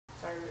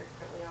sorry, we're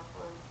currently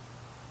offline.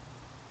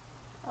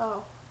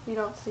 Oh, you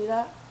don't see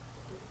that?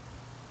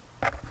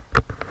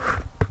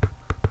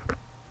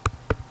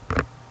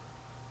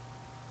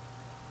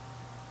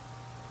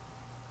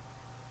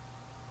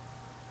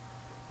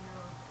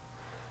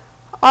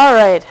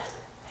 Alright,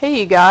 hey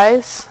you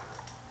guys,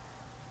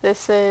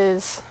 this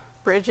is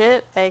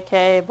Bridget,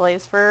 aka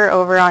Blazefur,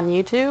 over on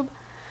YouTube,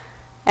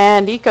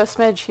 and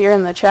EcoSmidge here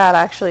in the chat.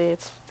 Actually,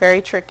 it's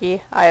very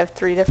tricky. I have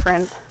 3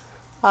 different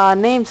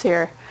names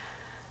here.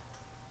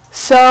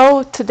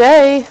 So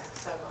today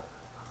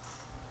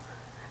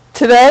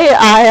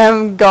I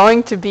am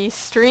going to be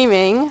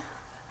streaming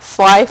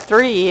Sly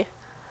 3,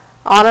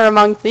 Honor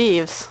Among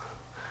Thieves.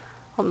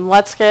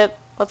 Let's get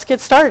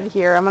started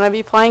here. I'm going to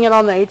be playing it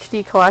on the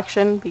HD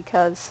collection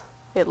because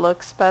it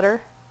looks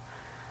better.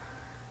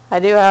 I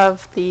do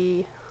have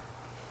the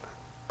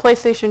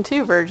PlayStation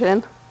 2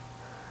 version,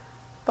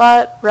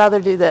 but rather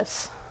do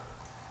this.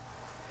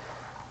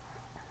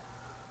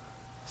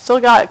 Still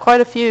got quite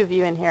a few of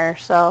you in here,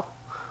 so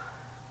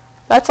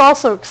that's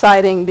also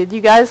exciting. Did you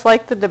guys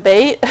like the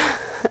debate?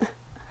 I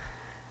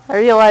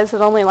realize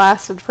it only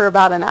lasted for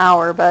about an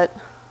hour, but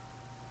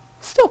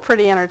still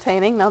pretty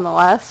entertaining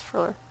nonetheless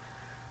for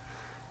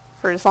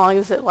as long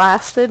as it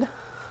lasted.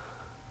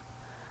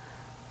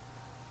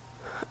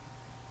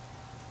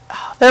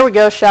 There we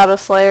go, Shadow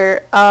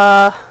Slayer.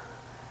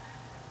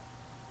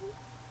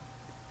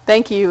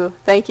 Thank you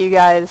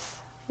guys.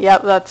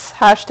 Yep, that's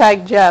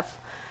hashtag Jeff.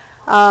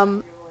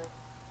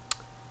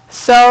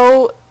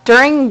 So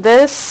during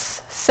this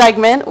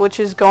segment,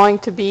 which is going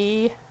to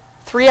be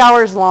 3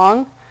 hours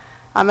long,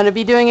 I'm going to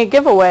be doing a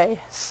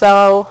giveaway.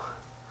 So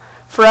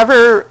for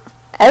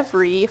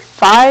every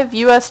 $5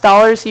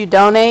 US you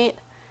donate,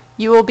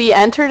 you will be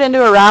entered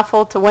into a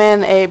raffle to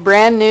win a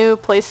brand new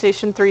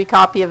PlayStation 3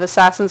 copy of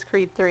Assassin's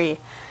Creed 3.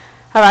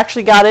 I've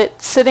actually got it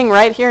sitting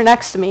right here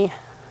next to me.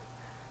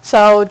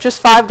 So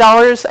just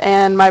 $5,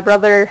 and my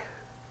brother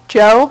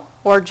Joe,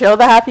 or Joe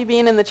the Happy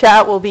Bean in the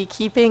chat, will be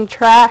keeping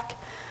track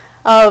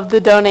of the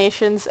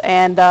donations,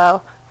 and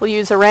we'll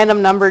use a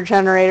random number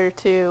generator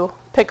to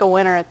pick a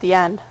winner at the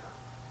end.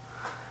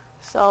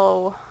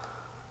 So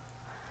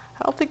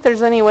I don't think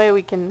there's any way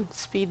we can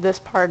speed this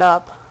part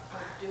up.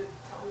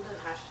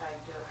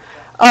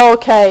 Oh,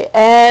 okay,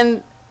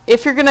 and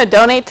if you're going to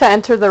donate to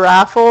enter the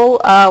raffle,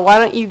 why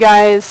don't you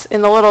guys,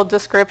 in the little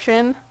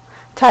description,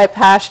 type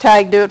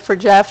hashtag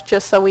 #DoItForJeff,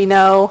 just so we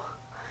know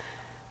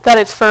that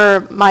it's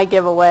for my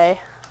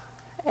giveaway,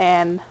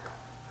 and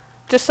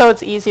just so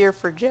it's easier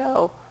for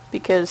Joe,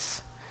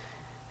 because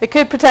it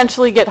could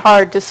potentially get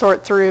hard to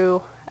sort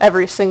through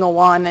every single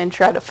one and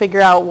try to figure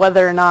out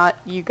whether or not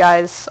you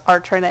guys are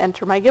trying to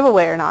enter my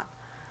giveaway or not.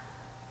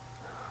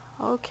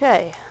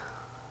 Okay,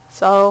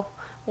 so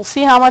we'll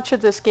see how much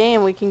of this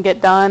game we can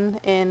get done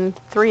in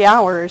 3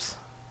 hours.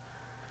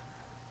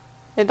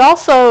 And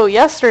also,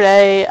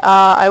 yesterday,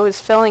 I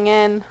was filling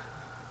in,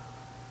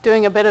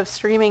 doing a bit of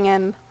streaming,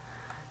 and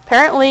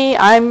apparently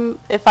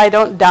if I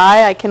don't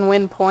die, I can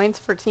win points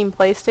for Team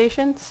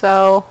PlayStation,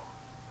 so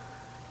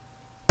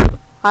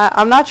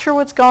I'm not sure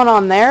what's going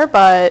on there,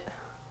 but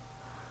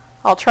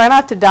I'll try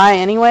not to die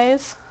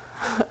anyways.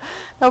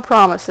 No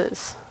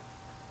promises.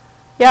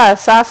 Yeah,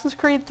 Assassin's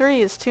Creed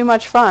 3 is too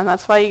much fun.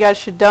 That's why you guys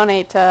should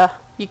donate.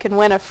 You can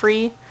win a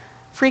free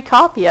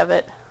copy of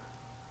it.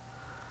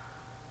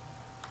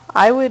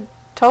 I would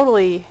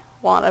totally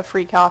want a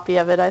free copy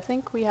of it. I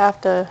think we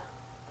have to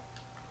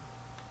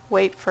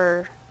wait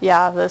for,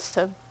 yeah, this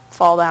to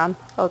fall down.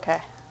 Okay.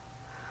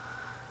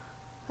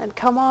 And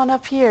come on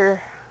up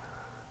here.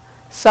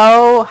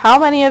 So, how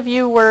many of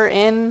you were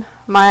in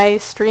my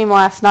stream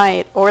last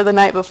night, or the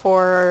night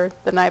before, or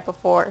the night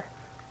before?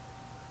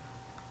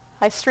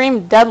 I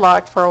streamed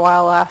Deadlocked for a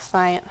while last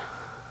night,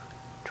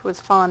 which was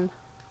fun.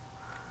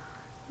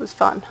 It was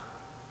fun.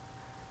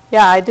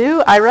 Yeah,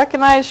 I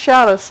recognize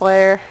Shadow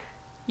Slayer.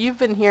 You've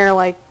been here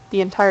like the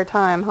entire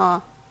time,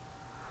 huh?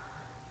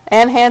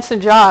 And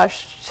Hanson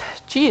Josh.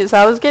 Jeez,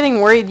 I was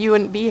getting worried you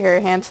wouldn't be here,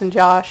 Hanson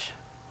Josh.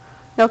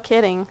 No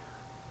kidding.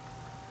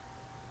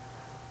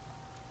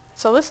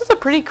 So this is a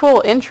pretty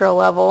cool intro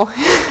level.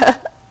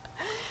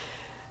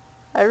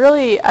 I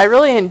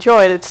really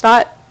enjoyed it. It's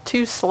not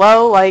too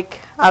slow like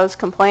I was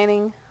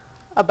complaining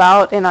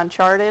about in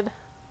Uncharted.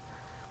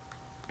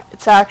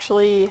 It's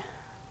actually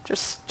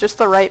just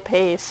the right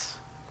pace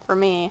for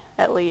me,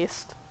 at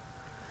least.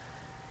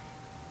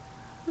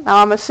 Now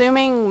I'm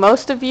assuming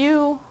most of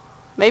you,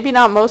 maybe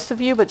not most of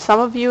you, but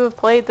some of you have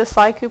played the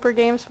Sly Cooper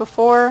games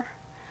before.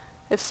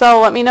 If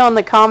so, let me know in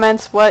the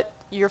comments what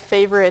your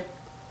favorite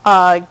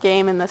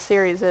game in the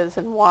series is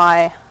and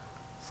why.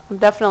 So I'm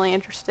definitely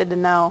interested to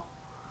know.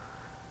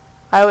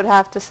 I would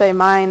have to say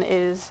mine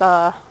is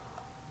the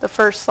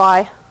first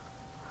Sly.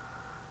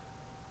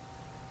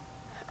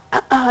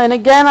 And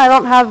again, I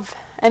don't have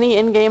any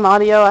in-game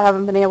audio. I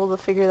haven't been able to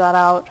figure that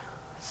out.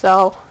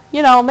 So,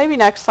 you know, maybe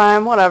next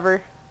time,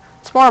 whatever.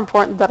 It's more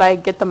important that I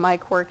get the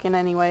mic working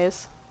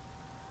anyways.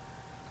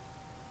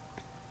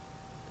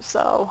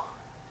 So,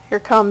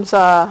 here comes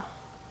Dr.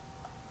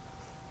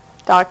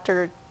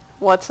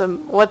 what's a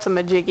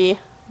majiggy?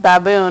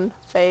 Baboon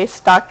Face,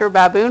 Dr.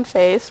 Baboon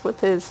Face with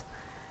his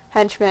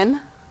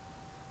henchman.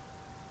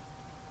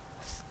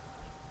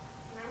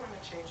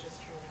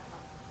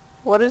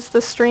 What is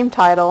the stream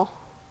title?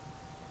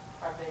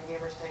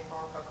 5DayGamers take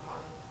on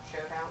Pokemon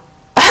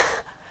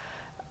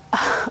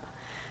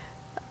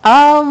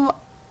Showdown.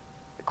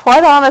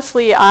 Quite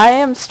honestly, I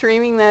am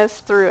streaming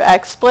this through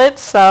XSplit,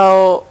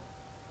 so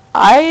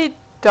I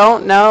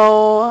don't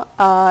know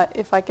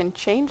if I can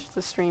change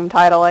the stream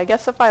title. I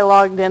guess if I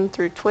logged in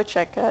through Twitch,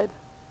 I could.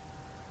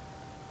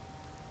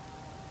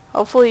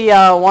 Hopefully,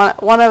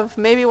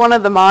 maybe one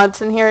of the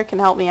mods in here can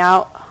help me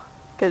out,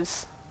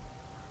 because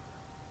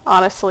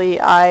honestly,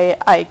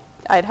 I'd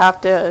have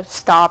to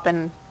stop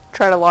and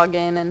try to log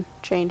in and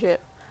change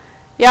it.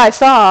 Yeah, I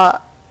saw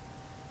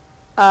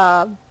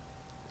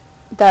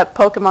that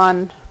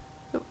Pokemon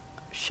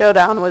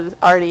Showdown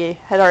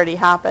had already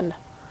happened.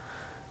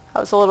 I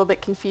was a little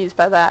bit confused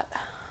by that.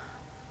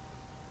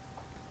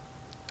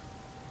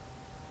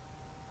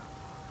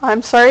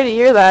 I'm sorry to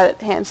hear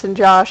that, Hanson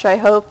Josh. I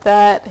hope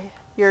that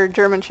your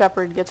German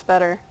Shepherd gets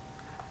better.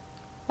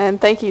 And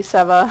thank you,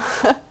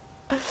 Seva.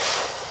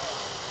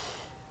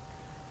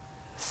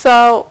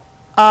 So,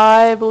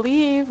 I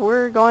believe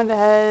we're going to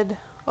head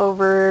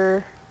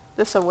over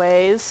this a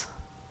ways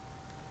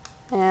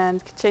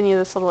and continue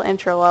this little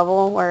intro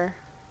level where,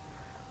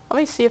 let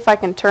me see if I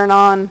can turn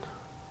on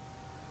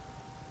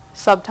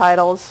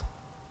subtitles.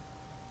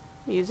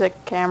 Music,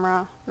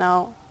 camera,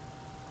 no.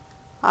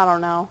 I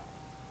don't know.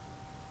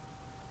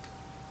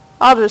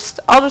 I'll just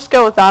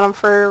go without them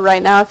for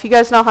right now. If you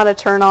guys know how to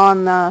turn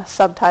on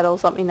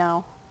subtitles, let me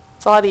know.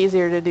 It's a lot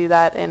easier to do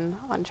that in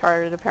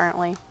Uncharted,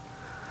 apparently.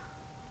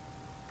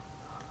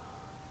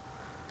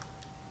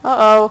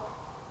 Uh-oh.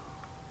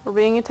 We're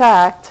being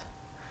attacked.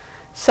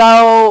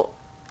 So,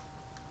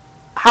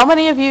 how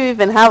many of you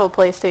even have a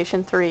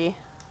PlayStation 3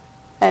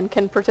 and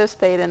can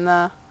participate in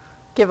the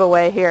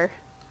giveaway here?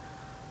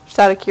 Just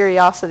out of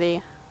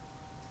curiosity.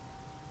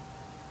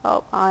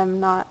 Oh,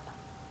 I'm not.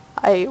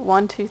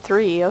 1, 2,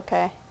 3,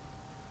 okay.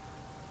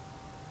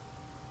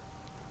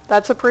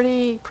 That's a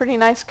pretty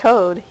nice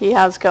code he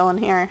has going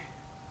here.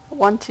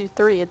 1, 2,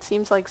 3. It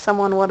seems like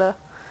someone would have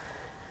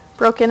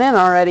broken in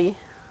already.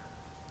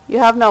 You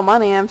have no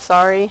money, I'm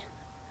sorry.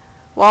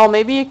 Well,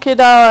 maybe you could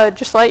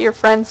just let your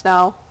friends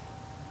know.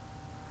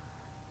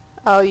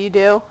 Oh, you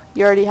do?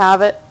 You already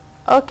have it?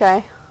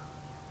 Okay.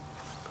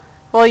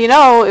 Well, you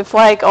know, if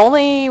like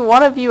only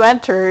one of you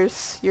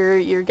enters,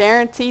 you're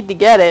guaranteed to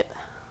get it.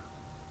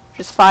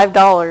 Just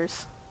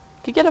 $5. You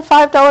could get a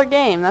 $5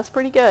 game. That's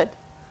pretty good.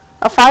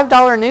 A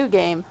 $5 new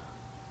game.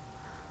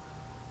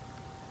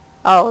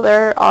 Oh,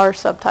 there are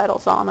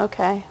subtitles on.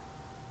 Okay.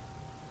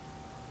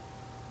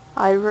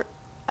 I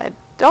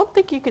don't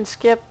think you can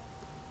skip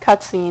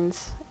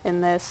cutscenes in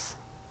this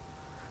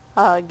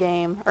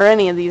game, or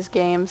any of these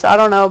games. I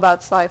don't know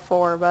about Sly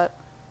 4, but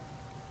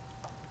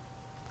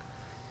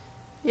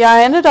yeah,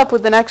 I ended up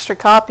with an extra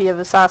copy of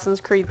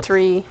Assassin's Creed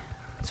 3.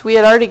 So we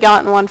had already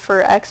gotten one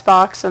for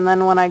Xbox, and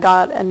then when I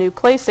got a new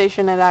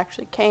PlayStation, it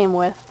actually came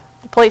with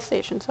the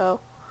PlayStation,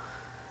 so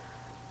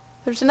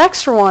there's an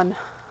extra one.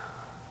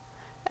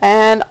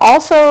 And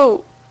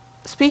also,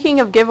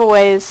 speaking of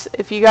giveaways,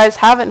 if you guys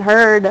haven't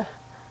heard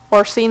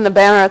or seen the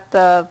banner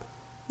at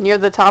near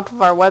the top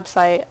of our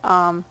website,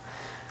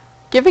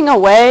 giving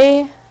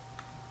away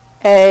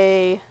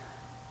a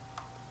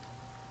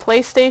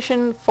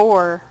PlayStation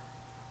 4,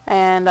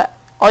 and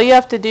all you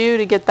have to do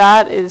to get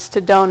that is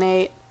to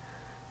donate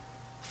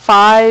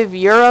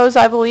 €5,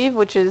 I believe,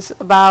 which is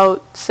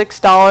about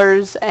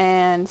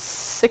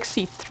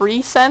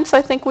 $6.63,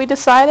 I think we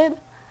decided.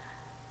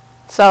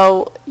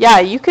 So, yeah,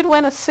 you could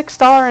win a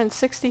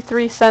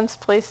 $6.63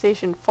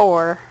 PlayStation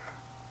 4.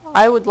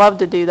 I would love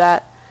to do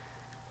that.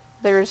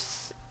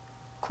 There's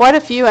quite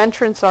a few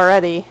entrants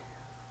already.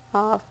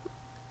 Although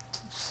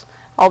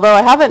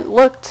I haven't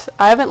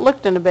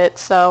looked in a bit,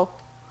 so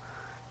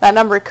that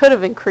number could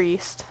have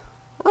increased.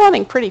 We're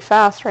running pretty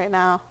fast right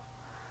now.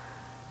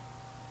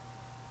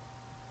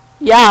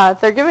 Yeah,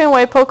 they're giving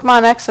away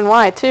Pokemon X and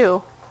Y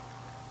too,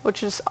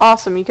 which is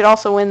awesome. You could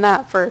also win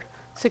that for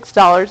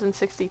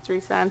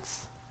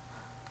 $6.63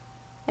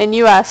 in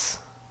US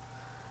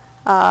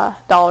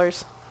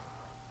dollars.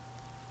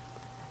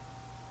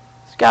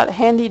 It's got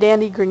handy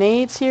dandy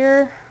grenades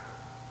here.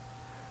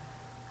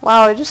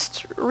 Wow, I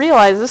just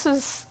realized this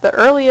is the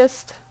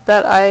earliest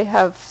that I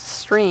have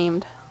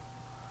streamed.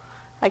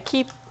 I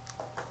keep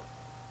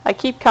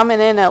coming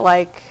in at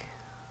like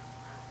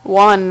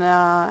 1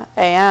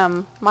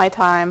 a.m. my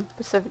time,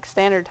 Pacific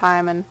Standard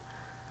Time, and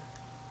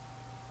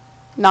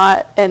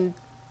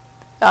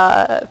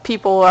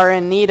people are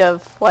in need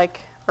of like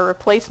a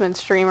replacement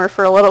streamer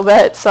for a little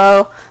bit,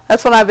 so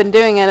that's when I've been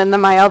doing it, and then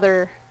my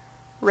other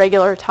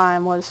regular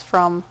time was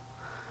from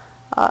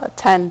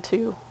 10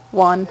 to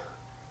 1.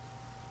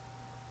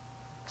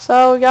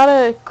 So we got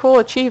a cool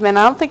achievement.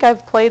 I don't think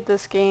I've played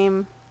this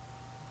game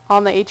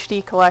on the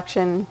HD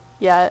collection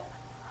yet.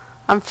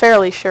 I'm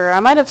fairly sure. I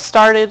might have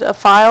started a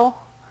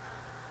file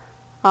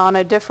on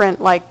a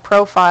different like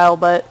profile,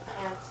 but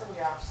Hanson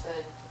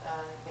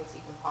thinks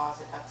you can pause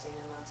the cutscene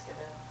and then skip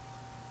it.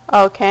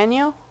 Oh, can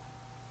you?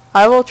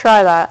 I will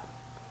try that.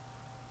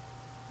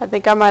 I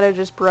think I might have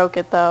just broke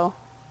it though.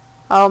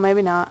 Oh,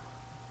 maybe not.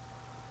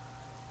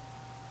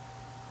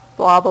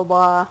 Blah, blah,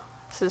 blah.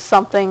 This is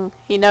something,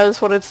 he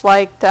knows what it's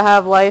like to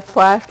have life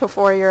flash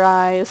before your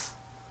eyes.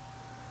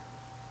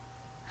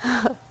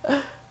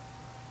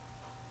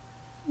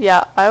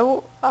 Yeah,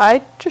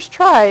 I just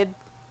tried.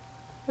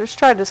 I just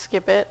tried to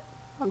skip it.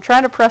 I'm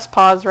trying to press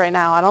pause right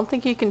now. I don't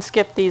think you can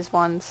skip these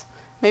ones.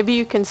 Maybe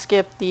you can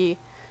skip the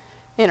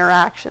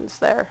interactions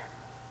there.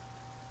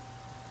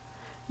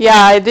 Yeah,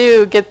 I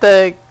do get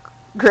the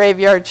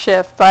graveyard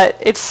shift, but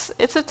it's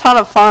a ton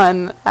of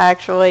fun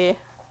actually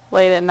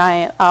late at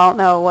night. I don't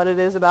know what it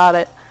is about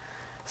it.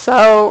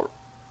 So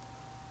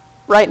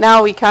right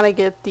now we kind of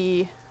get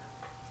the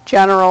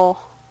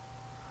general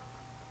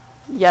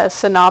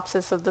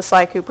synopsis of the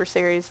Sly Cooper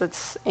series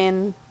that's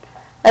in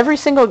every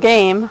single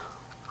game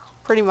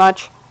pretty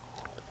much.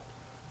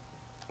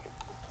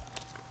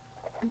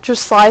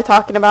 Just Sly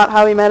talking about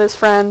how he met his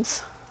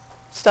friends,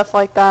 stuff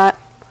like that.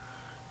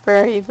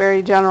 Very,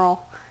 very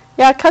general.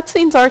 Yeah,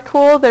 cutscenes are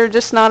cool. They're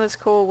just not as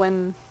cool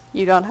when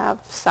you don't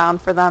have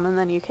sound for them and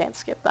then you can't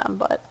skip them.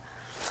 But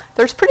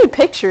there's pretty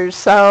pictures,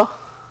 so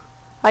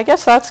I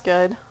guess that's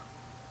good.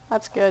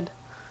 That's good.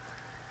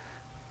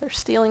 They're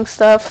stealing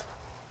stuff.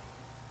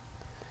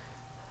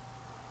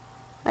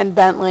 And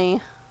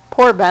Bentley.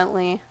 Poor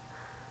Bentley.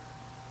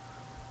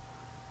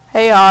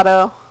 Hey,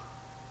 Otto.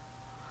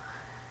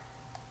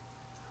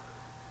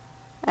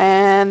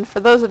 And for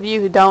those of you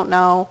who don't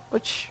know,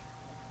 which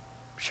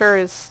sure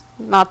is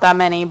not that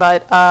many,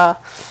 but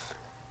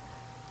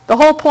the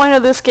whole point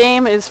of this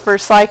game is for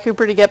Sly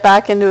Cooper to get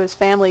back into his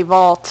family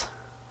vault,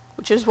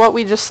 which is what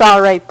we just saw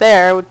right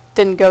there. It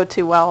didn't go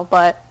too well,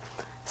 but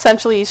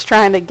essentially he's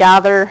trying to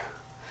gather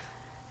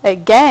a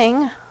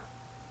gang,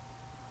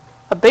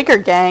 a bigger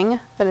gang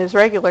than his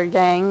regular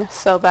gang,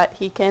 so that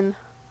he can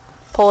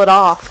pull it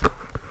off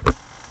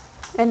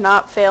and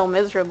not fail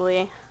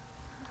miserably.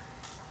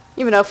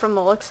 Even though from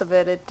the looks of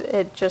it,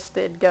 it just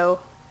did go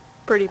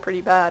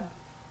pretty bad.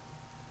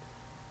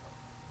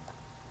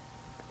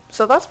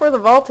 So that's where the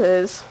vault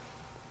is,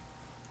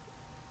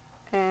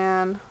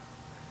 and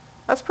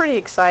that's pretty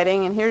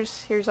exciting. And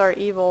here's our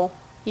evil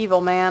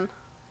man,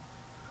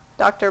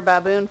 Dr.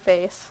 Baboon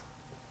Face.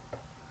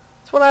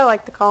 That's what I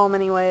like to call him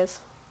anyways.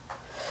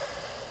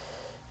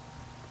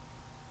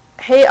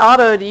 Hey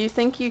Otto, do you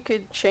think you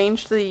could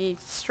change the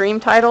stream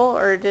title,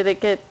 or did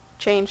it get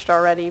changed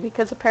already?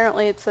 Because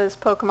apparently it says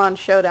Pokemon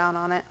Showdown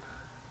on it.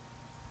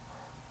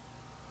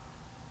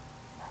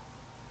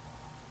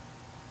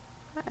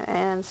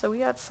 And so we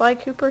got Sly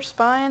Cooper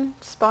spying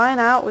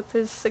out with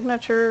his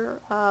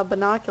signature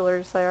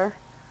binoculars there.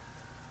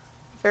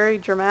 Very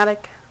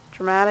dramatic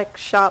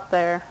shot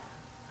there.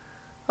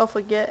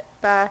 Hopefully get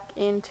back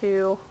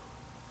into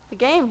the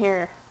game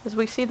here as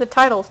we see the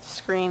title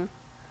screen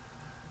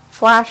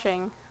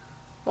flashing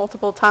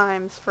multiple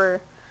times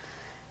for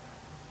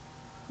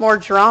more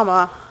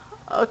drama.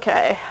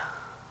 Okay.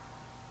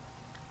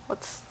 I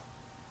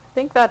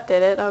think that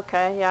did it.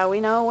 Okay, yeah, we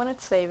know when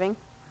it's saving.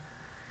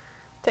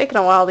 Taking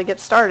a while to get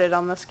started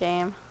on this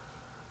game.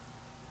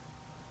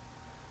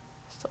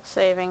 Still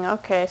saving.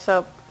 Okay,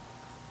 so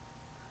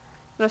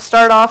I'm going to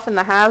start off in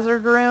the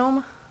hazard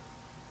room,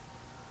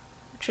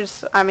 which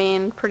is, I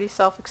mean, pretty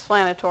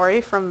self-explanatory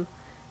from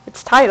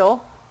its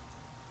title.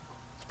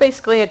 It's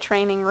basically a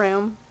training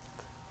room,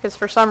 because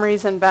for some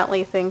reason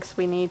Bentley thinks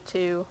we need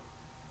to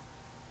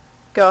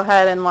go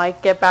ahead and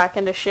like get back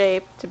into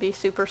shape to be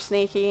super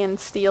sneaky and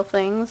steal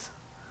things.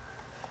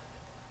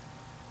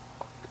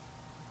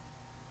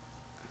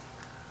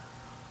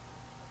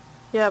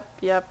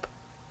 Yep.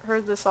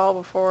 Heard this all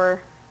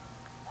before.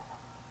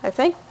 I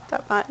think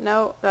that might,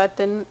 no, that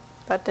didn't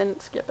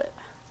skip it.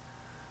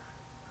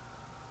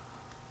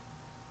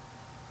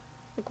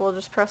 I think we'll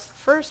just press the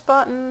first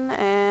button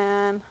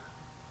and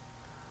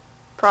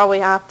probably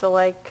have to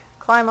like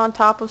climb on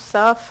top of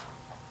stuff,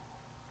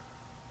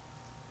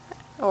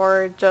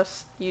 or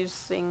just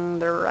using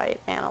the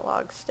right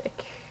analog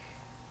stick.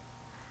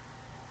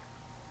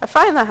 I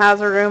find the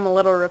hazard room a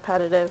little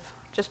repetitive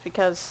just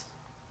because,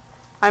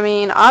 I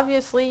mean,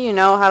 obviously you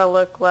know how to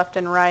look left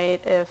and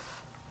right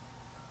if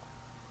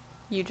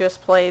you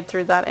just played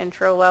through that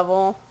intro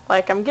level.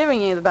 Like, I'm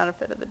giving you the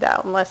benefit of the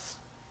doubt, unless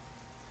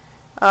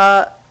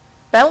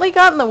Bentley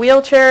got in the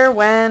wheelchair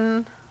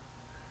when,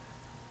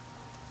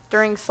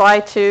 during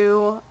Sly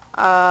 2,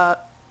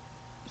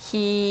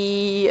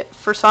 he,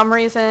 for some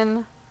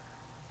reason,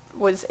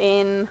 was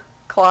in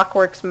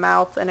Clockwork's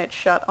mouth and it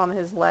shut on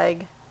his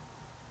leg.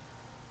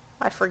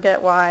 I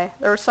forget why.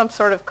 There was some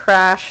sort of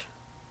crash.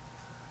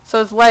 So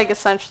his leg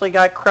essentially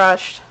got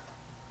crushed.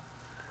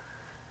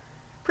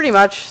 Pretty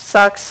much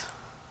sucks.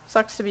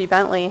 Sucks to be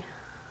Bentley.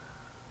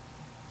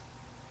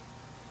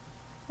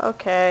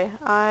 Okay,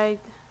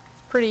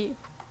 pretty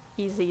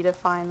easy to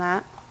find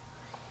that.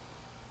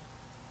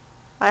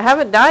 I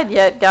haven't died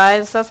yet,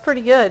 guys. That's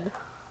pretty good.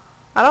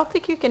 I don't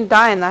think you can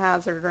die in the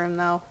hazard room,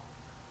 though.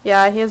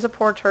 Yeah, he is a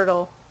poor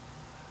turtle.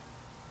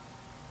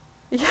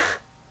 Yeah.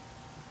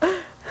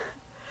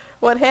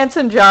 What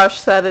Handsome Josh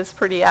said is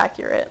pretty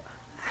accurate.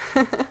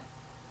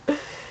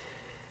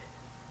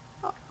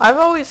 I've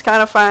always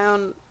kind of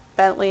found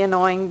Bentley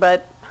annoying,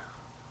 but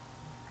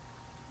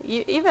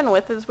even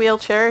with his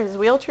wheelchair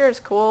is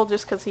cool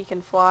just because he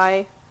can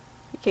fly.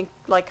 He can,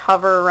 like,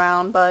 hover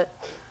around, but...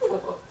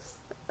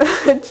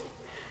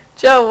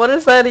 Joe, what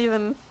is that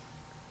even?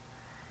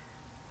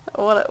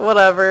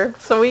 Whatever.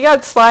 So we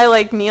got Sly,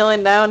 like,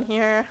 kneeling down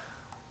here.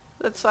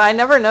 I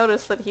never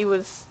noticed that he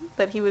was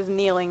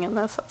kneeling in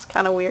this. That's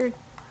kind of weird.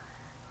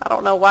 I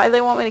don't know why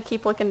they want me to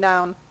keep looking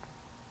down.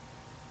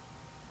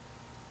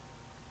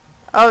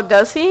 Oh,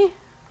 does he?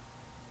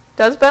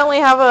 Does Bentley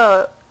have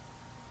a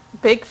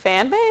big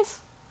fan base?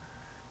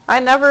 I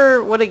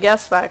never would have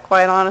guessed that,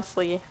 quite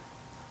honestly.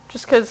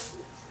 Just because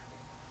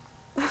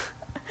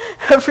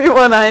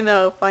everyone I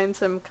know finds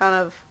him kind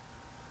of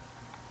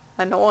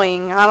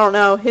annoying. I don't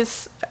know.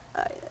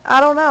 I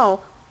don't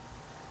know.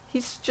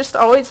 He's just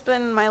always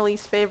been my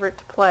least favorite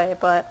to play,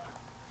 but,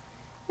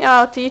 you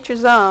know, to each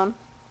his own.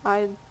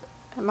 Am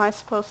I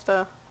supposed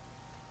to...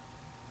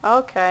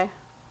 Okay.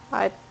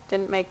 I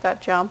didn't make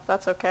that jump.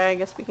 That's okay. I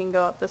guess we can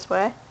go up this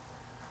way.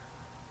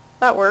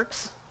 That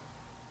works.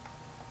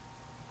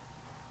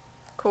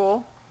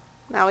 Cool.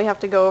 Now we have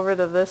to go over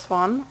to this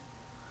one.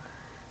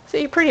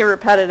 See, pretty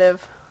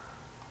repetitive.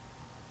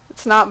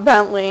 It's not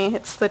Bentley,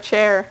 it's the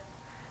chair.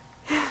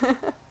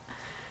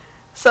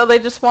 So they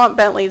just want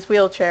Bentley's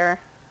wheelchair.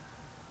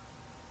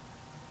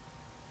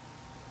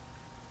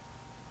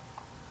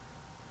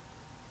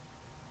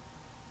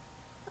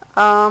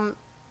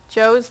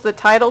 Joe's the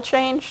title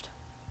changed?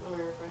 Let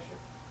me refresh it.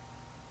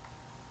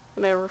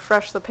 I'm going to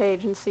refresh the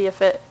page and see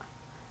if it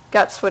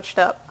got switched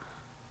up.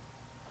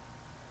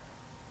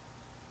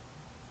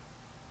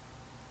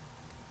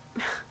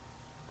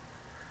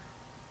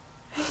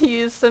 You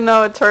used to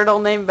know a turtle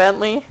named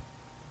Bentley?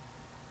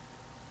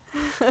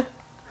 Yeah, the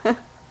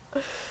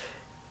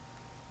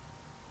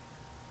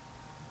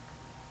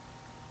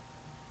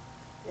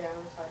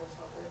title's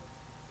all good.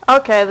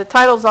 Okay, the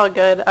title's all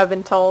good, I've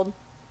been told.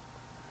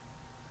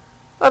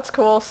 That's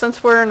cool,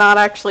 since we're not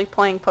actually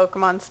playing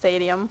Pokemon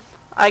Stadium.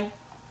 I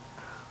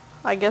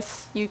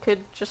guess you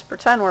could just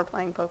pretend we're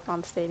playing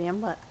Pokemon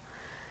Stadium, but...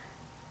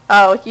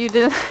 Oh, you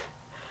didn't...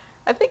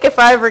 I think if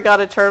I ever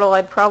got a turtle,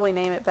 I'd probably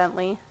name it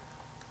Bentley.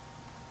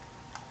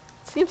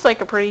 Seems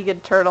like a pretty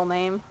good turtle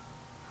name.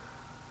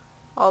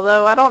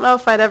 Although, I don't know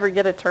if I'd ever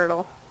get a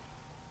turtle.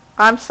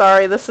 I'm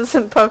sorry, this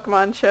isn't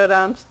Pokemon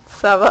Showdown,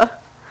 Seva.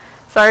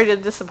 Sorry to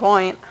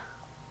disappoint.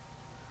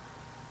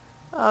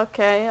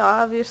 Okay,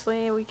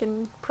 obviously we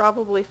can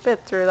probably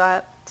fit through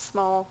that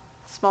small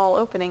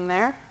opening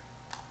there.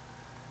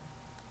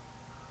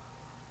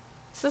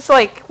 This is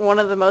like one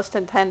of the most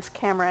intense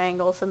camera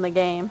angles in the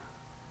game.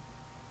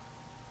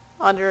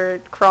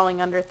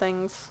 Crawling under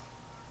things.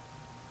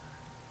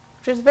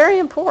 Which is very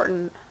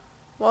important.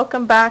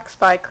 Welcome back,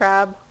 Spy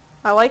Crab.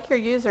 I like your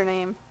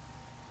username.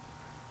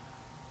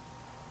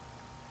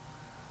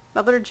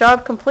 Another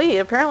job complete.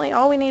 Apparently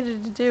all we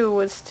needed to do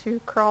was to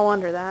crawl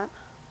under that.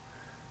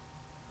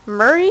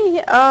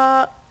 Murray?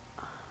 I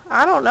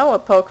don't know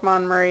what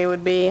Pokemon Murray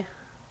would be.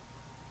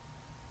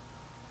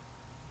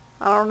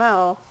 I don't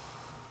know.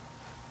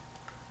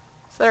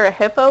 Is there a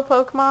hippo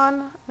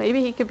Pokemon?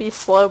 Maybe he could be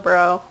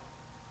Slowbro.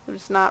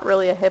 Who's not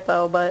really a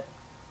hippo, but...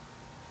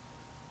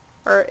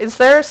 Or is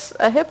there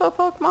a hippo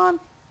Pokemon?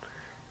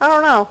 I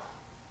don't know.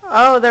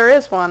 Oh, there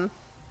is one.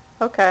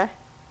 Okay.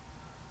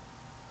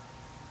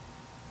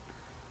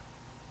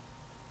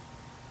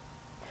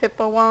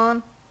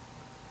 Hippowon.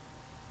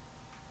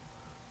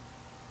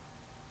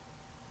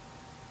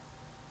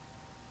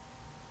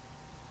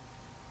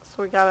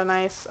 So we got a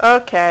nice...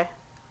 Okay.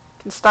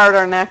 Can start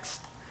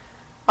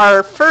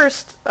our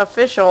first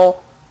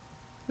official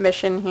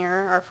mission here.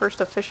 Our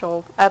first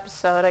official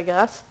episode, I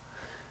guess.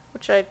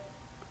 Which I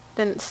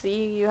didn't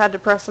see you had to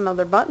press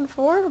another button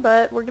for,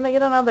 but we're gonna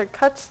get another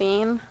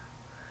cutscene.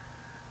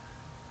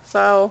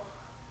 So,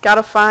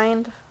 gotta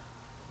find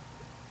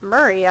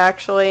Murray,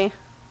 actually.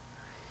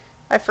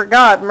 I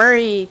forgot,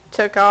 Murray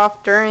took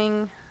off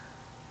during,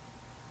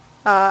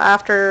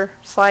 after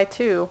Sly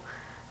 2.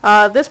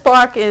 This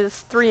block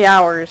is 3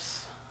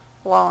 hours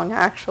long,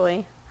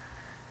 actually.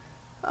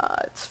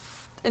 It's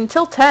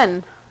until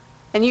 10.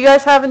 And you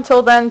guys have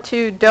until then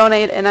to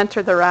donate and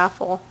enter the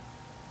raffle.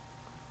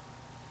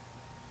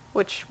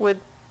 Which would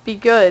be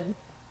good.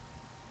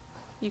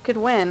 You could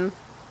win.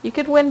 You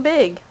could win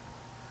big.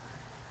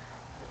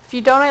 If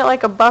you donate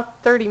like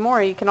 $1.30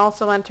 more, you can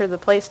also enter the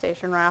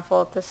PlayStation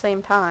raffle at the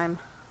same time.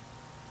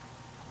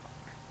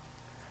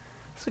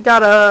 So we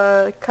got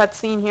a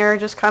cutscene here,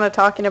 just kind of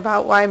talking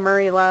about why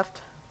Murray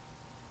left.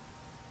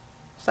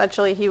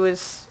 Essentially, he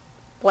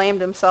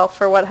blamed himself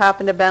for what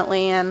happened to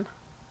Bentley and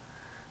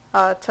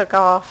took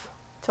off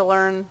to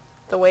learn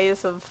the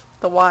ways of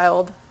the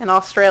wild in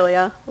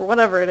Australia, or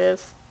whatever it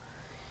is.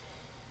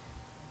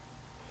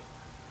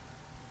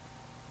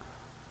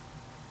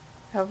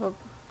 Have a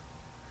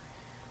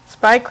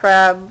Spy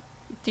Crab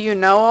Do you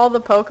know all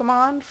the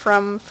Pokemon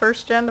from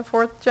 1st gen to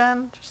 4th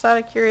gen? Just out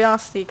of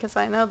curiosity, because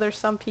I know there's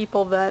some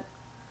people that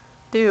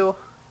do.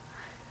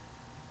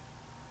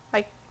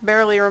 I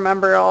barely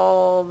remember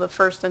all the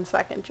 1st and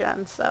 2nd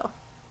gen, so.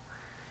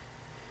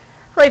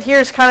 Right here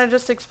is kind of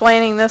just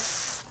explaining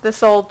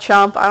this old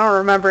chump. I don't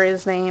remember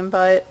his name,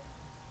 but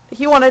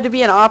he wanted to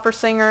be an opera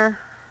singer,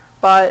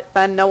 but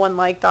then no one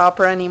liked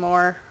opera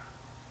anymore.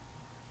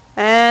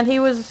 And he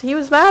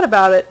was mad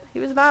about it. He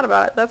was mad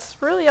about it.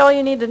 That's really all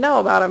you need to know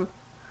about him.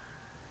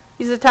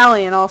 He's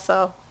Italian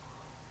also.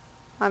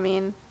 I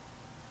mean,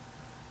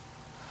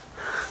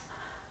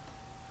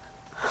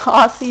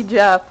 Aussie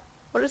Jeff.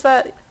 What is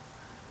that?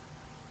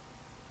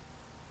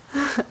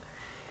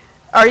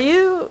 Are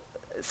you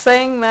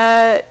saying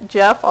that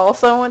Jeff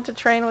also went to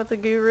train with the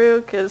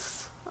guru?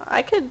 Because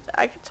I could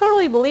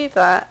totally believe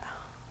that.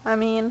 I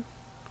mean,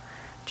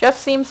 Jeff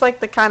seems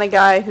like the kind of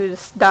guy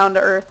who's down to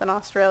earth in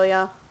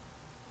Australia.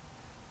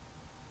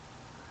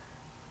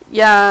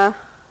 Yeah.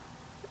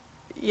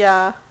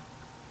 Yeah.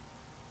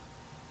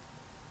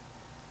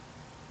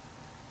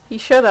 He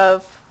should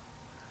have.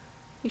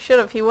 He should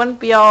have. He wouldn't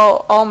be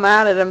all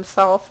mad at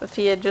himself if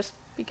he had just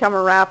become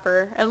a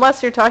rapper.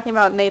 Unless you're talking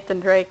about Nathan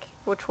Drake,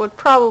 which would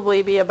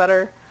probably be a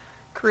better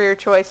career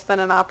choice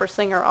than an opera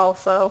singer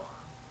also.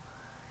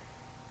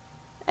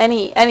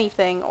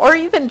 Anything. Or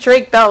even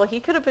Drake Bell. He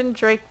could have been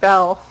Drake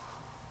Bell.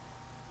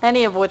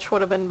 Any of which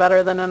would have been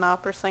better than an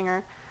opera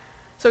singer.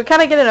 So we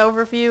kind of get an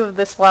overview of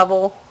this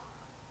level.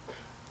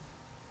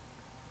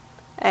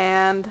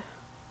 And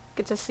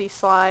get to see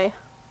Sly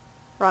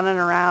running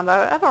around.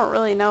 I don't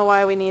really know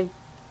why we need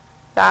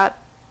that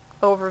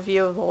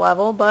overview of the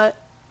level, but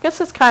I guess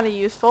it's kind of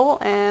useful,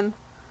 and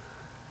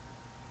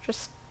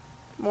just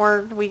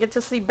more, we get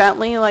to see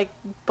Bentley like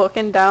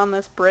booking down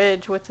this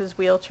bridge with his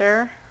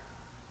wheelchair.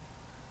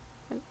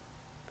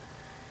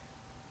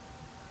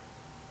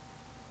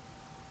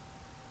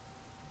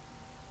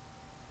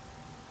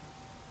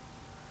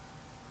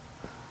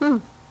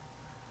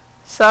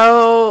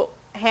 So,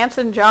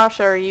 Hanson Josh,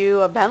 are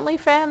you a Bentley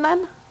fan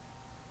then?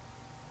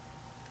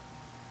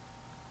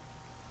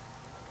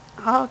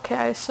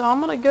 Okay, so I'm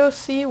gonna go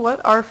see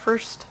what our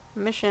first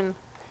mission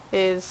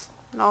is,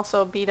 and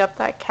also beat up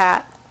that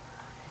cat.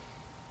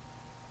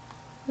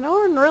 No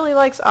one really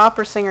likes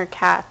opera singer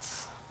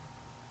cats.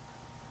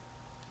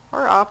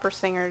 Or opera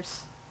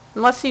singers.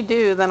 Unless you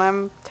do, then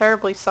I'm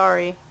terribly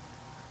sorry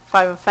if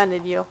I've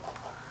offended you.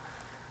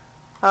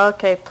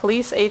 Okay,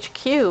 Police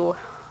HQ.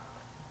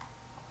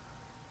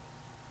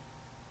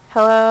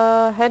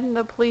 Hello, heading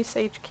to Police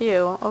HQ.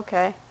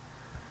 Okay.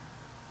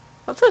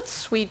 What's that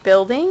sweet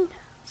building?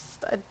 It's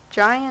a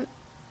giant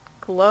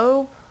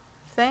globe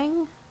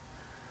thing.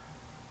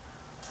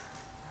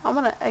 I'm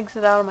gonna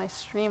exit out of my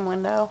stream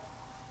window.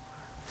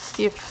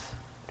 See if,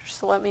 just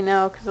to let me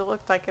know, because it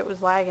looked like it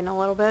was lagging a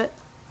little bit.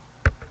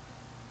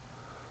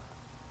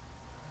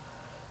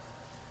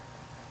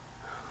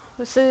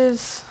 This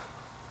is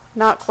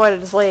not quite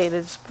as late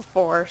as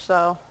before,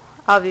 so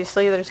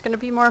obviously there's going to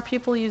be more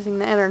people using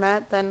the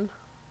internet than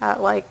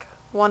at like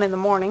 1 in the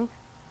morning.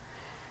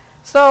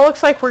 So it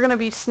looks like we're going to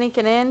be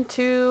sneaking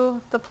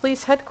into the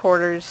police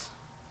headquarters.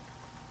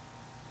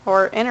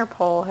 Or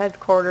Interpol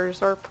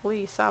headquarters, or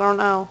police, I don't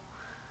know.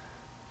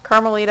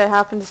 Carmelita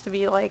happens to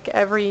be like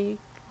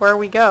everywhere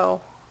we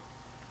go.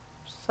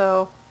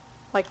 So,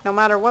 like no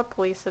matter what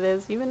police it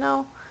is, even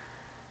though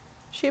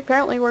she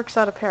apparently works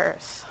out of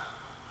Paris.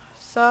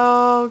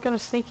 So, gonna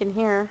sneak in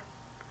here.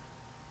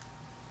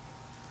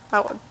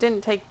 That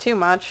didn't take too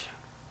much,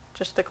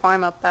 just to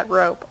climb up that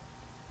rope.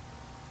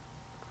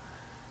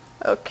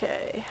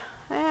 Okay,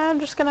 and I'm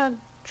just gonna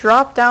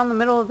drop down the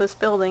middle of this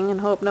building and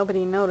hope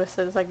nobody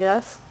notices, I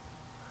guess.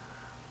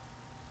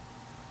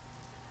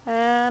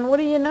 And what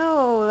do you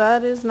know?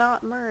 That is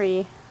not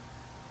Murray.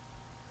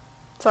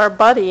 It's our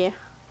buddy.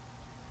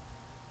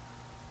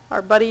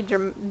 Our buddy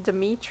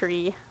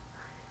Dimitri.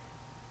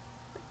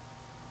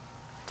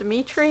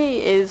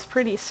 Dimitri is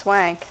pretty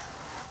swank.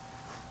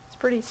 It's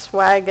pretty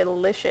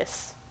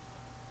swagalicious.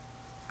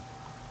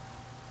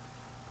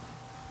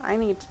 I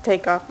need to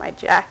take off my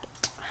jacket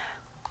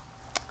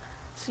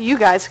so you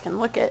guys can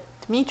look at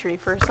Dimitri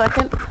for a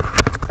second.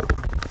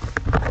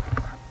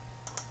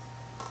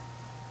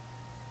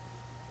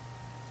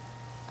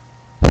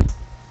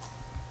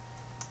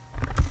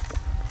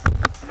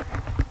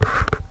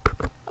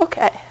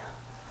 Okay.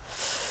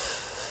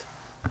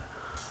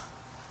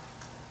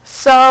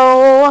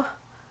 So,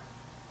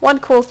 one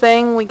cool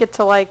thing, we get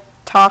to like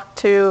talk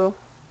to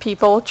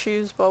people,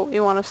 choose what we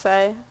want to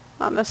say,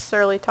 not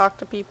necessarily talk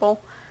to people.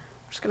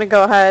 I'm just going to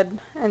go ahead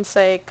and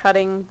say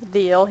cutting the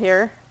deal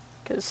here,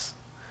 because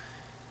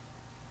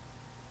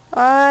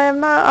I'm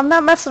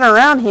not messing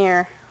around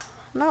here.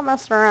 I'm not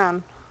messing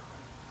around.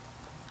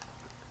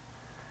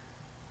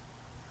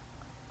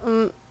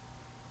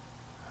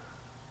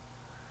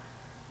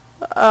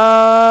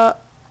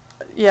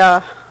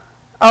 Yeah.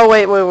 Oh,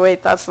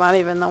 wait, that's not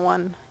even the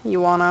one you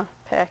wanna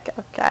pick.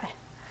 Okay.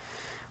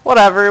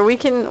 Whatever, we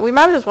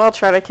might as well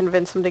try to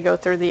convince him to go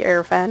through the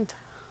air vent.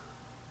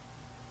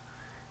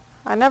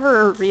 I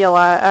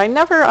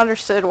never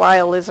understood why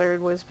a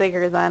lizard was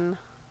bigger than,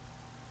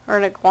 or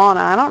an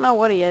iguana. I don't know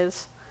what he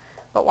is,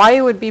 but why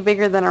he would be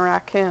bigger than a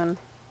raccoon.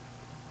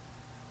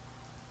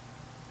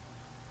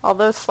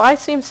 Although Sly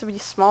seems to be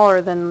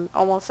smaller than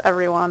almost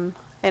everyone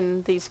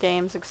in these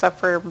games except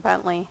for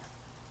Bentley.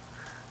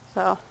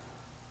 So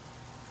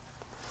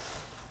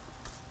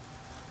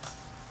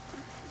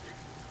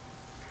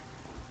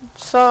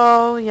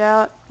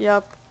yeah,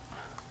 yep.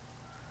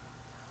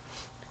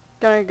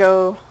 Gonna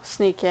go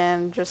sneak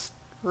in, just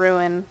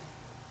ruin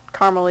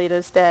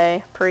Carmelita's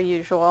day, per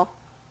usual.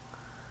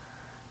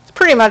 It's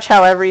pretty much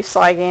how every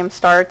Sly game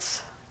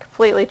starts.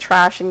 Completely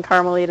trashing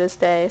Carmelita's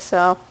day,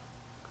 so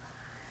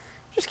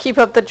just keep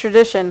up the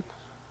tradition.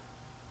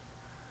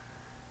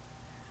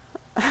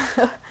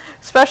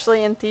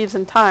 Especially in Thieves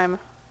in Time,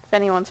 if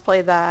anyone's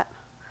played that.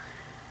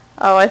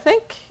 Oh, I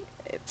think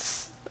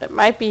it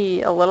might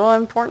be a little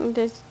important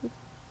to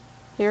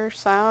hear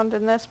sound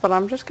in this, but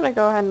I'm just gonna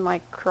go ahead and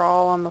like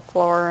crawl on the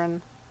floor,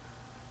 and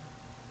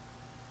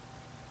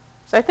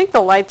so I think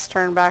the lights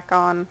turn back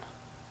on.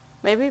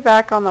 Maybe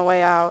back on the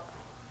way out.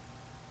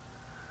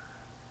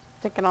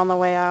 Thinking on the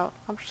way out.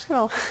 I'm just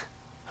gonna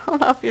I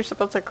don't know if you're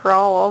supposed to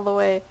crawl all the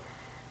way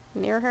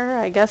near her.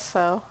 I guess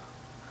so.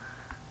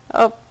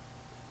 Oh,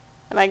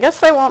 and I guess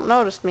they won't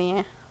notice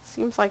me.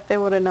 Seems like they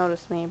would have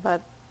noticed me,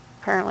 but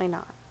apparently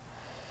not.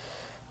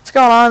 What's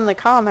going on in the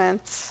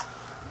comments?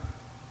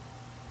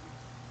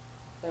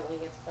 Bentley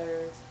gets better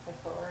in Sly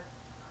 4.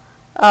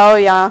 Oh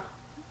yeah.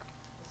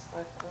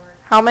 Sly 4.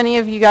 How many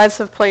of you guys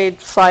have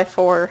played Sly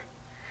 4?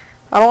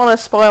 I don't want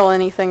to spoil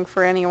anything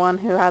for anyone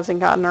who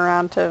hasn't gotten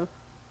around to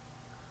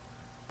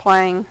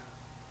playing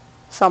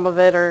some of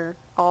it or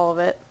all of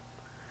it.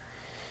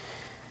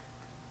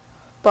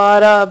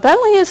 But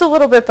Bentley is a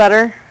little bit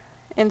better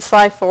in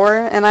Sly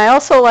 4, and I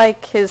also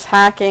like his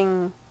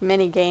hacking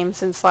mini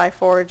games in Sly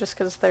 4 just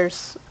because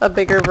there's a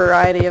bigger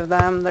variety of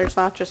them. There's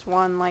not just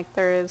one like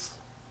there is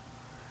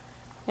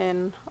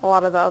in a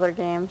lot of the other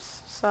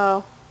games.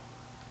 So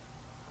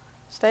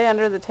stay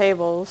under the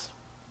tables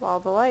while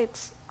the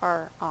lights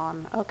are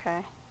on.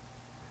 Okay.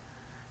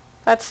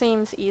 That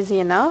seems easy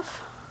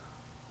enough.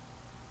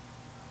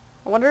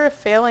 I wonder if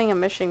failing a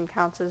mission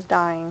counts as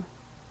dying.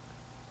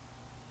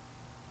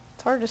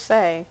 It's hard to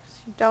say.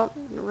 You don't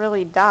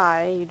really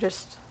die, you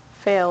just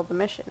fail the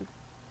mission.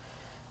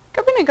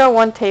 I'm going to go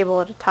one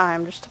table at a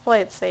time just to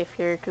play it safe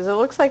here, because it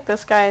looks like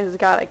this guy has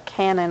got a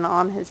cannon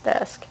on his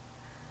desk.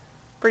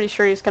 Pretty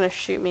sure he's going to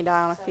shoot me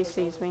down if he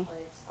sees me.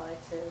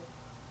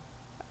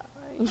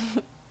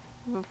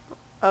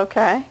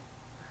 Okay.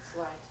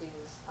 Sly 2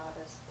 is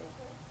Otto's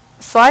favorite.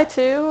 Sly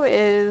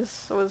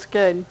 2 was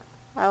good.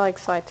 I like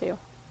Sly 2.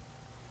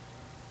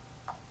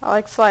 I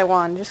like Sly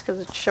 1 just because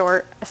it's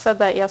short. I said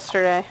that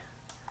yesterday.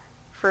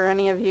 For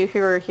any of you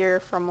who are here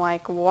from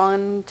like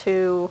 1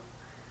 to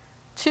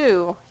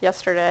 2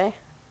 yesterday,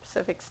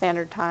 Pacific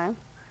Standard Time.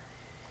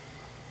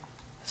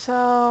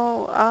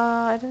 So,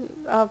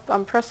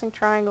 I'm pressing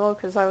triangle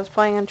because I was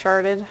playing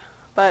Uncharted.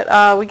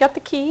 But we got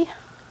the key.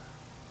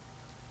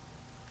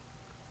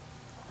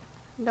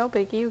 No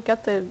biggie. We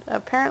got the,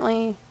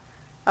 apparently,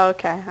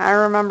 okay, I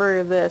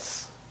remember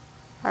this.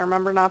 I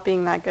remember not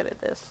being that good at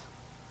this.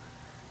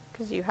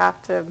 Because you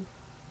have to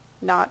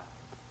not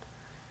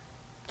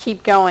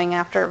keep going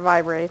after it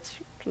vibrates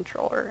your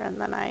controller,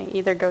 and then I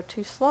either go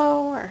too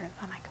slow or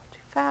then I go too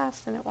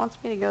fast and it wants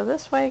me to go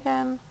this way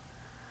again.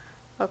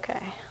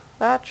 Okay,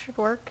 that should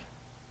work.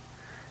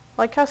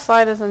 Like how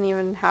Sly doesn't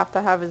even have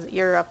to have his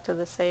ear up to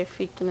the safe.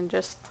 He can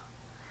just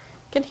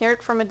hear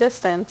it from a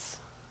distance.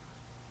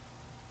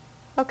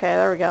 Okay,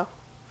 there we go.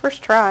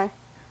 First try.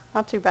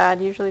 Not too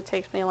bad. Usually it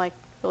takes me like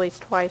at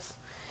least twice.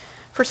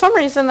 For some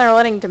reason they're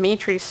letting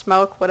Dimitri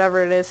smoke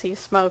whatever it is he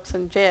smokes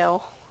in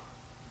jail.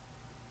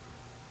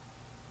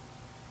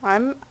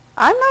 I'm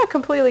not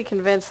completely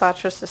convinced that's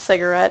just a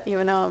cigarette,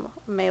 even though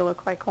it may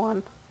look like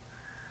one.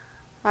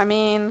 I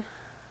mean,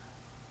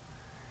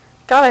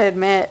 gotta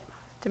admit,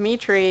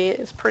 Dimitri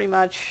is pretty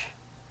much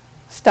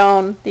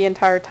stoned the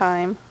entire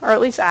time, or at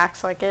least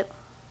acts like it.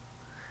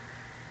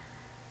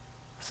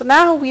 So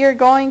now we are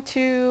going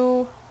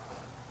to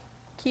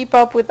keep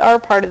up with our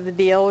part of the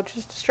deal, which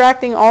is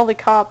distracting all the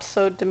cops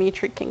so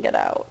Dimitri can get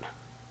out.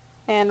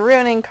 And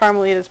ruining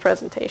Carmelita's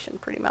presentation,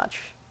 pretty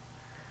much.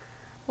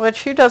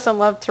 Which, who doesn't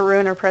love to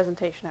ruin her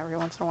presentation every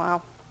once in a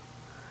while?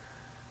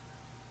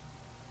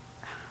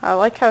 I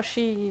like how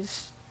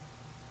she's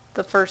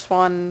the first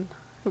one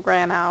who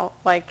ran out.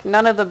 Like,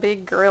 none of the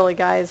big gorilla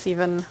guys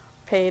even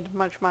paid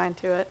much mind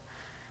to it.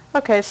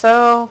 Okay,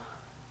 so,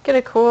 get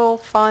a cool,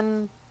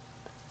 fun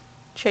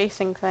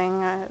chasing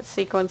thing,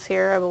 sequence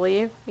here, I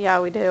believe.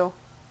 Yeah, we do.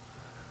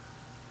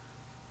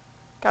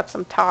 Got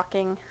some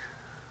talking.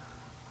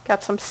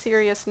 Got some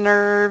serious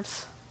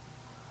nerves.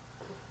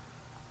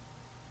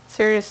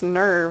 Serious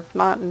nerve,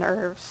 not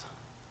nerves.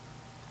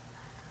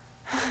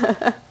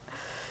 I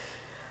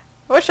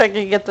wish I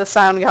could get the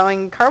sound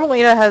going.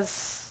 Carmelita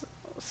has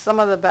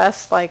some of the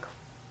best, like,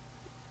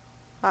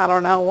 I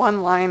don't know,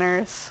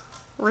 one-liners,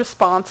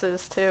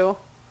 responses to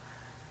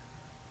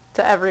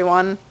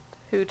everyone.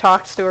 who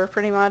talks to her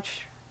pretty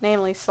much,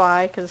 namely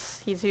Sly, because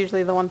he's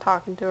usually the one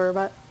talking to her.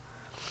 But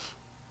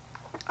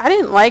I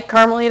didn't like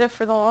Carmelita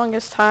for the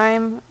longest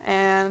time,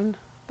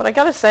 but I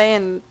gotta say,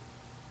 in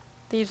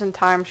Thieves in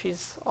Time,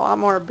 she's a lot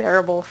more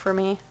bearable for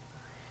me.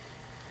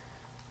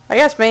 I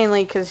guess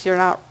mainly because you're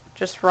not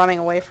just running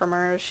away from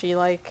her. She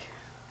like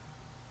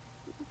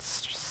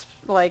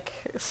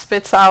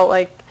spits out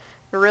like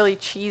really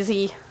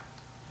cheesy,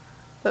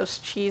 those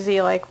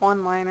cheesy like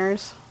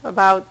one-liners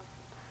about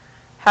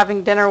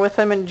having dinner with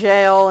him in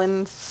jail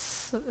and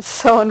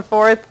so on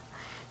forth,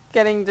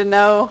 getting to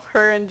know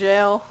her in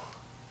jail.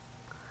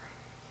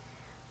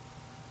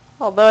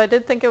 Although I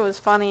did think it was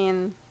funny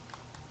in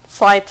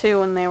Sly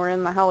 2 when they were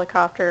in the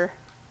helicopter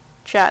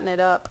chatting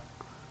it up,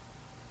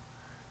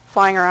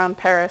 flying around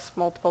Paris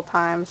multiple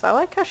times. I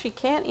like how she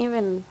can't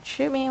even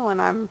shoot me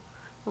when I'm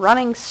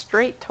running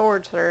straight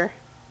towards her.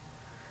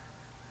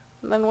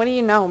 And then what do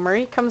you know?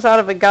 Marie comes out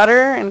of a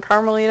gutter and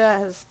Carmelita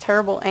has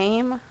terrible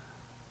aim.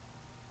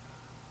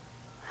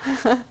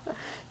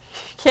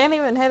 She can't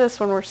even hit us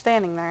when we're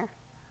standing there.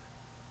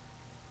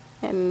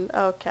 And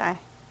okay.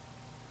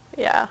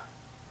 Yeah.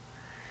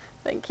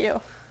 Thank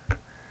you.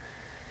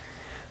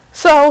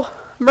 So,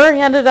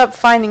 Murray ended up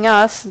finding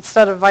us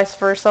instead of vice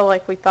versa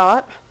like we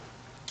thought.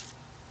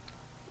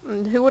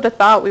 And who would have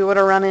thought we would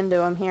have run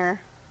into him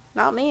here?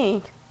 Not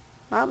me.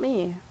 Not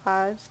me.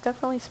 I was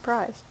definitely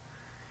surprised.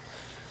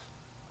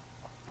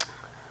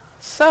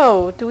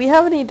 So, do we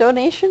have any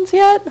donations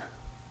yet?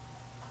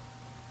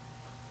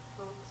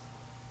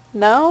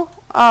 No?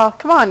 Oh,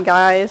 come on,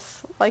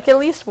 guys. Like, at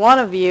least one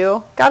of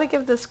you. Gotta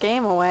give this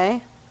game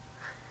away.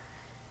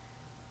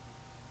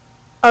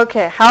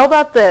 Okay, how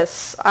about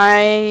this?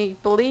 I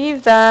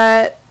believe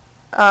that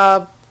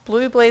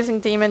Blue Blazing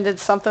Demon did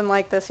something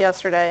like this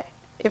yesterday.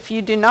 If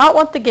you do not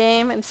want the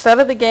game, instead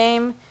of the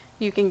game,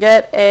 you can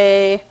get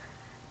a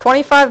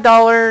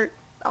 $25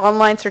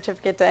 online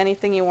certificate to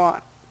anything you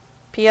want.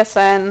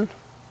 PSN,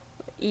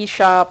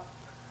 eShop,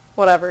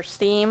 whatever,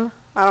 Steam,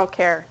 I don't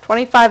care.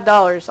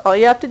 $25. All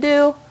you have to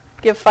do,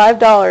 give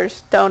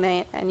 $5,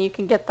 donate, and you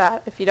can get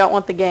that if you don't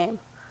want the game.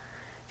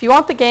 If you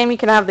want the game, you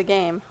can have the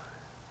game.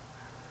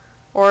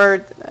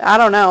 Or, I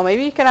don't know,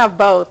 maybe you can have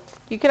both.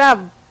 You can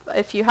have,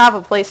 if you have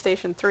a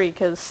PlayStation 3,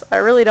 because I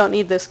really don't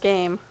need this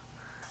game.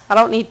 I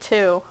don't need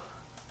two.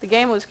 The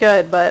game was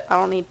good, but I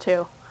don't need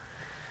two.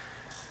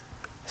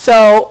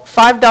 So,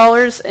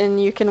 $5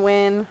 and you can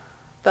win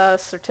the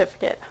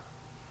certificate.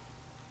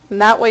 And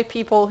that way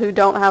people who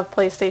don't have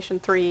PlayStation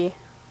 3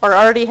 or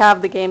already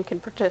have the game can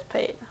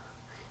participate.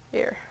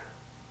 Here.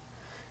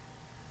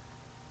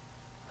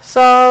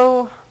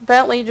 So,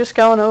 Bentley just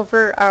going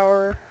over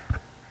our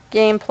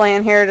game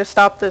plan here to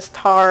stop this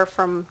tar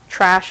from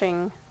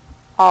trashing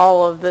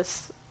all of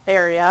this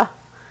area.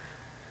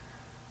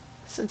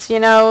 Since, you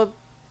know,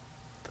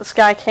 this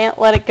guy can't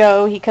let it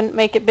go. He couldn't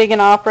make it big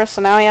in opera,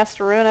 so now he has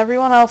to ruin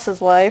everyone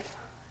else's life.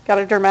 Got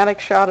a dramatic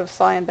shot of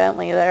Sly and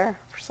Bentley there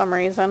for some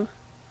reason.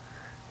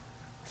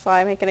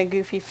 Sly making a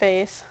goofy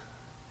face.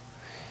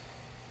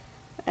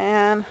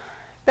 And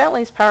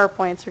Bentley's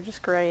PowerPoints are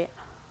just great.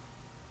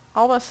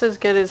 Almost as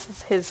good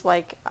as his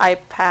like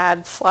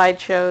iPad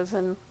slideshows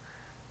and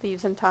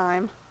Thieves in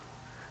Time,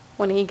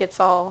 when he gets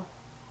all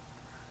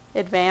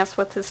advanced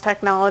with his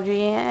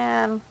technology.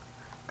 And I'm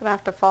gonna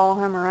have to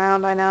follow him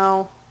around, I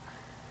know.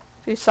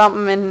 Do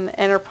something in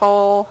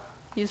Interpol,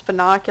 use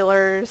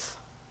binoculars,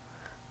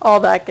 all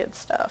that good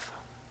stuff.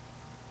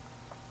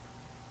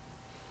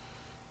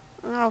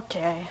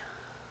 Okay.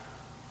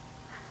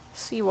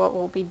 See what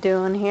we'll be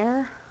doing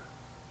here.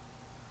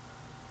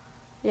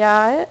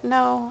 Yeah,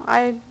 no,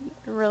 I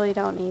really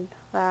don't need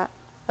that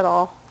at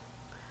all.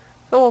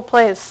 So we'll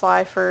play as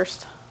Sly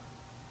first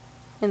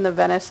in the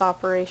Venice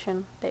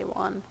operation, day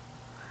 1.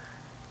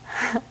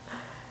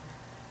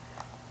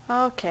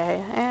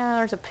 Okay, and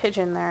there's a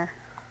pigeon there.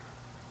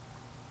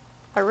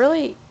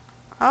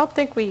 I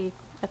think we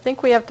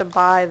have to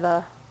buy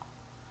the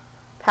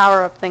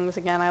power-up things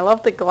again. I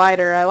love the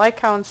glider. I like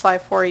how in Sly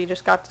 4 you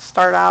just got to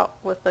start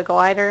out with the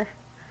glider.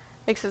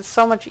 Makes it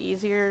so much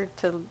easier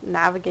to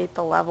navigate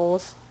the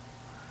levels.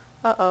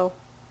 Uh-oh.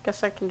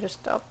 Guess I can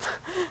just... Oh.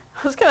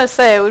 I was gonna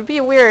say, it would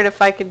be weird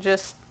if I could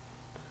just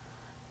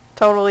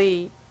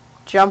totally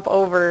jump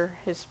over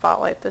his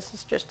spotlight. This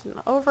is just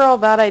an overall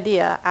bad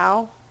idea.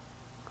 Ow.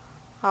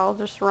 I'll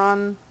just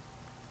run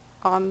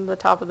on the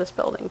top of this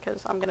building,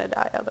 because I'm gonna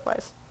die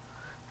otherwise.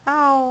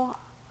 Ow.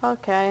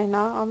 Okay,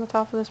 not on the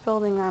top of this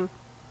building then.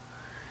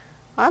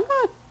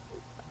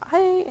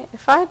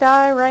 If I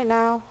die right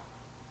now,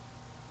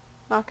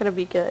 not gonna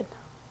be good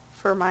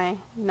for my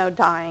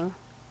dying.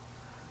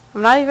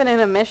 I'm not even in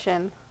a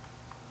mission.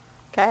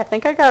 Okay, I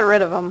think I got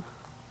rid of him.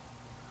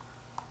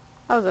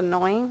 That was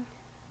annoying.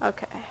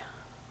 Okay. I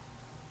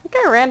think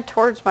I ran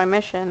towards my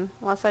mission,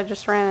 unless I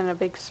just ran in a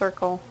big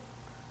circle.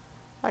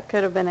 That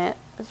could have been it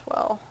as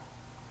well.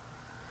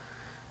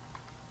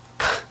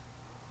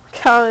 Look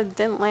how it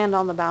didn't land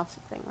on the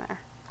bouncy thing there.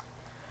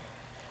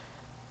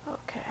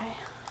 Okay.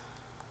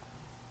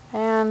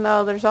 And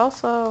there's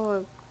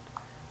also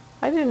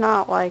I do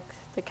not like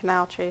the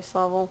canal chase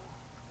level.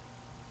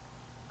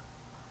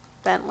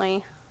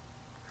 Bentley.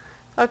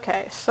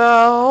 Okay,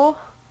 so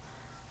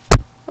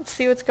let's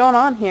see what's going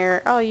on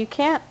here. Oh, you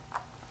can't.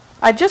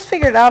 I just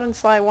figured out in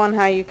Sly 1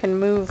 how you can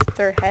move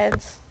their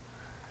heads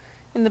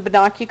in the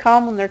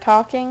binocucom when they're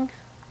talking.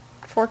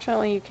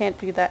 Fortunately, you can't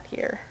do that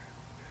here.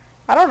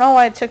 I don't know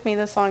why it took me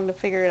this long to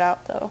figure it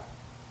out, though.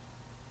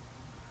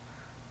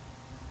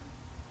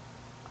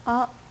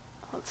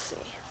 Let's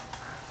see.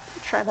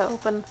 Try to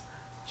open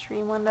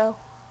stream window.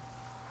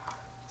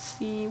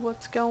 See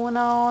what's going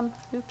on.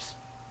 Oops.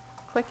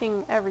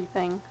 Clicking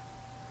everything.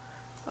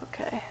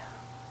 Okay.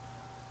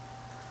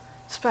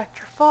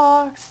 Spectre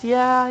Fox.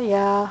 Yeah.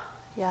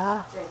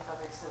 Jay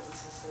Public says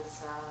this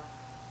is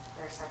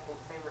their second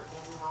favorite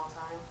game of all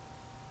time.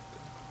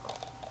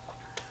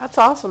 That's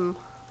awesome.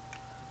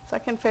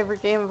 Second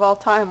favorite game of all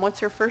time.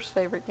 What's your first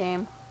favorite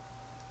game?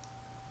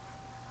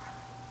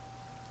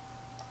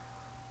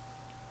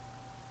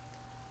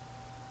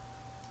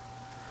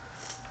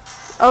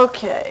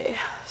 Okay,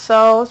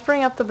 so let's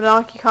bring up the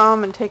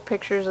binocucom and take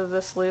pictures of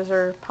this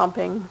loser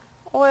pumping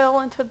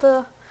oil into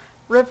the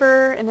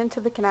river and into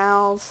the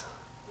canals.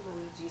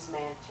 Luigi's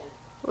Mansion.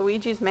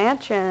 Luigi's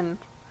Mansion.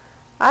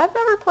 I've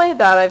never played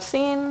that. I've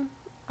seen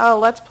a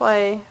Let's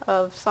Play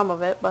of some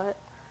of it, but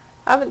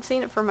I haven't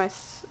seen it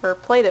or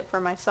played it for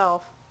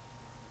myself.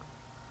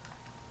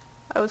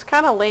 I was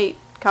kind of late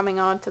coming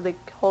on to the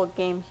whole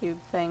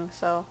GameCube thing,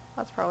 so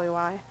that's probably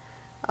why.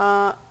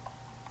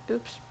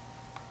 Oops.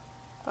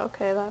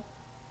 Okay, that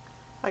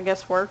I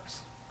guess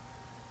works.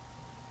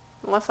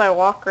 Unless I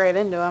walk right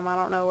into him, I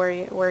don't know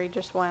where he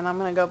just went. I'm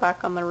gonna go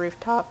back on the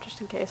rooftop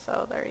just in case.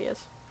 Oh, there he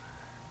is.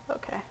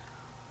 Okay.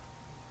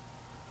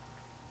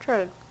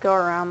 Try to go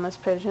around this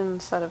pigeon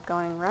instead of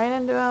going right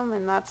into him,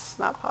 and that's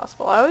not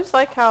possible. I always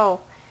like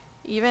how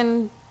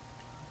even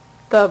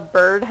the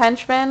bird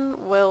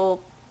henchmen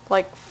will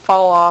like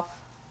fall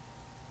off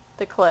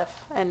the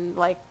cliff, and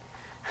like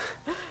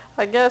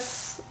I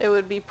guess it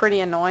would be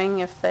pretty annoying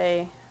if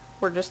they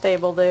were just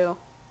able to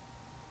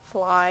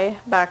fly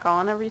back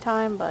on every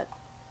time, but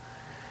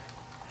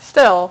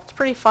still, it's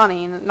pretty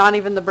funny. Not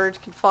even the birds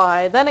can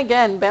fly. Then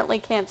again, Bentley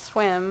can't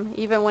swim,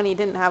 even when he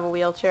didn't have a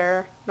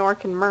wheelchair, nor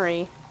can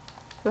Murray,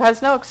 who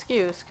has no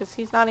excuse, because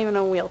he's not even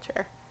in a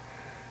wheelchair.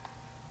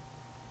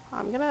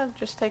 I'm gonna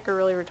just take a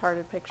really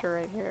retarded picture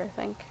right here, I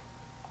think.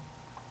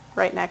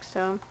 Right next to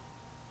him.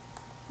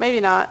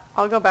 Maybe not.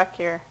 I'll go back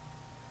here.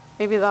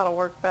 Maybe that'll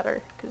work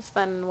better, because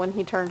then when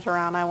he turns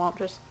around, I won't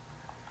just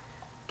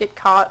get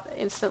caught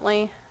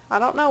instantly. I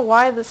don't know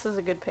why this is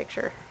a good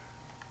picture.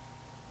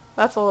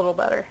 That's a little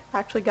better.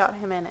 Actually got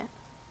him in it.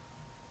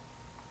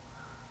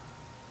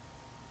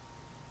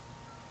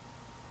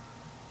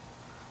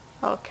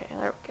 Okay,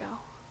 there we go.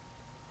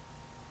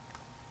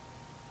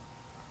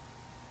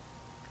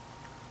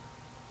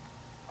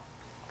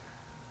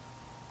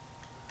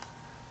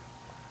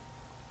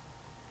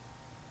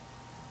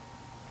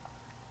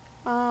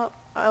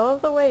 I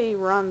love the way he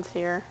runs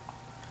here.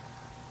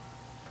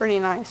 Pretty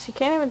nice. You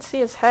can't even see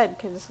his head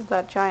because of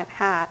that giant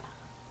hat.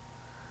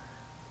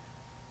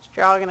 Just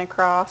jogging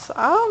across.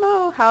 I don't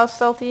know how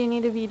stealthy you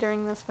need to be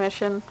during this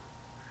mission.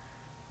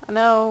 I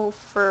know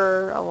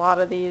for a lot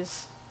of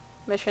these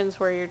missions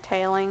where you're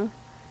tailing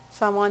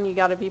someone, you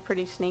gotta be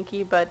pretty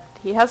sneaky, but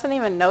he hasn't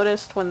even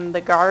noticed when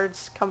the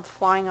guards come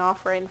flying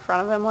off right in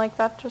front of him like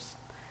that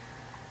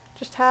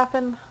just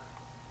happened.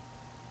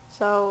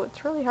 So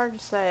it's really hard to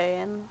say,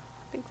 and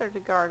I think there's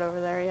a guard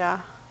over there,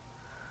 yeah.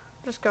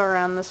 Just go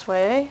around this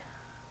way,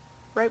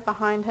 right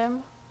behind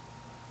him,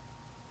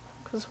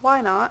 because why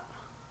not?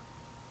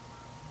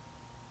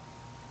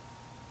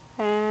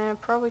 And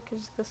probably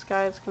because this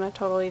guy is going to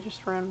totally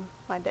just ruin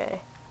my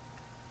day.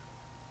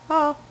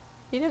 Oh,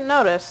 you didn't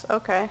notice.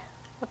 Okay,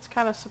 that's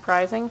kind of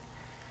surprising.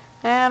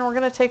 And we're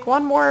going to take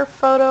one more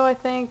photo, I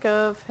think,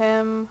 of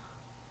him.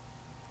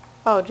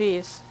 Oh,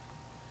 geez.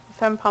 Of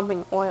him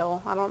pumping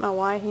oil. I don't know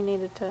why he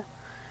needed to.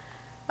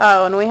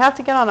 Oh, and we have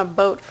to get on a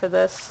boat for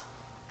this.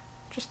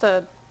 Just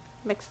to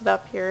mix it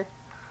up here.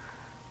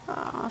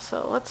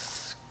 So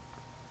let's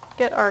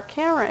get our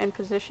camera in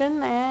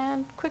position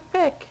and quick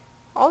pick.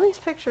 All these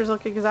pictures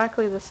look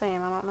exactly the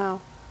same. I don't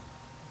know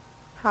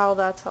how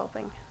that's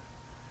helping.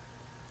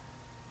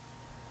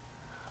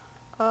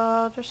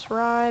 Just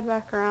ride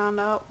back around.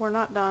 Oh, we're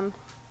not done.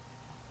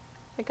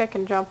 I think I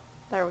can jump.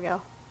 There we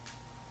go.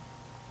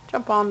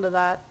 Jump onto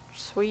that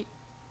sweet,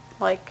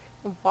 like,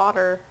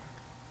 water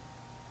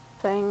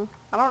thing.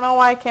 I don't know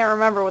why I can't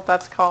remember what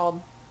that's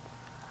called.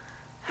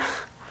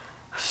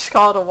 Just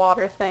call it a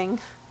water thing.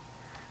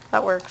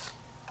 That works.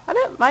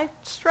 My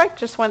strike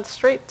just went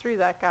straight through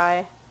that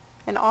guy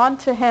and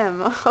onto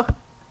him.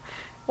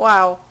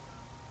 Wow.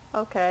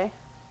 Okay.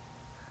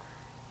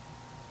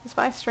 Is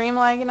my stream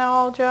lagging at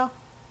all, Joe?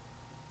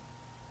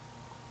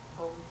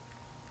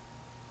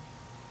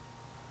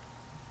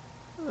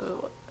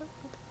 Ooh,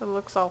 it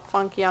looks all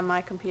funky on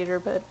my computer,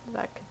 but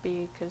that could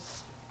be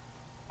because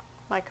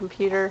my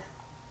computer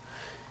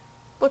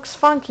looks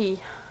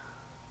funky.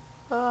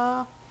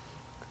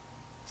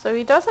 So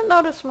he doesn't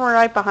notice when we're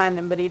right behind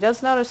him, but he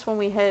does notice when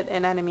we hit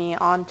an enemy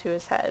onto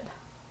his head.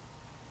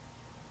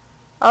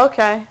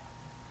 Okay.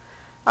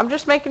 I'm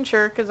just making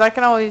sure, because I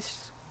can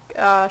always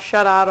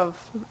shut out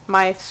of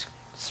my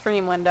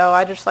stream window.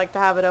 I just like to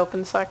have it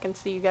open so I can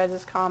see you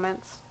guys'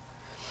 comments.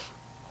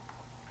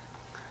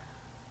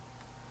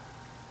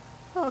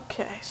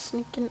 Okay,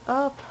 sneaking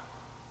up.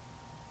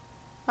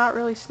 Not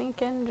really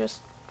sneaking,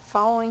 just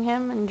following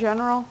him in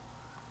general.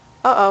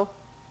 Uh-oh.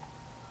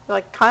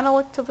 Like, kind of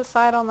look to the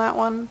side on that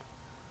one.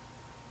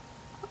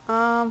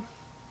 So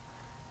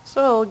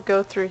I'll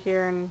go through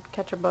here and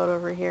catch a boat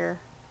over here,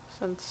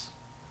 since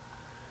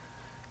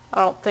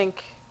I don't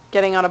think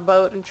getting on a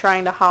boat and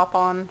trying to hop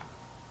on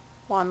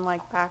one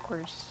like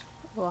backwards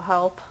will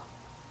help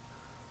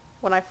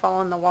when I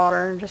fall in the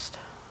water and just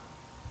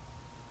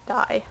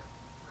die.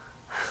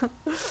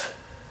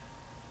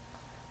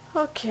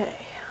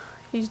 Okay,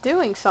 he's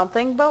doing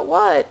something, but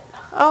what?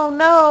 Oh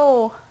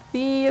no,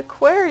 the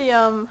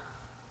aquarium.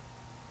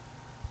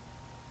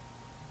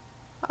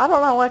 I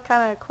don't know what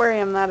kind of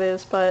aquarium that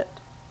is, but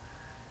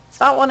it's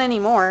not one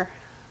anymore.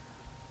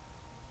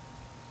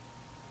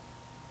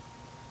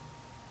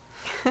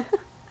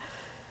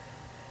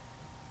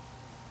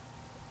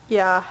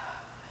 Yeah,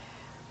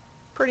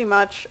 pretty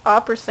much.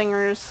 Opera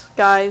singers,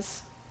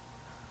 guys,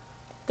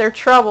 they're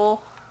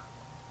trouble.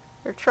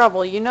 They're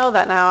trouble. You know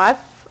that now. I've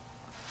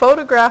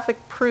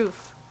photographic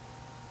proof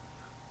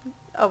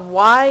of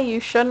why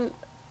you shouldn't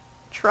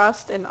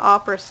trust an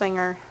opera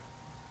singer.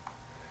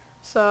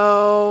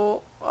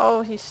 So,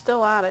 oh, he's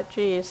still at it.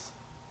 Jeez.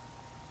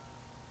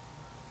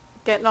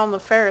 Getting on the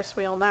Ferris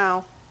wheel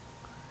now.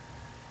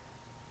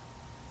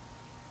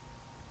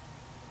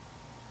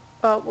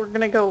 But we're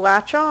gonna go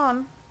latch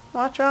on.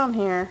 Latch on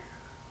here.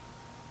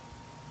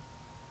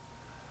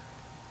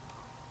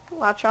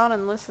 Latch on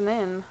and listen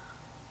in.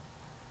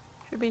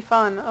 Should be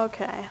fun.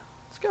 Okay.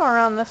 Let's go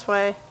around this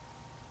way.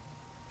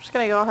 I'm just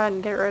gonna go ahead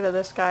and get rid of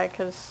this guy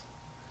because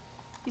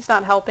he's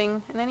not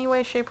helping in any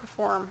way, shape, or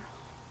form.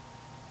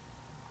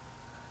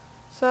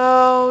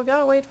 So, we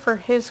gotta wait for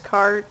his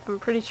cart. I'm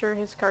pretty sure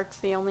his cart's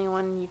the only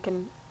one you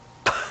can...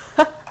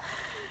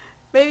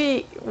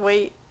 Maybe,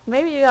 wait.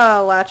 Maybe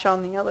latch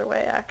on the other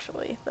way,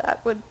 actually.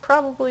 That would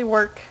probably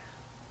work.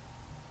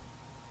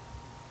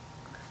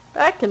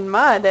 Back in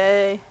my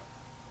day.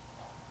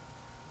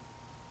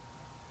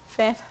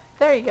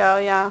 There you go,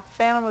 yeah.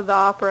 Phantom of the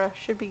Opera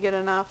should be good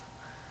enough.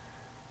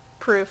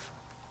 Proof.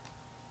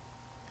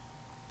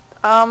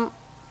 I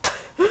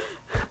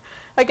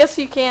guess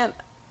you can't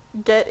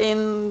get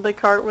in the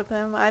cart with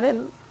him. I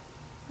didn't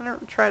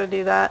try to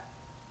do that.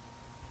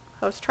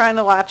 I was trying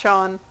to latch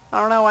on. I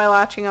don't know why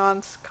latching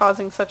on's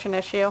causing such an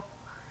issue.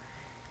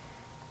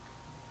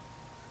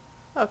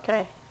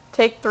 Okay,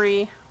 take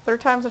 3. 3rd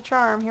time's a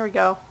charm. Here we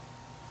go.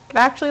 Can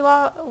actually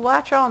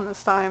latch on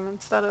this time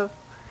instead of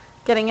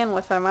getting in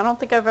with him. I don't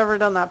think I've ever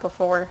done that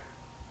before.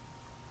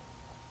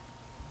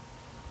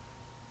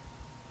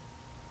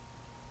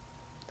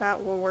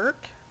 That will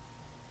work.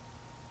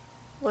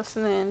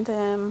 Listening to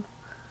him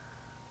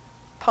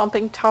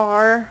pumping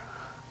tar,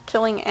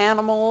 killing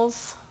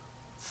animals,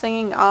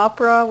 singing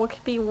opera. What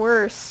could be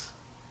worse?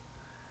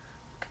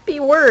 What could be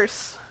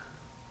worse?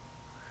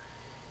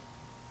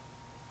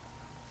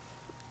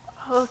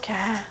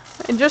 Okay.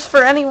 And just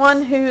for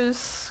anyone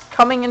who's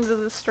coming into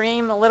the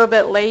stream a little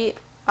bit late,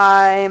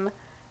 I'm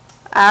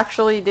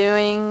actually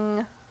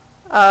doing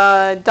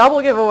a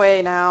double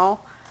giveaway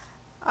now.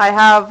 I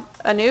have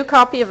a new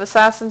copy of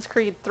Assassin's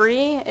Creed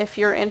 3 if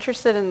you're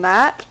interested in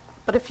that.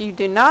 But if you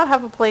do not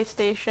have a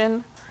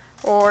PlayStation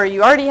or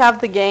you already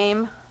have the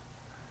game,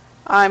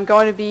 I'm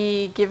going to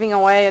be giving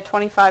away a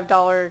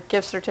 $25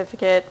 gift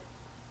certificate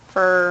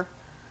for,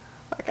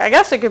 like, I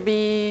guess it could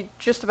be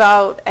just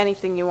about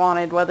anything you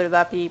wanted, whether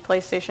that be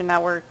PlayStation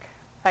Network,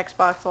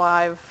 Xbox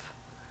Live,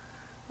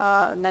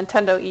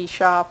 Nintendo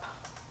eShop,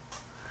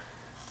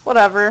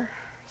 whatever,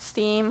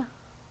 Steam.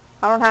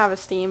 I don't have a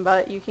Steam,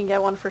 but you can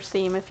get one for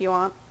Steam if you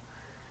want.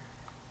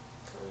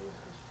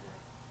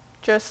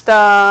 Just,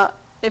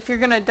 if you're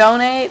going to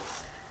donate,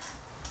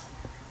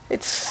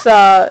 it's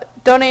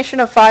donation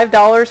of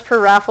 $5 per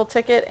raffle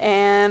ticket,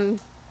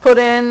 and put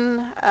in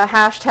a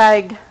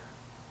hashtag,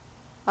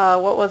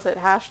 what was it,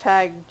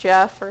 hashtag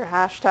Jeff or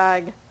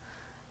hashtag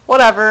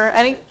whatever,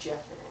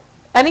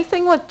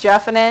 anything with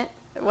Jeff in it,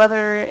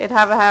 whether it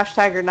have a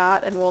hashtag or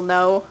not, and we'll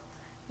know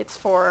it's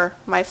for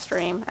my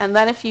stream. And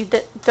then if you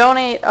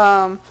donate,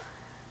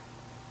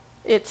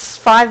 it's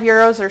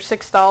 €5 or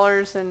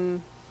 $6,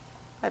 and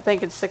I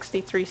think it's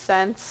 63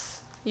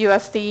 cents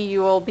USD,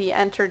 you will be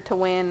entered to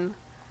win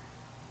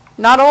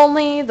not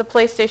only the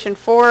PlayStation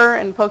 4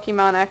 and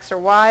Pokemon X or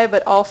Y,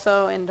 but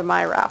also into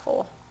my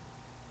raffle.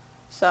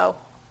 So,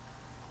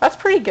 that's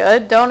pretty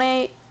good.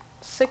 Donate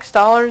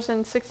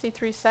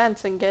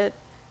 $6.63 and get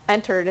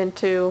entered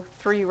into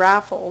 3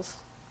 raffles.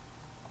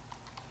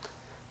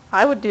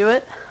 I would do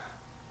it.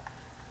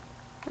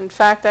 In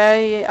fact,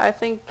 I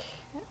think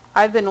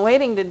I've been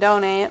waiting to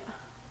donate,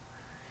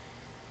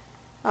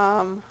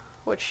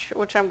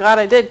 which I'm glad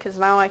I did, because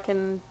now I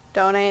can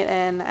donate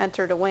and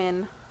enter to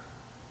win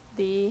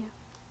the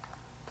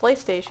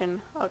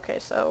PlayStation. Okay,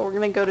 so we're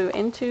going to go to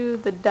Into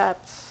the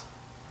Depths,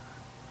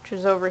 which which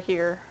is over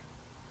here.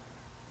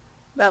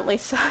 Bentley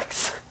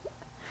sucks.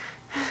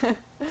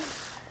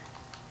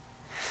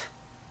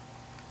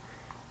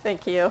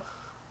 Thank you. I'm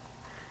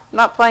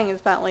not playing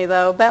as Bentley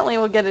though. Bentley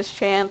will get his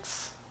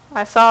chance.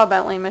 I saw a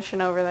Bentley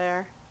mission over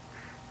there.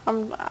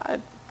 I'm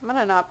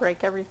gonna not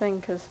break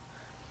everything because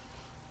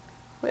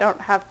we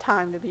don't have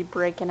time to be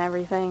breaking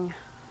everything.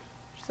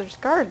 There's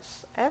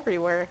guards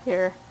everywhere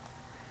here.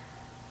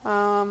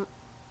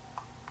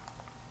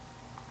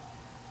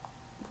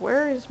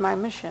 Where is my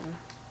mission?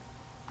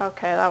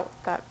 Okay, oh,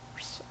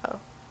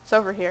 it's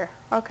over here.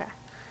 Okay.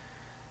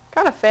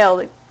 Kind of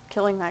failed at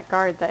killing that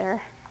guard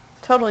there.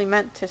 Totally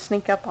meant to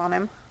sneak up on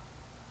him.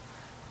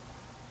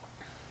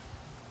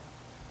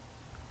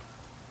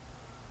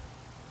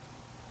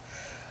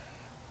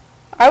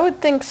 I would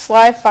think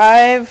Sly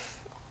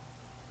 5,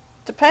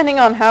 depending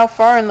on how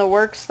far in the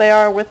works they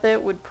are with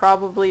it, would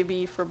probably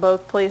be for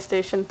both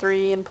PlayStation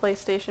 3 and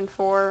PlayStation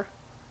 4.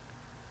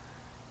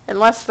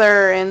 Unless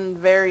they're in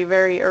very,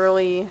 very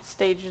early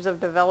stages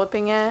of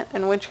developing it,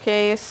 in which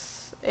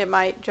case it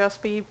might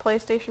just be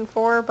PlayStation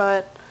 4,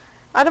 but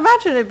I'd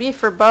imagine it'd be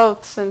for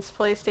both since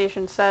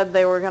PlayStation said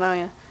they were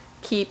going to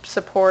keep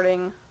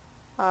supporting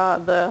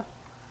the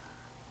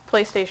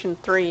PlayStation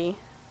 3.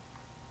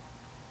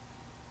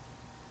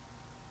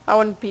 I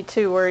wouldn't be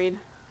too worried.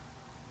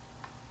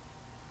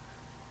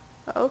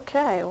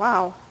 Okay,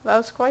 wow. That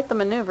was quite the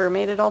maneuver.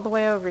 Made it all the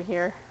way over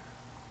here.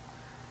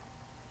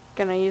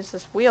 Gonna use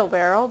this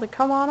wheelbarrow to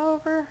come on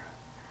over.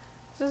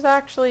 This is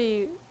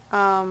actually,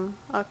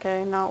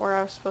 okay, not where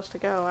I was supposed to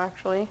go,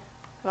 actually,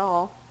 at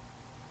all.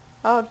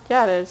 Oh,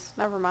 yeah, it is.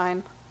 Never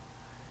mind.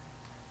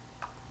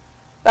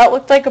 That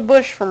looked like a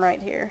bush from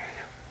right here.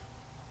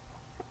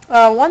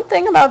 One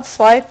thing about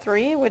Sly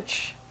 3,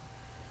 which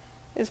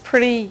is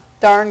pretty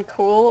darn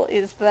cool,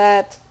 is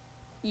that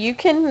you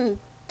can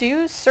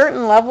do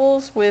certain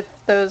levels with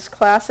those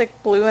classic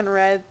blue and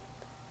red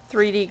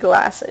 3D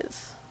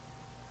glasses.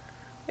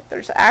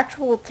 There's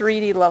actual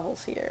 3D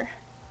levels here.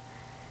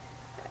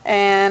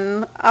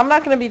 And I'm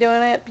not going to be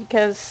doing it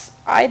because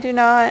I do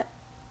not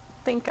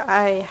think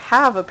I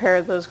have a pair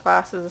of those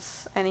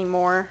glasses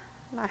anymore.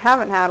 And I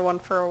haven't had one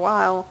for a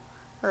while,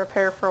 or a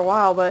pair for a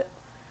while, but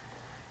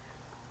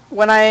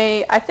when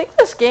I think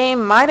this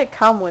game might have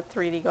come with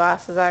 3D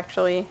glasses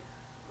actually.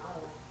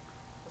 Oh,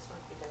 this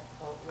might be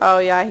difficult. Oh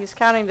yeah, he's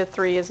counting to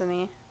 3, isn't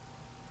he?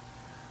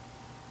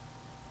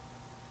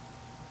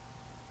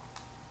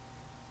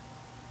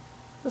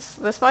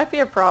 This might be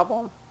a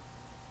problem.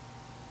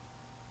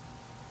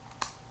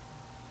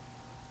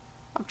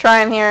 I'm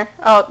trying here.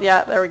 Oh,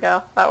 yeah, there we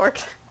go. That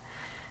worked.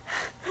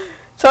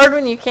 It's hard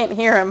when you can't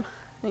hear him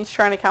and he's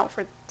trying to count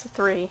to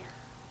 3.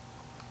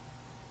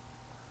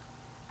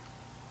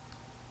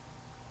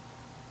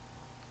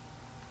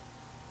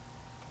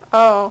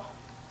 Oh,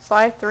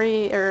 slide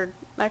 3, or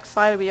next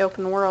slide will be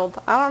open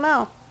world. I don't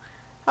know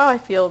how I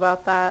feel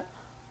about that.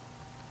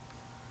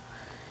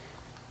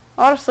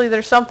 Honestly,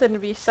 there's something to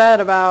be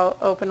said about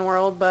open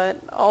world, but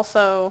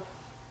also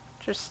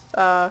just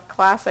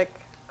classic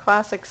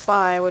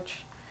Sly,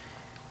 which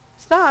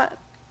it's not.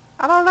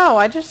 I don't know.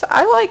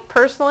 I like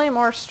personally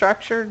more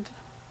structured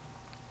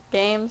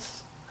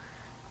games,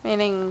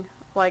 meaning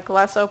like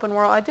less open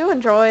world. I do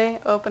enjoy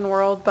open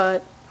world,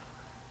 but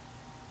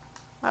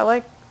I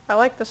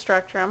like the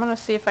structure. I'm gonna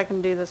see if I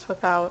can do this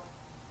without.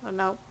 Oh,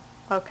 nope.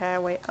 Okay,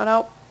 wait. Oh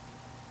nope.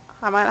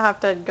 I might have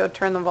to go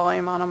turn the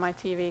volume on my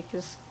TV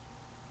because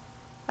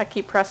I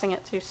keep pressing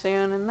it too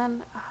soon, and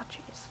then, oh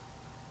jeez.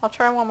 I'll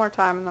try one more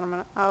time, and then I'm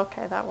gonna, oh,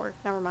 okay, that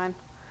worked, never mind.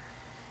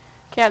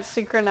 Can't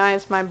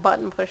synchronize my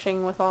button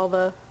pushing with all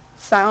the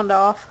sound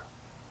off.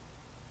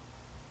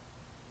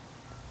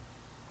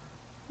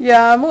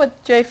 Yeah, I'm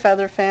with Jay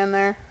Featherfan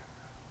there.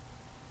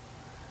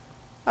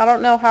 I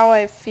don't know how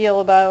I feel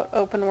about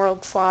open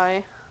world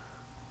Sly.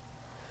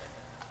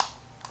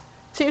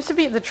 Seems to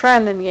be the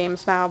trend in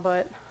games now,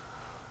 but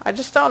I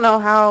just don't know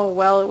how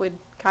well it would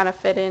kind of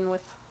fit in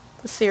with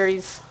the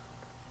series.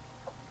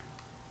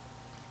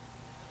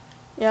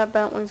 Yeah,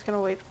 Bentley's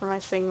gonna wait for my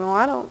signal.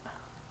 I don't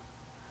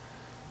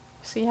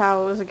see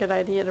how it was a good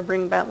idea to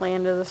bring Bentley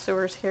into the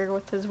sewers here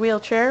with his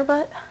wheelchair,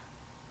 but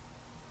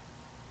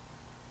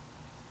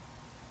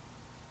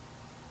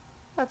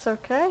that's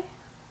okay.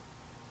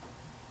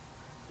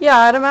 Yeah,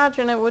 I'd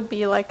imagine it would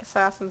be like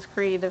Assassin's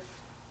Creed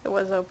if it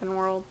was open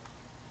world.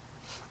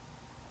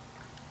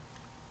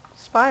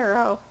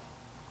 Spyro.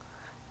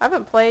 I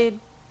haven't played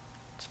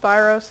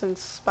Spyro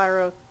since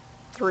Spyro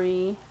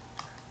 3.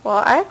 Well,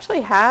 I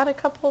actually had a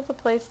couple of the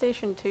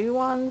PlayStation 2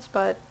 ones,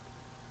 but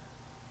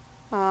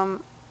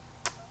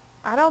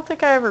I don't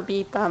think I ever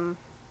beat them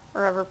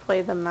or ever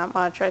played them that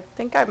much. I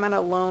think I meant to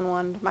loan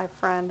one to my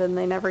friend and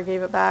they never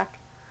gave it back.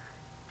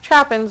 Which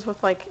happens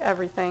with like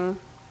everything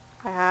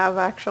I have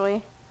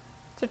actually.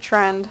 It's a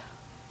trend.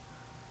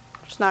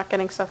 Just not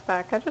getting stuff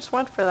back. I just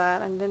went for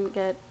that and didn't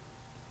get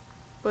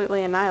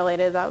completely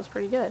annihilated. That was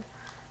pretty good.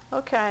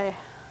 Okay.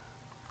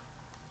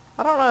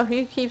 I don't know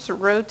who keeps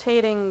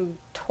rotating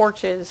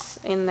torches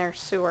in their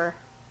sewer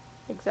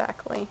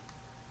exactly.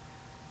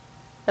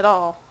 At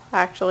all.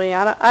 actually.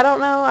 I don't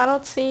know. I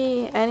don't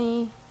see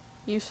any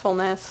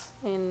usefulness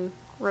in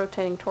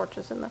rotating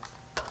torches in the...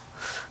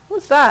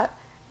 What's that?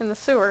 In the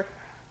sewer.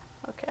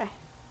 Okay.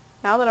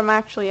 Now that I'm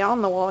actually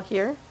on the wall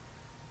here.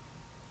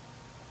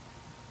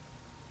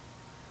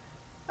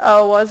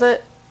 Oh, was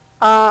it?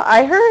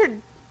 I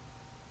heard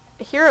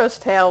Hero's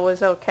Tale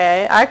was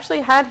okay. I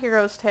actually had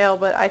Hero's Tale,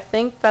 but I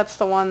think that's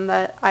the one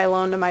that I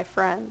loaned to my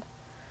friend.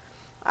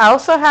 I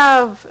also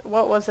have,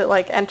 what was it,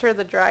 like Enter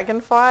the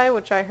Dragonfly,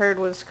 which I heard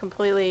was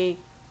completely,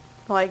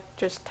 like,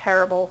 just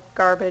terrible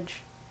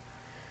garbage.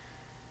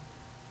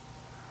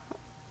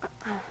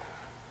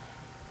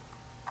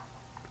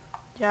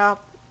 Yeah.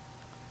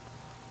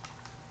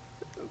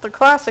 The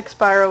classic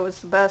Spyro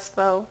was the best,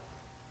 though.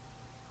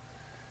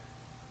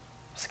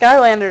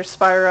 Skylanders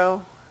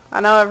Spyro. I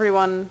know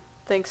everyone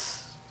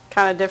thinks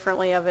kind of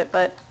differently of it,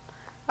 but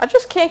I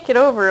just can't get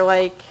over,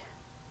 like,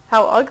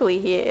 how ugly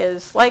he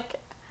is. Like,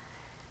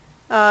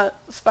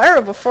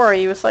 Spyro before,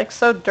 he was, like,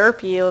 so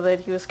derpy that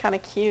he was kind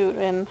of cute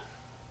and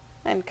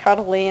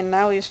cuddly, and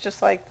now he's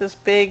just, like, this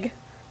big...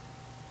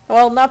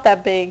 Well, not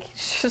that big.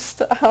 He's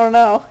just, I don't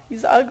know.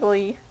 He's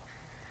ugly.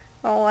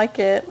 I don't like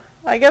it.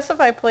 I guess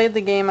if I played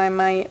the game, I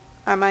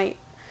might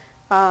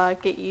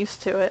get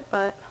used to it,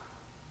 but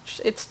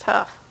it's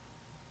tough.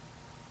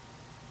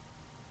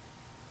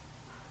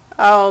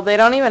 Oh, they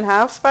don't even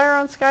have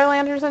Spyro and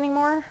Skylanders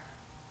anymore?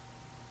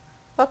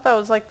 I thought that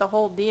was like the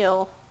whole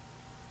deal,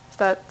 is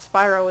that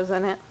Spyro was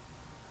in it.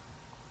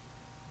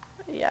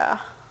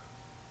 Yeah.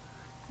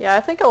 Yeah,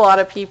 I think a lot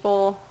of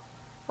people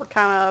were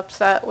kind of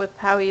upset with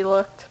how he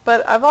looked.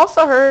 But I've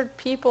also heard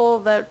people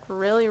that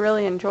really,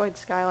 really enjoyed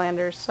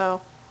Skylanders,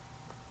 so...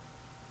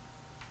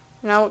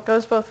 You know, it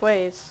goes both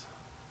ways.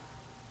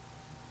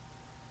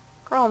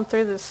 Crawling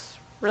through this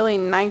really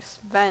nice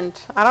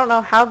vent. I don't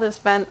know how this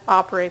vent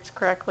operates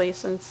correctly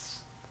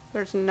since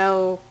there's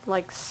no,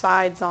 like,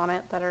 sides on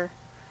it that are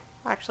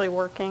actually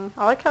working.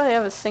 I like how they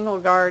have a single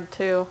guard,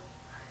 too.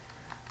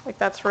 Like,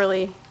 that's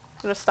really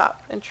gonna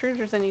stop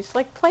intruders, and he's,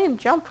 like, playing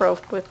jump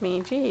rope with me.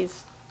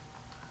 Jeez.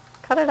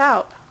 Cut it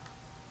out.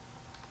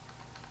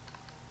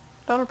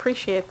 Don't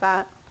appreciate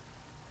that.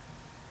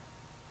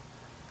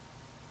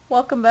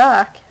 Welcome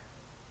back.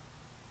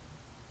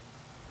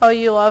 Oh,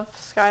 you love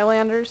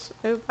Skylanders?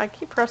 Oop, I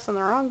keep pressing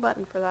the wrong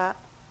button for that.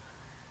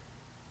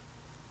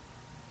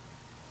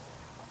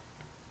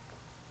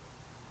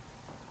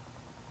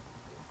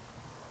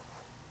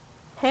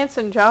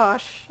 Hanson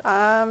Josh,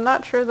 I'm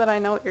not sure that I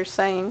know what you're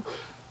saying.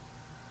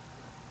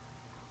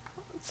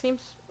 It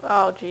seems...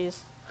 Oh,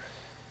 jeez.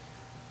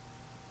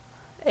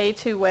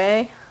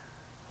 A2-way.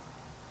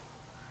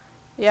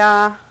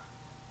 Yeah.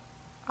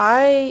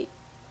 I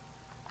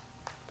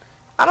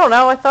don't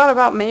know, I thought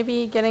about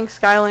maybe getting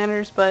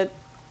Skylanders, but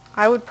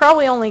I would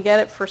probably only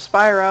get it for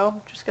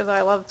Spyro, just because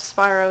I loved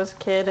Spyro as a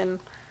kid, and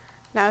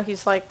now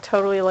he's like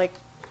totally like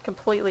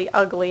completely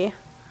ugly.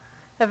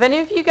 Have any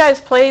of you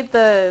guys played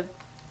the,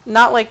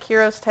 not like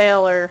Hero's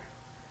Tale or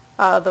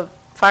the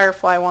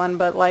Firefly one,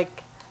 but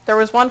like there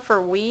was one for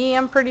Wii,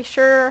 I'm pretty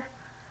sure,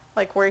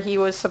 like where he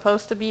was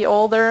supposed to be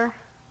older.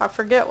 I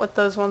forget what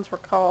those ones were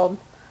called.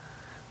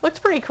 Looks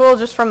pretty cool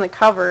just from the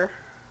cover,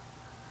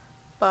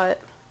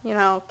 but you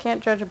know,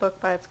 can't judge a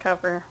book by its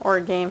cover, or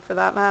a game for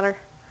that matter.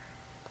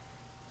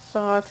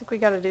 So I think we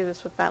got to do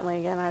this with Bentley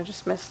again. I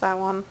just missed that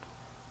one.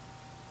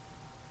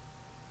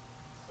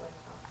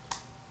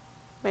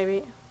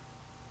 Maybe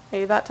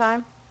that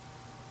time?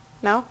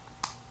 No?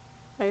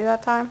 Maybe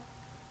that time?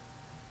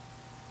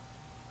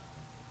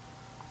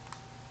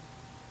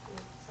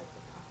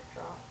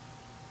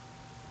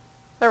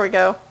 There we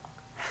go.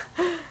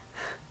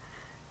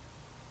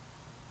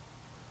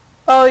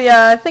 Oh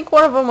yeah, I think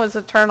one of them was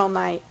Eternal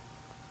Night.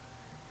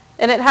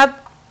 And it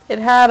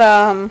had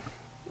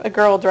a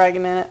girl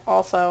dragon in it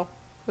also,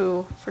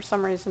 who for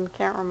some reason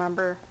can't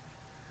remember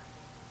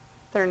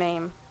their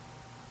name.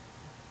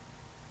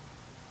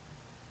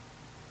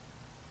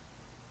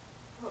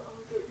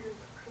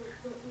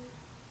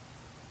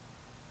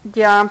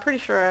 Yeah, I'm pretty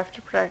sure I have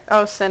to protect...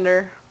 Oh,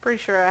 Cinder.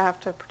 Pretty sure I have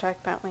to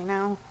protect Bentley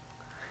now.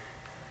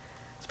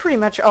 It's pretty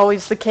much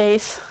always the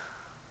case.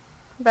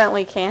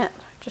 Bentley can't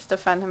just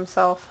defend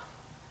himself.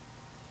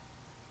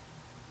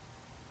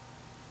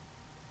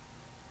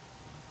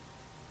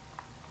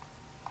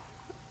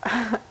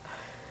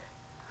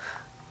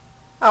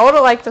 I would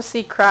have liked to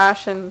see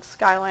Crash and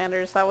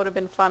Skylanders. That would have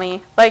been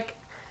funny. Like,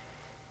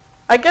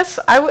 I guess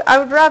I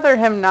would rather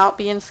him not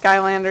be in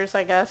Skylanders,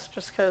 I guess,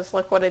 just because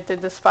look what it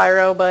did to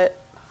Spyro, but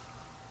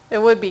it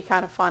would be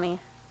kind of funny.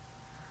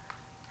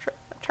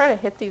 Try to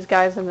hit these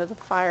guys into the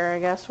fire, I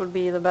guess, would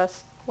be the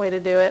best way to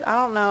do it. I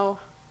don't know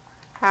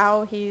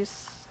how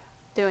he's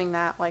doing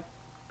that, like,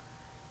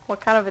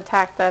 what kind of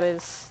attack that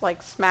is,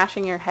 like,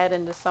 smashing your head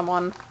into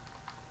someone.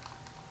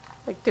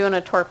 Like doing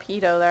a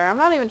torpedo there. I'm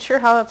not even sure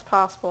how that's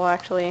possible,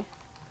 actually.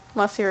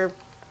 Unless you're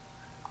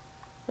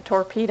a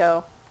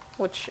torpedo,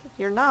 which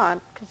you're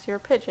not, because you're a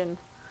pigeon.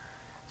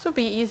 This would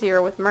be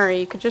easier with Murray.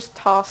 You could just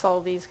toss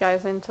all these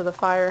guys into the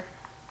fire,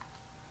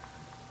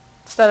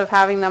 instead of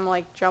having them,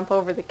 like, jump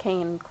over the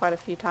cane quite a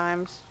few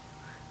times.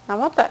 I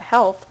want that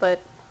health,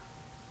 but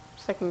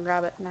I can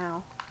grab it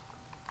now.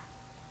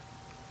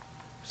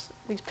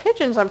 These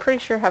pigeons, I'm pretty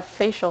sure, have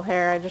facial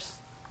hair. I just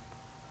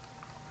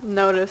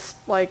noticed,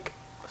 like,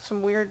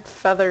 some weird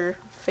feather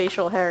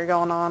facial hair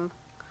going on.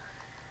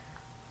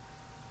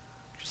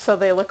 So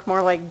they look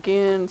more like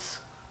goons.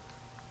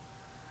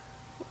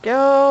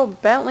 Go,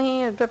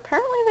 Bentley.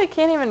 Apparently they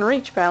can't even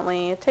reach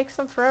Bentley. It takes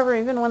them forever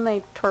even when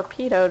they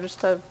torpedo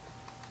just to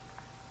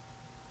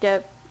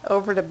get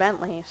over to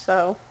Bentley.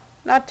 So,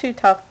 not too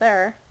tough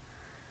there.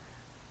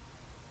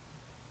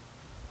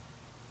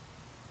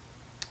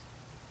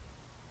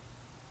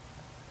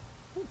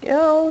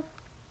 Go.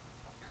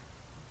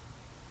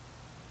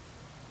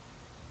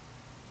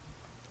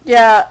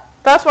 Yeah,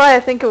 that's why I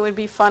think it would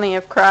be funny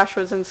if Crash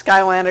was in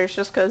Skylanders,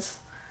 just because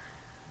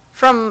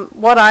from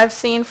what I've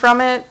seen from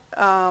it,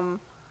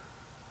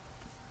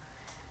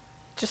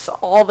 just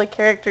all the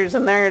characters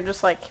in there are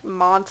just like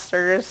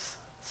monsters.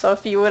 So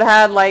if you would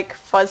have had like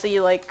fuzzy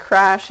like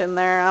Crash in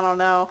there, I don't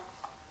know.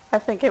 I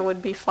think it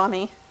would be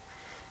funny.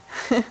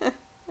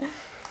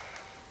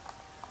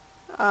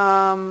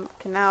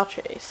 Canal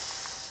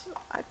Chase.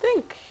 I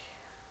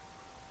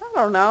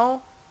don't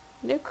know.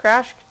 New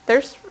Crash.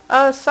 There's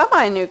a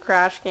semi-new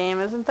Crash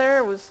game, isn't there?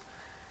 It was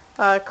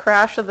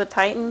Crash of the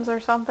Titans or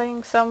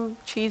something. Some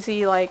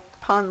cheesy like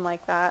pun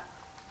like that.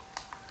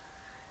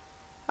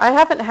 I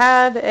haven't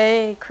had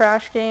a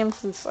Crash game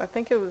since I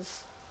think it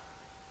was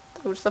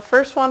the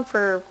first one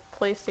for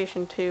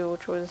PlayStation 2,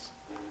 which was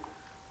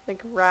I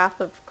think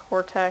Wrath of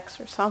Cortex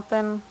or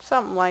something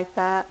like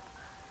that.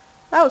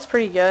 That was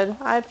pretty good.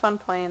 I had fun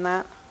playing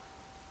that.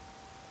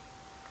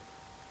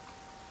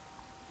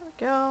 There we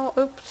go.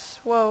 Oops.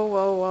 Whoa,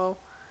 whoa, whoa.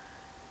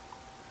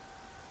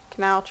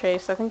 Canal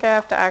Chase. I think I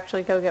have to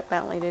actually go get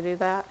Bentley to do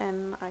that,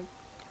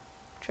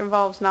 which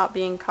involves not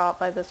being caught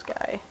by this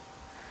guy.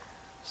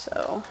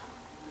 So,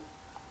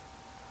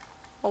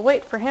 I'll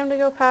wait for him to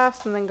go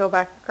past and then go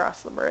back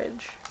across the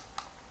bridge.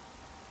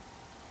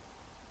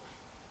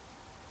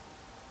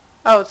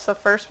 Oh, it's the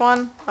first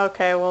one?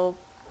 Okay, well,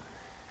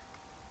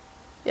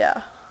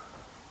 yeah.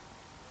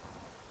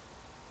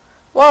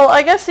 Well,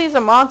 I guess he's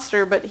a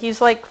monster, but he's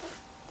like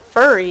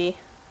furry.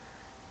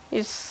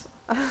 He's,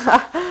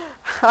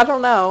 I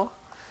don't know.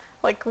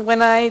 Like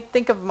when I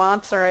think of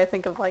monster, I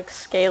think of like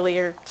scaly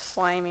or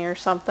slimy or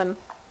something.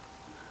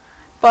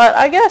 But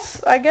I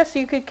guess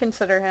you could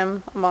consider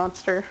him a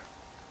monster.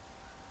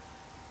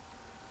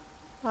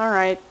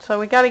 Alright, so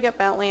we gotta get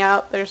Bentley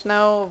out. There's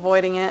no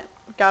avoiding it.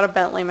 Got a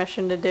Bentley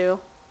mission to do.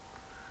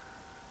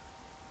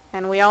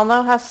 And we all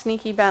know how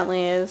sneaky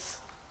Bentley is.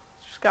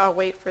 Just gotta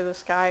wait for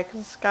this guy,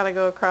 because it's gotta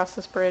go across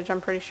this bridge,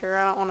 I'm pretty sure.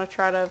 I don't want to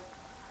try to,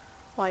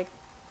 like,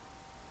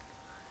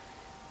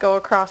 go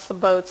across the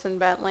boats in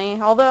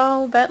Bentley.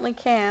 Although, Bentley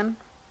can.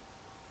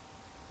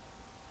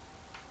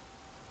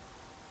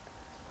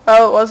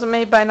 Oh, it wasn't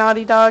made by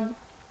Naughty Dog?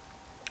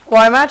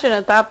 Well, I imagine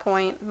at that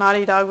point,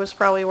 Naughty Dog was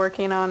probably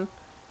working on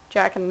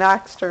Jak and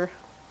Daxter.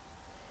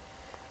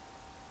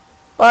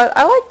 But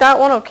I like that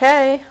one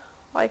okay.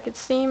 Like, it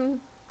seemed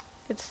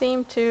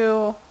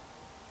to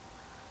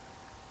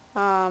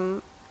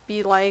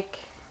be like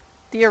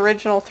the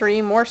original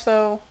 3, more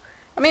so.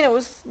 I mean, it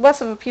was less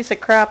of a piece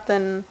of crap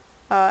than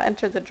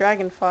Enter the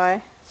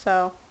Dragonfly,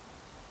 so.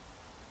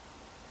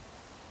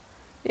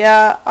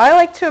 Yeah, I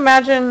like to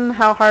imagine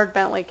how hard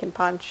Bentley can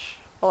punch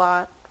a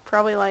lot.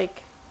 Probably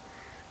like,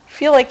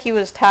 feel like he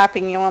was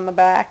tapping you on the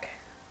back.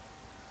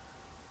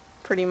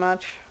 Pretty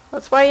much.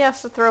 That's why he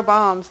has to throw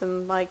bombs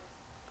and like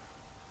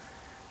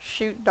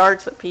shoot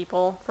darts at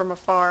people from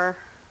afar.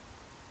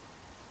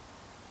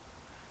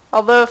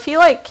 Although if he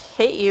like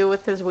hit you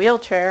with his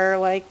wheelchair,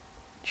 like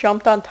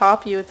jumped on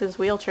top of you with his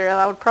wheelchair,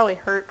 that would probably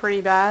hurt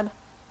pretty bad.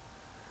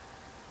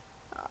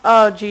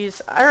 Oh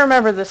geez, I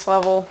remember this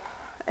level,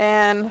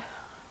 and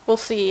we'll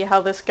see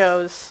how this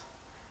goes.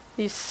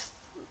 These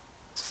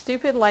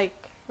stupid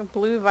like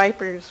blue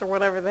vipers or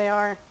whatever they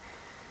are.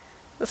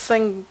 This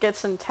thing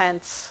gets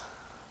intense.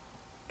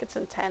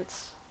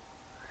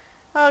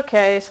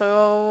 Okay,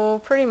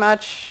 so pretty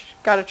much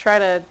gotta try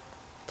to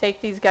take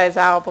these guys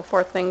out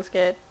before things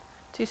get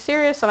too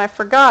serious, and I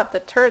forgot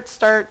that turrets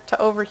start to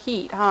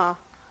overheat, huh?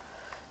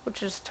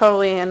 Which is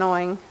totally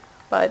annoying,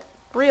 but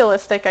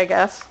realistic, I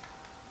guess.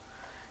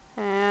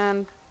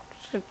 And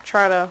should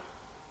try to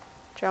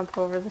jump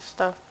over this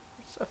stuff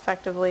as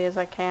effectively as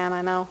I can,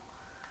 I know.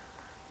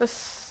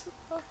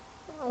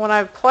 When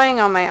I'm playing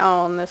on my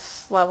own,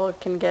 this level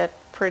can get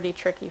pretty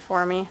tricky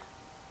for me.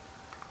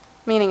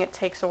 Meaning it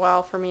takes a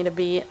while for me to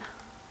beat.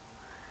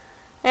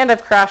 And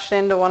I've crashed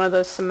into one of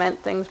those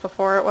cement things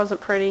before. It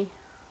wasn't pretty.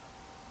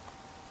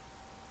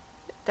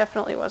 It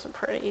definitely wasn't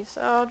pretty.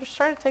 So I'll just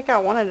try to take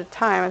out one at a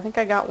time. I think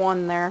I got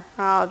one there.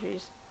 Oh,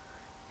 jeez.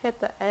 Hit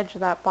the edge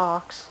of that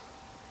box.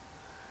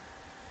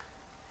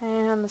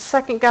 And the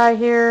second guy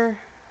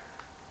here.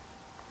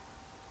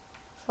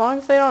 As long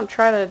as they don't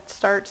try to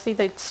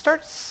they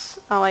start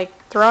like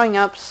throwing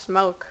up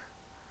smoke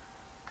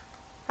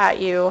at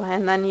you,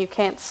 and then you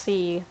can't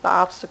see the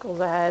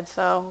obstacles ahead.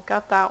 So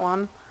got that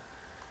one.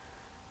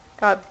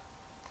 Got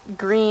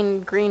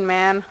green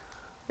man.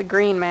 The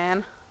green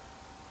man.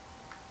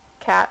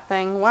 Cat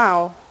thing.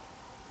 Wow.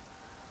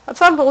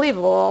 That's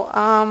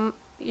unbelievable.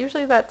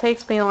 Usually that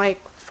takes me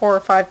like 4 or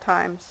 5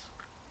 times.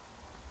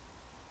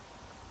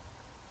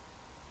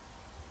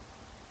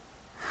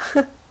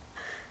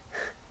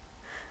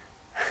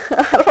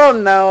 I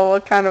don't know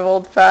what kind of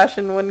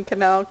old-fashioned wind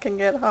canal can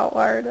get hot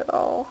wired at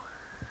all.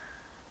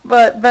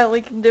 But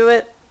Bentley can do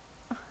it.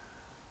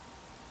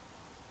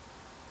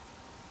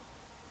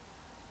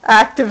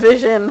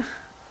 Activision.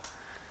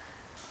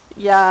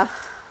 Yeah.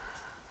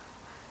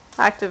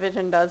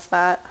 Activision does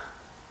that.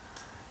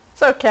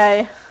 It's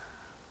okay.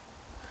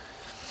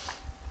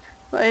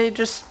 They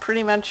just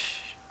pretty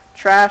much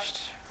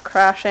trashed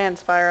Crash and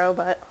Spyro,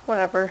 but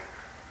whatever.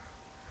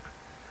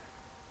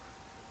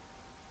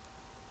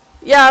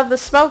 Yeah, the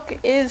smoke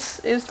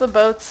is the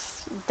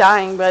boats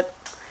dying, but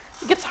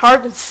it gets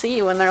hard to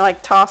see when they're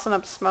like tossing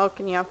up smoke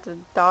and you have to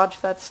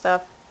dodge that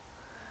stuff.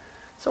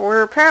 So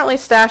we're apparently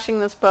stashing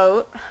this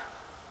boat.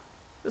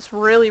 This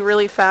really,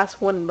 really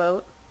fast wooden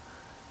boat.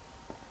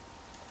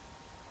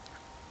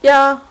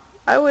 Yeah,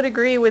 I would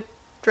agree with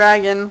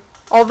Dragon.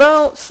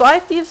 Although Sly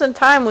Thieves in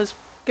Time was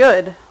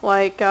good.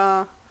 Like,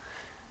 I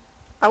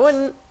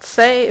wouldn't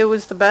say it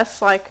was the best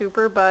Sly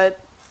Cooper, but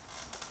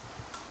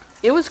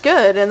it was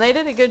good. And they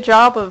did a good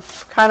job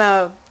of kind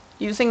of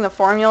using the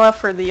formula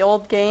for the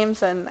old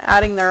games and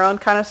adding their own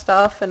kind of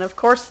stuff. And of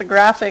course the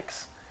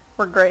graphics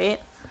were great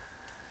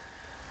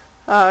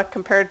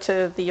compared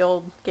to the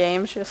old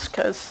games, just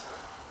because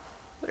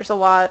there's a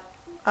lot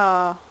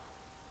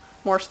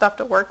more stuff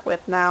to work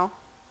with now.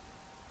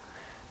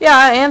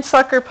 Yeah, and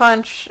Sucker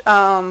Punch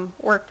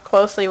worked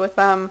closely with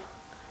them.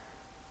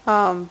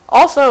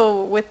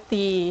 Also with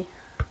the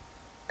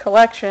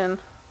collection,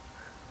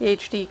 the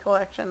HD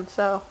collection,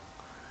 so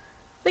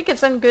I think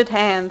it's in good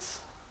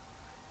hands.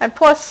 And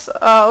plus,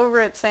 over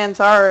at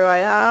Sanzaru,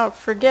 I don't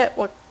forget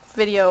what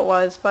video it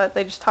was, but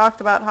they just talked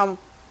about how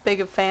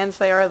big of fans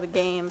they are of the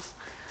games.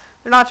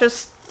 They're not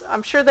just,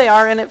 I'm sure they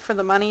are in it for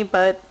the money,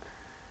 but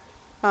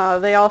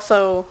they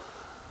also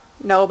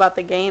know about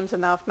the games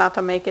enough not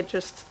to make it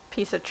just a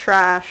piece of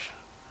trash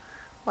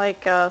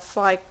like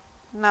Spyro.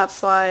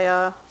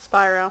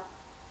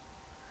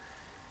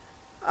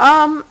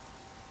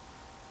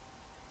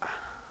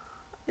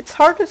 It's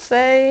hard to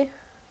say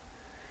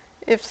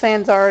if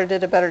Sanzaru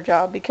did a better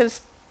job,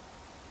 because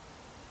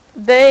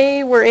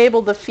they were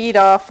able to feed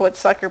off what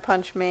Sucker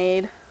Punch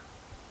made.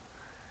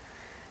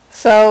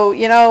 So,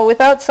 you know,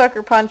 without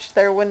Sucker Punch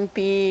there wouldn't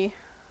be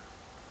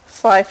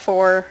Sly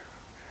 4,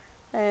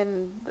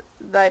 and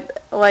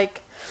that,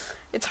 like,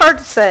 it's hard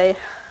to say,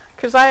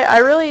 because I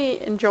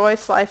really enjoy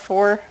Sly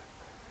 4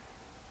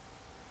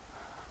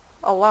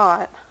 a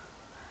lot,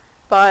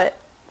 but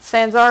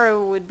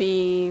Sanzaru would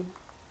be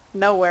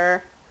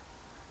nowhere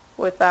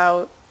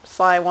without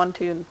Sly 1,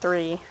 2, and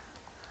 3.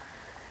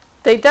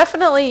 They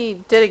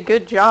definitely did a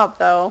good job,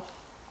 though.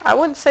 I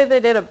wouldn't say they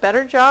did a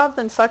better job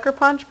than Sucker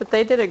Punch, but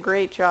they did a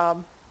great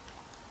job.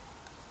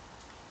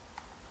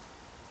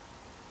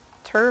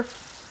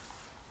 Turf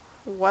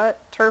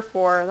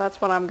War,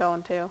 that's what I'm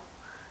going to.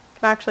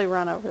 Can actually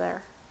run over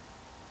there.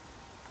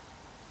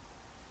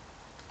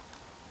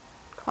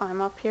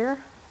 Climb up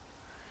here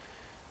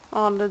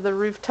onto the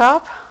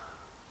rooftop.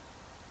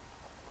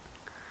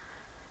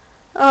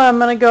 I'm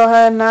going to go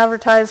ahead and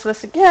advertise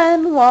this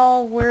again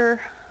while we're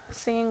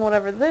seeing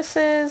whatever this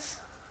is.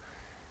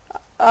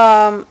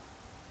 I'm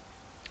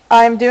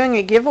doing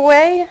a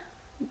giveaway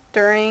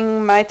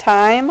during my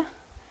time,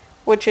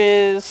 which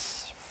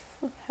has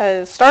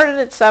started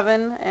at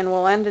 7 and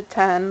will end at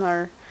 10,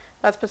 or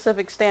that's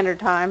Pacific Standard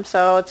Time,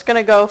 so it's going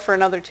to go for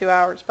another 2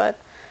 hours, but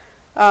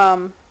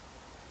I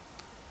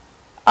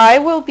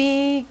will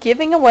be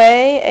giving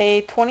away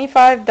a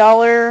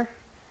 $25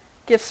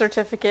 gift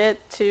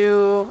certificate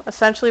to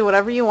essentially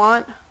whatever you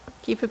want.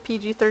 Keep it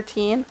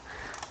PG-13.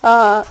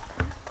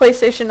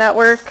 PlayStation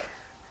Network,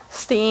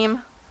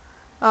 Steam,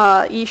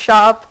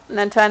 eShop,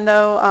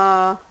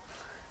 Nintendo,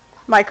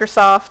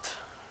 Microsoft,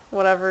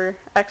 whatever,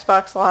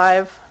 Xbox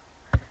Live,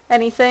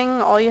 anything.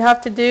 All you have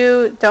to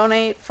do,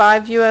 donate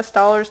 $5 US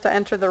to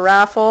enter the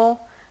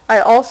raffle.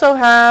 I also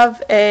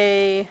have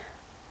a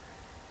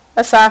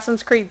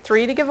Assassin's Creed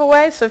 3 to give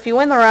away, so if you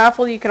win the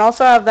raffle, you can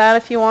also have that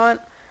if you want.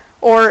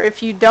 Or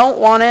if you don't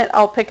want it,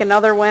 I'll pick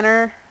another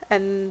winner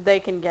and they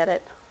can get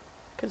it,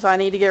 because I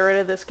need to get rid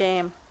of this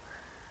game.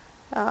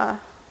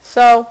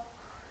 So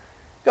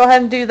go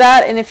ahead and do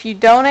that, and if you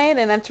donate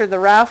and enter the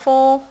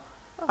raffle,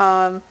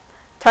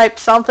 type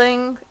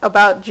something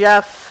about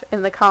Jeff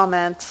in the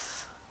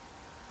comments.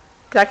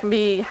 That can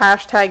be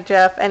hashtag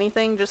Jeff,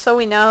 anything, just so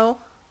we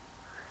know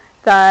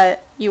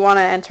that you want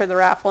to enter the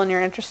raffle and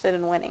you're interested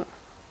in winning.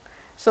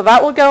 So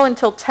that will go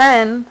until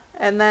 10,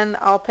 and then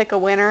I'll pick a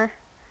winner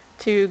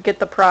to get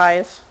the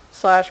prize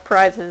 /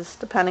 prizes,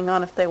 depending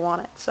on if they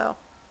want it. So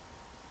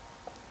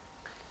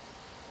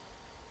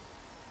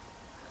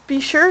be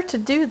sure to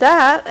do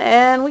that,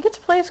 and we get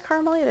to play as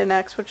Carmelita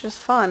next, which is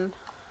fun.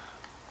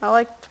 I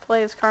like to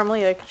play as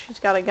Carmelita because she's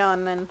got a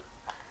gun, and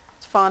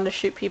it's fun to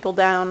shoot people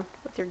down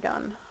with your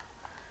gun.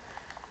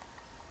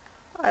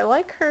 I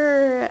like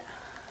her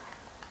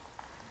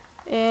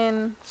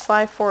in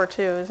Sly 4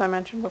 too, as I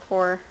mentioned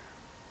before.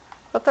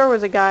 But there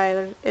is a guy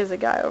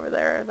over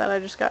there that I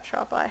just got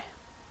shot by.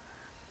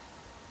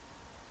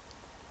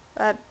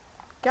 That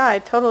guy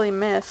totally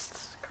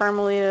missed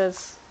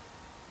Carmelita's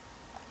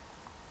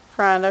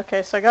friend.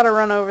 Okay, so I gotta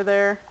run over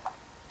there.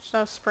 There's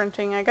no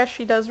sprinting. I guess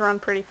she does run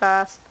pretty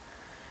fast.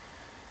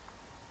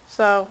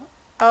 So,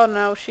 oh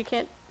no, she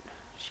can't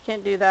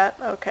do that.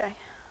 Okay.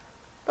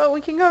 But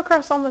we can go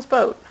across on this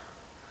boat.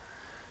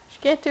 She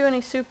can't do any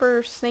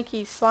super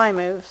sneaky Sly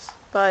moves,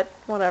 but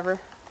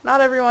whatever.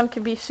 Not everyone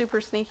can be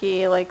super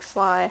sneaky like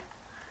Sly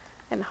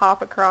and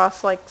hop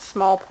across like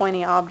small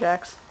pointy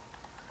objects.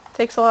 It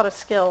takes a lot of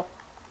skill.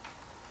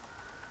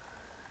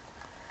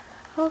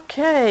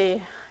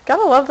 Okay.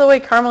 Gotta love the way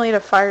Carmelita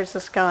fires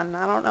this gun.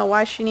 I don't know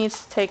why she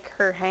needs to take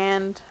her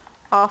hand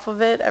off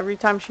of it every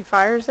time she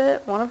fires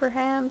it, one of her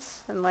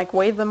hands, and like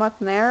wave them up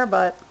in the air,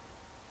 but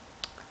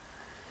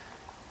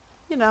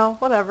you know,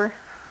 whatever.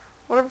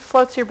 Whatever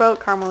floats your boat,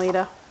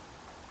 Carmelita.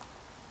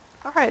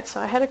 Alright, so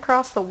I head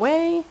across the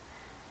way.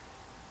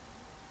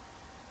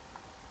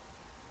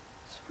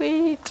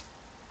 Sweet.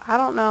 I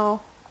don't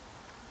know.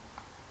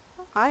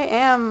 I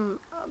am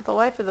the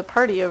life of the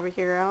party over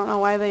here. I don't know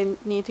why they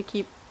need to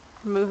keep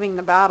moving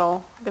the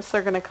battle. I guess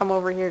they're going to come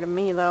over here to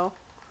me, though.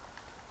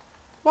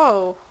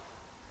 Whoa.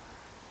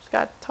 Just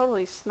got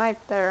totally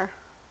sniped there.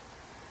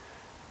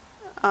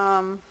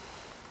 There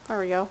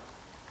we go.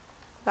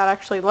 That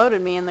actually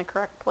loaded me in the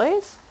correct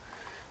place.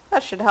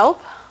 That should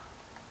help.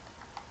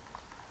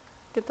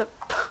 Get the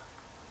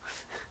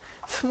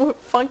some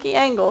funky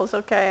angles.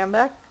 Okay, I'm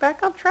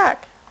back on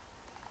track.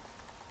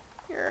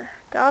 Here,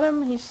 got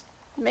him. He's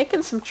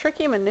making some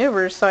tricky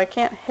maneuvers, so I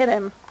can't hit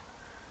him.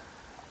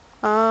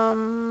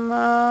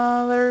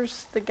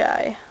 There's the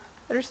guy.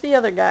 There's the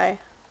other guy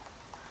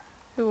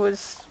who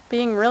was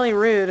being really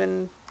rude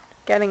and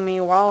getting me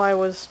while I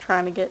was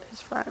trying to get his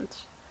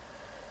friends.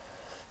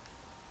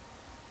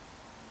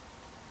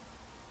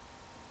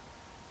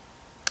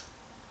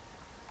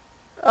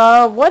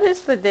 What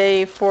is the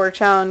day 4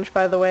 challenge,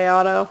 by the way,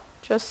 Otto?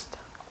 Just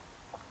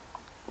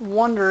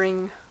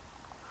wondering.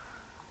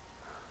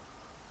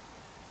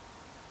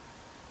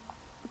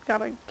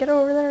 Gotta get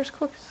over there as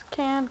quick as I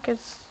can,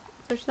 because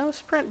there's no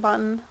sprint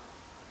button.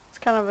 It's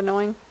kind of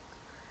annoying.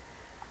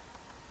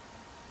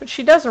 But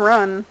she does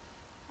run,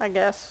 I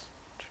guess.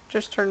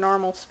 Just her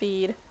normal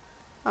speed,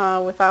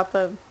 without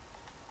the...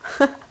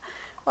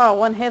 Wow,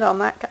 one hit on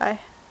that guy.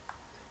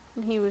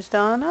 And he was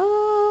done.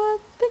 Oh,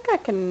 I think I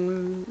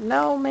can...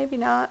 No, maybe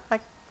not.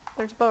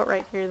 There's a boat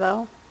right here,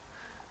 though.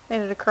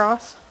 Made it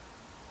across.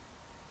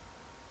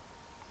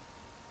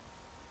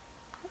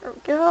 There we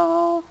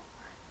go.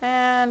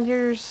 And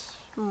here's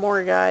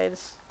more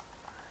guys.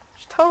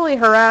 She's totally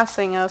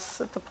harassing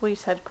us at the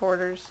police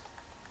headquarters.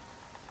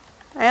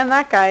 And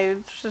that guy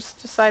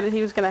just decided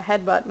he was going to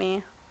headbutt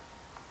me.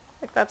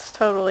 Like, that's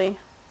totally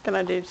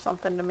going to do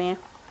something to me.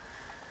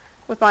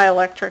 With my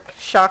electric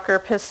shocker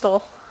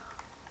pistol.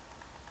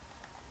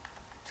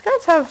 These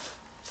guys have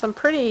some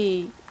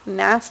pretty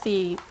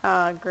nasty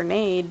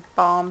grenade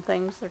bomb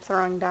things they're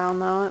throwing down,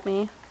 though, at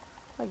me.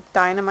 Like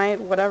dynamite,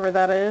 whatever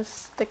that is,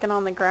 sticking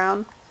on the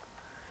ground.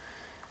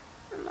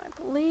 And I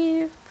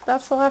believe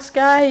that's the last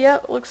guy.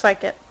 Yep, looks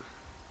like it.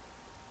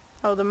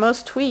 Oh, the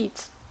most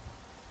tweets.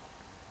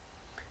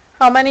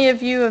 How many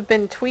of you have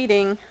been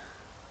tweeting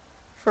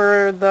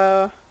for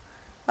the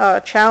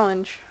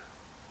challenge?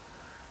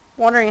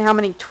 Wondering how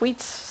many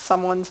tweets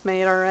someone's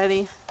made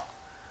already.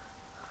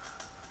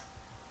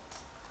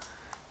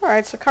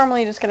 Alright, so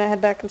Carmelita's gonna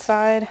head back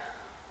inside.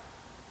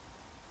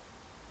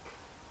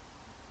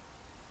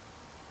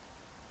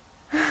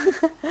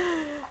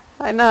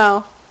 I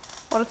know.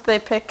 What if they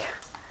pick...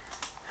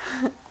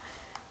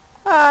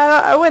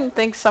 I wouldn't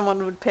think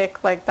someone would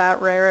pick like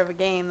that rare of a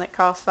game that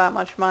costs that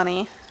much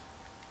money.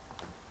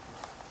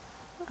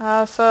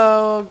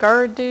 So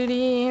guard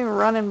duty,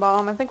 run and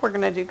bomb. I think we're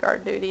gonna do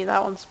guard duty.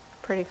 That one's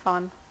pretty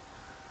fun.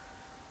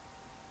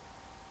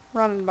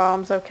 Run and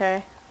bomb's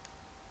okay.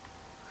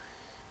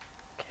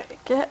 Okay,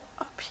 get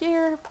up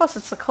here. Plus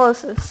it's the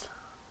closest.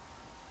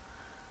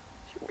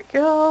 Here we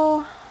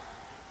go.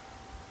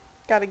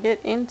 Gotta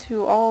get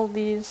into all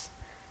these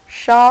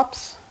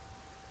shops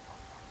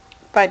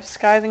by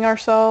disguising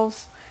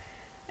ourselves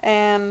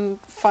and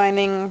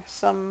finding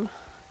some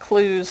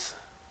clues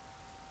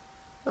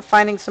or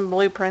finding some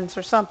blueprints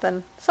or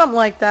something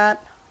like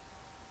that.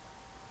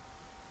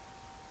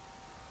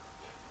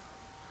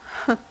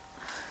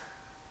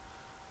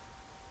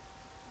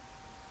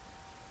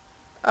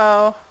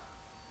 Oh,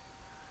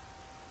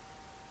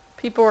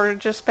 people are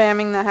just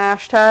spamming the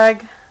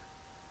hashtag.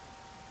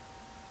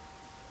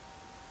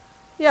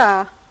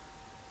 Yeah.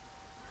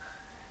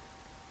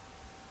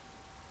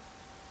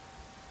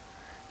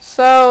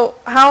 So,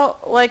 how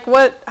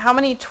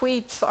many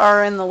tweets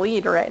are in the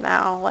lead right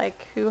now?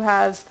 Like, who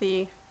has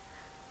the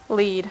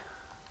lead?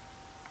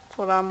 That's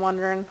what I'm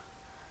wondering.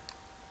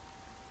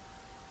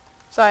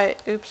 So,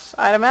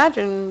 I'd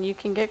imagine you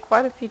can get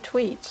quite a few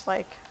tweets.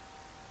 Like,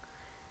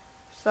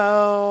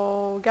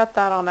 So, got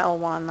that on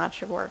L1. That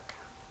should work.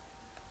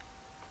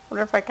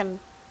 Wonder if I can...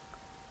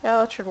 Yeah,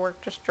 that should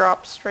work. Just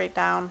drop straight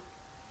down.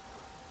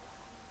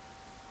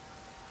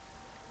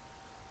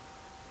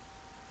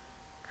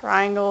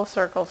 Triangle,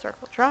 circle,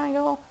 circle,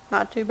 triangle.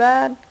 Not too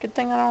bad. Good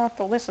thing I don't have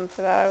to listen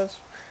for that. I was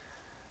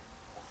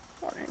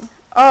wondering.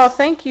 Oh,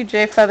 thank you,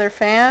 J Feather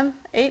Fan.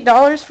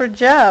 $8 for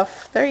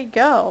Jeff. There you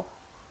go.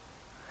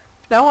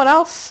 If no one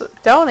else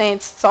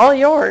donates, it's all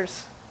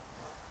yours.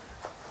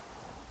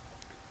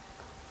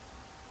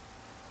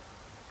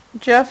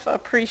 Jeff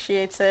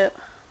appreciates it.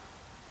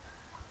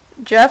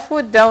 Jeff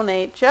would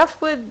donate.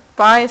 Jeff would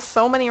buy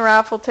so many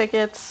raffle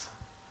tickets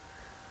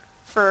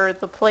for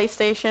the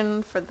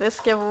PlayStation, for this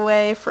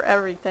giveaway, for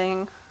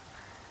everything.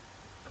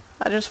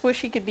 I just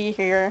wish he could be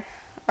here.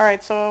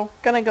 Alright, so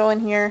gonna go in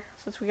here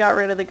since we got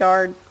rid of the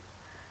guard.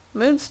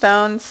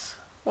 Moonstones.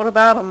 What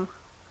about them?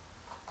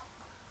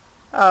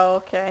 Oh,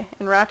 okay.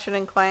 In Ratchet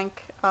and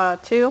Clank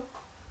 2.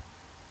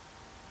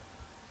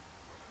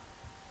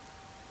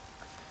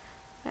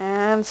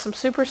 And some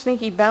super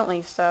sneaky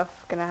Bentley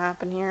stuff gonna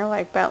happen here,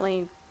 like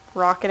Bentley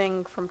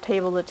rocketing from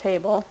table to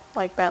table,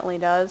 like Bentley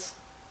does.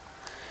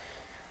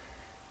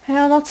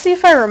 And let's see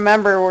if I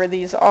remember where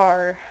these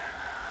are.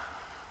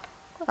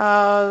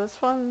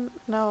 This one,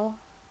 no.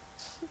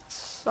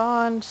 It's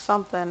on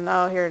something.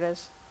 Oh, here it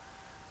is.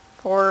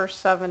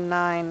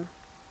 479.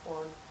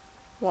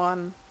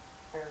 1.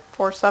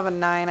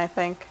 479, I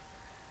think.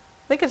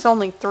 I think it's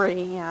only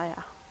 3.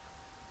 Yeah.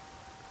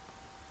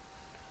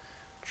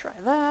 Try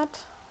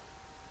that.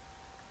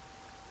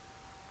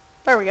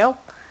 There we go.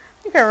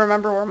 I think I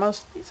remember where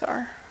most of these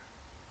are.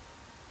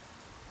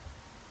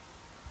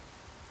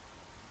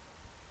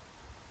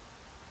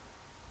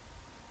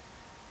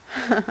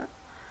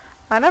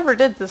 I never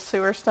did the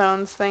sewer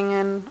stones thing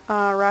in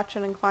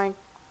Ratchet and Clank.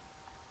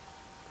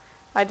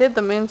 I did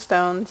the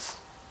moonstones.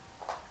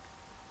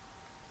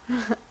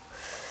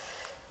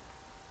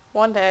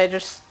 One day I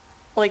just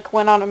like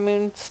went on a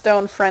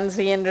moonstone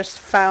frenzy and just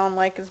found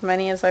like as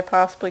many as I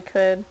possibly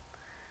could.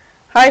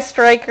 Hi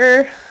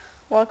Striker,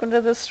 welcome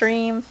to the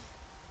stream.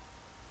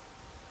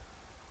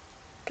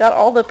 Got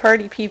all the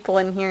party people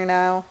in here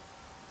now.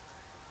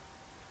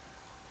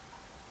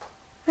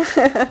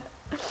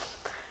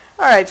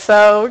 Alright,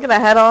 so we're gonna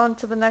head on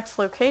to the next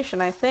location,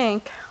 I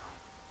think.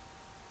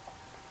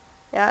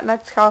 Yeah,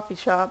 next coffee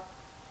shop.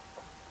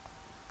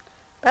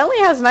 Bentley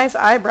has nice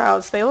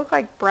eyebrows. They look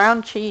like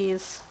brown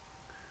cheese.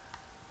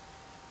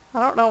 I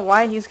don't know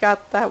why he's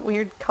got that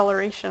weird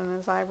coloration in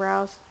his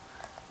eyebrows.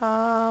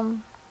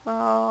 I'll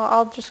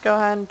just go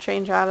ahead and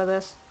change out of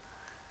this.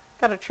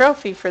 Got a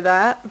trophy for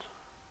that.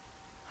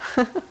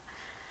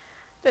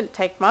 Didn't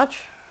take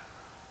much.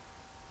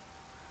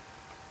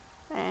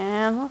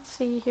 And let's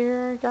see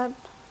here. Got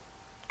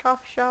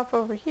coffee shop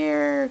over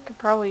here. Could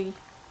probably...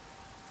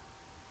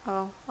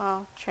 Oh,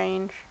 I'll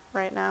change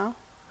right now.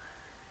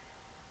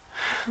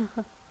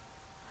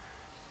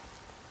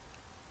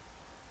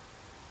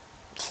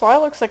 Sly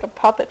looks like a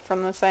puppet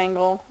from this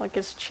angle. Like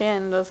his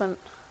chin doesn't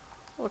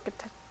look at...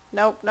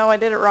 Nope, no, I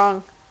did it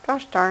wrong.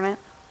 Gosh darn it.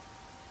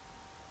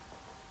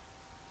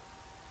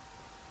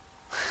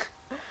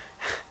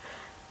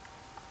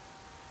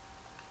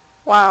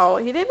 Wow,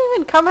 he didn't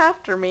even come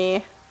after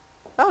me.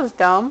 That was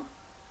dumb.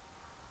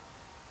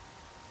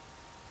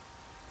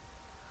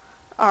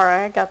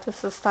 Alright, I got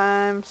this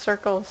time.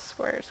 Circle,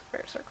 square,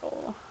 square,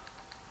 circle.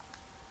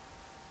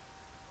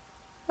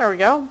 There we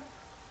go.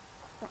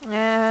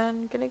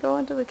 And gonna go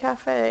into the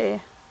cafe.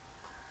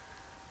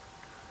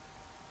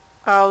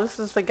 Oh, this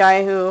is the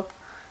guy who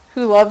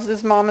loves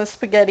his mama's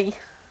spaghetti.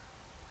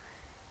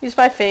 He's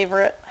my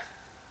favorite.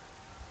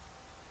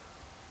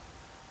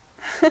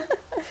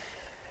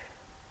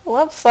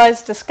 Love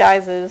Sly's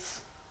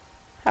disguises.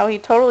 How he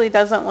totally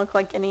doesn't look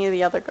like any of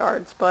the other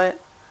guards, but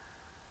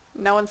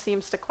no one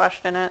seems to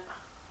question it.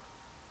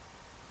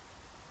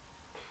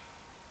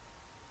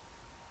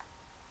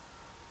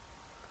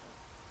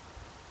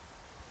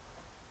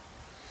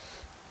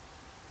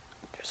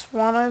 Just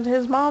wanted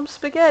his mom's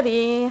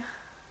spaghetti.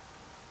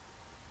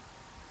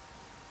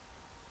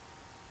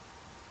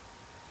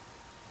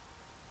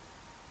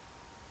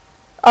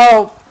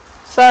 Oh,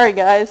 sorry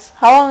guys.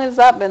 How long has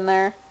that been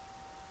there?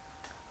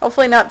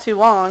 Hopefully not too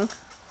long.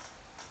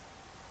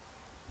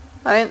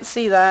 I didn't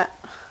see that.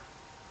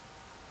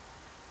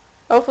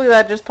 Hopefully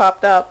that just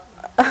popped up.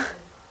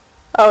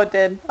 Oh, it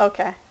did.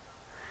 Okay.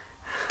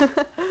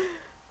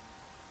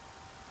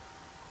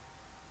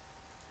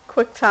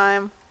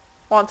 QuickTime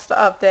wants to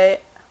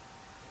update.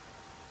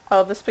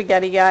 Oh, the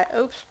spaghetti guy.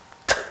 Oops.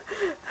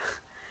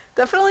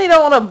 Definitely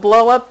don't want to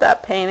blow up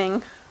that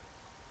painting.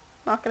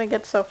 Not going to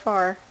get so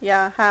far.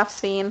 Yeah, half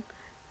scene.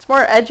 It's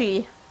more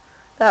edgy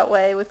that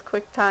way with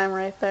QuickTime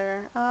right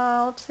there.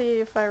 Let's see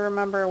if I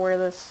remember where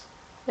this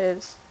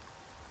is.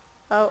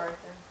 Oh,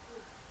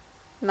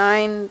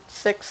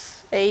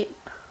 968,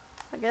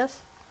 I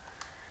guess.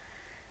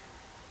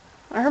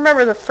 I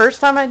remember the first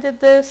time I did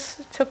this,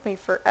 it took me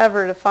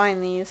forever to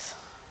find these.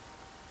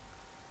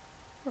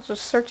 I was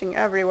just searching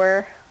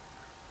everywhere.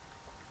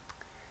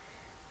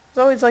 was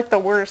always like the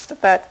worst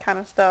at that kind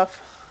of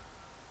stuff.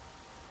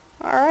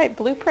 Alright,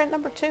 blueprint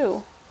number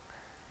 2.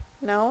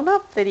 No,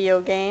 not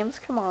video games.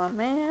 Come on,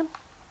 man.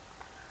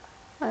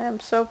 I am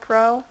so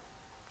pro. I'm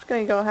just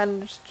going to go ahead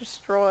and just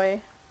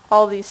destroy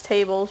all these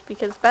tables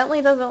because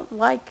Bentley doesn't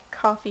like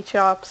coffee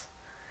shops.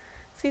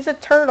 He's a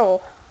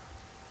turtle.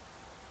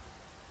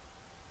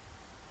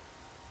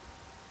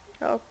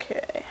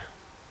 Okay.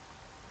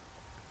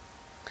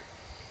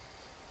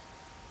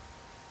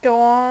 Go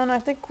on. I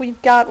think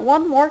we've got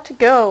one more to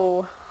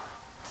go.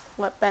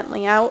 Let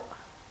Bentley out.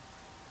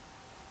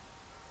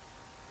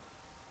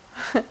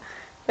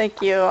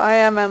 Thank you. I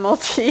am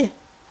MLT.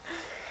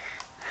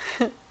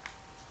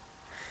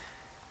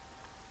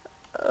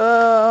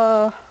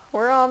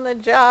 We're on the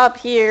job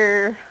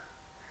here.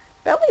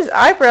 Bentley's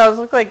eyebrows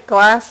look like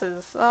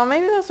glasses. Oh,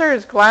 maybe those are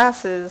his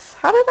glasses.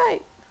 How did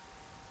I...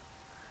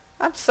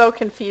 I'm so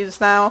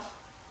confused now.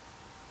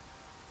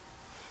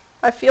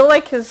 I feel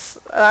like his...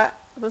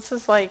 this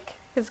is like...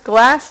 His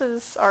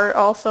glasses are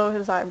also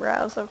his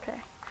eyebrows.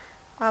 Okay.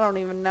 I don't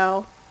even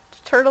know.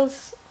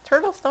 Turtles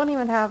don't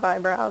even have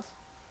eyebrows.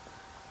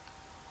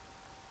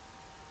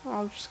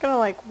 I'm just gonna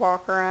like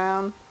walk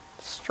around,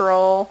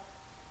 stroll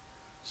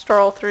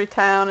through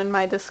town in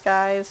my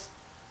disguise.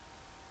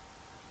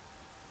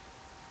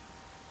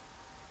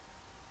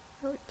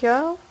 There we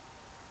go.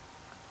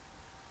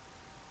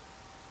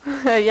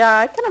 Yeah,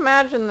 I can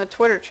imagine the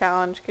Twitter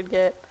challenge could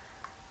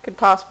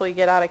possibly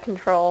get out of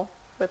control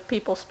with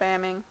people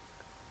spamming.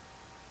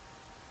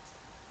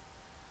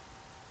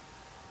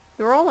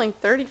 You were only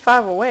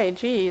 35 away,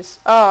 jeez.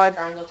 Oh,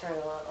 Triangle,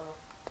 triangle,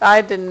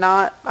 I did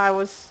not. I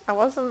was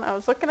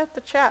looking at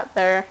the chat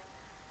there.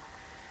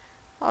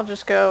 I'll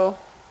just go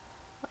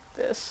like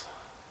this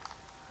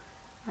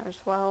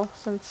as well,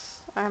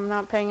 since I'm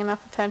not paying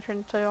enough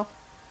attention to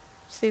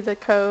see the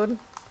code.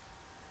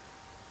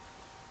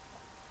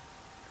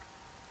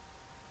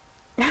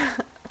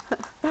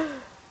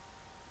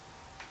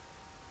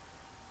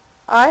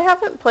 I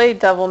haven't played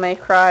Devil May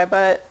Cry,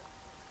 but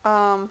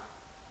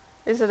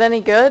is it any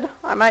good?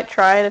 I might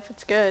try it if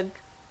it's good.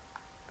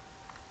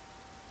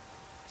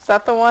 Is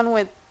that the one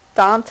with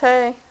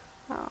Dante?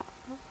 Oh,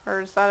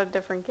 or is that a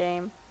different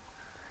game?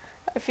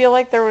 I feel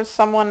like there was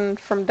someone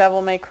from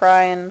Devil May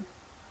Cry and...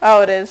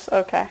 Oh, it is?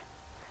 Okay.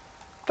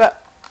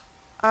 But,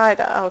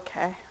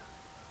 okay.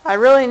 I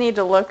really need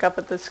to look up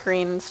at the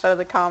screen instead of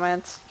the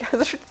comments.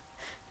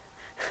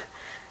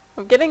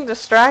 I'm getting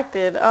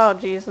distracted. Oh,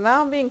 geez.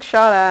 Now I'm being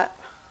shot at.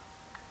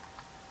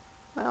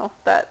 Well,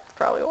 that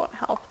probably won't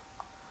help.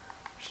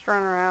 Just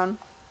run around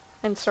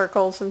in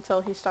circles until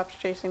he stops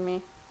chasing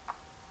me.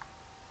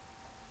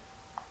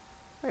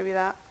 Maybe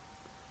that.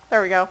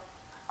 There we go.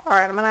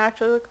 Alright, I'm going to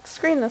actually look at the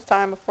screen this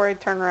time before I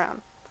turn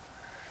around.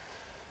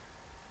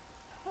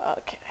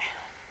 Okay.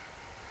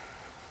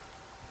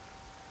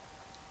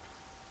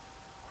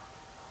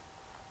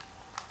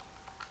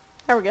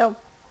 There we go.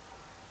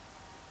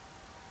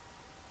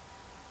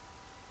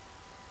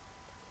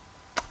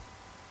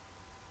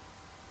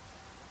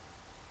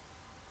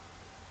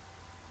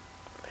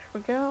 There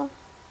we go.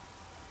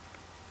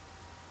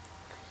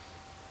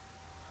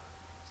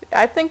 See,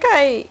 I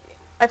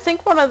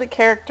think one of the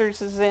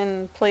characters is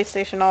in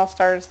PlayStation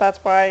All-Stars. That's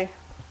why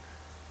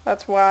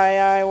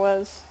I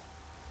was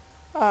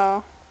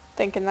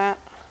thinking that.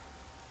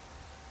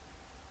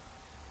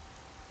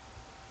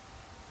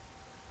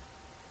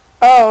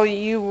 Oh,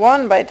 you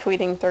won by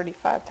tweeting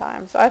 35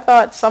 times. I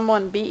thought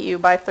someone beat you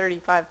by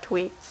 35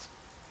 tweets.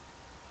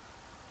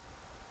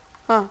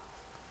 Huh.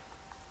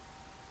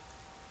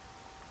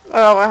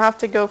 Oh, I have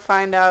to go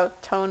find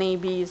out Tony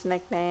B's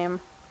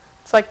nickname.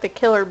 It's like the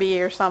Killer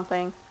Bee or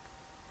something.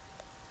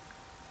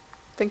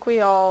 I think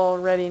we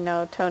already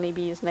know Tony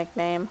B's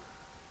nickname.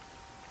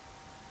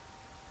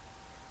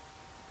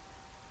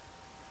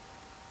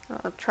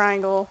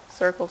 Triangle,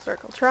 circle,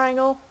 circle,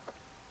 triangle.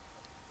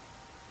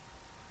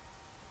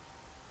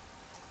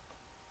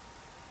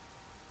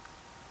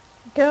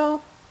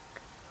 Go.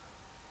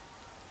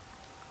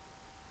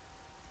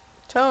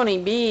 Tony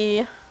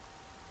B.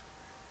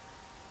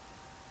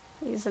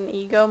 He's an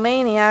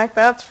egomaniac,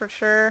 that's for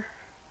sure.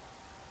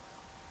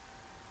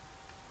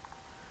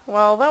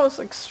 Well, that was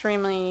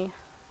extremely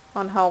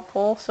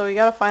unhelpful, so we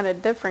gotta find a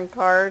different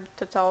card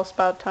to tell us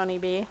about Tony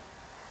B.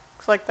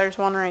 Looks like there's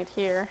one right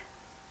here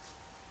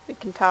we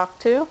can talk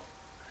to.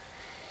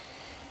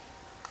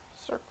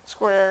 Circle,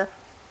 square,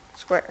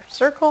 square,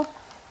 circle.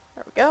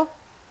 There we go.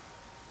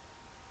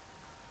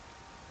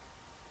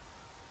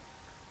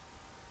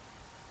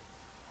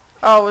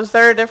 Oh, was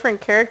there a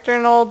different character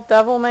in old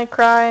Devil May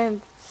Cry?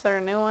 Is there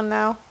a new one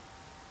now?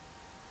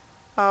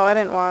 Oh, I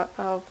didn't want...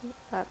 Oh,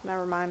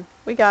 never mind.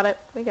 We got it.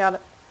 We got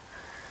it.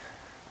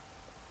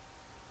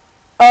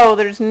 Oh,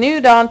 there's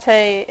new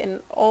Dante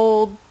in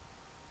old...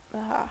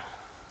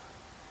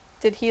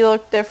 did he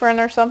look different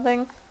or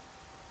something?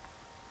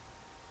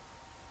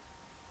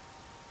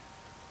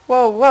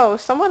 Whoa, whoa.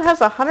 Someone has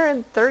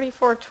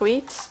 134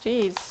 tweets?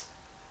 Jeez.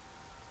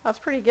 That's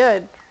pretty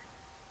good.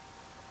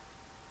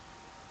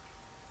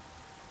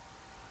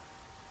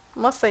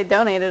 Unless they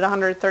donated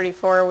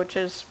 134, which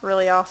is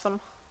really awesome.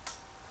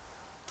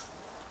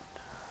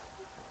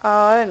 Oh,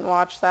 I didn't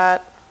watch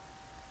that.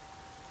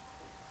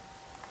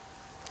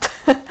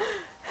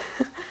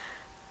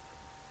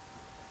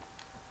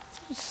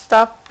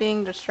 Stop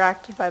being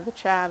distracted by the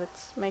chat.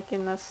 It's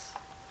making this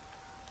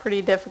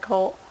pretty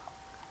difficult.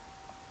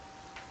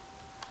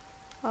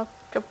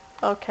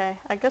 Okay,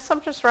 I guess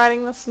I'm just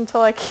riding this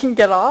until I can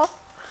get off.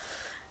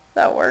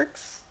 That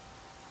works.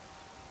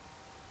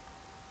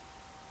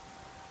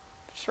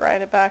 Just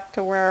ride it back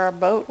to where our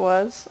boat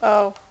was.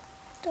 Oh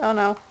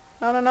no.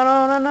 No, no, no,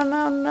 no, no, no,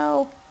 no,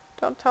 no.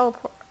 Don't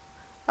teleport.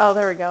 Oh,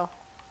 there we go.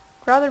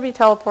 I'd rather be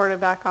teleported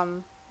back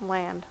on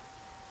land.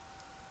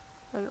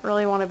 I didn't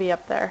really want to be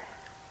up there.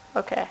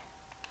 Okay.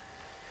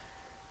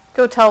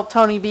 Go tell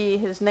Tony B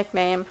his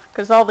nickname,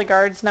 because all the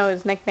guards know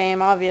his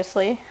nickname,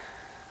 obviously.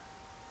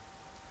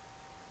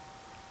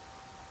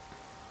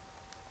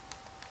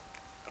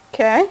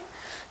 Okay.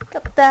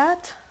 Got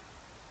that.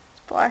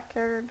 It's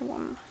black-haired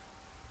one.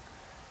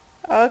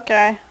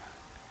 Okay.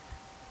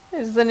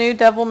 Is the new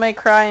Devil May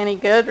Cry any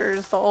good, or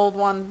is the old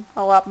one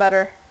a lot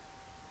better?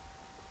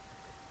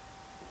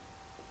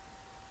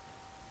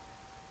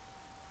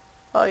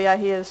 Oh yeah,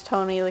 he is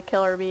Tony the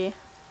Killer Bee.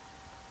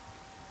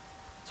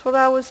 That's what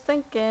I was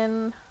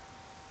thinking.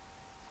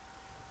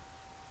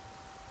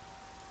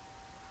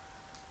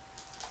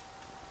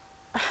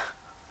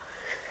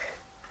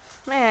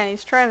 Man,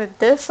 he's trying to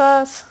diss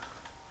us.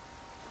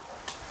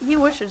 He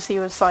wishes he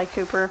was Sly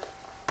Cooper.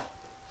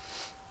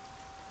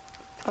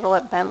 Gotta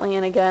let Bentley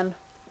in again.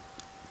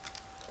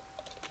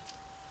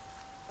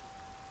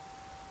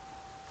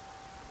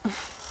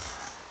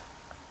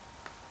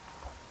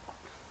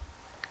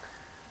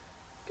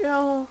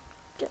 Go.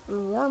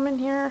 Getting warm in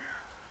here.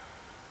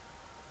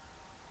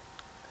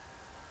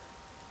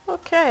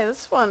 Okay,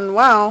 this one,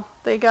 wow.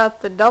 They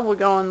got the double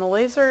going, the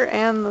laser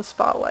and the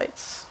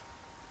spotlights.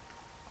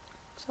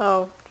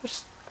 So,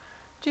 just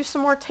do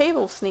some more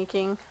table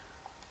sneaking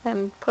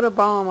and put a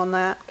bomb on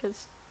that,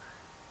 because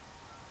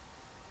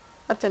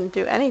that didn't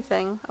do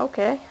anything.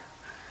 Okay.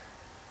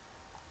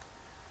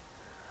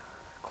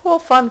 Cool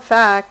fun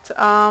fact,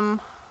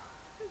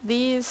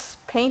 these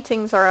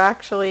paintings are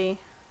actually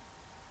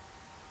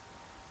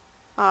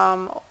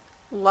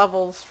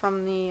levels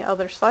from the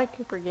other Sly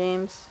Cooper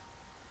games.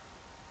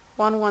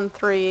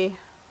 113.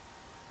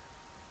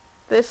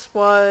 This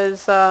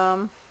was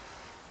the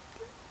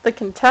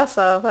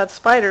Contessa, that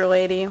spider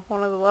lady,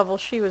 one of the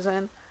levels she was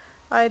in.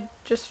 I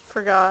just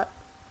forgot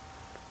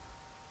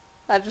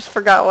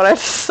what I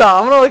just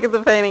saw. I'm gonna look at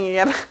the painting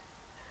again.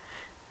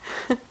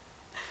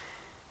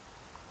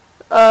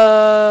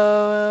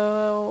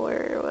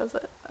 Where was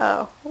it?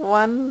 Oh,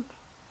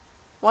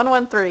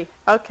 113.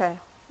 Okay,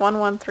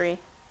 113.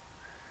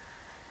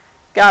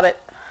 Got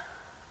it.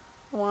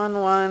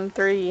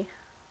 113.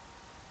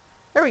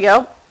 There we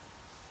go.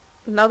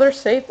 Another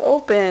safe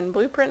open.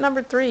 Blueprint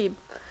number 3.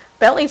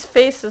 Bentley's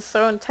face is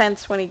so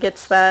intense when he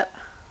gets that.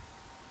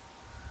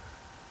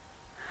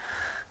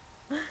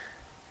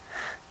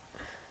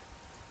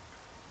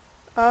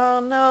 Oh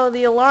no,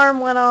 the alarm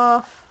went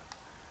off.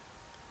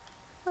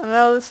 Oh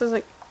no, this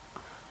isn't...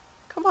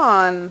 Come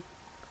on.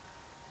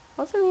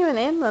 Wasn't even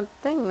in the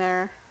thing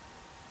there.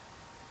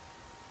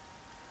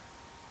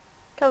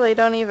 Because they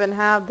don't even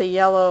have the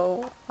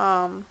yellow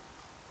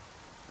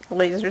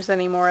lasers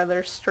anymore.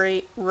 They're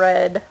straight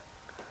red.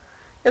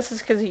 This is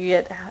because you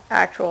get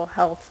actual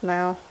health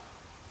now.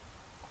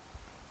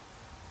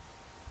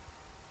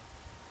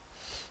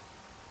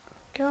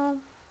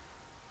 Go.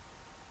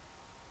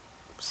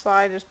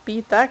 Sly just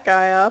beat that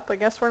guy up. I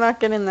guess we're not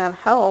getting that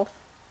health.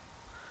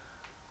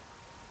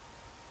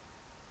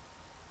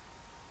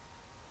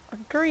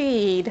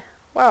 Agreed.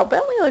 Wow,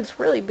 Bentley looks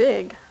really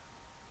big.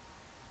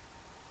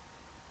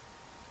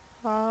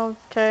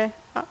 Okay.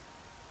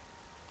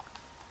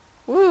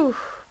 Woo.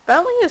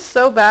 Bentley is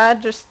so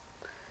bad just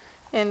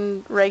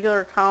in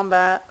regular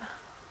combat.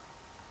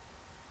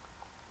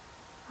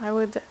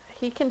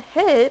 He can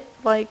hit,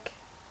 like,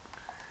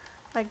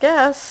 I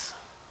guess.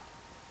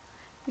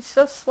 He's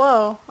so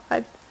slow.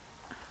 I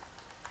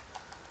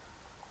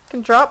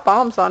can drop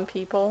bombs on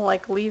people,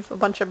 like leave a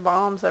bunch of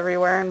bombs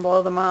everywhere and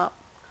blow them up.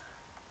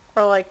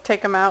 Or like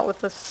take them out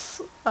with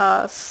this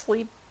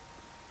sleep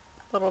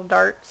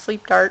dart.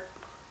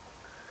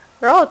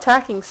 They're all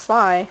attacking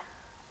Sly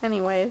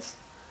anyways.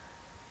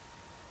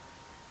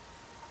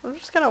 I'm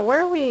just gonna,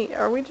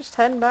 are we just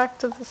heading back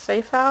to the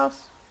safe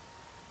house?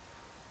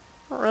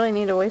 I don't really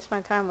need to waste my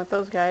time with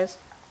those guys.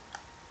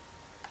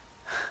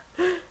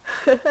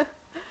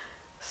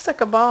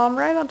 Stuck a bomb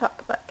right on top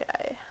of that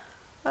guy.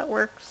 That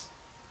works.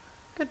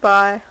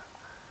 Goodbye.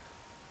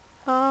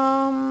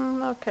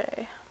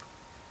 Okay.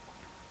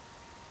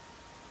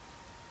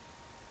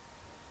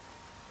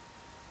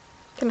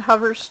 Can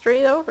hover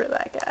straight over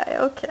that guy.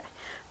 Okay.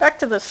 Back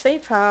to the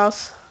safe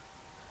house.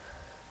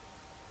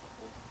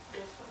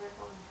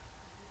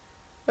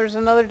 There's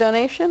another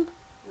donation?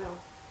 No.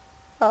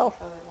 Oh.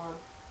 Feather one.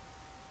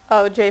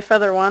 Oh, J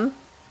Feather 1.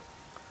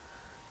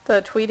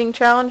 The tweeting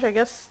challenge, I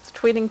guess.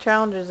 tweeting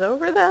challenge is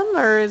over then,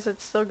 or is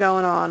it still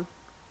going on?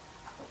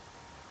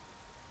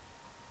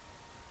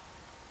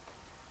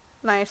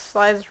 Nice.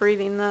 Sly's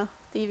reading the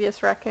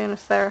devious raccoon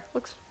is there.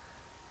 Looks...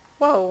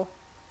 Whoa.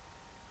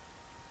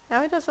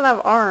 Now he doesn't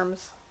have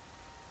arms.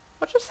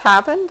 What just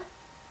happened?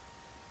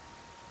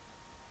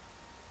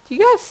 Do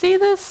you guys see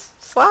this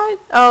slide?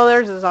 Oh,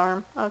 there's his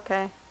arm.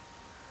 Okay.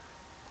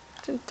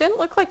 Didn't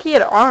look like he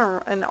had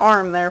an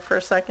arm there for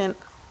a second.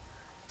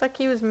 It's like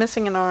he was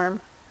missing an arm.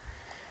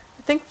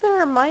 I think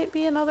there might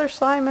be another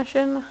Sly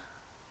mission.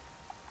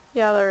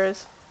 Yeah, there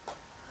is.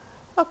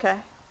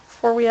 Okay.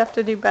 Before we have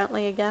to do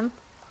Bentley again.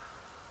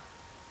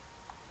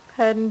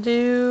 Head and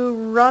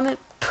do run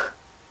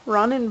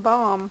and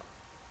bomb.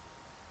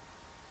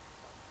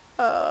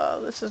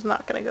 This is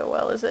not going to go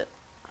well, is it?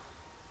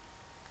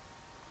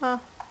 Huh.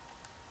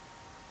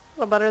 A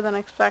little better than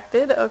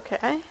expected.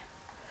 Okay.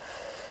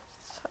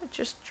 So I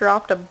just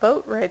dropped a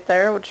boat right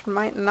there, which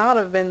might not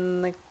have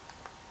been the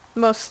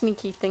most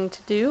sneaky thing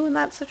to do in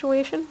that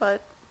situation,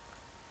 but...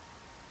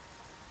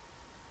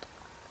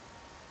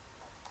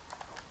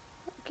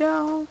 There we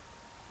go.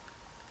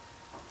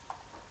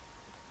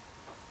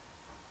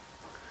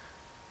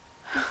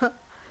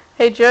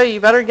 Hey Joe, you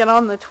better get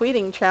on the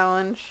tweeting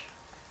challenge.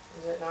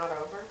 Is it not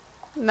over?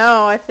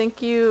 No, I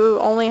think you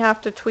only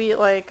have to tweet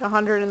like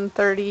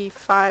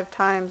 135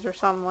 times or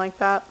something like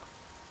that.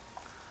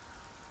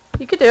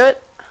 You could do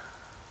it.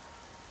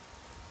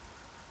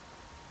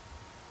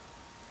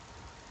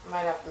 Might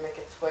have to make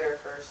a Twitter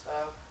first,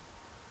 though.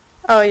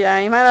 Oh yeah,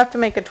 you might have to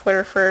make a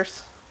Twitter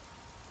first.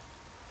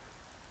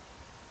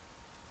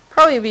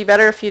 Probably be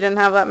better if you didn't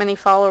have that many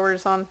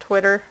followers on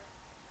Twitter.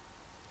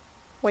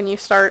 When you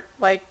start,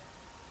 like,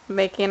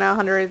 making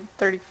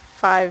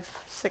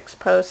 135, 6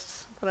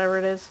 posts, whatever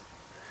it is.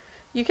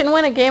 You can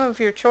win a game of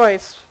your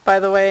choice, by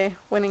the way,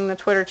 winning the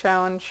Twitter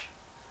challenge.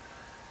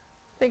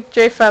 I think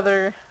Jay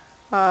Feather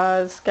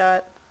has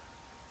got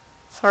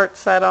his heart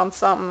set on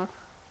something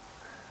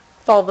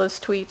with all those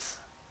tweets.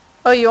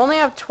 Oh, you only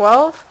have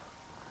 12?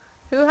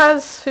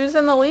 Who's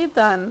in the lead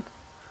then?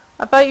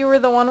 I thought you were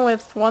the one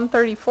with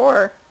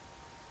 134.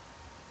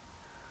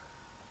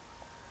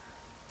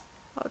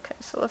 Okay,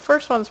 so the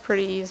first one's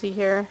pretty easy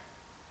here.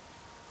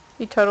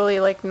 You totally,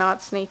 like,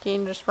 not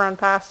sneaking, just run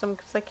past them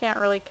because they can't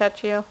really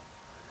catch you.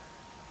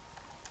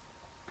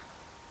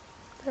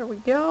 There we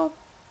go.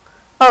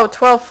 Oh,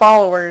 12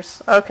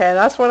 followers. Okay,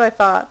 that's what I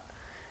thought.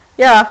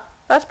 Yeah,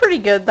 that's pretty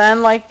good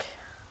then. Like,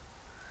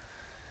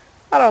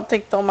 I don't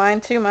think they'll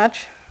mind too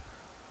much.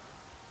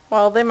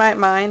 Well, they might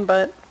mind,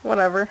 but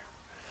whatever.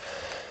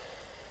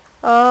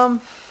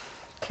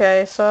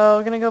 Okay, so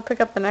I'm gonna go pick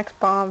up the next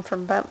bomb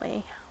from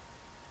Bentley.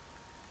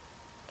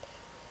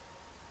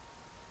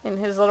 In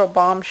his little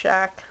bomb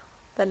shack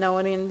that no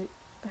one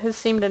has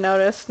seemed to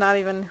notice, not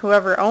even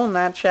whoever owned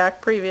that shack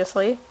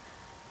previously.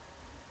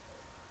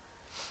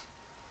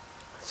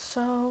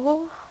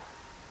 So,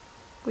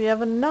 we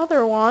have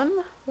another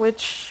one,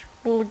 which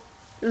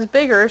is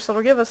bigger, so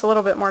it'll give us a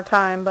little bit more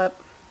time, but...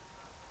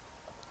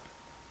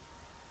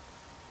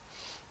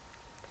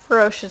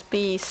 Ferocious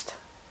beast.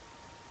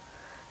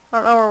 I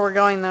don't know where we're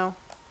going, though.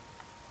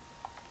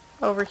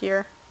 Over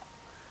here.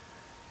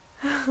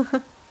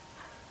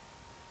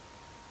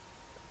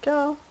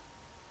 Go.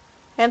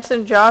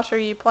 Hanson Josh, are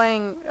you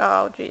playing...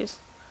 Oh, jeez.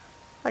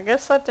 I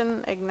guess that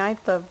didn't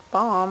ignite the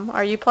bomb.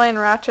 Are you playing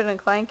Ratchet and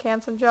Clank,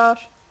 Hanson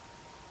Josh?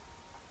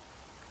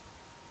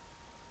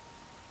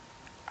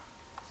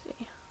 Let's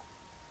see.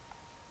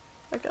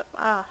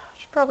 I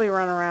should probably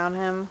run around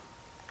him.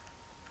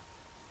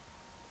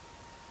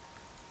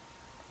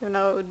 Even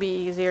though it would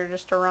be easier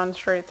just to run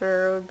straight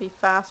through. It would be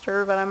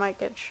faster, but I might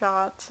get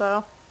shot,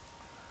 so...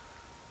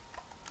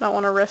 Don't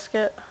want to risk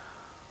it.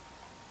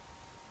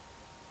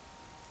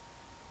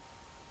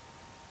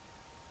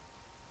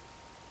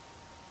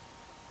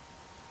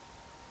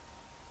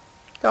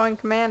 Going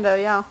Commando,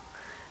 yeah.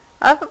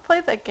 I haven't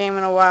played that game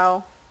in a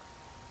while.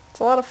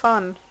 It's a lot of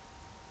fun.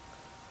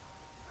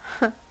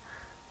 The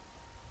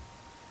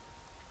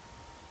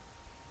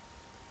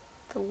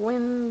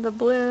wind, the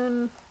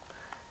balloon,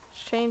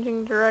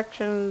 changing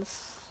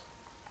directions.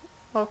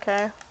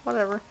 Okay,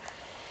 whatever.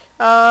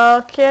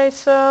 Okay,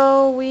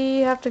 so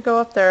we have to go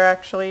up there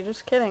actually.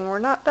 Just kidding, we're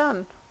not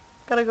done.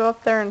 Gotta go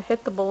up there and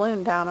hit the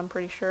balloon down, I'm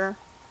pretty sure.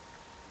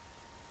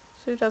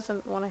 So who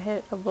doesn't want to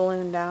hit a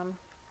balloon down?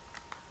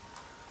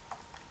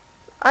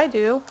 I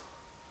do.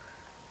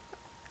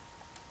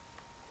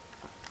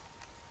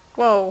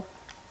 Whoa.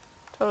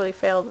 Totally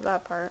failed at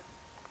that part.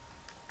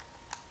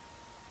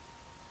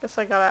 Guess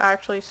I gotta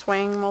actually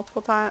swing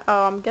multiple times.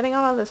 Oh, I'm getting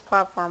onto this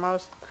platform. I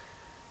was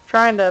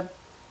trying to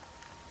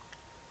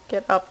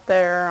get up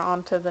there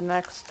onto the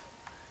next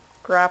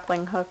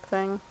grappling hook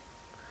thing.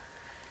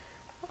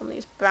 On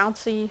these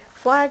bouncy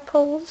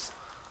flagpoles.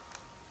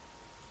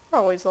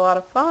 Always a lot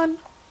of fun.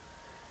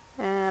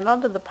 And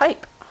onto the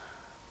pipe.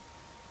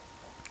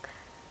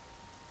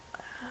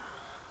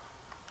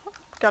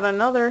 Got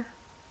another.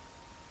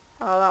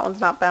 Oh, that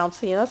one's not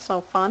bouncy. That's no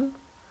fun.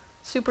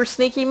 Super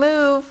sneaky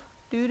move.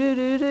 Do do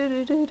do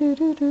do do do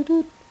do do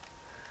do.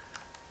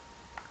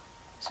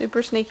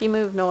 Super sneaky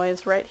move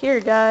noise right here,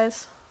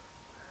 guys.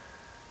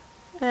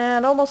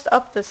 And almost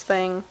up this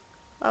thing.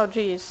 Oh,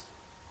 geez.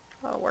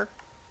 That'll work.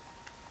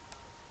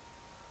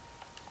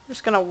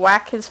 Just gonna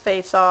whack his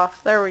face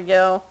off. There we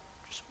go.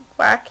 Just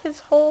whack his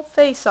whole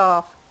face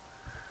off.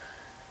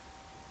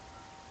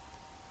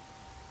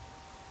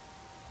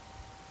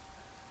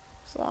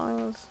 As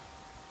long as...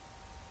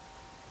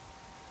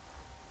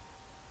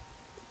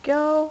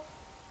 Go.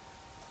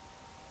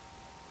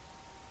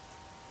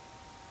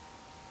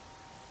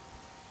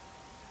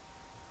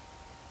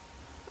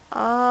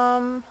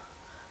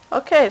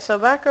 Okay, so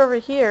back over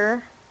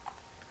here,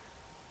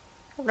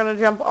 we're going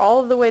to jump all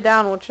of the way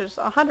down, which is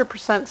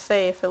 100%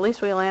 safe. At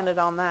least we landed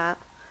on that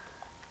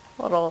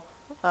little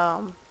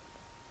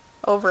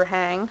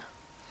overhang.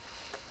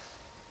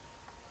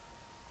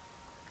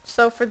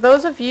 So for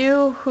those of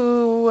you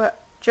who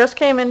just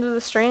came into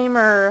the stream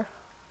or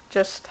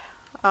just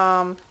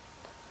are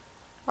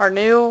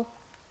new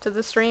to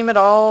the stream at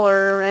all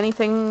or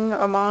anything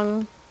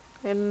among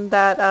in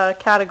that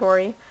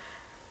category,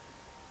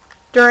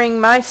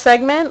 during my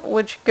segment,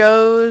 which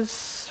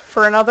goes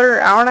for another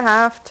hour and a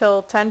half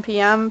till 10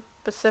 p.m.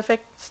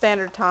 Pacific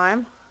Standard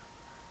Time,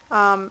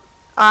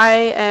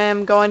 I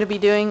am going to be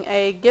doing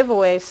a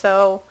giveaway.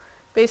 So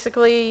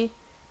basically,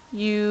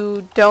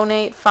 you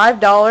donate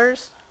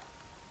 $5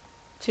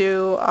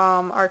 to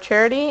our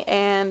charity,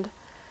 and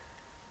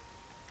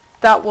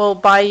that will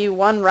buy you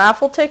one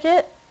raffle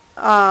ticket,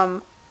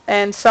 and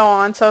so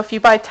on. So if you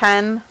buy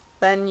 10,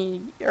 then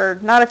you, or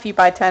not if you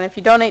buy 10, if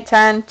you donate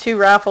 10, 2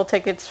 raffle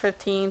tickets,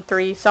 15,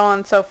 3, so on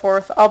and so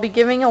forth. I'll be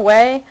giving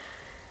away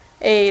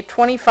a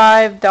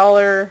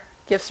 $25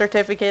 gift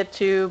certificate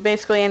to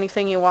basically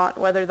anything you want,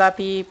 whether that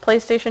be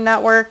PlayStation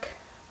Network,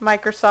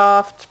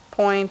 Microsoft,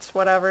 points,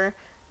 whatever,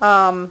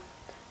 Nintendo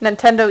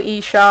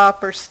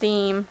eShop or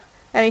Steam,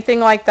 anything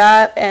like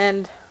that.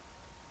 And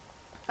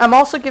I'm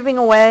also giving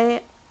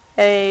away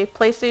a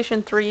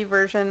PlayStation 3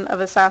 version of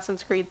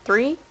Assassin's Creed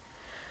 3.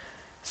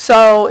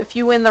 So if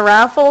you win the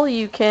raffle,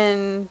 you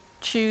can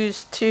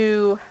choose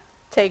to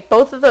take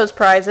both of those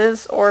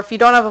prizes, or if you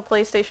don't have a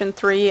PlayStation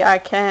 3, I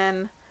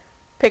can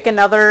pick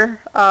another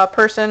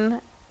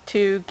person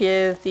to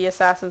give the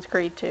Assassin's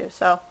Creed to.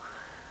 So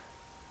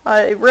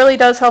it really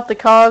does help the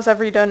cause,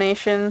 every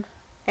donation.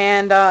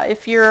 And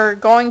if you're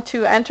going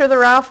to enter the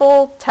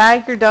raffle,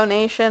 tag your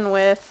donation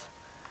with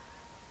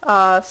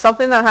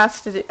something that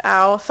has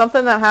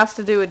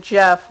to do with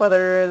Jeff.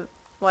 Whether,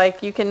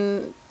 like, you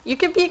can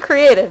be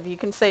creative. You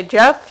can say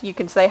Jeff. You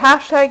can say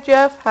hashtag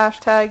Jeff,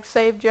 hashtag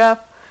save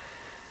Jeff,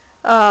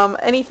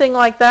 anything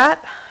like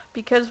that,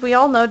 because we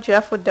all know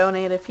Jeff would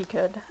donate if he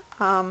could.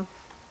 And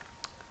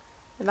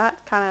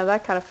that kind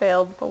of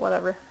failed, but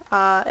whatever.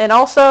 And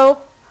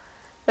also,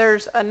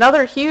 there's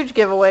another huge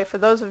giveaway for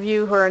those of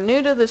you who are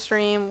new to the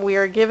stream. We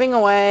are giving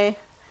away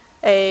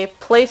a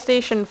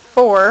PlayStation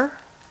 4.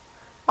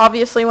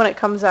 Obviously, when it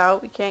comes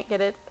out, we can't get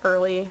it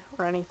early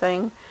or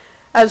anything.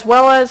 As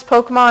well as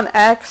Pokemon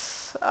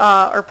X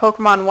or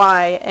Pokemon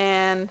Y.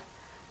 And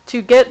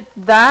to get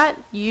that,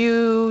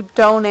 you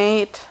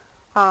donate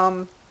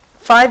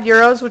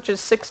 €5, which is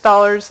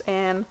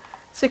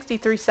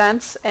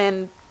 $6.63,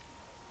 and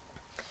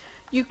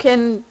you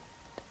can,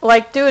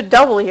 like, do a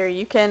double here.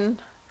 You can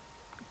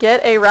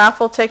get a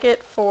raffle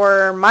ticket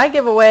for my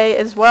giveaway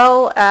as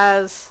well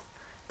as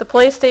the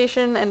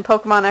PlayStation and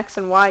Pokemon X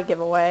and Y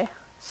giveaway.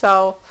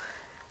 So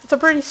it's a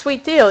pretty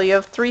sweet deal. You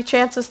have 3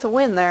 chances to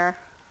win there.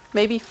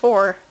 Maybe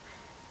 4,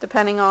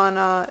 depending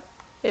on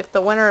if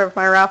the winner of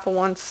my raffle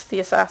wants the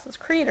Assassin's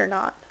Creed or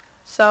not.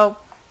 So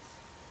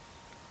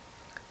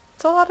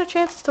it's a lot of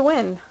chances to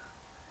win.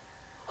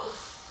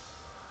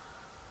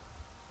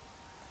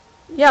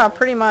 Yeah,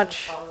 pretty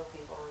much. Follow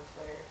people on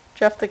Twitter.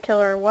 Jeff the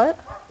Killer, what?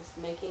 It's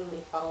making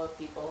me follow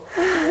people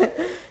on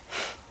Twitter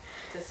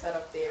to set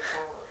up the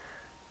account.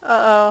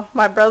 Uh-oh,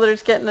 my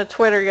brother's getting a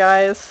Twitter,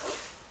 guys.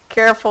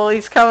 Careful,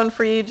 he's coming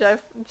for you,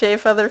 J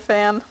Feather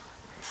fan.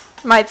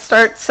 Might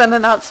start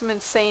sending out some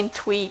insane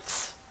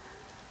tweets.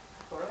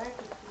 What are they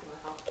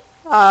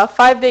tweeting about?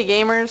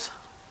 5DayGamers.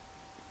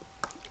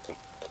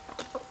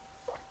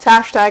 It's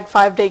hashtag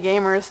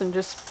 5DayGamers, and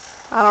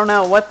just, I don't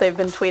know what they've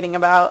been tweeting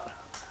about.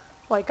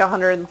 Like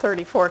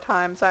 134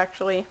 times,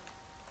 actually.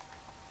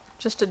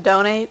 Just to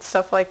donate,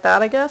 stuff like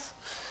that, I guess.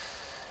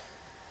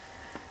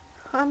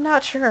 I'm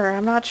not sure.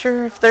 I'm not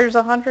sure if there's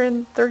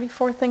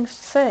 134 things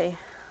to say.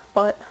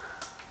 But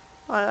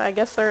I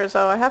guess there is.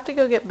 Oh, I have to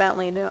go get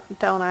Bentley,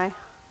 don't I?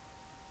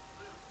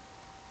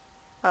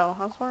 Oh,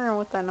 I was wondering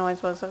what that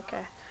noise was.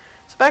 Okay.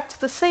 So back to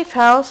the safe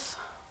house.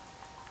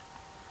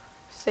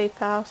 Safe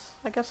house.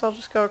 I guess I'll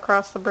just go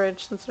across the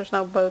bridge since there's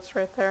no boats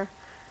right there.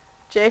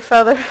 J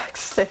Feather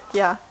stick,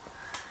 yeah.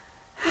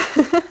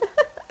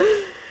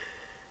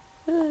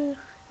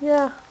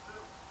 Yeah.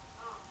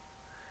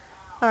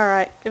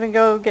 Alright, gonna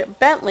go get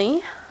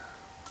Bentley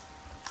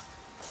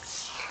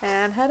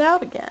and head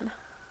out again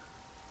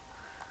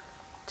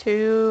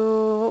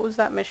to, what was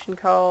that mission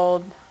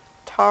called?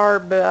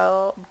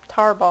 Tarball,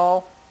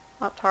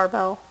 not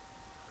Tarbell.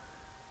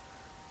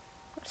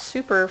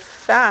 super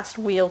fast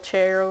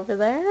wheelchair over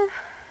there.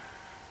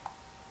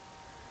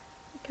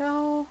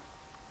 Go.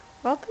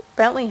 I don't think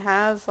Bentley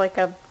has like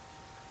a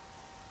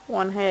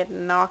one-hit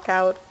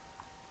knockout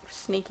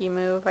sneaky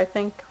move. I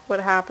think what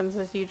happens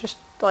is you just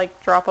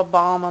like drop a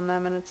bomb on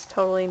them and it's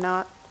totally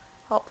not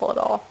helpful at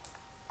all.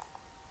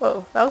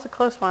 Whoa, that was a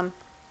close one.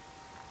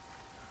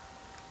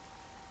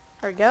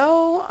 There we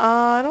go.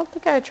 I don't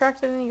think I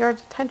attracted any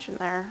guards' attention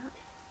there.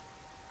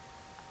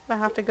 I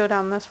have to go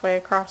down this way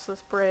across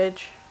this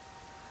bridge.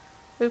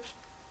 Oops.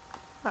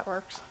 That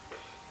works.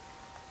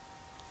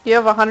 You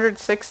have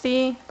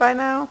 160 by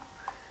now?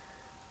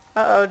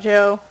 Uh-oh,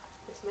 Joe.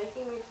 It's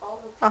making me fall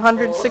to people.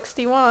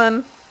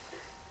 161.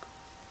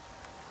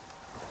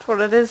 That's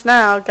what it is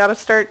now. Gotta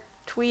start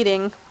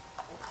tweeting.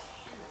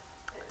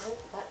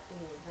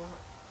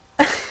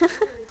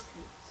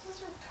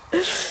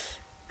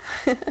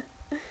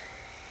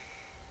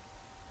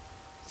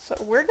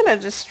 So we're gonna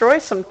destroy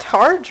some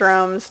tar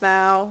drums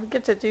now. We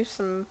get to do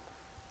some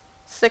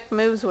sick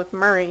moves with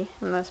Murray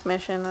in this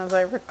mission, as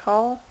I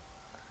recall.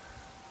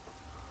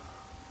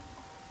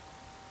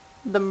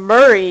 The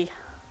Murray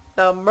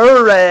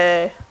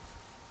is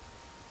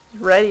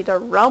ready to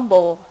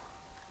rumble.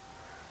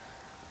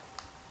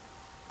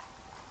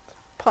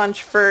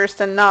 Punch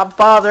first and not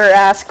bother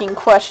asking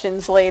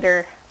questions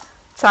later.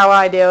 That's how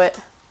I do it.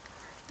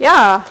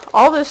 Yeah,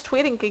 all this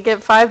tweeting could get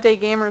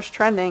 5DayGamers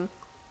trending.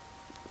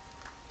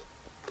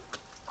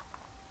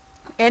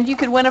 And you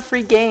could win a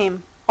free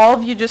game. All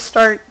of you just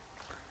start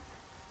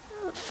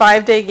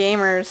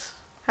 5DayGamers,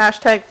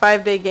 hashtag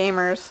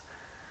 5DayGamers,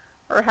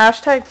 or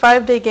hashtag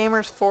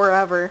 5DayGamers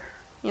forever,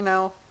 you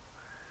know.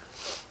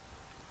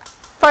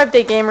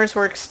 5DayGamers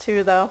works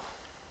too, though.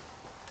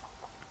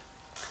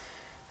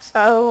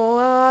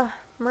 So,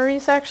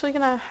 Murray's actually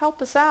going to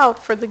help us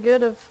out for the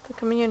good of the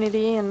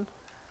community, and,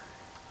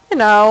 you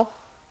know,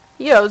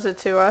 he owes it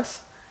to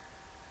us.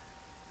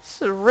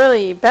 This is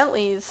really,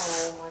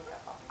 Bentley's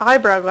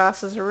eyebrow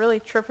glasses are really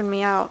tripping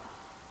me out.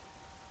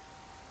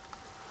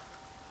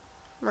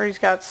 Murray's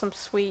got some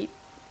sweet,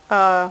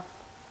 like,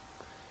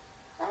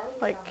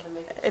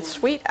 it's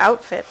sweet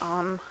outfit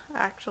on,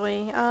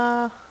 actually.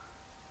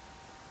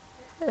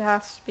 It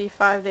has to be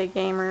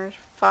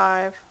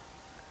 5DayGamers5.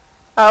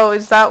 Oh,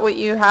 is that what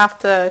you have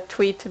to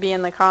tweet to be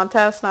in the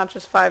contest, not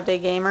just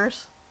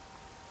 5DayGamers?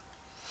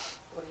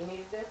 What do you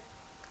need to do?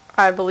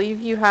 I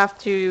believe you have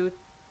to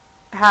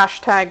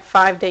hashtag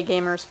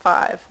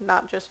 5DayGamers5,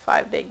 not just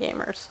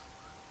 5DayGamers.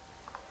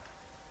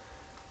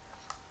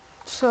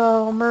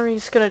 So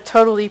Murray's gonna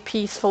totally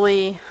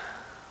peacefully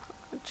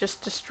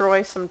just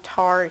destroy some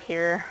tar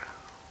here.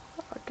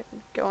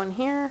 Go in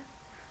here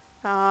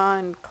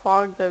and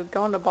clog the,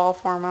 go into ball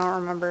form, I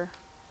don't remember.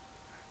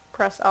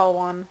 Press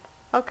L1.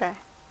 Okay.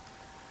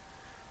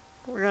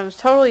 We're gonna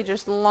totally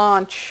just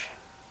launch.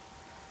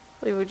 I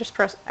believe we just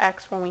press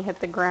X when we hit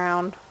the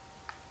ground.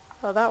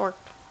 Oh, that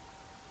worked.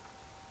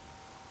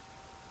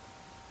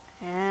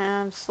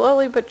 And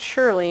slowly but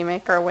surely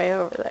make our way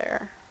over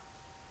there.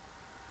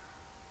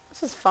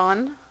 This is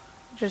fun.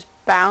 Just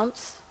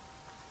bounce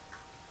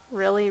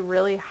really,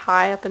 really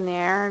high up in the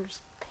air.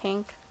 Just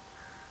pink.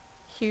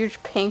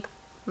 Huge pink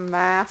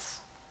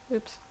mass.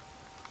 Oops.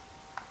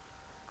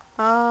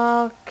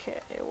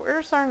 Okay,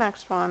 where's our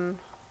next one?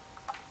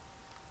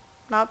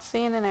 Not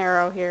seeing an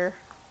arrow here.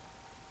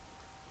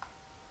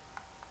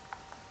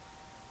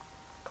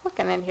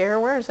 Clicking it here.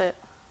 Where is it?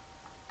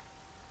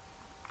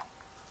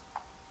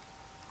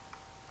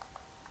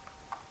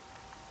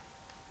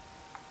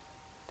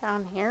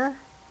 Down here?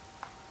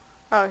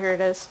 Oh, here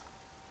it is.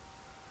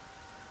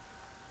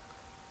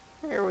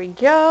 Here we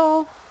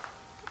go.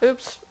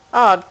 Oops.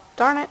 Oh,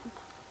 darn it.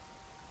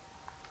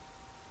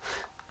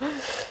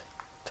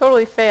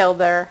 Totally failed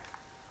there.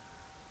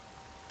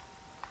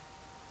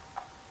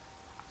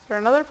 Is there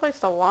another place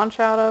to launch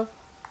out of?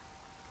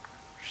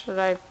 Or should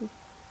I...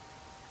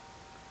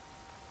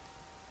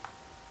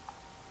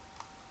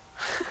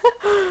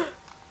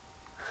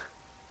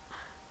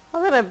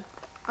 I'm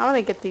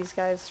gonna get these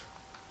guys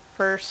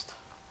first.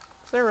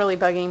 They're really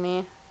bugging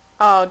me.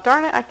 Oh,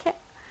 darn it, I can't...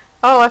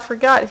 Oh, I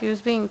forgot he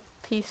was being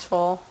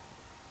peaceful.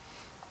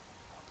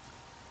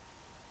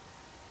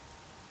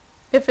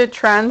 If it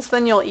trends,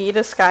 then you'll eat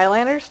a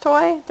Skylanders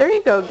toy? There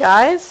you go,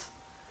 guys.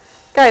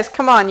 Guys,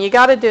 come on, you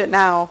gotta do it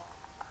now.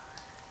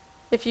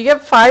 If you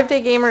get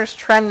 5DayGamers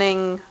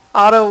trending,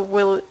 Otto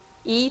will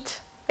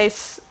eat a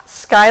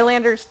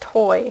Skylanders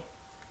toy.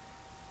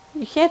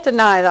 You can't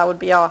deny that would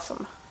be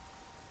awesome.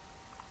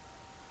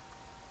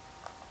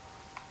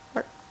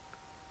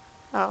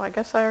 Oh, I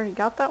guess I already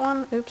got that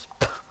one. Oops.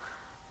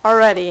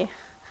 Already.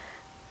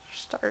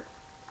 Start.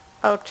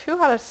 Oh,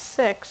 2 out of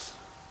 6.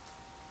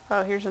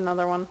 Oh, here's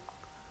another one.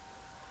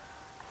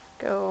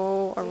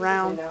 Go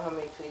around. I know how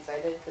many tweets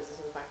I did because this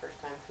was my first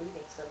time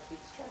tweeting, so it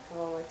keeps track of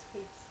all my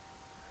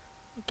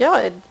tweets.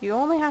 Good. You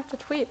only have to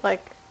tweet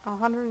like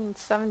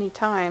 170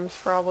 times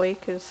probably,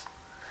 because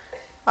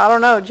I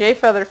don't know.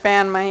 J-Feather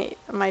fan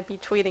might be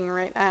tweeting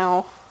right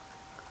now.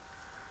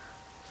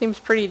 Seems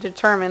pretty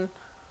determined.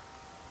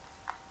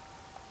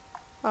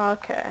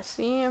 Okay, I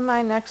see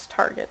my next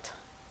target.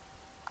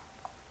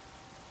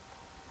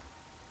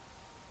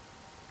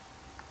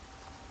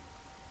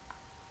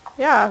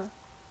 Yeah,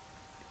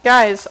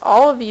 guys,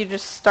 all of you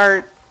just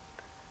start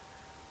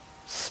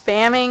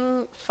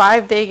spamming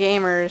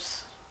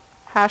 5DayGamers.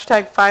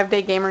 Hashtag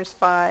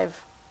 5DayGamers5.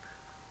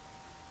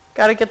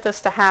 Gotta get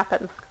this to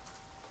happen.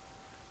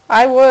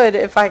 I would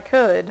if I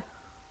could,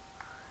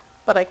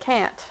 but I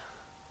can't.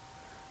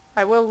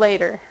 I will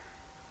later.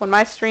 When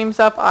my stream's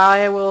up,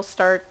 I will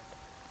start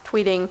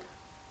tweeting.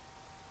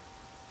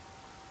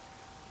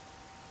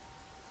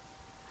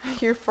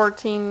 You're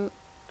 14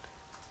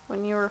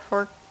 when you were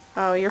 4.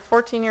 Oh, you're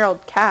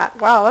 14-year-old cat.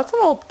 Wow, that's an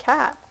old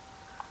cat.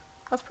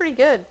 That's pretty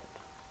good.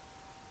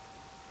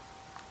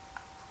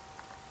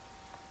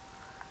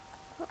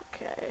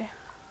 Okay.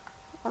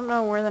 I don't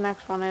know where the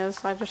next one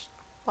is. I just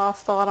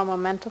lost a lot of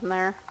momentum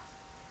there.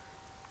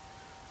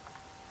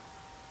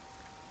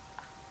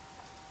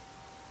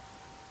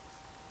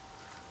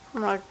 I'm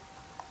gonna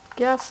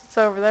guess it's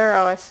over there.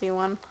 Oh, I see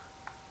one.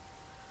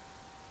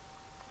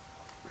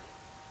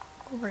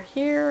 Over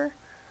here.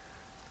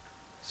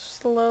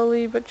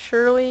 Slowly but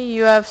surely.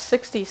 You have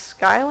 60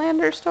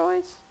 Skylanders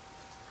toys?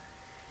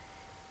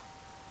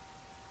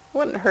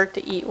 Wouldn't hurt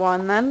to eat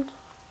one then.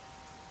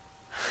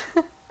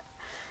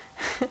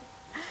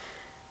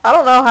 I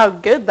don't know how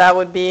good that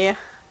would be.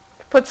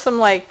 Put some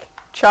like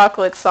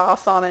chocolate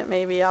sauce on it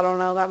maybe. I don't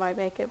know. That might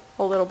make it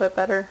a little bit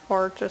better.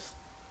 Or just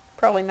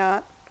probably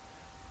not.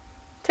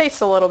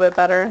 Tastes a little bit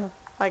better,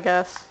 I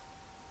guess.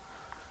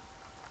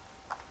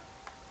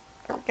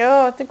 There we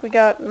go. I think we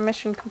got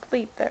mission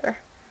complete there.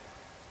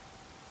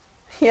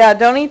 Yeah,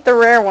 don't eat the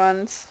rare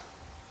ones.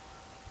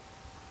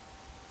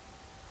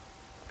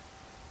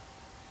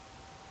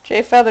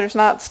 Jay Feather's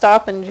not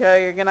stopping, Joe.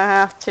 You're gonna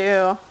have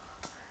to.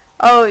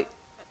 Oh,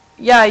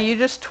 yeah, you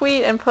just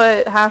tweet and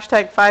put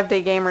hashtag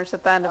 5DayGamers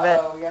at the end of it.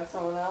 Oh, we got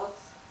someone else?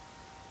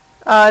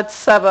 It's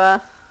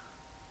Seba.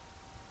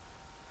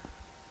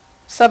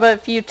 Seba,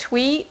 if you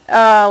tweet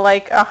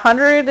like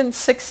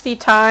 160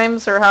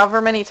 times or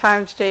however many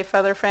times Jay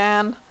Feather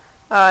fan,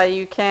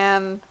 you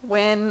can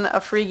win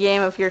a free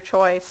game of your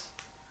choice.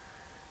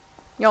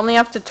 You only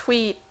have to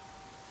tweet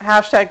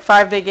hashtag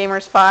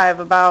 5DayGamers5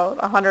 about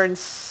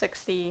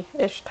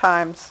 160-ish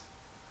times.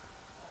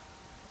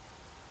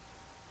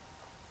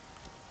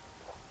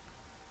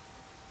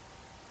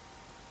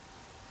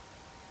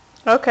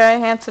 Okay,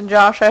 Hanson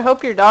Josh, I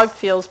hope your dog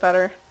feels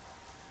better.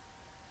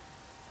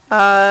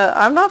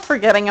 I'm not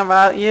forgetting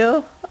about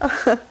you.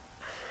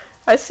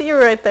 I see you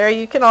right there.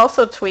 You can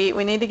also tweet.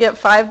 We need to get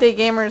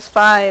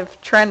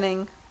 5DayGamers5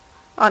 trending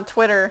on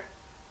Twitter.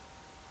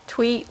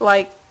 Tweet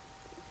like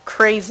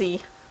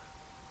crazy.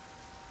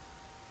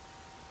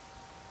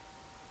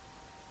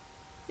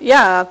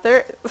 Yeah,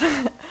 there.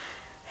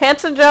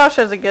 Hanson Josh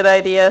has a good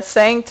idea,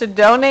 saying to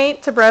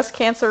donate to breast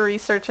cancer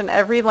research in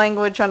every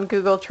language on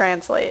Google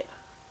Translate.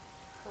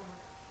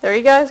 There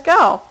you guys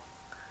go.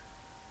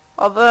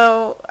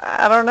 Although,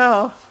 I don't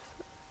know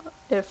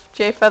if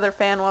Jay Feather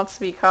fan wants to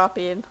be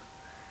copied.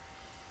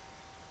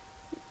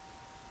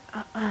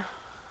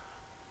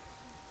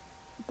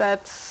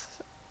 That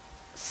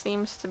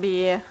seems to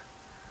be, I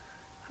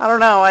don't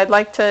know, I'd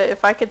like to,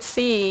 if I could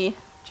see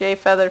Jay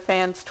Feather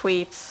fan's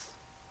tweets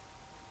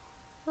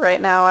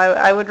right now,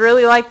 I would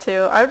really like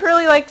to. I would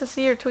really like to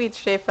see your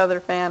tweets, Jay Feather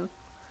fan.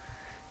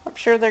 I'm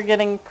sure they're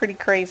getting pretty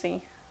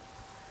crazy.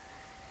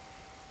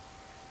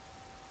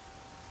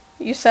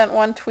 You sent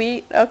one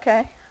tweet?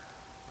 Okay.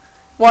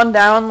 One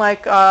down,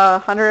 like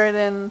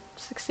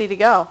 160 to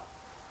go.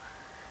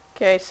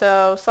 Okay,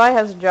 so Sly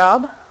has a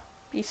job.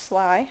 Be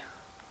Sly.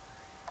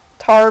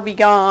 Tar be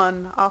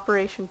gone.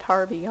 Operation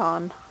Tar be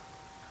gone.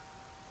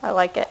 I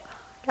like it.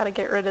 Gotta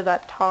get rid of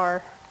that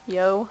tar.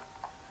 Yo.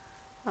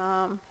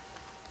 Gotta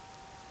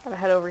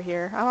head over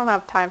here. I don't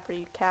have time for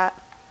you,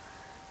 cat.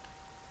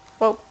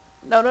 Whoa.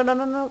 No, no, no,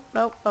 no, no.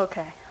 Nope.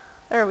 Okay.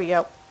 There we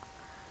go.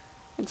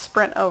 And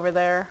sprint over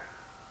there.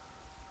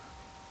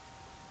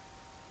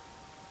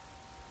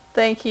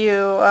 Thank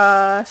you,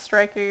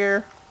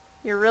 Striker.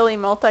 You're really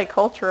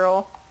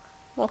multicultural.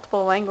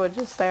 Multiple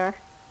languages there.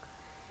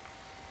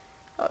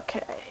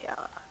 Okay,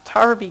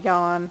 Tar be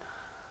gone.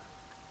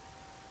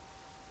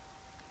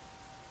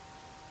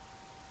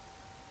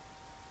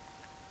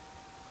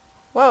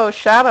 Whoa,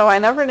 Shadow, I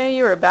never knew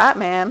you were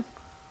Batman.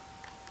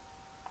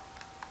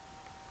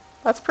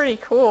 That's pretty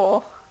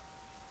cool.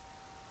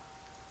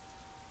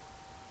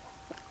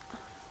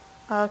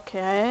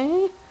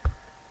 Okay.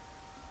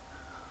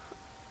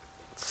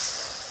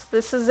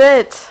 This is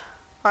it.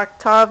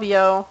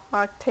 Octavio.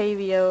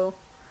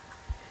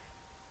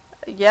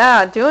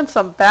 Yeah, doing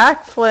some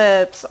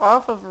backflips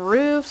off of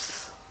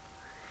roofs.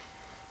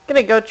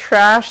 Gonna go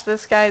trash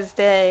this guy's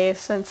day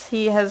since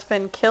he has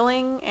been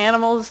killing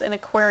animals in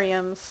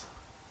aquariums,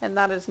 and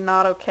that is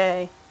not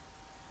okay.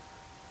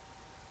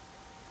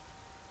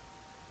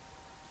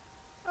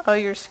 Oh,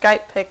 your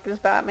Skype pic is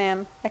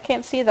Batman. I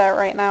can't see that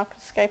right now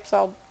because Skype's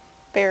all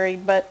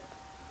buried, but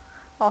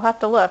I'll have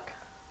to look.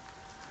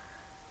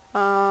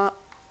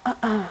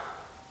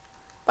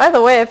 By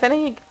the way, if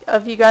any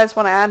of you guys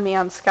want to add me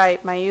on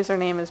Skype, my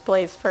username is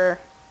Blazefur,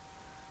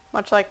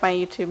 much like my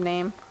YouTube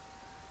name.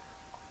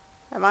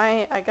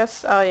 I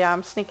guess, oh yeah,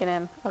 I'm sneaking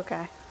in.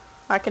 Okay,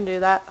 I can do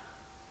that.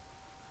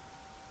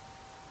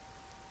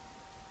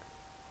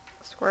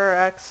 Square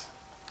X,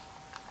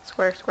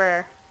 square,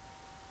 square.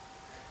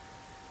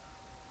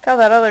 God,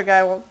 that other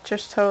guy will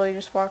just totally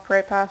just walked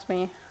right past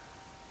me.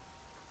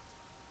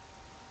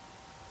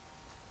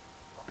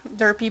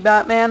 Derpy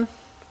Batman.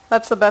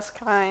 That's the best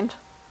kind.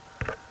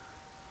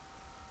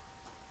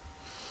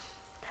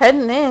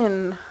 Heading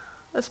in.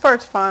 This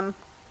part's fun.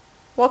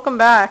 Welcome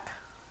back.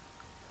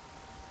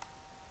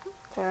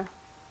 Okay.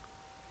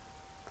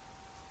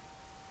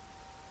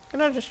 I'm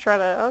gonna just try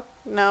to... Oh,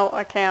 no,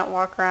 I can't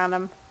walk around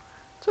him.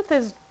 What's with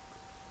his...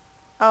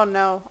 Oh,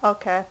 no.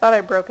 Okay, I thought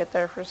I broke it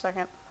there for a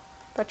second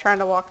by trying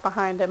to walk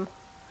behind him.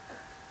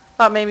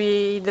 Thought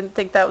maybe he didn't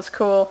think that was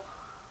cool.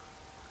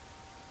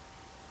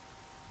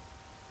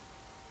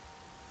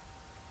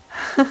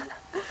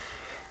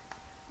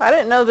 I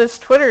didn't know this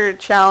Twitter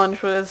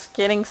challenge was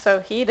getting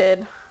so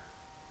heated.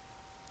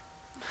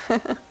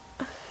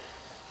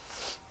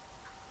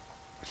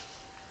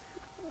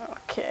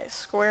 Okay,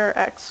 square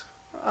X.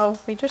 Oh,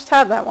 we just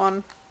had that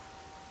one.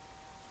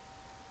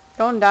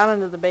 Going down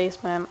into the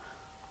basement.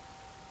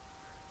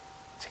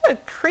 It's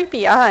got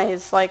creepy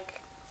eyes,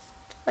 like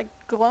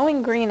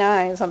glowing green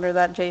eyes under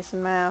that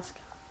Jason mask.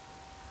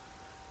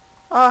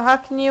 Oh, how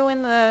can you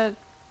win the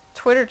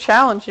Twitter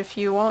challenge if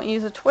you won't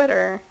use a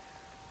Twitter?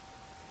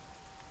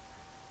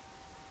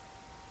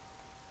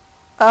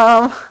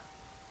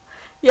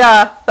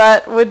 Yeah,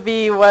 that would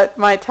be what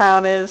my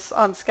town is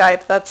on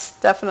Skype.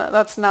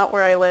 That's not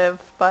where I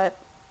live, but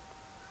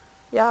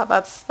yeah,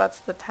 that's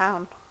the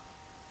town.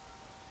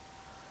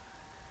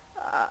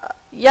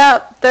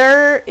 Yeah,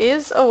 there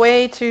is a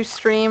way to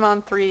stream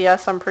on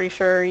 3DS, I'm pretty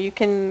sure. You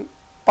can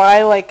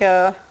buy like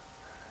a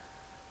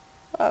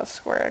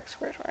square X,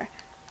 square.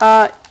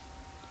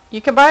 You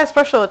can buy a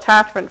special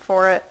attachment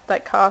for it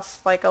that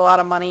costs like a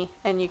lot of money,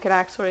 and you can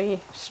actually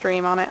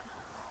stream on it.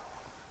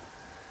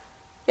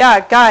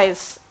 Yeah,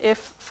 guys,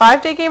 if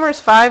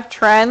 5DayGamers5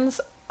 trends,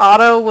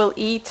 Otto will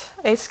eat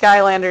a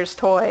Skylanders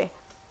toy.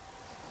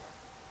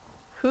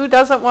 Who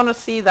doesn't want to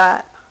see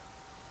that?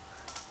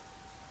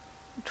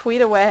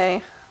 Tweet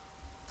away.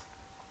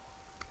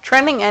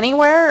 Trending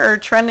anywhere or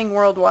trending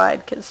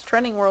worldwide? Because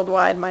trending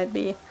worldwide might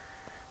be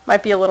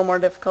a little more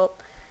difficult.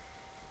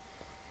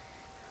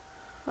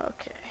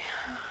 Okay.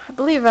 I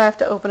believe I have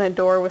to open a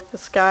door with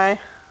this guy,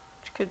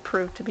 which could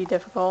prove to be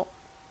difficult.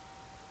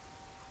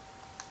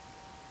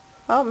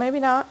 Oh, maybe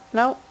not.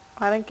 Nope,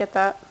 I didn't get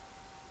that.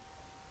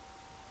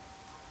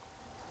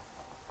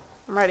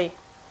 I'm ready.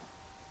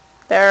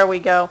 There we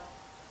go.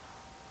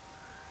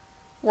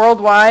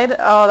 Worldwide?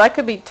 Oh, that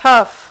could be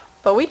tough.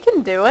 But we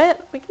can do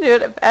it. We can do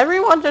it. If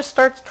everyone just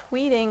starts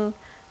tweeting,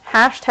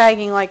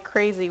 hashtagging like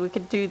crazy, we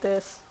could do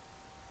this.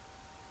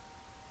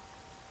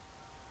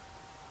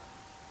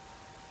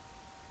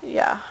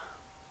 Yeah.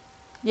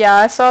 Yeah,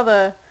 I saw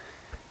the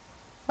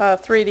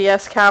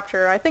 3DS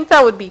capture. I think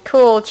that would be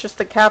cool. It's just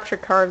the capture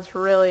card's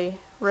really,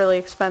 really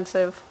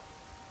expensive.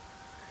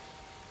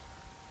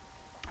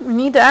 We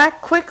need to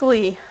act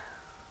quickly.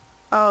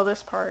 Oh,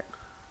 this part.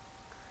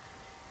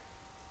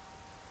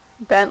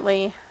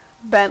 Bentley.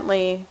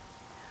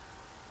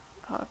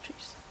 Oh,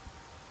 jeez.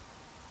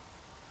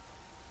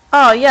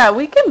 Oh, yeah,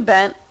 we can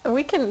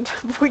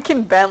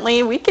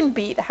Bentley. We can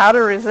beat How to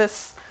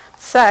Resist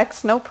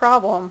Sex, no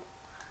problem.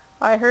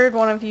 I heard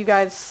one of you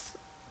guys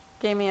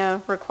gave me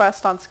a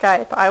request on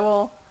Skype. I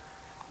will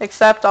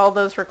accept all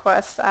those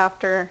requests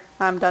after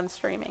I'm done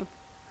streaming.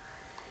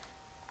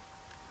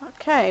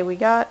 Okay, we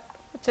got...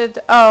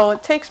 Oh,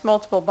 it takes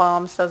multiple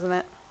bombs, doesn't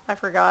it? I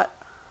forgot.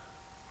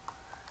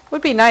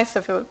 Would be nice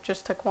if it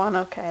just took one.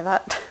 Okay,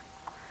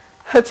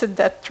 that's a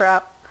death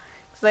trap.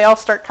 Because they all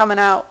start coming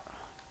out.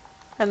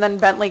 And then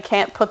Bentley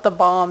can't put the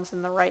bombs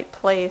in the right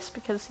place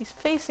because he's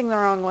facing the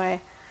wrong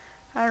way.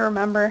 I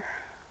remember.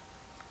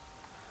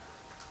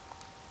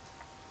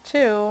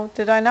 2.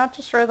 Did I not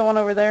destroy the one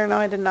over there? No,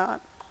 I did not.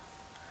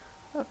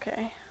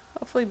 Okay.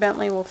 Hopefully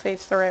Bentley will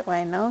face the right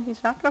way. No,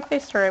 he's not going to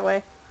face the right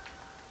way.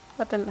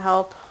 That didn't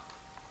help.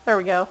 There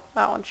we go.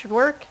 That one should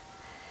work.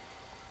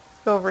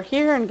 Go over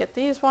here and get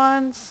these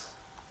ones.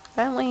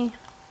 Bentley,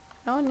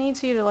 no one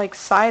needs you to like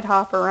side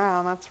hop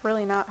around. That's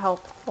really not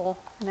helpful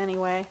in any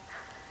way.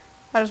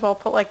 Might as well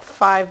put like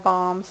 5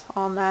 bombs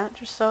on that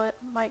just so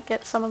it might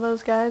get some of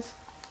those guys.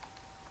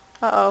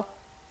 Uh-oh.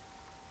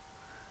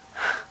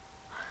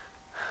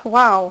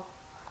 Wow.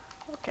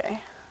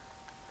 Okay.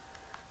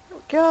 There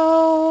we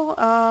go.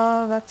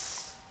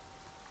 That's...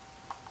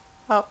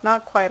 Oh,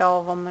 not quite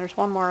all of them. There's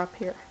one more up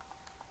here.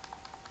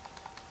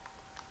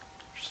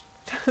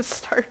 Just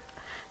start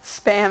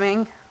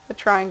spamming the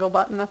triangle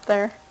button up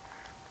there.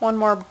 One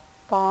more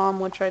bomb,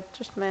 which I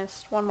just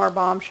missed. One more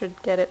bomb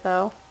should get it,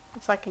 though.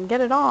 If I can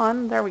get it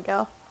on. There we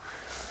go.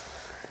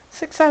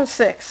 6 out of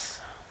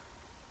 6.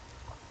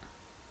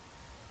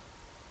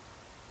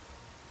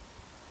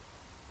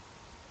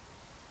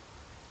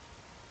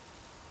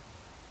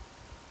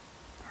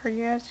 Are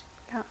you guys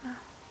counting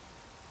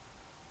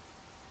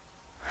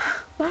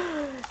now?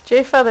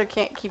 J Feather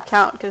can't keep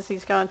count because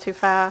he's going too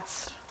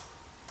fast.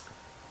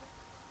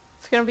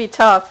 It's going to be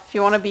tough if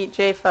you want to beat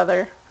J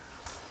Feather.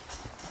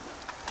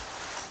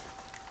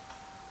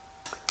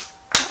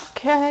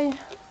 Okay.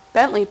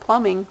 Bentley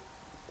Plumbing.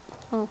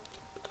 Oh.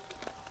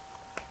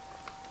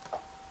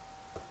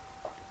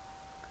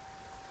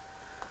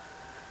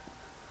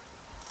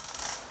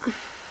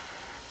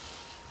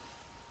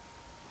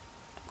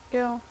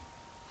 Go.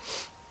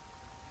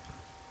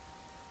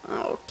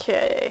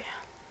 Okay.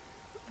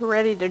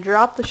 Ready to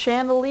drop the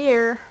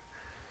chandelier.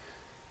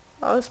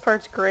 Oh, this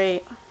part's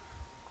great.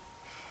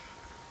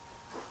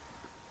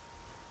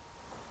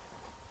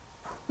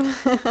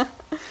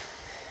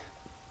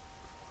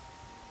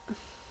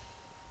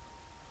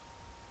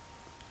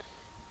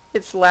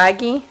 It's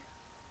laggy.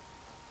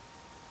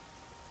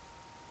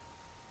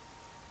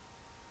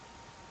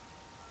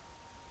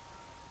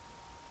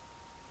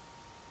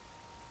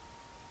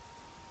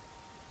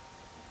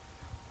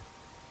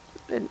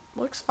 It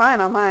looks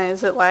fine on mine.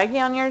 Is it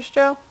laggy on yours,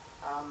 Joe?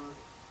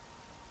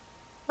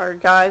 Or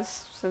guys,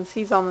 since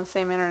he's on the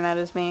same internet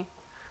as me.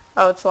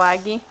 Oh, it's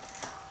laggy?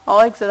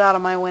 I'll exit out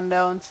of my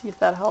window and see if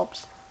that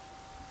helps.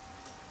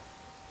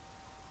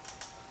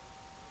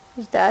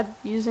 Is Dad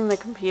using the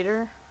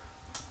computer?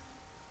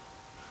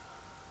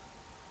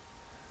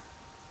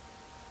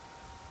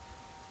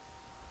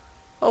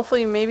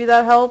 Hopefully, maybe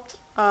that helped.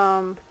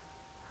 How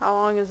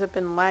long has it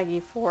been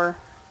laggy for?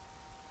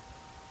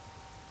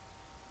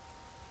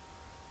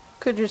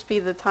 Could just be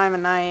the time of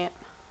night.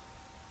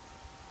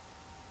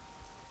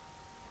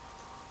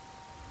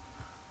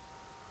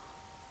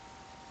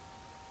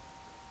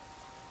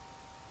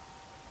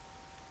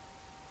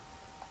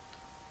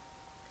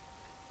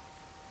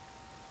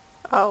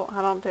 Oh,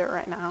 I don't do it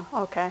right now.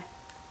 Okay.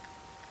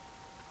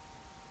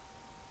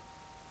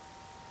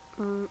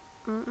 Do,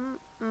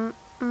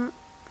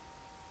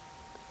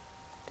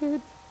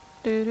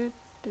 do,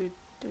 do,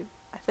 do.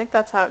 I think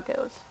that's how it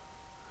goes.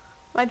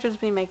 Might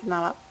just be making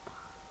that up.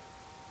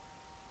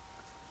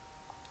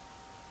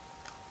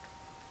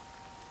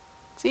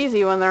 It's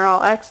easy when they're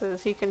all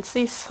X's. You can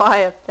see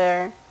Sly up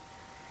there.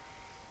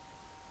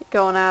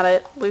 Going at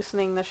it,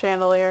 loosening the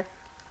chandelier.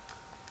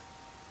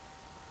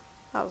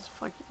 That was a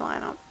funky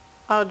lineup.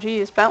 Oh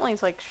geez,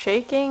 Bentley's like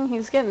shaking.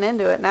 He's getting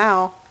into it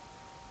now.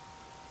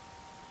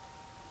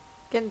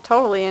 Getting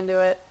totally into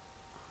it.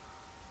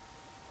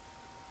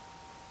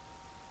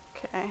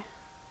 Okay.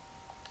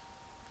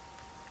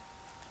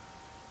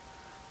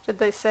 Did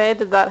they say,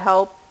 did that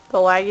help the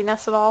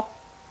lagginess at all?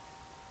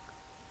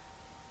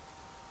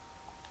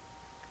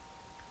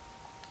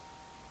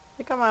 I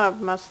think I might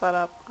have messed that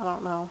up. I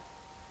don't know.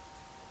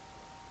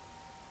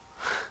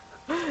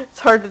 It's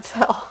hard to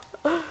tell.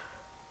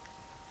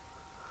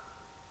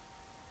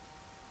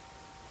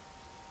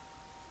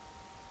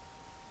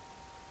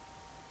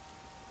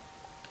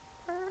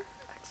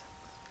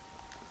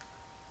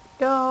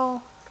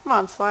 Go. Come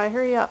on, Sly,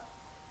 hurry up.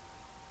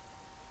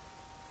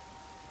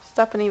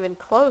 Stepping even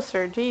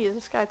closer. Geez,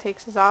 this guy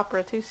takes his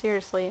opera too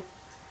seriously.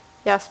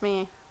 Yes,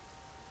 me.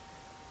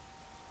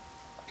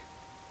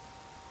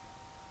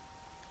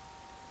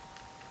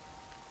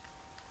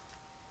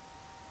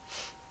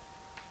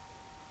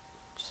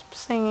 Just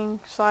singing,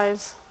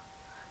 Sly's.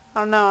 I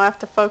don't know, I have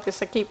to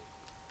focus. If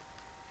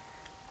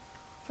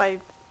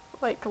I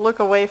like look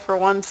away for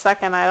 1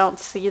 second, I don't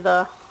see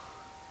the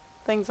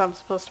things I'm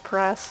supposed to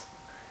press.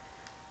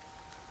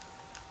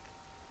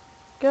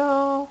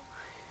 Go.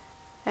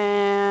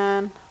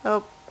 And,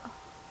 oh,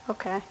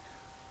 okay.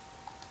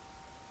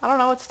 I don't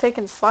know what's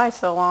taking Sly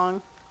so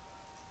long.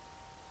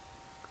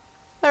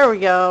 There we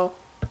go.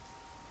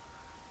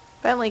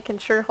 Bentley can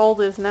sure hold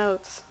his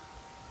notes.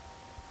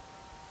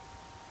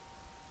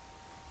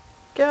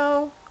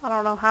 Go. I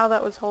don't know how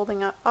that was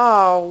holding up.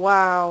 Oh,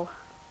 wow.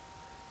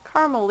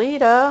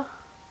 Carmelita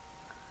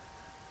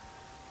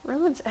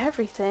ruins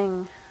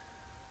everything.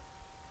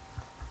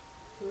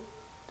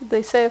 Did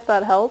they say if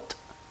that helped?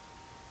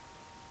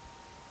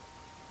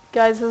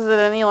 Guys, is it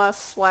any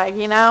less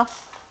slaggy now?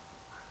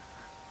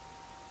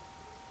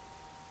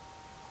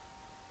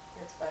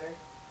 It's better.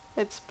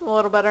 It's a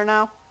little better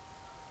now?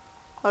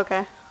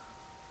 Okay.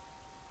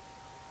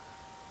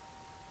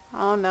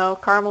 Oh no,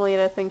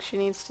 Carmelita thinks she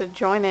needs to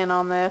join in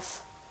on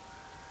this.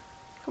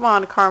 Come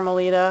on,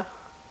 Carmelita.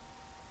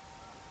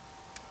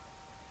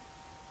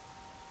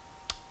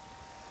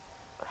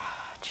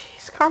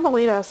 Jeez,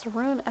 Carmelita has to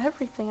ruin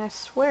everything, I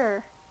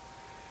swear.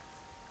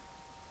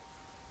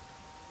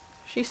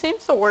 She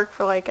seems to work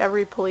for like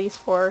every police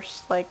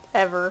force, like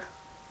ever,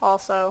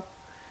 also.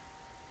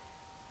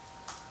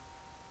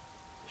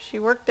 She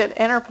worked at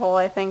Interpol,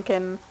 I think,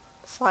 in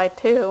Sly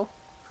 2.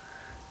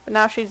 But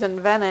now she's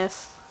in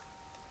Venice.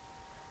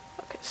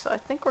 Okay, so I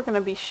think we're going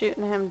to be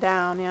shooting him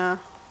down, yeah.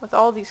 With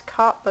all these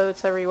cop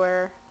boats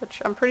everywhere,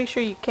 which I'm pretty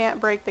sure you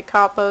can't break the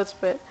cop boats,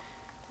 but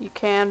you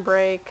can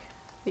break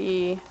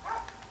the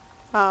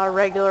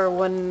regular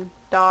wooden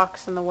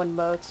docks and the wooden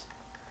boats.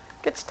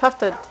 It gets tough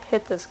to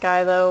hit this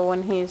guy, though,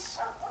 when he's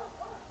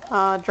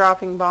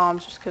dropping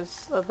bombs just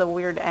because of the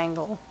weird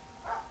angle.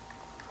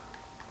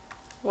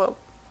 Whoa.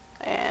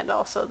 And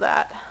also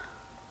that.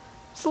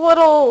 It's a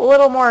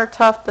little more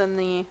tough than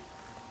the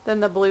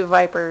Blue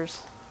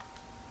Vipers.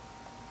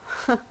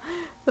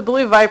 The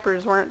Blue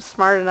Vipers weren't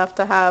smart enough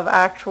to have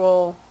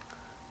actual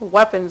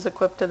weapons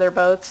equipped to their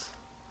boats.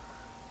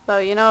 So,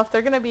 you know, if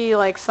they're going to be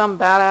like some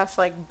badass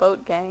like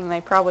boat gang,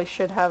 they probably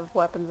should have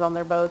weapons on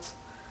their boats.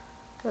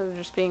 They're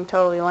just being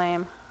totally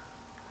lame.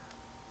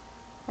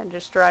 And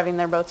just driving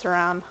their boats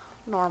around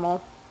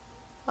normal.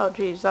 Oh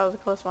geez, that was a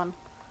close one.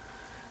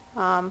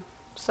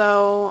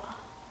 So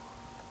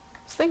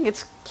this thing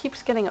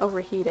keeps getting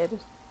overheated.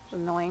 It's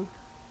annoying.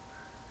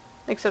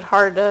 Makes it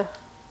hard to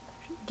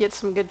get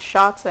some good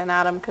shots in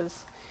at him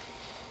because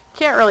you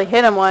can't really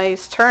hit him while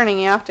he's turning.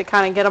 You have to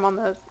kind of get him on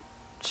the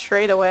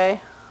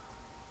straightaway.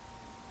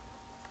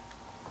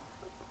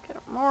 Get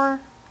him more.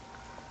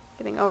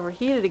 Getting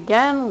overheated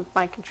again with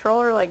my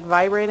controller like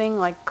vibrating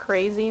like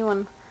crazy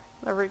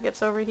whenever it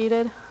gets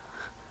overheated.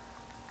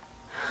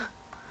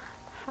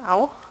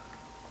 How?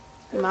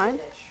 You mind?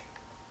 Yiddish.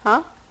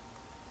 Huh?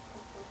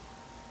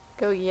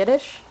 Go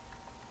Yiddish?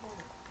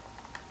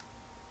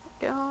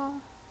 Go.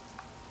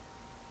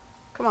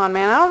 Come on,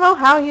 man. I don't know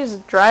how he's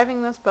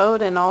driving this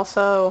boat and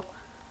also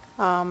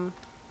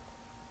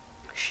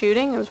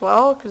shooting as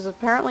well, because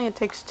apparently it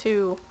takes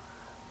two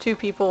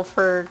people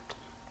for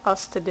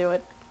us to do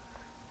it.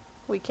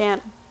 We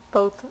can't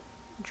both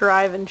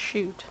drive and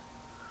shoot.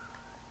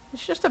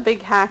 It's just a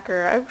big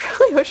hacker. I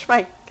really wish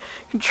my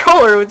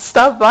controller would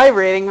stop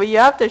vibrating, but you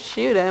have to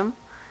shoot him.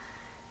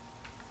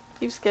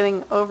 Keeps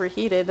getting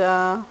overheated.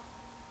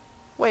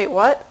 Wait,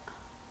 what?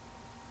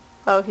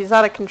 Oh, he's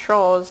out of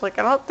control. I was like,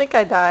 I don't think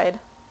I died.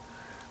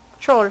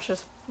 Controller's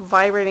just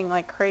vibrating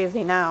like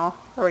crazy now.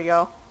 There we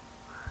go.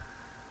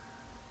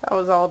 That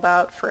was all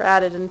about for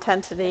added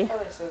intensity. I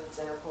thought it says it's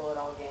Interpol at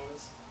all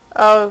games.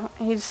 Oh,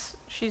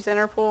 she's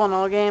Interpol in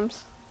all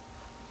games.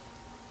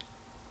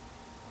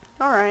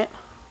 Alright.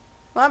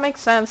 Well, that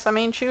makes sense. I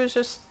mean, she was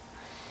just...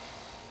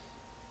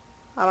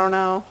 I don't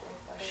know.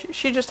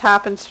 She just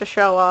happens to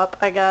show up,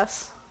 I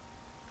guess.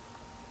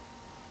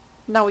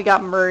 Now we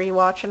got Murray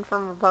watching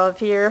from above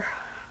here.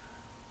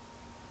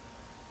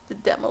 The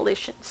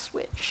demolition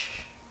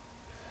switch.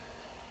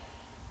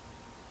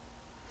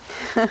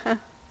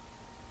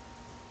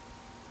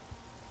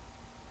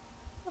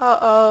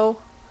 Uh-oh.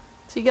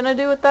 What's he gonna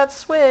do with that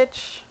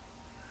switch?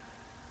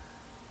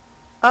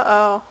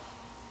 Uh-oh.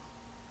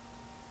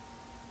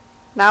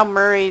 Now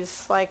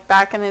Murray's like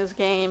back in his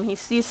game. He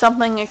sees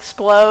something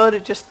explode.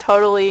 It just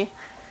totally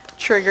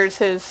triggers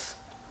his...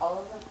 All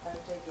of the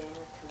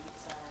 5DayGamer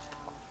tweets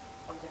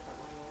are in different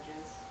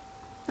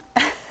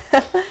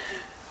languages.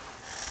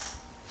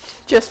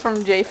 Just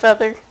from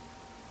J-Feather?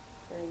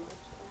 Very much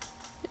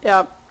so.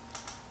 Yep.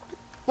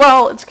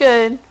 Well, it's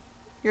good.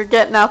 You're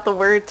getting out the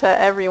word to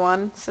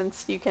everyone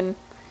since you can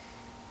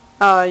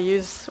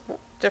use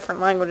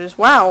different languages.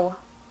 Wow.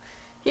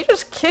 He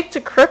just kicked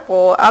a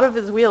cripple out of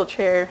his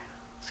wheelchair.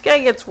 This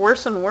guy gets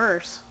worse and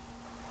worse.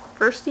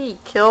 First he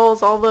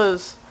kills all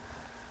those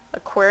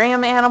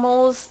aquarium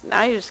animals.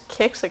 Now he just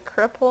kicks a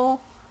cripple.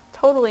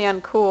 Totally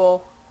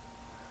uncool.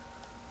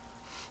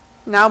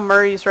 Now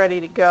Murray's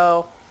ready to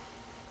go.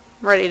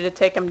 Ready to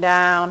take him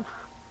down.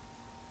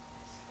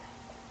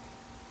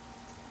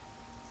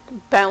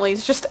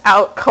 Bentley's just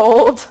out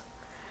cold.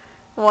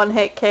 One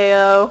hit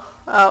KO.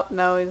 Oh,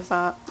 no, he's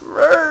not.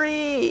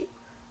 Murray!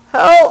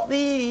 Help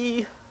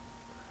me!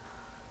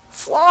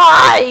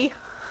 Fly!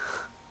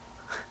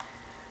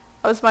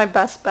 That was my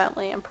best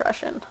Bentley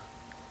impression.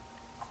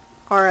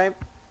 Alright.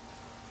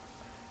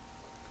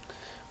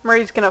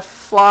 Murray's gonna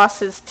floss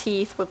his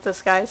teeth with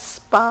this guy's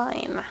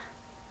spine.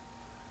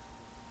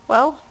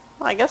 Well,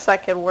 I guess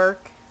that could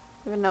work.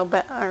 Even though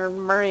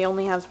Murray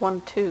only has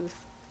one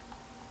tooth.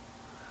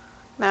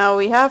 Now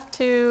we have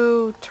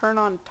to turn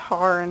on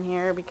tar in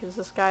here because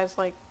this guy's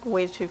like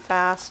way too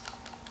fast.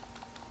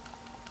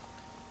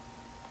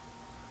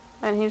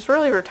 And he's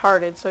really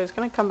retarded, so he's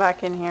going to come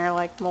back in here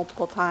like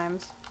multiple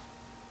times.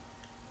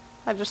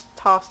 I just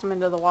tossed him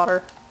into the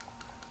water.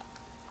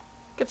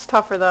 Gets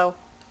tougher though.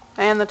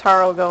 And the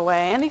tar will go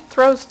away. And he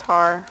throws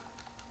tar.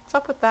 What's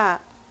up with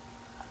that?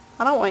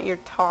 I don't want your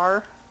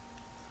tar.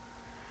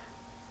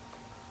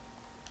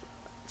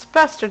 It's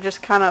best to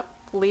just kind of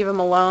leave him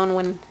alone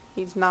when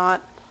he's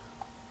not,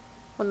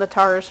 when the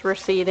tar is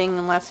receding,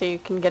 unless you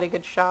can get a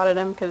good shot at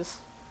him, because,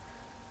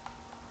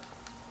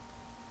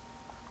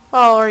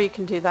 well, or you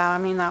can do that. I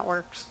mean, that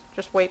works.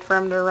 Just wait for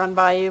him to run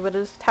by you, but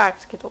his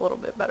attacks get a little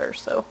bit better,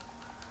 so.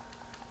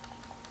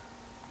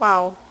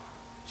 Wow.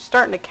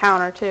 Starting to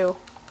counter, too.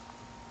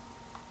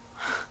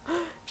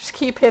 Just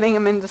keep hitting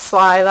him into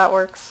Sly. That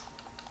works.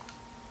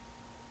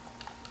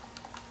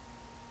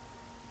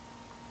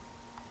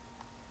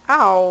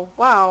 Ow.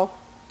 Wow.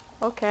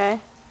 Okay.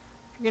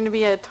 You're going to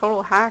be a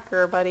total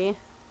hacker, buddy. I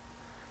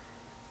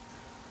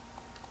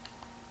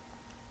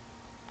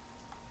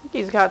think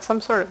he's got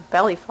some sort of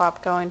belly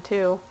flop going,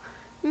 too.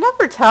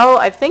 Never tell.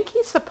 I think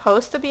he's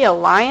supposed to be a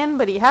lion,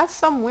 but he has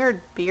some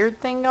weird beard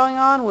thing going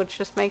on, which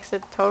just makes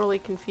it totally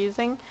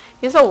confusing.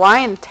 He's a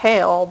lion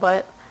tail,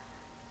 but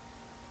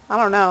I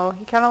don't know.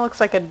 He kind of looks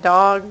like a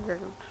dog, or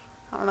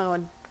I don't know,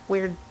 a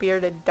weird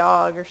bearded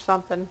dog or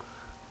something.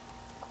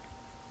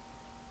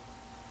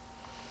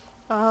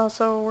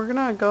 So we're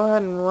gonna go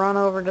ahead and run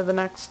over to the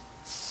next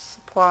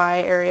supply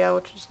area,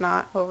 which is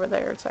not over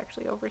there. It's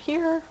actually over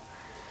here.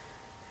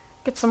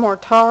 Get some more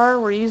tar.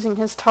 We're using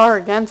his tar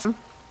against him.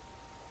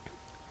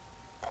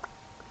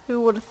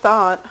 Who would have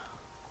thought?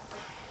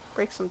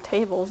 Break some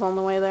tables on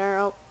the way there.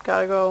 Oh,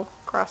 gotta go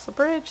across the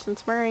bridge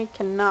since Murray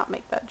cannot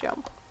make that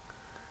jump.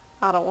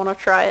 I don't want to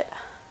try it.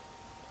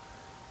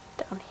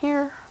 Down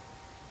here.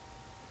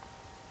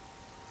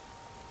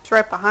 It's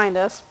right behind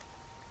us.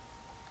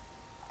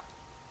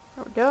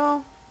 There we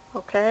go.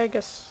 Okay, I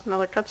guess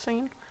another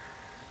cutscene.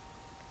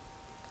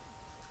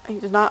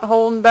 He's not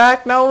holding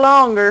back no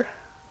longer.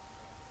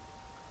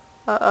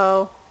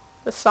 Uh-oh.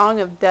 The Song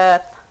of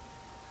Death.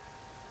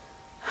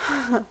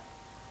 Reached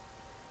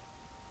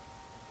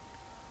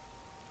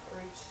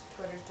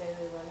Twitter's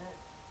daily limit.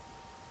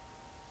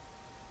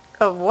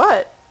 Of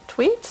what?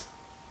 Tweets?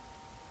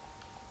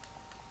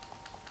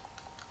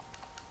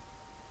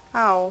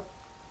 Ow.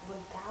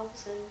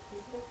 1,000.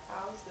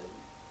 1,000.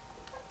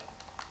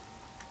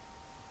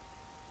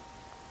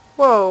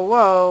 Whoa,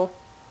 whoa.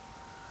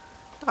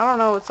 I don't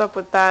know what's up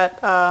with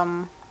that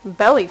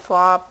belly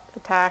flop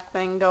attack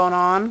thing going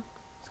on.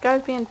 This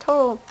guy's being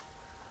told.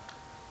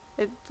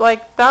 It's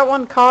like that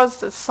one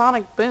caused a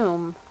sonic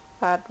boom.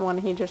 That one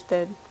he just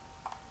did.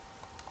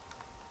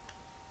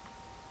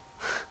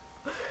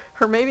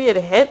 Or maybe it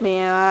hit me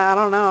and I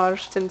don't know. I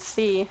just didn't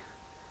see.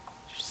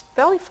 Just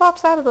belly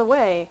flops out of the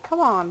way.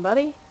 Come on,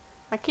 buddy.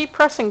 I keep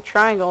pressing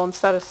triangle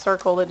instead of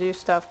circle to do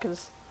stuff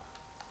because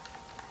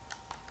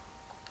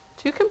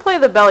you can play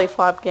the belly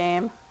flop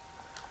game.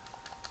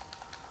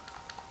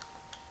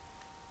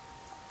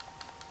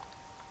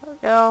 There we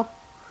go.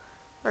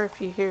 Or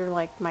if you hear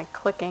like my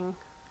clicking.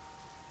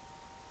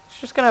 It's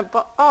just gonna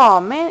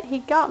oh man, he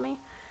got me.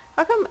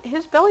 How come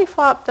his belly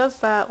flop does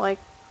that like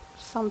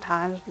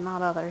sometimes,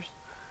 not others?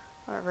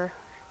 Whatever.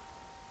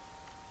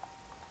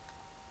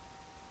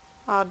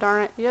 Oh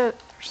darn it. Yeah,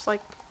 there's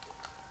like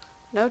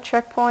no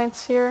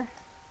checkpoints here.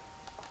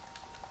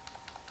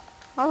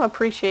 I don't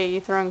appreciate you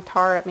throwing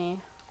tar at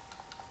me.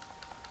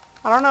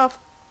 I don't know if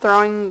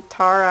throwing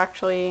tar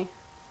actually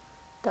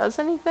does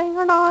anything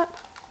or not.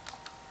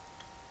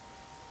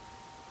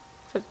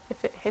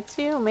 If it hits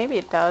you, maybe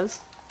it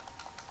does.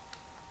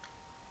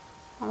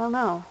 I don't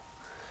know.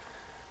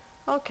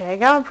 Okay,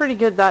 got him pretty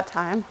good that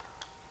time.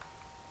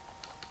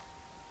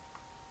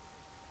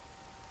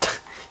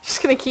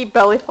 Just gonna keep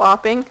belly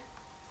flopping.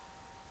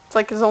 It's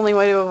like his only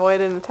way to avoid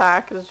an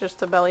attack is just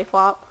to belly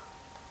flop.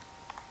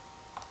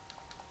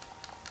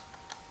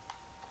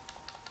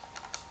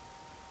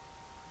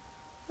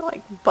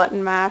 Like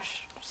button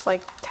mash, just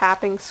like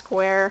tapping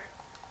square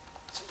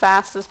as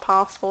fast as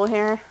possible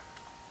here.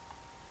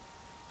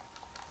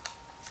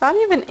 It's not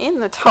even in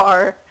the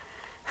tar.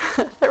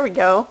 There we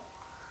go.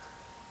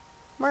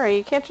 Murray,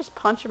 you can't just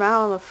punch him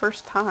out on the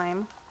first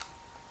time.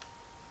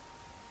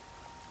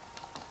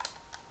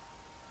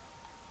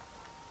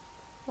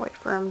 Wait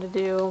for him to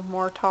do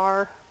more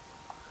tar.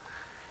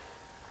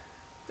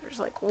 There's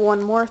like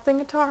one more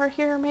thing of tar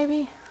here,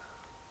 maybe.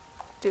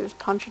 Do his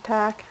punch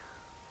attack.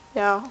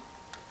 Yeah.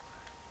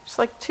 Just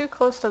like too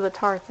close to the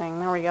tar thing.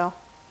 There we go.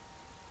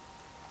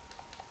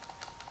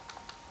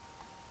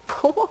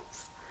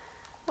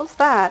 What's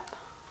that?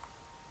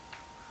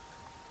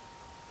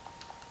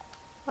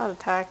 That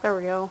attack. There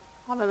we go.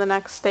 On to the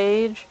next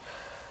stage.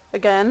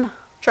 Again,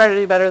 try to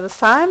do better this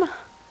time.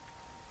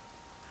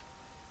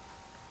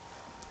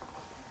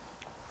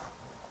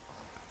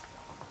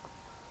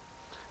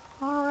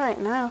 Alright,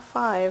 now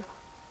 5.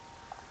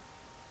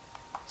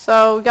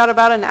 So we got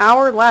about an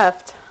hour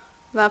left.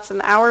 That's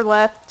an hour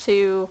left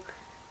to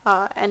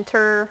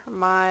enter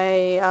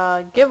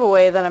my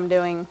giveaway that I'm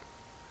doing.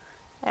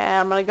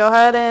 And I'm going to go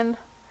ahead and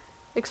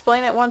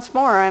explain it once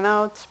more. I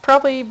know it's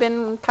probably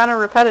been kind of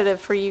repetitive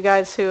for you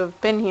guys who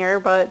have been here,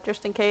 but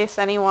just in case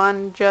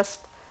anyone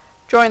just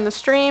joined the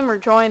stream or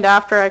joined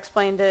after I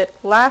explained it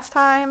last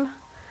time,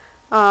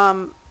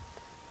 I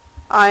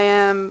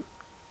am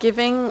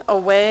giving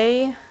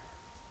away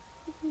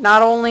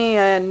not only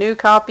a new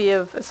copy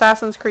of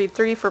Assassin's Creed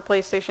 3 for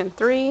PlayStation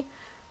 3,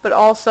 but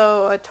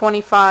also a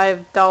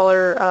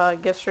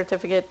 $25 gift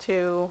certificate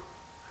to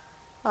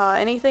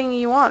anything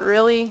you want,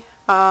 really.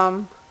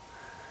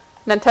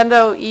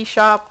 Nintendo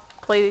eShop,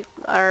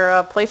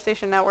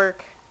 PlayStation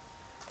Network,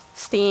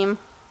 Steam,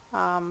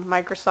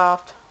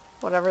 Microsoft,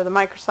 whatever the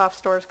Microsoft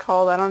store is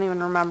called. I don't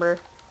even remember.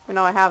 I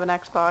know I have an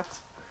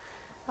Xbox.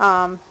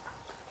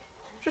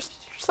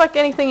 Just like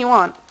anything you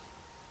want.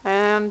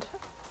 And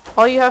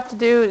all you have to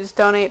do is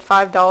donate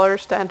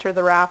 $5 to enter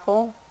the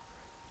raffle.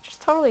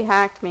 Just totally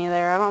hacked me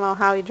there. I don't know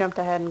how he jumped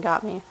ahead and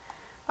got me.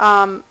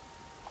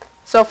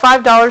 So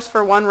 $5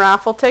 for one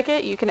raffle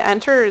ticket. You can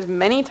enter as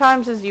many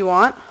times as you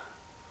want.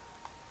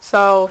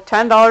 So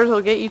 $10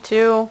 will get you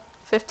 2,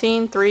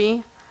 15,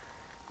 3.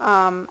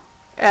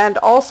 And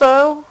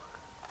also,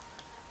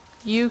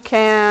 you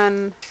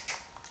can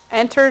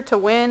enter to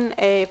win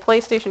a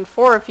PlayStation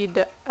 4 if you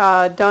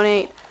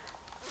donate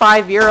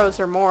 €5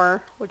 or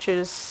more, which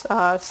is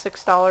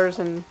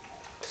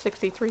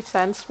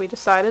 $6.63, we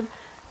decided.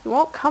 You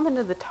won't come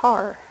into the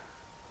tar.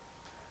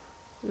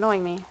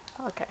 Annoying me.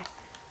 Okay.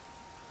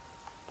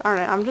 Darn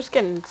it, I'm just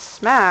getting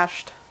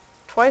smashed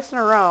twice in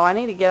a row. I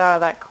need to get out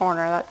of that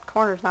corner. That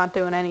corner's not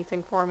doing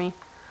anything for me.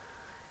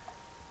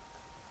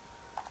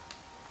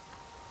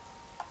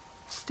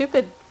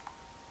 Stupid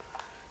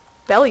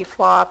belly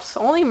flops.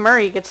 Only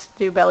Murray gets to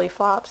do belly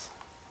flops.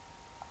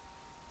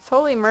 It's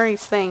totally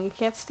Murray's thing. You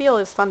can't steal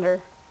his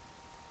thunder.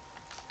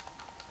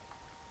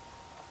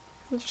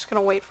 I'm just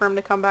going to wait for him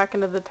to come back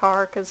into the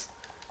tar because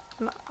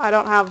I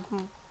don't have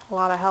a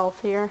lot of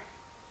health here.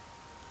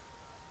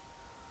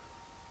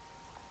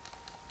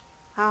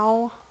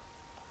 Ow.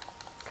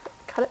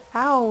 Cut it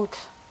out.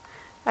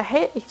 I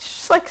hate, it's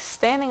just like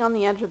standing on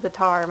the edge of the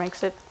tar. It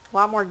makes it a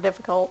lot more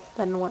difficult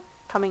than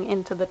coming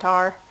into the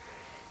tar.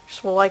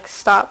 Just will like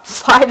stop.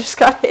 Sly just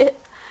got hit.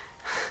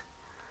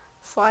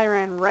 Sly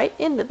ran right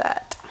into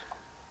that.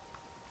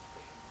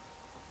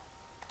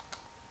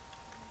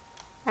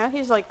 Now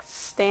he's like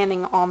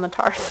standing on the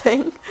tar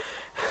thing.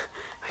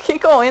 I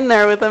can't go in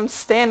there with him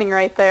standing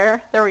right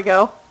there. There we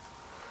go.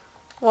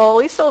 Well, at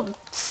least he'll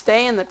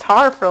stay in the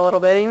tar for a little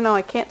bit, even though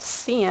I can't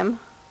see him.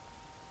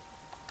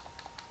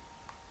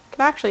 I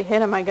can actually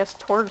hit him, I guess,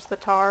 towards the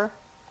tar.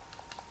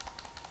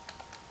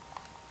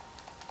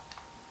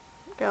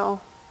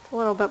 Go. A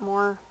little bit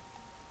more.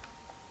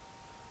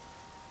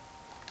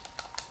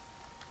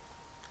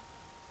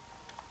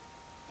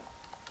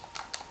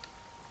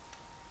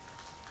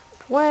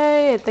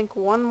 I think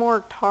one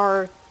more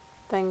tar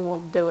thing will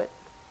do it.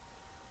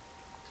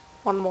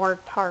 One more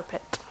tar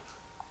pit.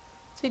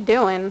 What's he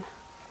doing?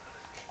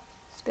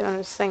 He's doing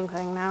his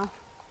thing now.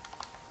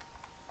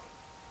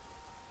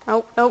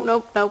 Nope, nope,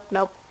 nope, nope,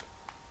 nope.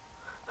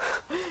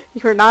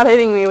 You're not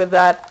hitting me with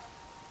that.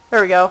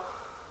 There we go.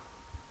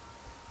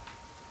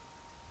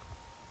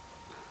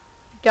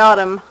 Got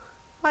him.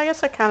 I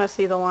guess I kind of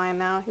see the line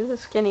now. He's a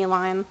skinny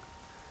line.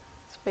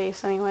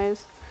 Space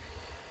anyways.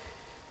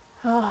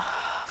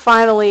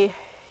 Finally, he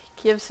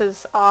gives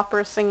his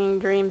opera singing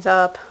dreams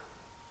up.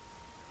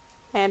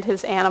 And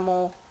his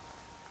animal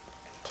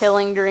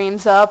killing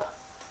dreams up.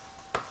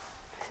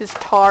 His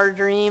tar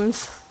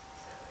dreams.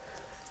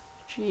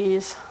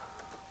 Jeez.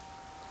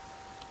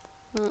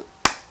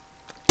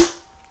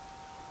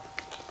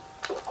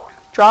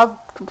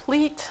 Job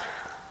complete.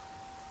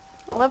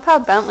 I love how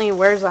Bentley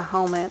wears a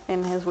helmet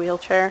in his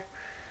wheelchair.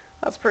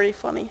 That's pretty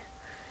funny.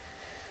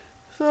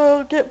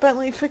 So get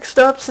Bentley fixed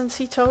up since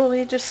he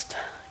totally just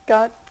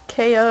got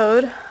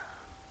KO'd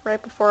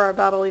right before our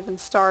battle even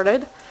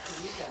started. Did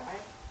you die?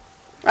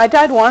 I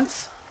died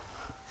once.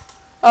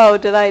 Oh,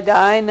 did I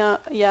die? No,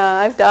 yeah,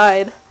 I've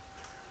died.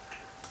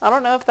 I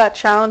don't know if that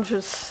challenge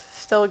is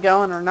still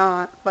going or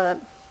not, but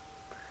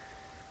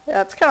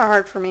yeah, it's kind of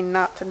hard for me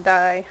not to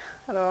die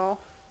at all.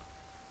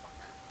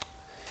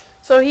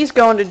 So he's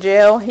going to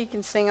jail. He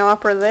can sing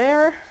opera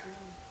there.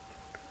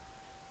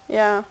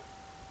 Yeah.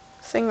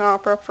 Sing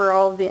opera for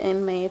all of the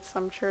inmates,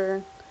 I'm sure.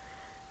 I'm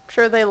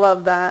sure they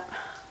love that.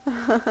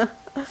 Because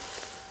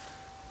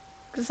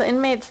the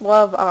inmates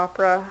love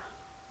opera.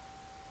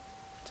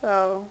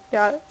 So,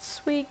 yeah, it's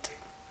sweet.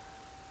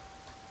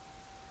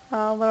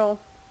 Little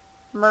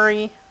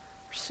Murray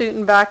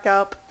suiting back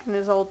up in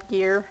his old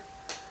gear.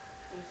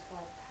 It's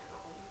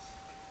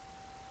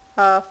 5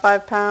 pounds.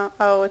 5 pounds.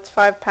 Oh, it's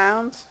 5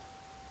 pounds?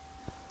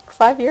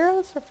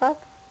 €5 or 5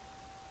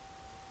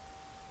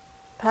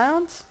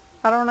 pounds?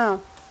 I don't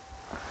know.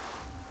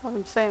 I've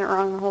been saying it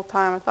wrong the whole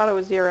time. I thought it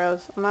was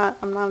euros.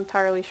 I'm not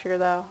entirely sure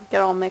though. I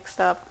get all mixed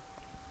up.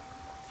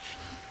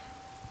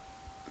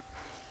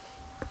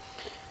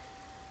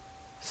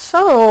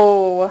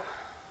 So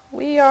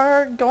we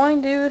are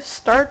going to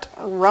start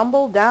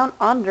Rumble Down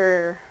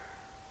Under.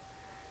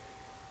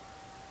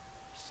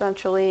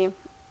 Essentially,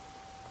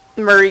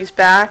 Murray's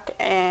back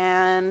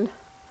and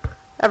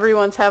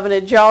everyone's having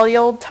a jolly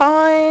old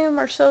time,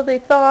 or so they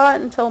thought,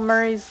 until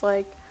Murray's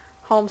like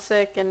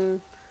homesick and,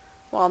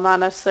 well, not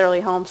necessarily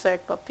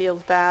homesick, but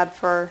feels bad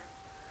for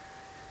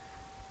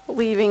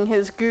leaving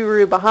his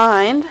guru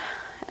behind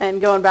and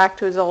going back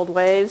to his old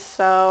ways.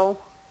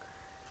 So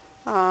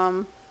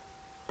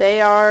they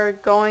are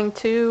going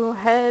to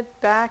head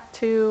back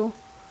to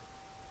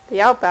the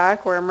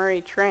Outback where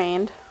Murray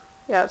trained.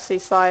 Yeah, see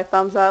Sly,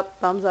 thumbs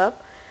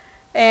up,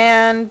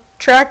 and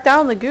track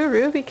down the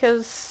guru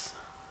because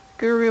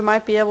Guru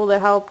might be able to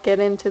help get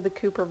into the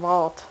Cooper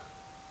Vault.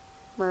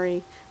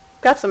 Murray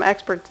got some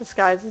expert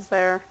disguises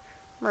there.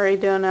 Murray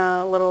doing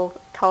a little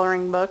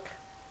coloring book.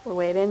 We're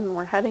waiting.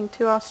 We're heading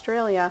to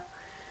Australia.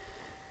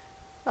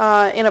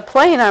 In a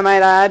plane, I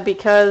might add,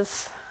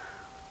 because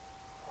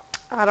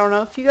I don't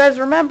know if you guys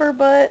remember,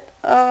 but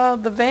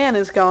the van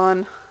is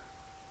gone.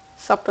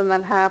 Something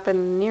that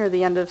happened near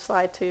the end of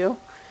slide 2.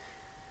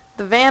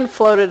 The van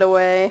floated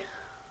away.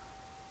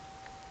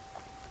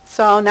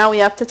 So now we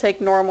have to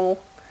take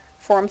normal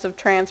forms of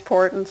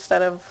transport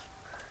instead of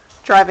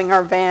driving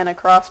our van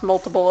across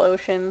multiple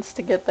oceans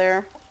to get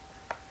there,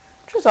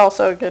 which is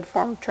also a good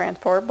form of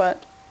transport,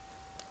 but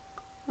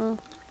not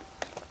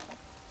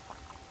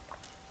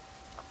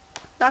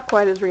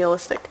quite as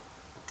realistic.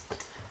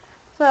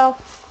 So,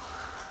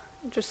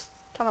 just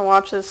kind of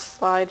watch this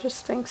slide,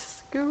 just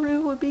thinks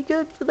Guru would be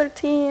good for their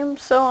team,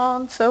 so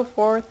on and so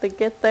forth. They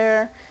get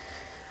there.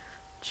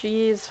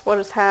 Jeez, what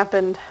has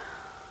happened?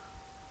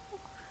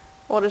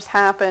 What has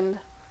happened?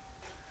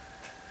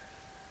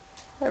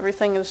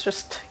 Everything is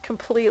just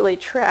completely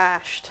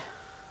trashed.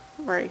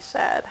 Very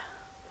sad.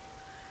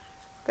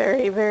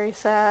 Very, very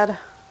sad.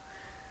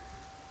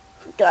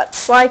 Got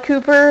Sly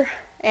Cooper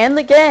and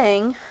the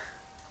gang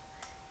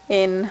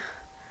in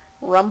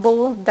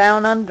Rumble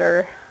Down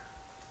Under.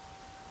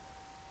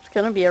 It's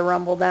going to be a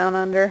Rumble Down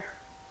Under.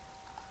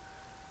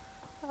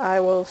 I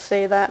will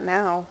say that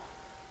now.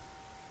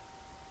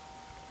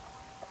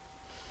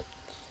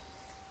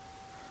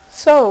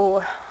 So,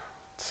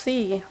 let's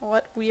see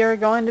what we are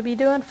going to be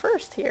doing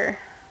first here.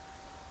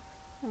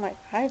 Oh, my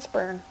eyes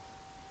burn.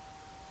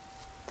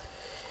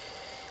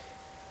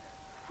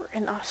 We're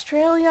in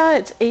Australia.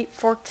 It's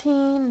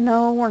 8:14.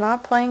 No, we're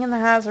not playing in the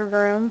hazard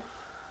room.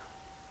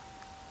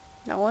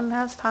 No one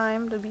has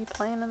time to be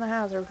playing in the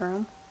hazard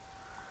room.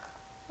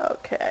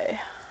 Okay.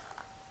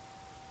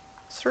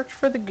 Search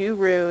for the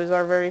Guru is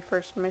our very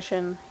first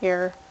mission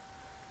here.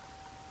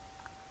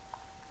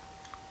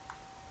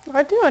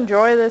 I do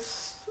enjoy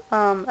this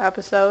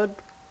episode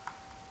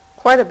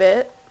quite a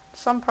bit.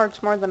 Some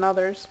parts more than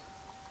others.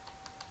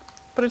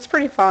 But it's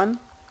pretty fun.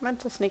 I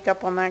meant to sneak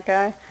up on that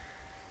guy.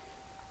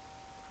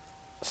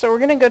 So we're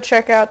going to go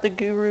check out the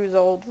Guru's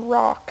old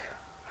rock.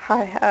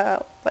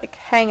 Like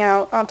hang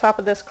out on top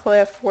of this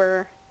cliff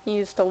where he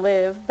used to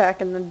live back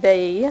in the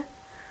day.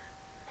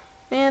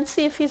 And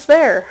see if he's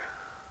there.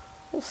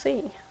 We'll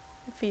see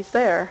if he's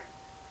there.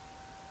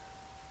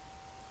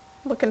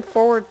 Looking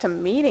forward to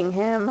meeting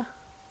him.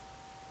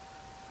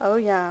 Oh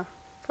yeah,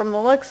 from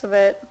the looks of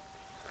it,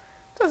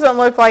 doesn't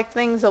look like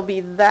things will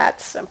be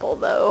that simple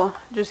though.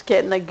 Just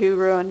getting the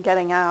Guru and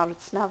getting out.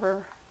 It's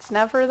never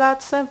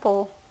that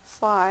simple.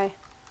 Sly.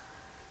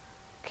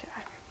 Okay.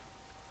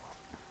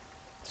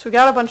 So we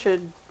got a bunch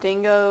of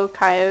dingo,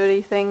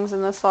 coyote things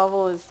in this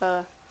level as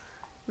the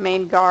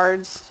main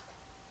guards,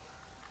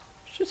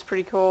 which is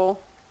pretty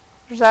cool.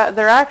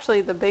 They're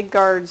actually the big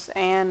guards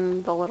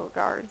and the little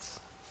guards.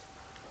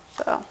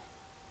 So,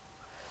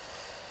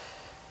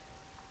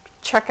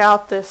 check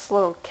out this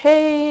little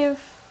cave.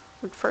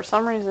 For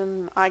some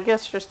reason, I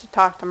guess just to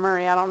talk to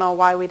Murray. I don't know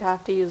why we'd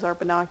have to use our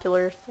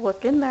binoculars to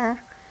look in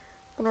there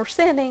when we're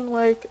standing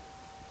like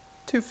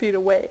 2 feet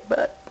away,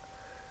 but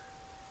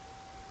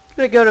I'm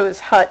going to go to his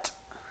hut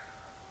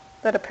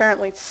that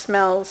apparently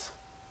smells.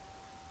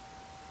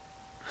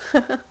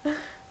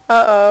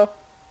 Uh-oh.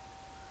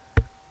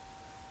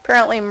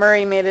 Apparently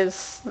Murray made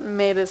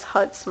his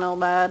hut smell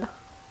bad.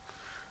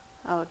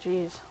 Oh,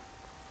 jeez.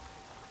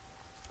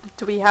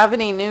 Do we have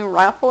any new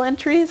raffle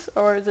entries,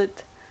 or is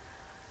it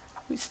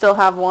we still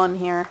have one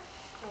here?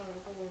 Oh,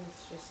 I think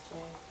it's just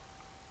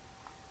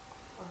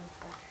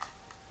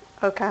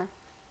Okay.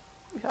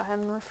 Go ahead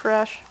and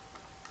refresh.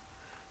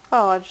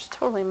 Oh, I just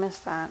totally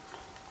missed that.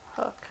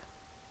 Hook.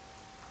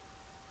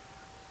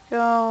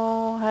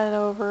 Go head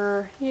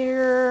over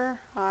here.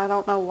 I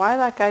don't know why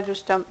that guy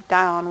just jumped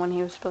down when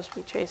he was supposed to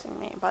be chasing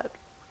me, but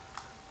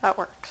that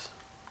works.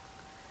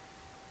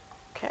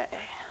 Okay.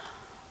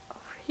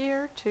 Over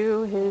here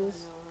to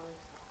his...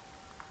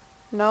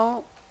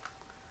 No.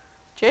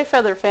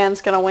 J-Feather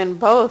Fan's gonna win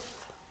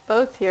both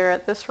here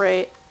at this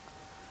rate.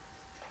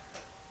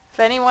 If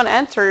anyone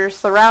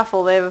enters the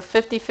raffle, they have a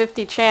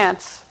 50-50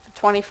 chance for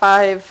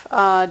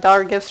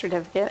 $25 gift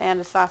certificate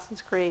and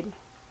Assassin's Creed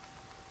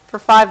for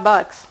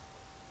 $5.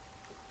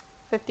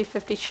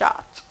 50-50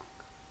 shot.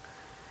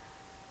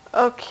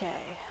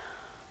 Okay.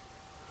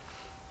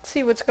 Let's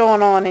see what's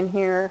going on in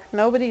here.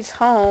 Nobody's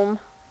home.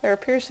 There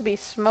appears to be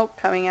smoke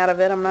coming out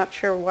of it. I'm not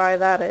sure why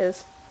that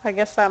is. I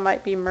guess that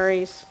might be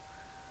Murray's,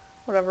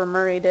 whatever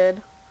Murray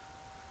did.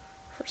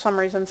 For some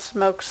reason,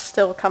 smoke's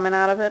still coming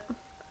out of it.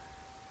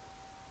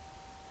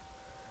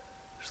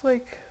 It's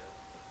like...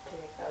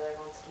 J-Feather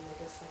wants to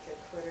make us like a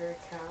Twitter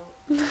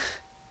account.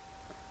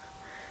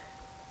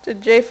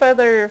 Did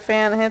J-Feather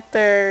Fan hit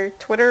their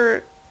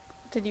Twitter?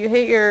 Did you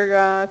hit your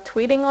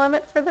tweeting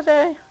limit for the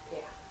day? Yeah.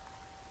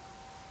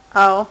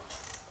 Oh.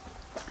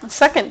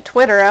 Second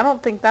Twitter, I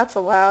don't think that's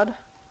allowed.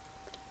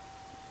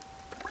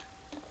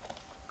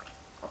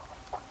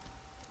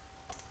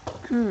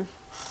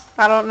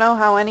 I don't know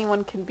how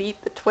anyone can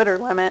beat the Twitter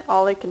limit.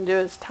 All they can do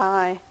is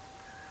tie.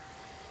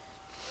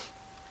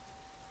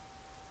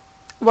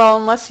 Well,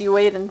 unless you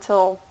wait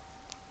until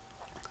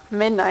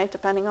midnight,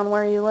 depending on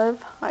where you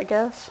live, I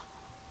guess.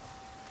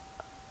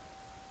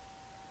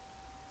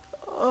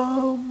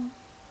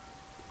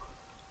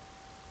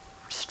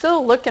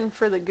 Still looking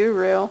for the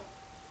Guru.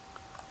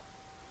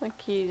 I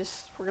think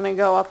we're gonna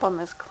go up on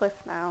this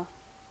cliff now.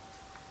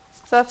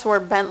 So that's where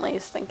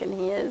Bentley's thinking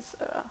he is.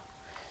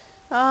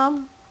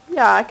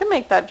 Yeah, I can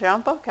make that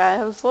jump. Okay,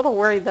 I was a little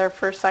worried there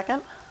for a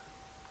second.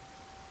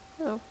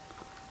 Oh.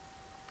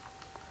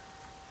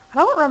 I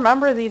don't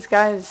remember these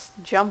guys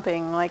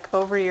jumping, like,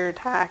 over your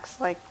attacks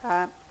like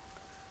that.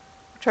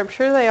 Which I'm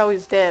sure they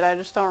always did, I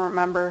just don't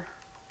remember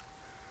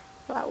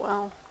that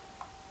well.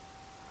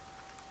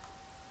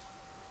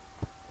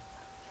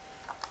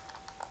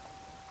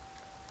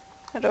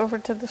 Head over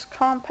to this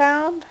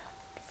compound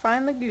to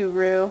find the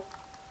guru.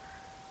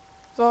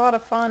 There's a lot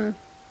of fun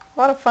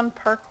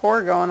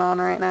parkour going on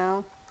right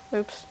now.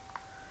 Oops.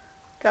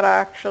 Gotta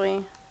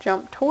actually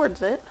jump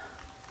towards it.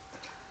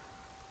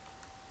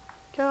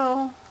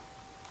 Go.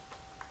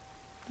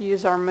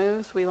 Use our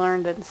moves we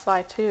learned in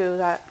Sly 2,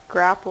 that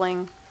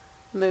grappling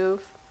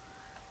move,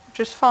 which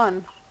is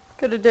fun.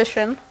 Good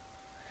addition.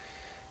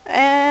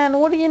 And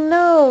what do you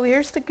know?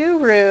 Here's the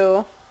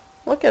guru.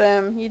 Look at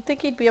him. You'd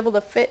think he'd be able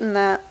to fit in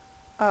that,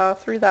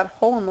 through that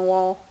hole in the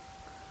wall.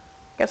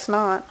 Guess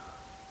not.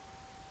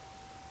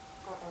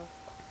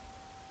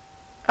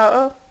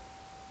 Uh-oh.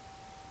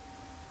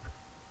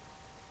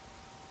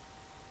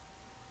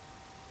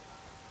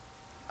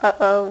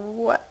 Uh-oh.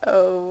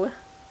 What-oh.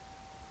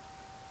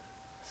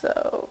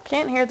 So,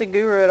 can't hear the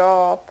guru at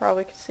all,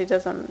 probably because he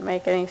doesn't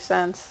make any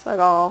sense at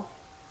all.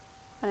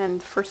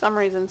 And for some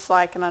reason,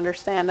 Sly can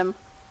understand him.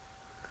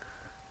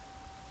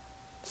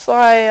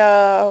 Sly,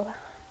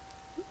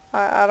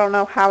 I don't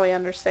know how he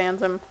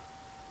understands him.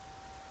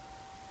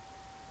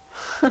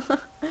 You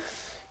can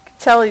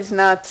tell he's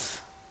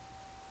nuts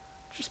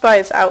just by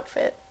his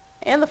outfit.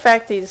 And the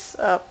fact he's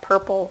a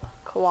purple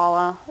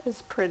koala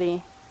is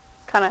pretty,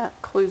 kind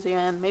of clues you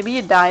in. Maybe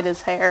he dyed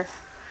his hair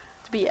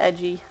to be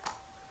edgy.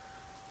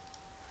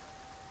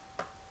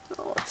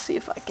 Oh, let's see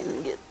if I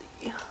can get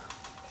the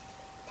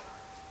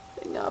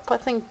thing up. I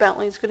think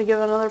Bentley's going to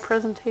give another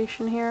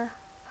presentation here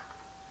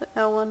that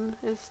no one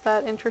is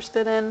that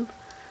interested in.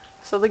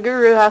 So the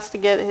guru has to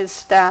get his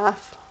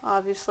staff,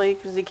 obviously,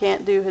 because he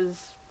can't do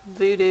his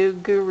voodoo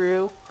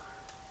guru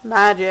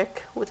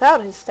magic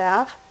without his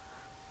staff.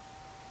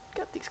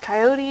 Got these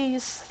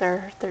coyotes.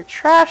 They're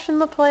trashing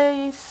the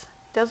place.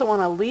 Doesn't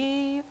want to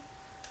leave.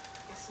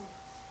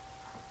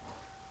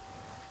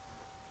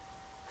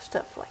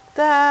 Stuff like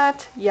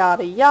that.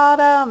 Yada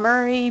yada.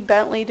 Murray,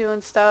 Bentley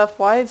doing stuff.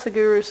 Why is the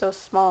guru so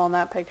small in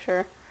that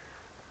picture?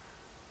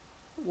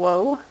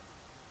 Whoa.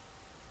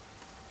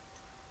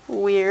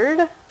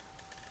 Weird.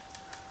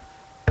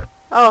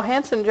 Oh,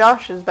 Handsome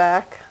Josh is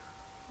back.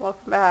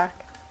 Welcome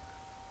back.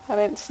 I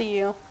didn't see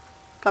you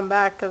come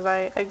back because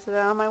I exited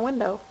out of my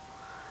window.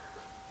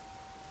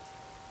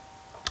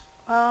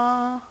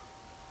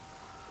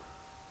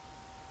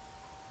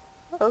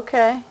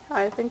 Okay.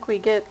 I think we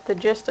get the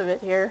gist of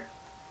it here.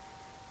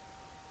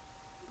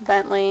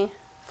 Bentley.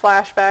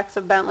 Flashbacks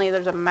of Bentley.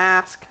 There's a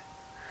mask.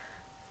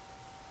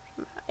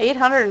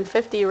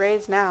 850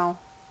 raised now.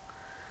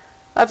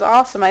 That's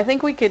awesome. I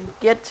think we could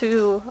get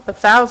to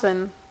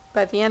 1,000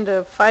 by the end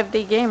of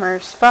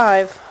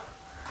 5DayGamers5.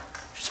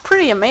 Which is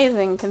pretty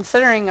amazing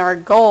considering our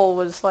goal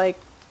was like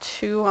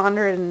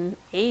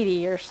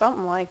 280 or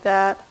something like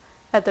that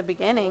at the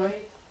beginning.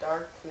 Void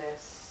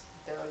Darkness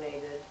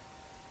donated,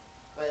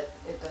 but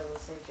it doesn't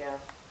say Jeff,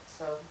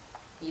 so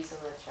he's in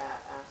the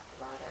chat, asked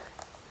about it.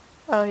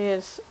 Oh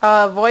yes.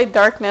 Void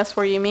Darkness,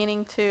 were you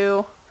meaning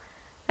to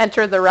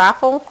enter the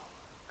raffle?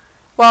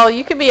 Well,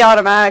 you could be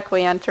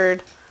automatically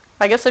entered.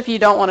 I guess if you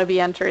don't want to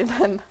be entered,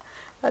 then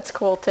that's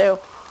cool too.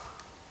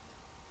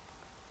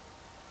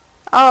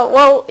 Oh,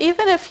 well,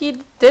 even if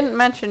he didn't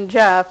mention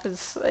Jeff,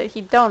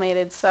 he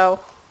donated,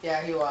 so...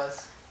 Yeah, he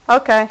was.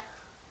 Okay.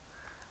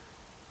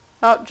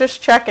 Oh,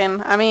 just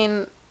checking. I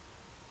mean,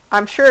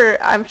 I'm sure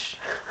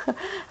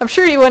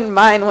you wouldn't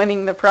mind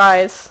winning the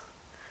prize.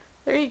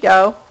 There you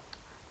go.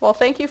 Well,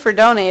 thank you for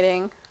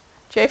donating.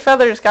 Jay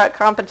Feather's got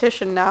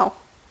competition now.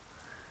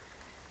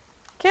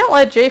 Can't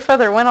let Jay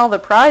Feather win all the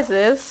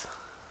prizes.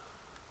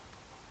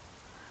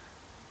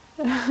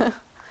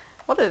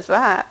 What is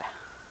that?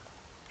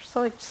 There's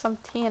like some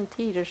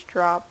TNT just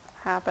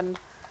happened.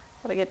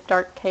 Gotta get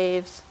dark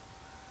caves.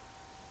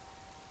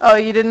 Oh,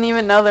 you didn't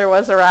even know there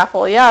was a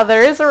raffle. Yeah,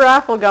 there is a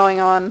raffle going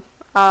on.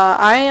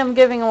 I am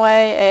giving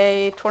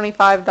away a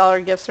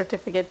 $25 gift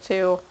certificate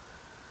to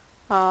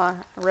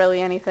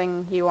really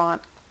anything you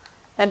want.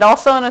 And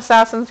also an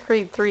Assassin's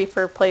Creed 3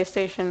 for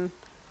PlayStation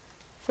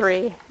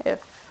 3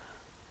 if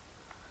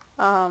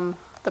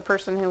the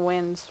person who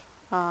wins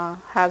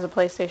has a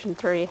PlayStation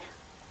 3.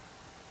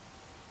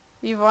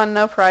 You've won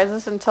no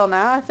prizes until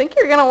now. I think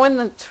you're going to win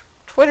the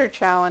Twitter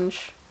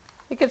challenge.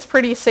 I think it's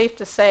pretty safe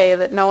to say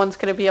that no one's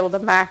going to be able to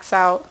max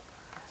out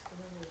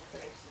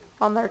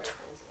on their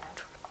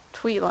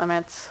tweet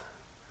limits.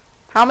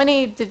 How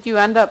many did you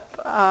end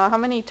up, how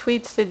many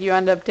tweets did you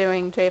end up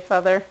doing, Jay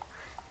Feather?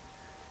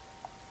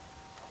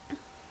 How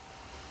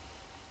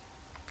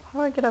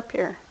do I get up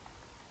here?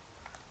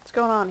 What's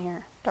going on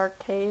here? Dark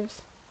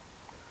caves?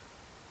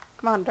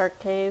 Come on, dark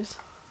caves.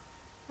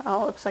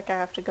 Oh, it looks like I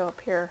have to go up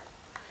here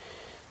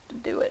to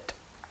do it.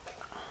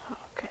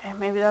 Okay,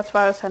 maybe that's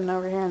why I was heading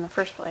over here in the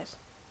first place.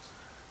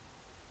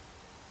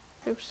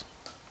 Oops.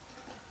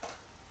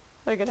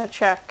 They're gonna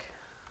check.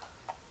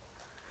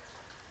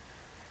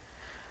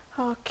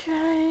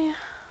 Okay.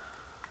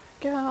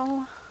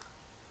 Go.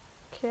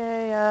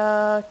 Okay,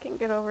 can't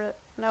get over it.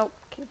 Nope,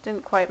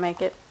 didn't quite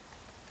make it.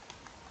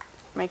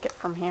 Make it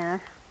from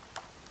here.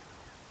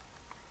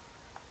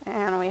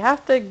 And we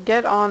have to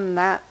get on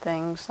that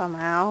thing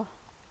somehow.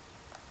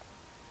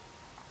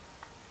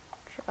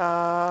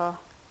 Oh,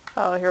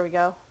 here we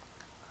go.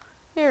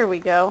 Here we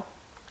go.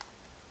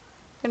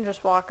 Can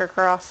just walk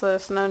across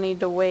this. No need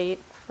to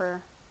wait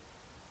for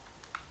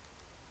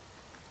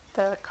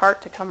the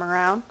cart to come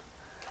around.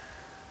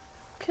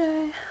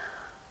 Okay.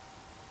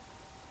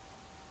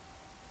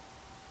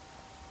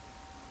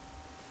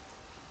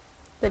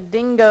 The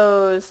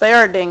dingoes. They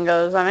are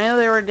dingoes. I knew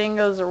they were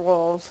dingoes or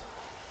wolves.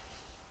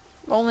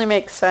 Only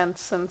makes sense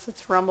since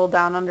it's rumbled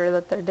down under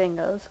that they're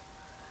dingoes.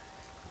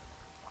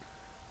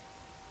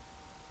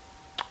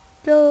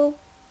 Go.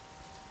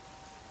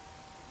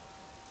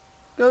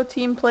 Go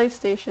Team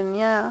PlayStation,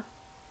 yeah.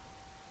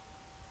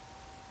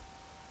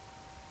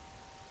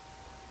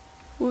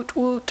 Woot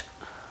woot.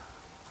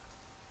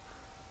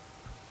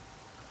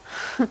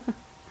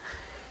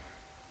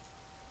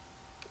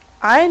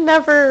 I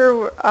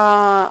never,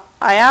 I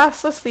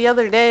asked this the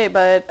other day,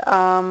 but,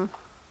 how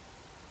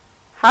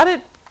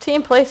did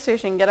Team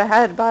PlayStation get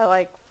ahead by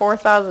like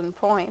 4,000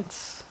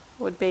 points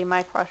would be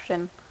my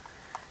question.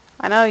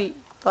 I know,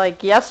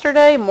 like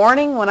yesterday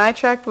morning when I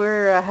checked, we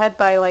were ahead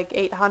by like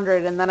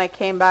 800, and then I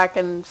came back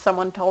and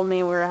someone told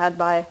me we were ahead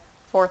by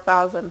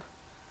 4,000.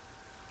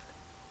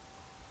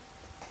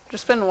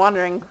 Just been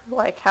wondering,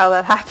 like, how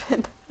that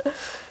happened.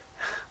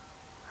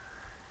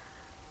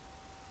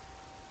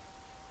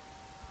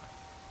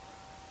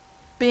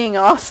 Being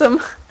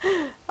awesome.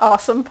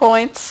 Awesome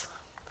points.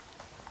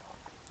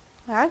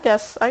 I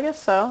guess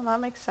so. That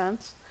makes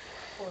sense.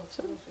 Well,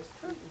 someone's just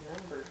tweeting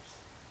numbers.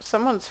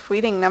 Someone's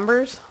tweeting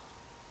numbers.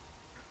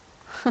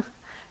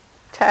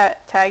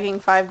 Tagging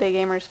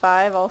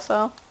 5DayGamers5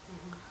 also.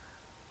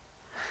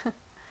 Mm-hmm.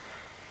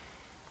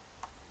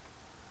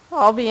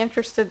 I'll be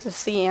interested to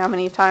see how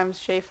many times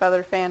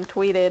JFeatherFan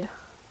tweeted.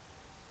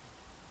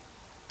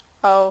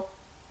 Oh.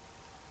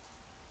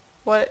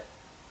 What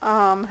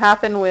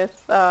happened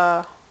with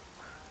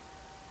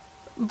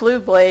blue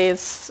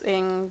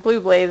blazing?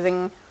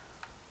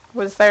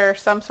 Was there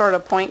some sort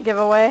of point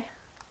giveaway?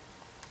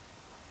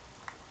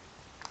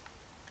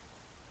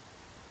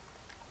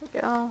 There we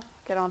go.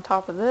 Get on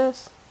top of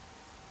this.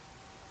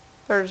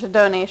 There's a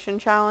donation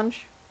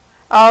challenge.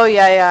 Oh,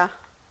 yeah.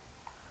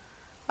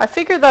 I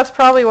figured that's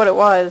probably what it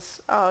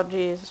was. Oh,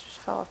 geez. It just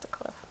fell off the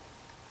cliff.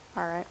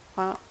 Alright.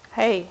 Well,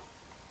 hey.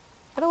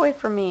 Get away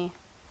from me.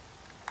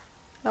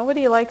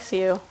 Nobody likes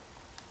you.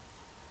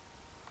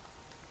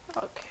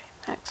 Okay,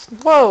 next.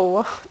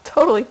 Whoa!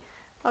 Totally.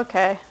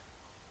 Okay.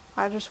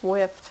 I just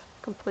whiffed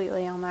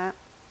completely on that.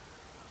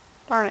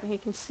 Darn it, he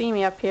can see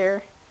me up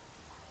here.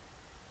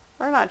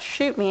 Or not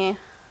shoot me.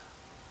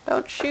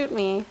 Don't shoot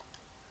me.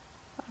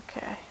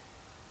 Okay.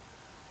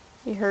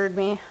 He heard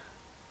me.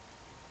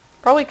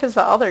 Probably because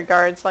the other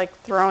guard's like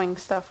throwing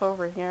stuff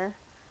over here.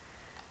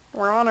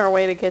 We're on our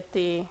way to get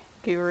the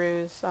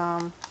guru's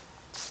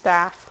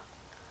staff.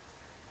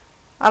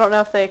 I don't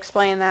know if they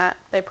explained that.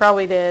 They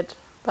probably did,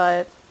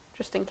 but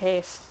just in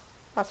case.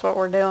 That's what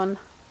we're doing.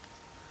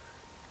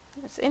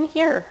 It's in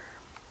here.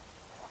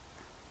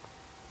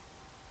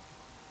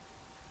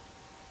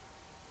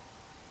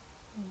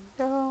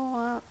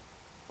 Go,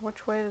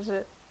 which way does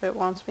it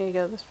wants me to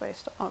go this way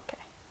still. Okay.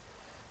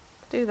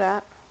 Do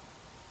that.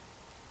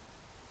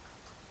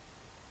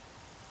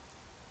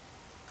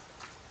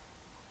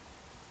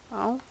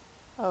 Oh,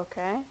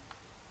 okay.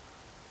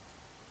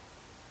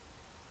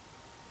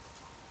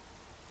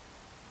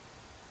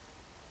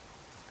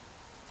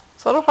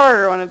 It's a little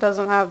harder when it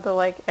doesn't have the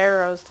like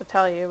arrows to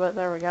tell you, but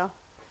there we go.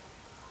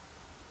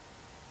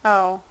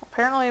 Oh,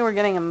 apparently we're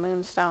getting a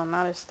moonstone,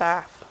 not his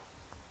staff.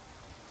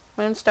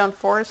 Moonstone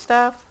for his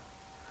staff?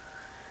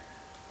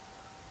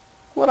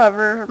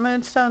 Whatever,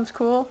 moonstone's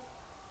cool.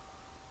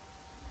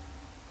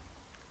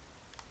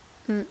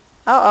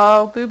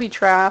 Uh-oh, booby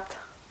trapped.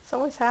 This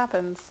always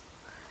happens.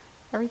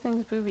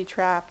 Everything's booby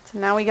trapped.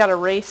 Now we gotta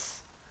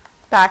race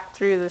back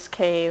through this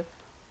cave.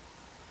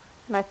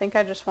 And I think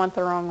I just went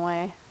the wrong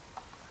way.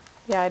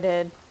 Yeah, I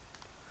did.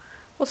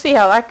 We'll see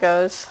how that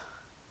goes.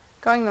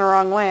 Going the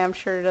wrong way, I'm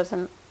sure,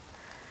 doesn't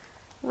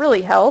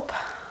really help.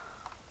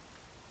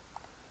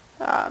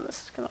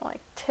 This is gonna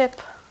like tip.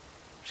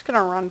 I'm just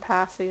gonna run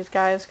past these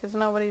guys because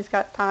nobody's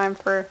got time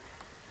for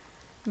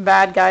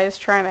bad guys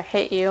trying to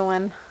hit you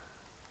when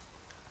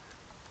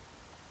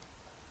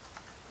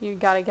you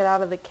gotta get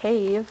out of the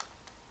cave.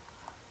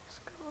 Let's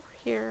go over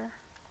here.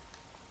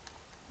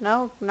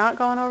 No, not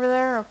going over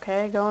there?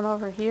 Okay, going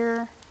over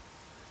here.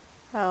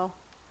 Oh,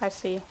 I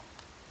see.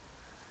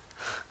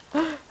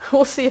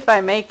 We'll see if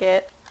I make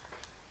it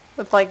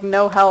with like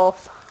no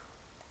health.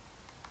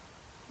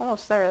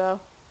 Almost there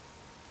though.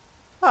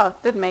 Oh,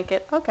 did make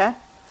it. Okay.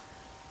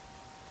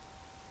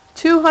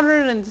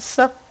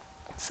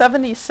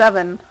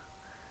 277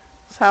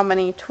 is how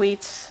many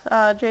tweets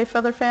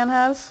JFeatherFan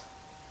has.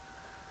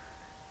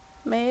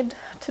 made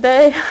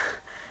today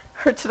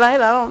or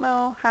tonight. I don't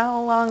know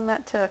how long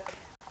that took.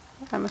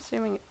 I'm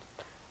assuming it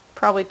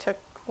probably took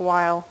a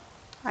while.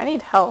 I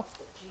need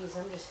health. Jeez,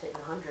 I'm just hitting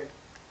 100.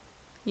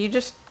 You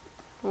just,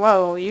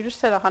 whoa, you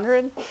just hit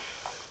 100?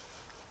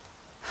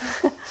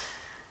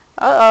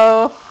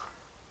 Uh-oh.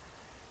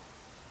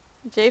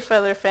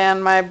 J-Feather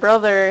fan, my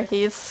brother,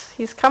 he's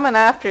coming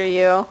after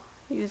you.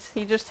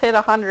 He just hit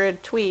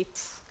 100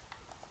 tweets.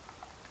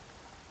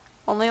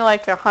 Only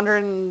like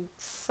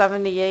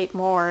 178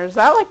 more. Is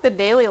that like the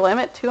daily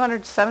limit?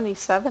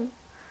 277?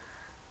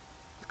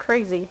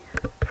 Crazy.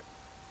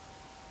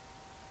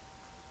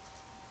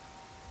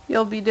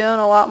 You'll be doing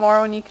a lot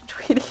more when you can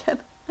tweet again.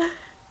 Well,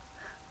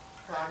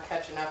 I'm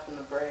catching up in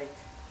the break.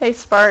 Hey,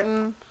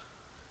 Spartan.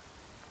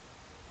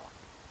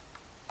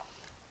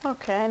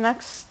 Okay,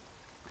 next,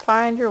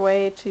 find your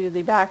way to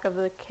the back of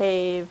the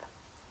cave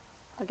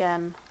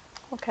again.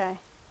 Okay.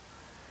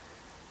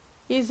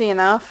 Easy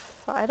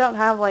enough. I don't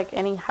have like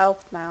any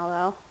health now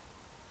though.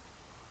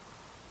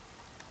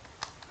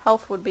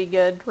 Health would be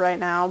good right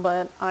now,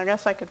 but I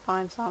guess I could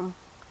find some.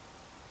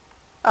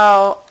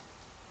 Oh,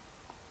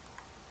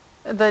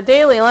 the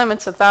daily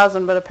limit's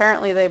 1,000, but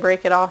apparently they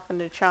break it off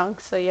into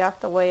chunks, so you have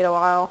to wait a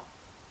while.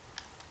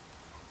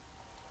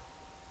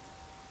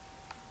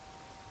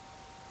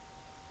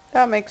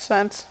 That makes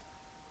sense.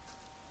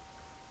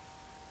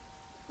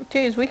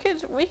 Jeez, we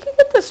could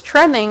get this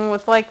trending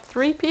with like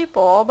 3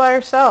 people all by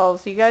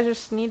ourselves. You guys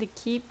just need to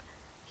keep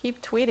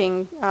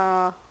tweeting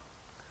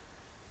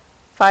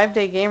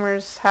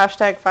 5DayGamers,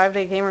 hashtag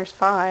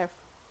 5DayGamers5.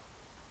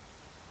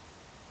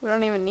 We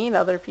don't even need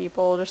other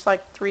people. Just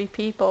like 3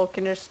 people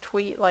can just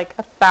tweet like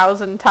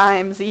 1,000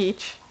 times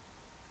each.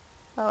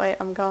 Oh wait,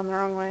 I'm going the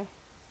wrong way.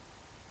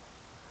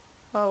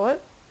 Oh,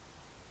 what?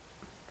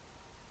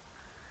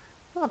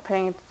 I'm not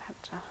paying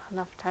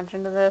enough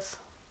attention to this.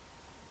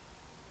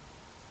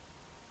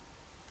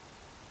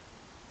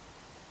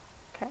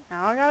 Okay,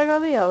 now I gotta go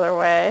the other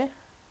way.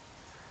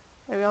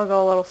 Maybe I'll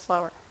go a little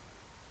slower.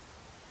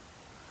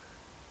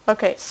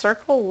 Okay,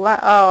 circle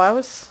left. Oh, I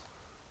was...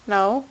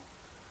 No.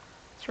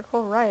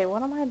 Circle right.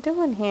 What am I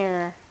doing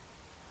here?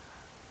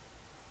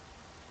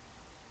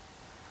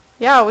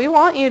 Yeah, we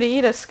want you to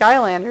eat a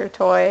Skylander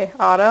toy,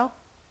 Otto.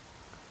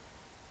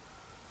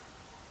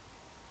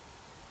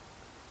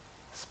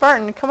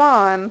 Spartan, come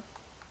on.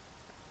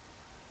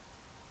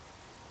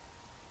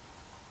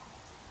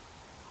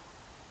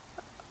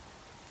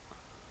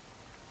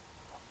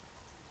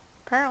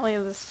 Apparently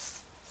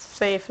this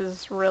safe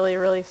is really,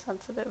 really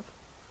sensitive.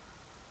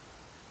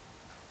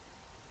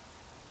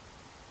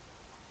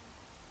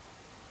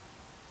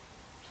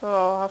 So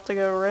I'll have to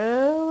go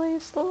really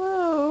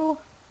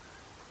slow.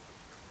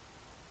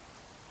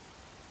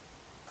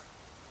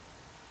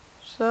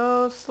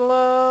 So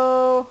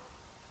slow.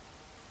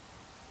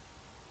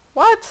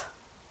 What?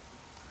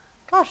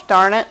 Gosh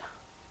darn it.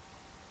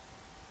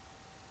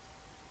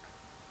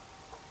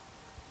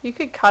 You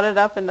could cut it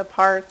up into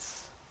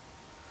parts.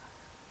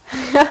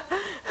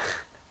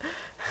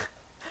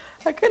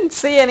 I couldn't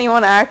see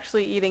anyone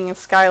actually eating a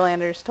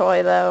Skylander's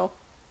toy though.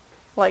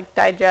 Like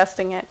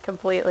digesting it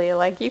completely.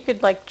 Like you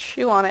could like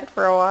chew on it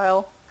for a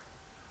while.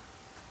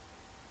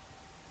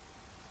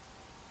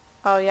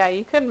 Oh yeah,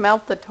 you could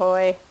melt the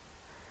toy.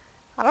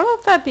 I don't know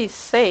if that'd be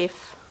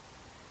safe.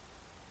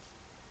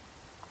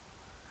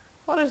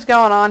 What is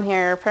going on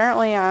here?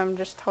 Apparently I'm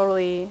just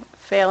totally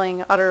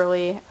failing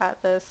utterly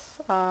at this.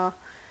 Turn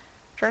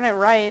it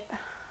right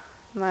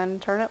and then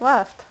turn it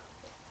left.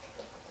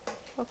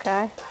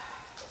 Okay.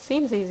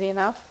 Seems easy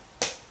enough.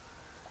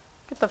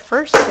 Get the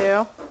first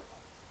 2.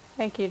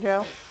 Thank you,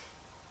 Joe.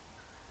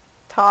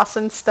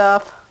 Tossing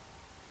stuff.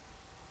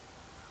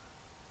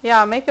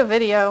 Yeah, make a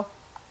video.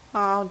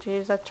 Oh,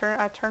 jeez,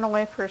 I turn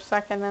away for a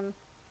second and...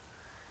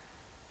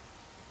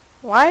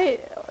 Why?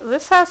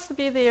 This has to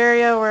be the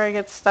area where I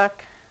get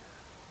stuck.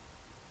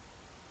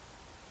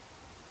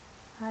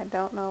 I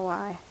don't know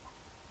why.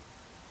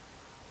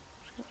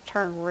 Just gonna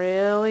turn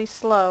really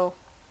slow.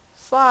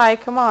 Sly,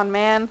 come on,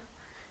 man.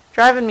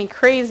 Driving me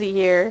crazy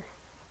here.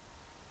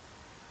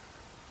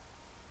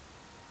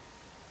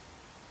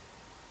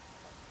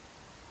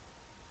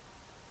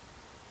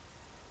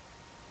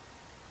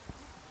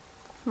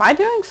 Am I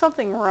doing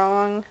something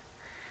wrong?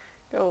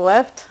 Go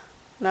left?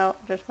 No,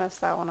 just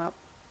messed that one up.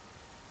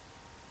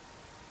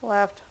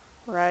 Left,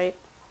 right.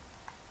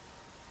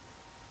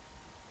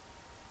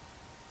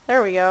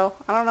 There we go.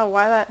 I don't know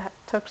why that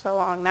took so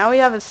long. Now we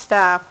have his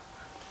staff.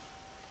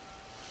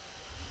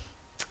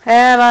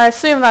 And I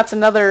assume that's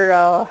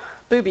another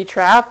booby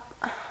trap.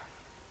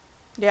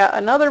 Yeah,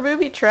 another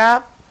booby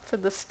trap for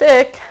the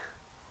stick.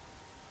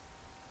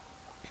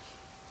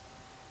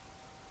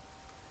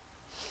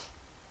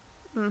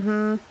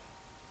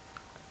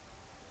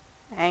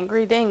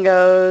 Angry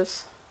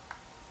dingoes.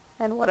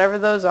 And whatever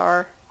those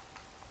are.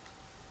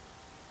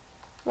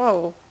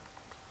 Whoa.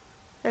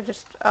 I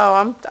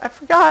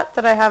forgot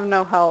that I have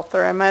no health,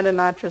 or I might have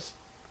not just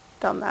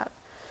done that.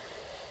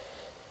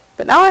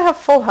 But now I have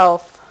full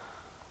health.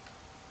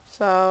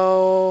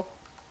 So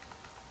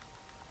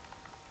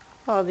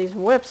Oh, these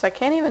whips, I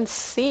can't even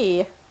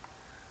see.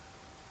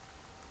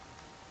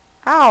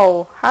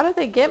 Ow! How did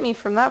they get me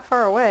from that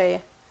far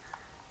away?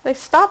 They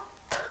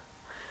stopped.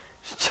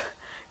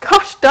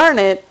 Gosh darn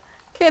it.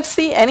 Can't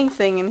see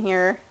anything in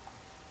here.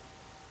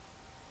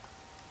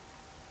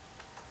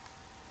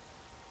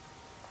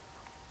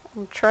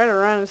 I'm trying to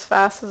run as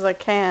fast as I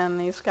can.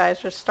 These guys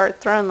just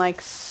start throwing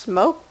like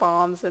smoke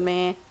bombs at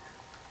me.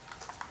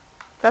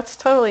 That's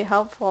totally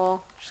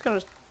helpful. I'm just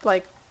gonna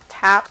like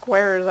tap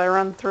square as I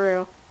run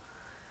through.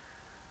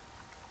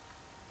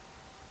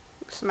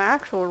 Some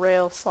actual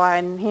rail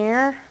sliding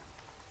here.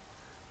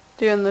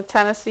 Doing the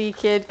Tennessee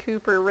Kid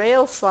Cooper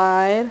rail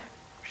slide.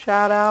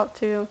 Shout out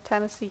to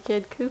Tennessee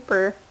Kid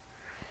Cooper.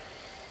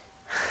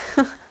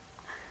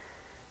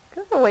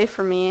 Get away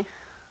from me.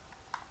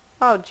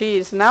 Oh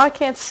geez, now I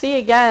can't see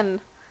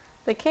again.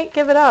 They can't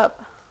give it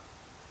up.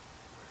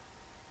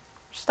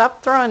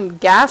 Stop throwing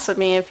gas at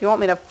me if you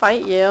want me to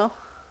fight you.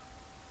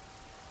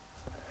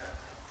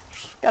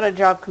 Got a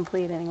job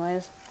complete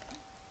anyways.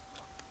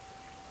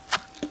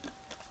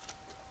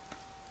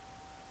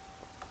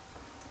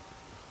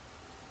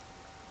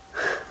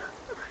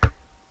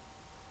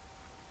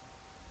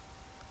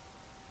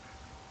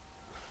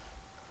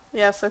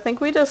 Yes, I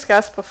think we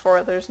discussed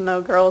before there's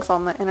no girls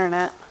on the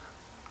internet.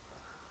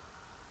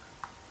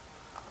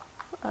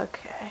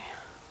 Okay.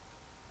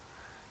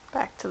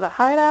 Back to the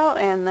hideout,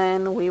 and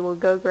then we will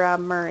go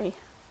grab Murray.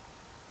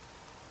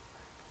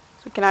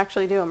 So we can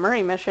actually do a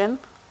Murray mission.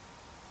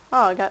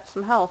 Oh, I got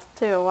some health,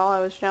 too, while I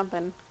was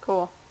jumping.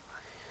 Cool.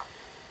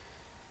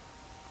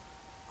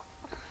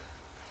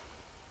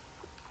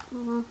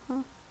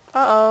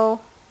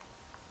 Uh-oh.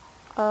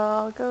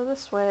 I'll go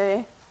this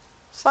way.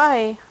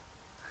 Sigh.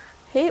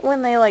 Hate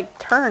when they, like,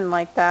 turn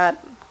like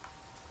that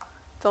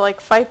to, like,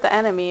 fight the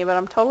enemy, but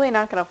I'm totally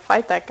not going to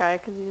fight that guy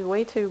because he's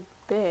way too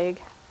big.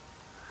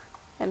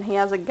 And he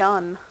has a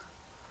gun.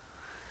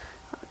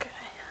 Okay.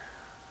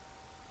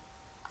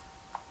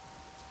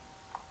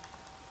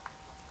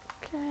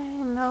 Okay,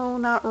 no,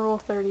 not Rule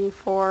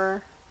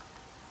 34.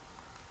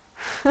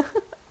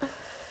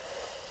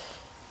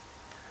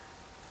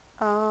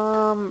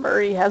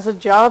 Murray has a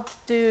job to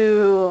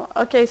do.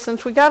 Okay,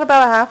 since we got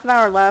about a half an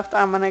hour left,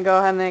 I'm going to go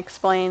ahead and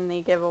explain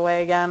the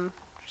giveaway again,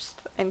 just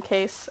in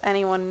case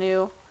anyone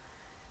new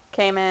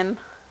came in.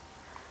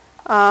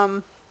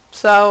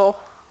 So,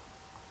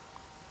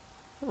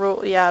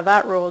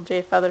 that rule,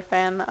 J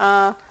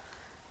Featherfan.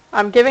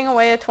 I'm giving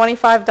away a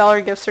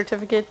 $25 gift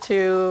certificate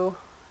to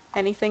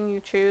anything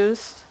you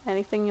choose,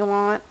 anything you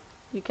want.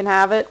 You can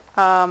have it.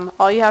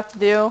 All you have to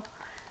do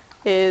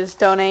is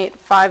donate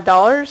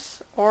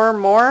 $5 or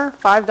more.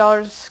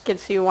 $5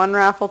 gets you one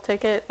raffle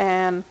ticket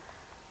and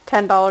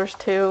 $10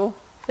 two,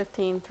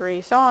 15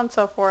 three, so on and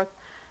so forth.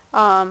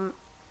 I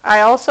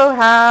also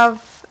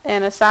have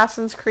an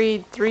Assassin's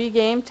Creed 3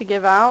 game to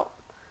give out,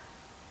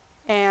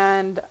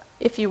 and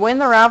if you win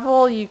the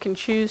raffle, you can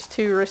choose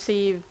to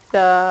receive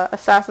the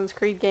Assassin's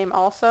Creed game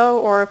also,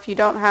 or if you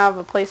don't have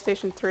a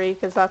PlayStation 3,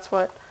 because that's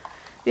what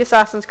the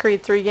Assassin's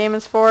Creed 3 game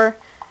is for,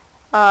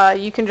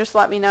 you can just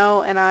let me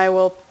know and I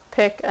will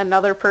pick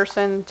another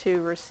person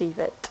to receive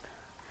it.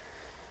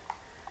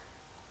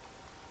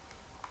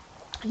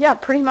 Yeah,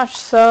 pretty much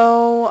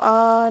so.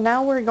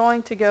 Now we're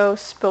going to go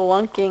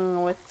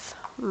spelunking with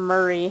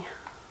Murray.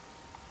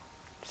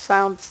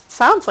 Sounds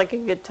like a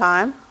good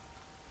time.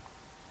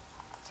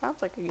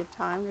 Sounds like a good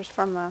time just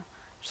from the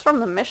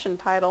mission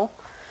title.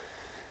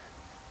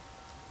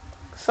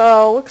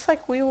 So looks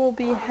like we will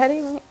be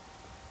heading.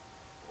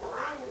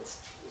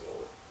 Brian's cheating.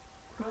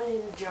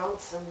 Brian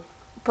Johnson.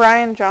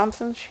 Brian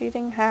Johnson's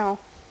cheating? How?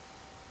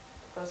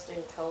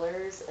 Posting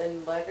colors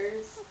and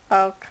letters.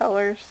 Oh,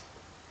 colors.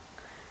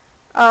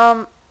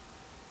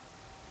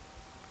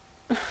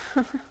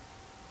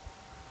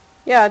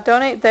 Yeah,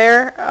 donate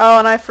there. Oh,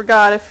 and I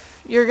forgot,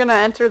 if you're gonna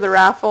enter the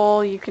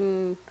raffle, you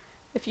can,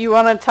 if you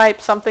want to type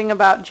something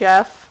about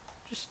Jeff,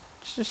 just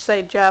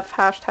say Jeff,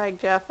 hashtag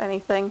Jeff,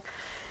 anything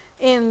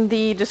in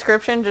the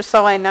description, just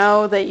so I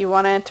know that you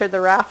want to enter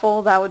the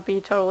raffle. That would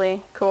be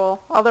totally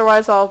cool.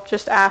 Otherwise, I'll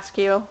just ask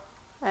you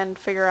and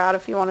figure out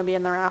if you want to be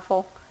in the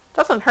raffle.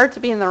 Doesn't hurt to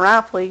be in the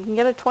raffle. You can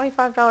get a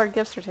 $25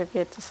 gift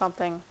certificate to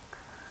something.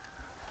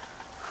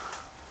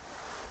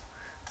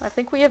 I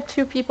think we have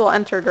 2 people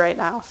entered right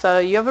now, so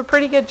you have a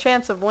pretty good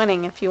chance of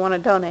winning if you want to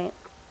donate.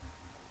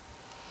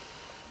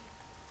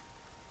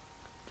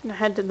 Gonna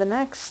head to the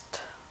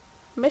next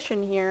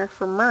mission here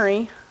for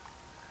Murray.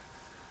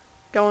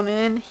 Going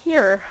in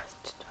here.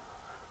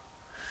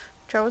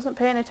 Which I wasn't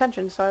paying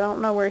attention, so I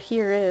don't know where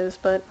here is,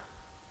 but it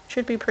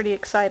should be pretty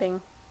exciting.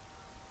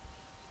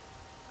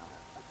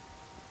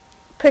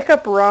 Pick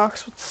up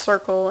rocks with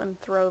circle and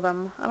throw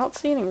them. I don't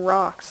see any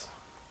rocks.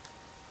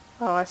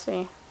 Oh, I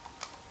see.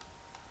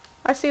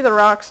 I see the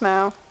rocks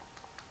now.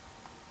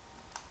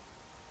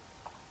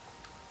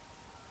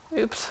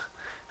 Oops.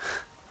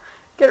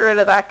 Get rid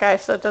of that guy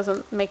so it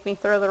doesn't make me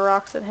throw the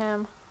rocks at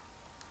him.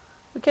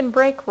 We can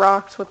break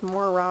rocks with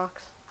more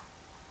rocks.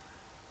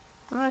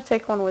 I'm going to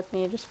take one with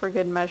me just for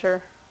good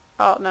measure.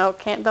 Oh, no,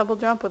 can't double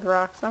jump with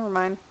rocks. Never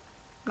mind.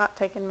 not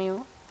taking me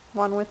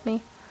one with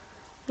me.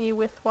 Me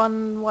with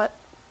one, what?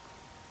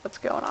 What's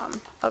going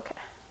on? Okay.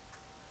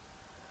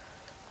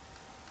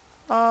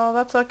 Oh,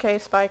 that's okay,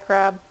 Spy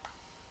Crab.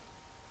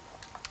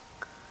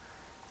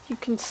 You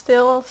can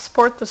still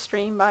support the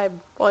stream by,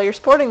 well, you're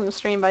supporting the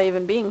stream by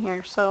even being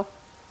here, so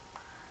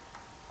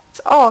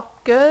it's all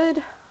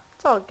good.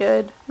 It's all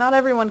good. Not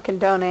everyone can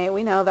donate,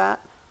 we know that.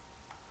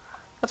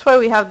 That's why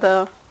we have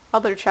the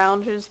other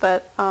challenges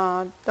that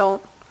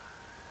aren't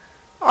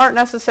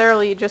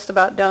necessarily just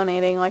about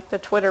donating, like the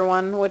Twitter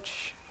one,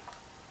 which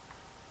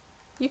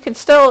you can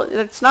still,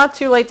 it's not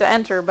too late to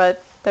enter,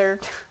 but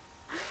there's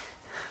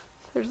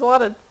a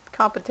lot of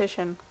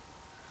competition.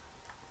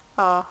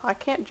 I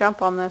can't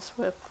jump on this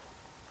with,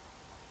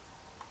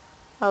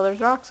 oh, there's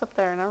rocks up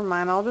there, never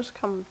mind, I'll just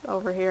come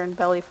over here and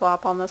belly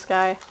flop on this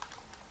guy.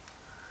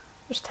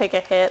 Just take a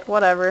hit,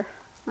 whatever.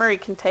 Murray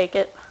can take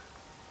it.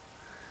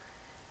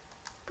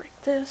 Break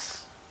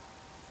this.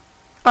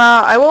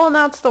 I will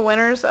announce the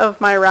winners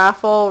of my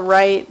raffle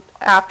right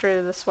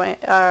after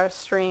the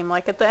stream,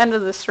 like at the end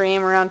of the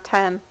stream around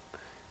 10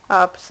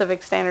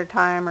 Pacific Standard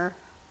Time, or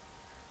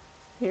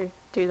you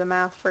do the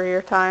math for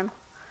your time.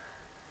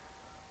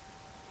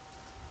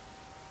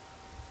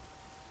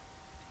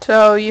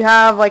 So you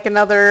have like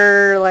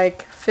another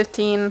like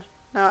 15,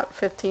 not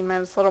 15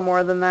 minutes, a little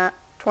more than that,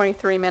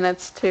 23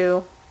 minutes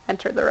to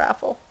enter the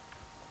raffle.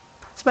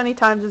 As many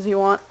times as you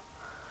want.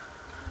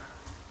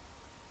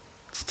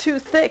 It's too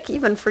thick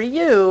even for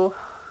you.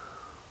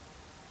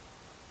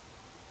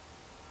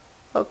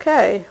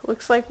 Okay,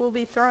 looks like we'll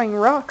be throwing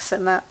rocks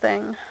in that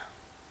thing.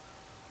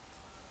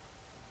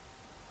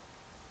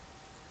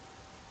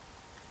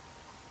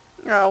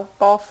 Oh,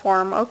 ball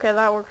form. Okay,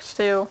 that works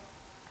too.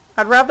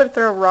 I'd rather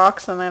throw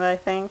rocks in it, I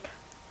think.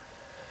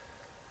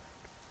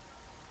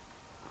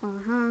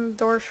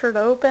 Door's sure to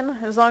open,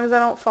 as long as I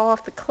don't fall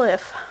off the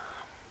cliff.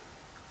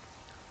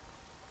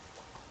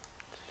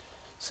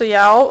 So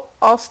yeah,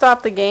 I'll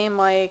stop the game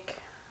like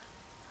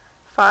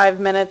 5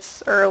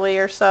 minutes early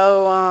or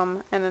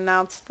so, and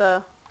announce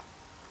the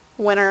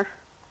winner.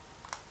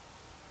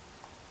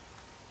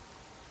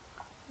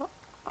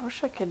 I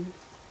wish I could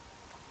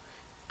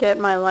get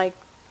my like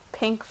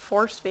pink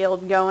force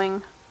field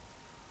going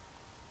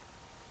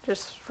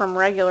just from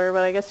regular,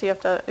 but I guess you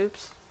have to,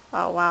 oops,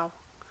 oh wow.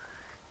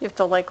 You have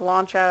to like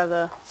launch out of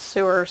the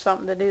sewer or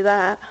something to do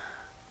that.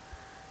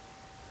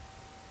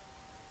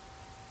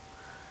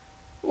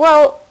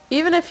 Well,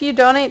 even if you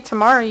donate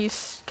tomorrow, you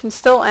can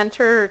still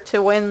enter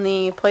to win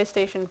the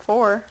PlayStation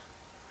 4.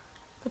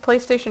 The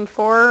PlayStation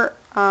 4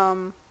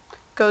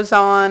 goes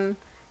on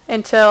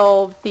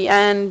until the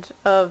end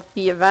of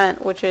the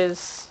event, which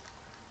is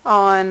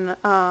on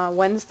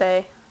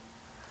Wednesday.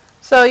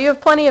 So you have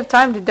plenty of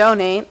time to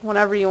donate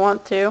whenever you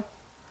want to.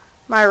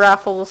 My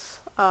raffles,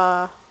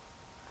 I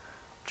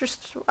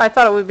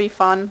thought it would be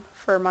fun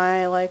for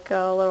my like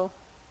little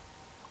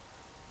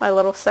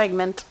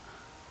segment.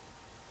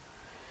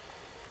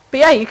 But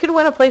yeah, you could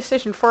win a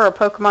PlayStation 4 or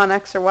Pokemon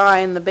X or Y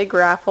in the big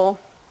raffle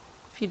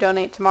if you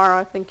donate tomorrow.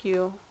 I think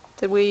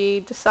did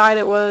we decide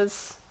it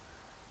was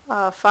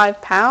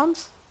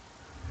 £5?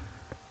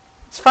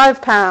 It's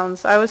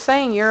 £5. I was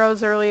saying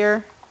euros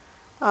earlier.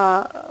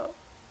 I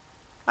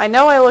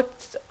know I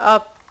looked it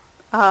up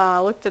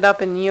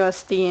in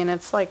USD, and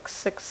it's like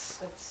It's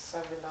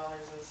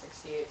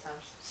 $7.68.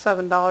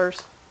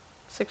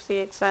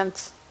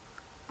 $7.68.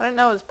 I didn't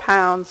know it was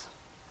pounds. I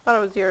thought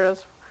it was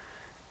euros.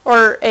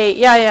 Or 8,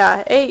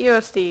 yeah, 8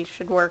 USD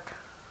should work.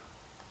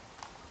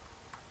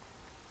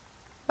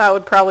 That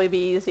would probably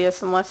be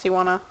easiest, unless you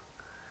wanna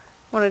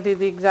do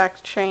the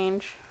exact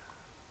change.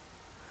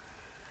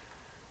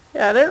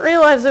 Yeah, I didn't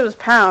realize it was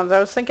pounds. I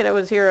was thinking it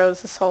was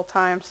euros this whole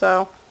time,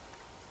 so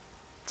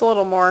it's a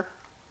little more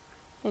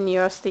in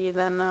USD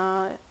than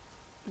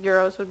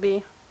euros would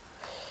be.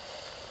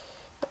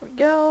 There we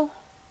go.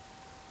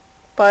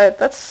 But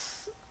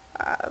that's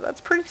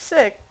pretty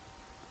sick.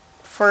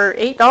 For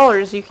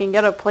 $8, you can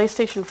get a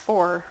PlayStation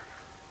 4.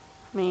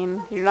 I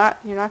mean, you're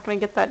not going to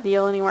get that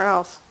deal anywhere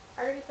else.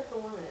 I already put the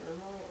limit, and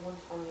I'm only at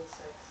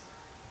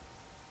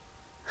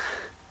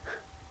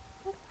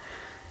 126.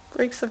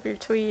 Breaks up your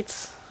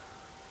tweets.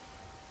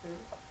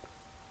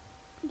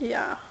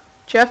 Yeah.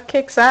 Jeff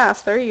kicks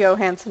ass. There you go,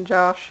 Handsome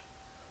Josh.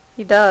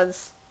 He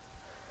does.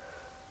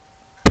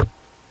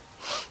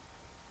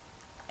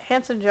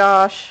 Handsome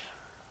Josh.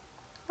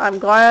 I'm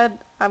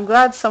glad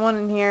someone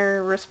in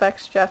here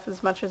respects Jeff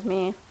as much as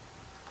me.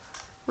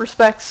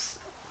 Respect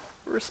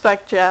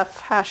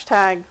Jeff.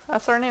 Hashtag.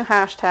 That's our new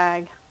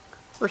hashtag.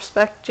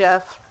 Respect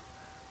Jeff.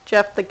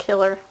 Jeff the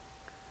Killer.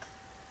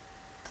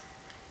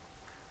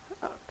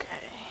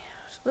 Okay.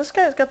 So this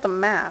guy's got the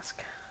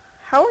mask.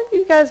 How are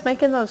you guys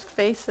making those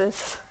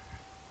faces?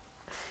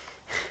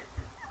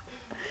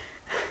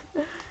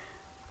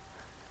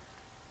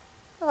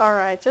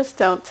 Alright, just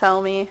don't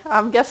tell me.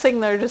 I'm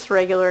guessing they're just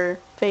regular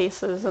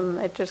faces and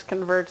it just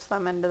converts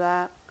them into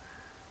that.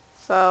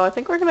 So I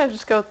think we're going to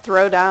just go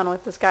throw down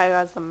with this guy who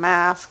has the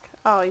mask.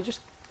 Oh,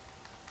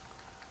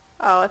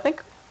 I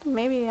think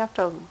maybe you have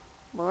to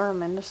lure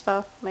him into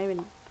stuff. Maybe.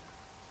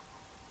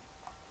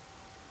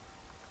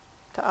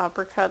 to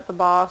uppercut the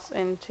boss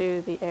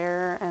into the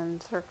air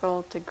and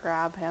circle to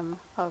grab him.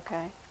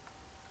 Okay.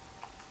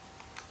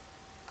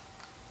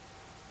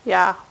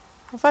 Yeah,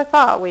 as I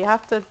thought, we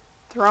have to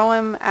throw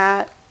him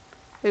at...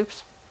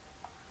 Oops.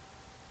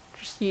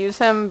 Just use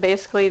him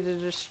basically to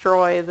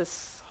destroy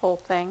this whole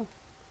thing.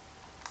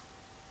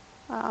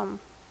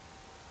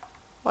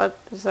 What?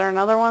 Is there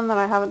another one that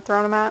I haven't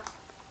thrown him at?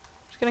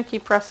 I'm just going to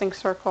keep pressing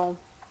circle.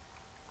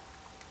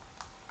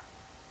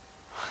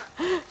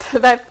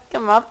 Did I pick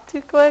him up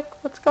too quick?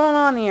 What's going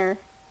on here?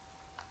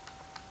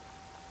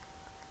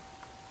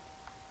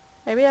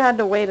 Maybe I had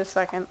to wait a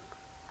second.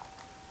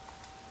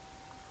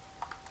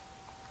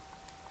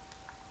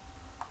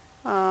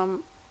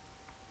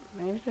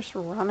 Maybe just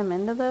run him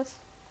into this?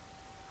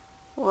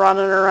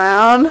 Running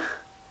around.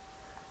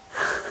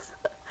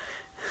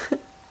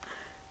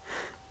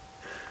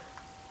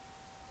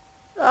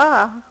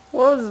 Ah,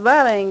 what was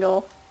that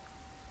angle?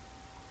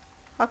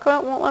 How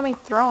come it won't let me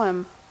throw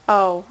him?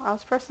 Oh, I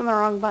was pressing the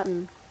wrong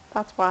button.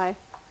 That's why.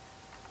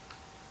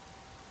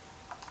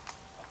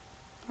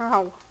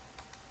 Oh.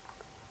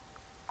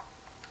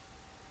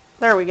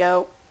 There we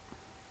go.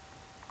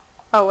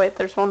 Oh wait,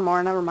 there's one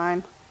more, never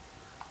mind.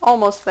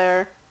 Almost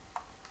there.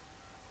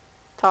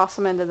 Toss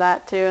him into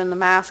that too, and the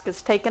mask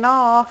is taken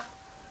off.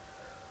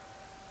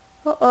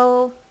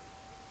 Uh-oh.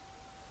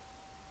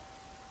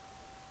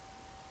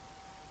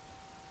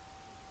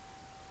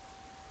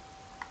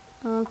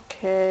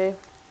 Okay.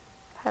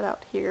 Head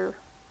out here.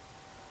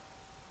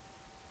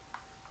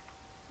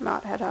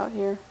 Not head out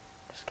here.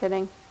 Just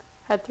kidding.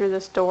 Head through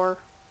this door.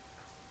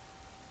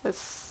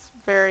 This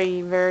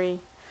very, very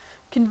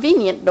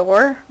convenient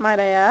door, might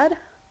I add.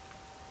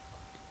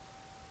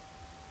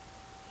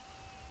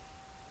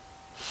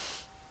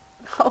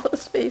 All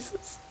those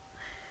faces.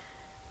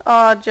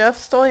 Aw, Jeff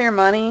stole your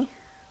money.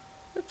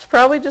 It's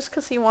probably just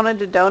because he wanted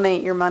to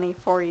donate your money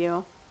for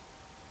you.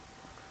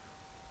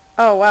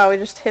 Oh wow, we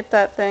just hit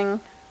that thing.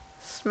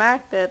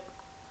 Smacked it.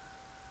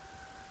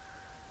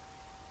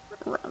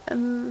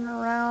 Running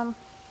around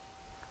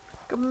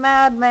like a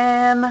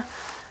madman.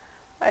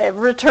 I have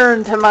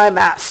returned to my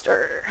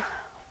master.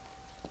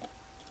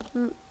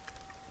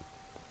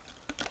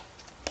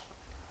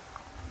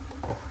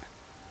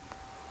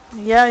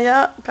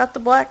 Yeah, got the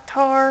black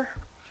tar.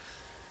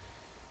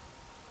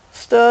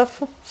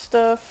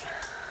 Stuff.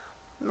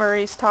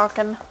 Murray's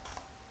talking.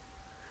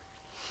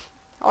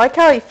 I like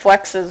how he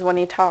flexes when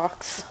he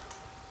talks.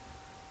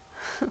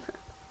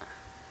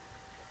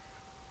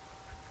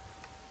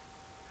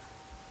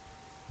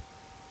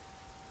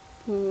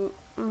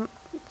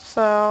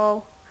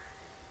 So,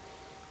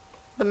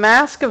 the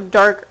Mask of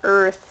Dark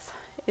Earth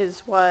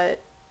is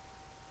what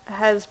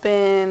has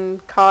been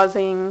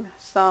causing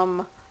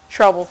some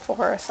trouble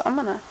for us. I'm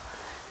gonna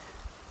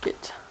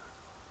get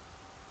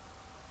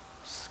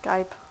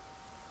Skype.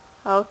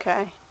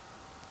 Okay.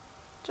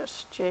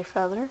 Just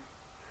J-Feather.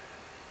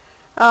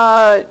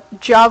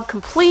 Job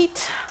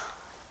complete.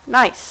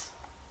 Nice.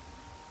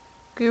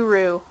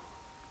 Guru.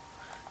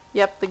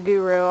 Yep, the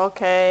Guru.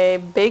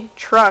 Okay. Big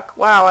truck.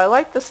 Wow, I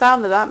like the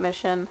sound of that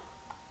mission.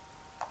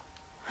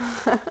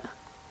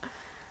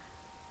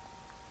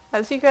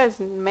 As you guys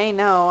may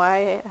know,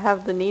 I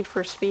have the need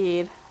for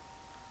speed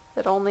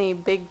that only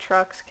big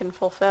trucks can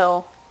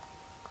fulfill.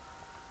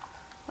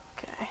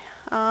 Okay.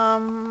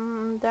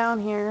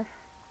 Down here.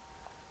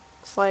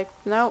 It's like,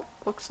 nope,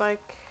 looks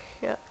like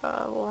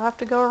we'll have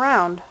to go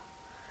around.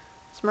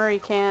 Murray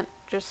can't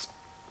just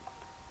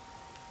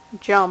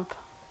jump.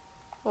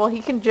 Well,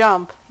 he can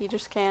jump. He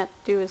just can't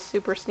do his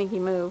super sneaky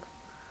move.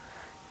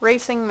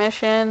 Racing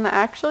mission.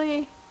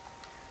 Actually,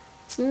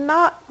 it's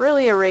not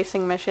really a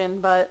racing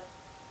mission, but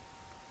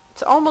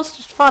it's almost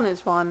as fun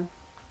as one.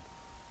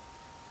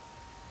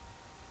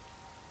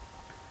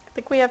 I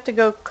think we have to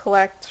go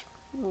collect,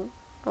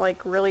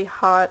 like, really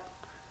hot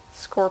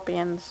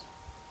scorpions.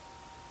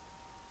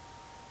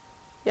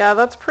 Yeah,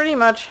 that's pretty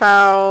much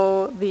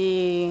how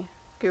the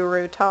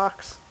Guru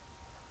talks.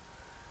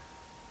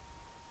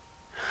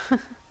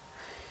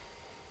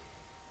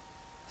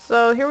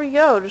 So here we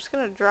go. Just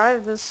gonna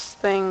drive this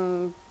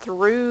thing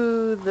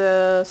through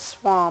the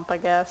swamp, I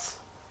guess,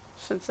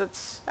 since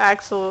it's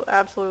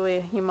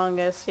absolutely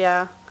humongous.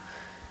 Yeah.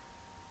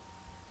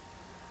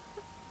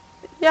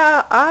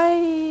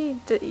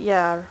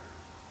 Yeah,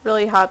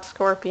 really hot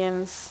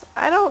scorpions.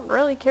 I don't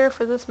really care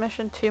for this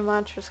mission too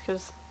much, just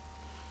because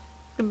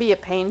it can be a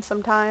pain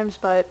sometimes,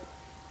 but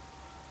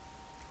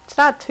it's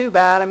not too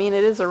bad. I mean,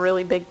 it is a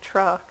really big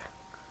truck.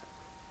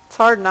 It's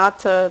hard not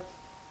to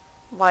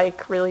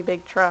like really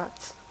big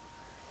trucks.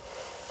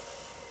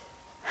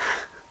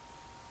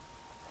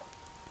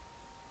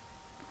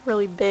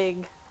 Really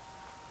big,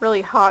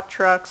 really hot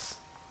trucks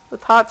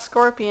with hot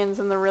scorpions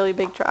and the really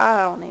big truck.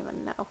 I don't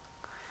even know.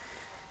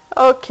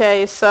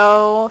 Okay,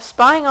 so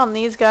spying on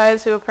these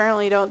guys who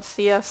apparently don't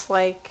see us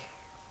like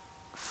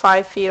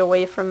 5 feet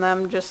away from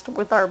them, just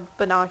with our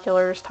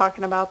binoculars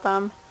talking about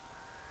them.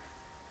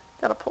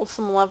 Gotta pull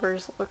some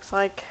levers, it looks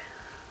like.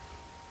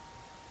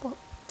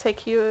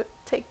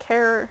 Take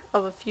care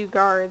of a few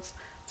guards.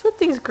 What's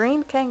with these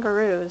green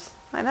kangaroos?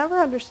 I never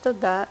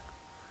understood that.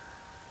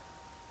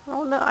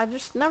 Oh no, I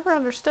just never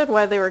understood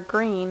why they were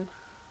green.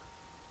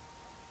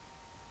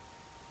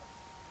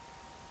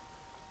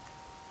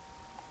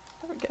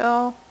 There we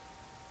go.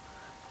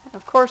 And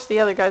of course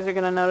the other guys are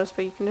going to notice,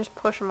 but you can just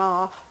push them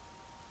off.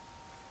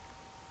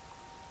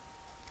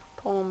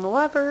 Pull the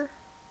lever.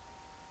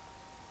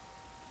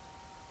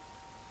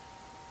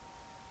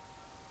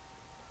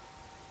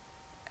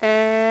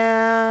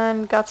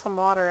 And got some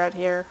water out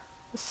here.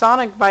 The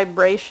sonic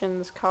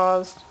vibrations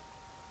caused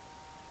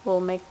will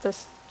make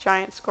this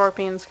giant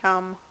scorpions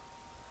come.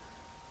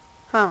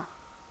 Huh.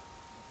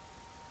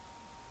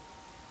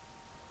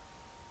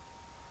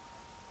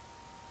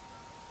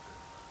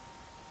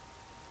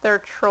 They're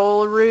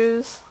troll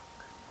roos.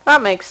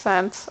 That makes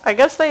sense. I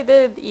guess they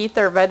did eat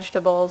their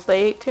vegetables.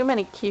 They ate too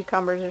many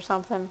cucumbers or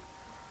something.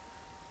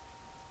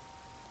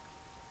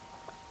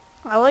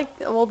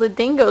 Well, the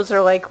dingoes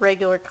are like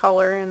regular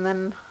color, and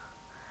then,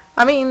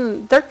 I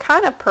mean, they're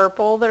kind of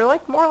purple. They're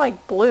like more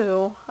like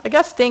blue. I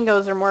guess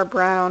dingoes are more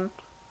brown.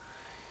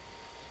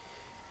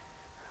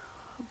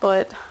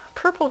 But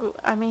purple,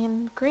 I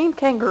mean, green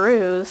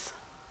kangaroos.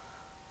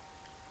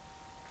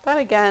 Then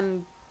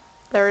again,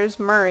 there is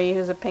Murray,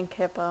 who's a pink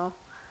hippo.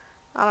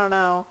 I don't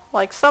know.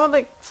 Like some of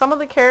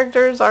the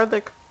characters are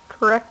the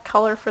correct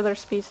color for their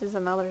species,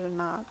 and others are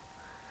not.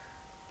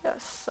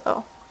 Yes.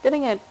 So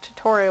getting a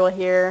tutorial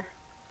here.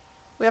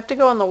 We have to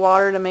go in the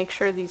water to make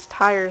sure these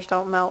tires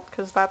don't melt,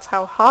 because that's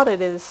how hot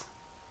it is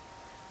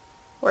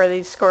where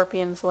these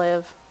scorpions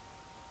live.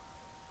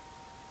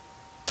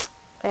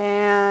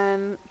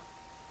 And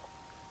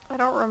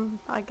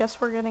I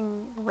guess we're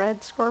getting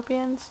red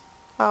scorpions.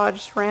 Oh, I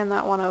just ran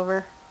that one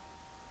over.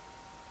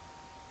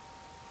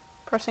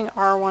 Pressing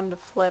R1 to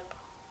flip.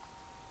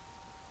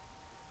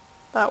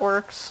 That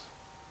works.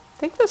 I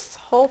think this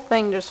whole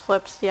thing just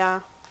flips,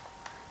 yeah.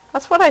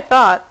 That's what I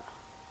thought.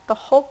 The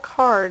whole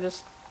car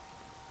just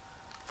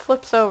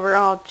flips over.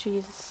 Oh,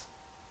 jeez.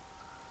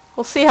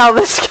 We'll see how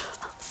this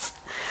goes.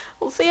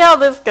 We'll see how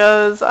this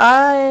goes.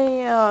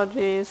 Oh,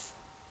 jeez.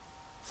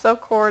 So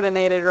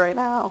coordinated right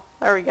now.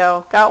 There we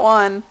go. Got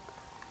one.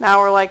 Now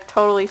we're like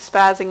totally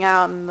spazzing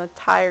out and the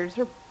tires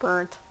are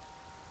burnt.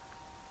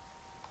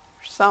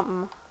 Or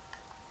something.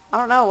 I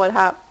don't know what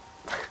happened.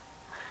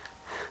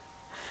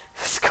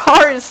 This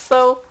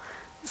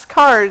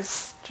car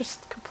is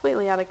just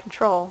completely out of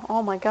control.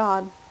 Oh my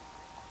god.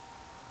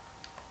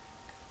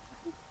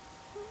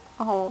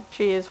 Oh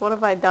jeez, what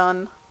have I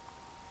done?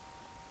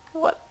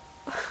 What?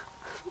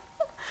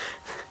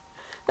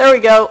 There we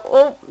go.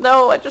 Oh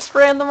no, I just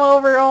ran them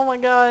over. Oh my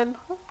god.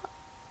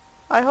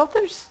 I don't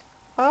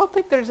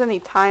think there's any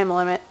time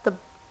limit. The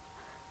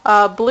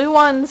blue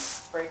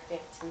ones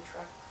breakdancing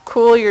truck.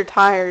 Cool your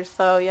tires.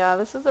 So yeah,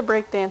 this is a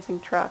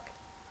breakdancing truck.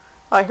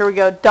 Oh, here we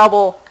go.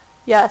 Double.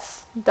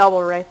 Yes,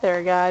 double right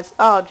there, guys.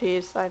 Oh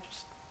jeez,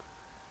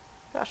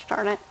 gosh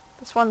darn it.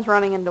 This one's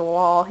running into a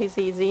wall. He's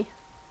easy.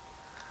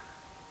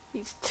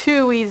 He's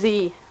too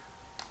easy.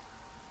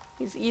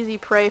 He's easy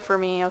prey for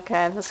me.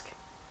 Okay,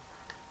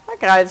 that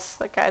guy's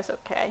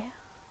okay. Let's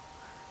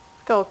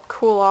go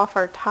cool off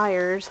our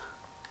tires.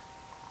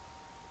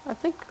 I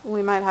think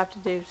we might have to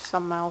do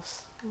something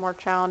else more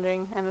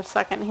challenging in a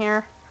second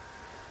here.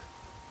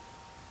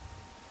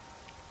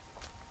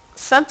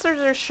 Sensors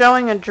are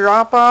showing a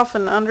drop-off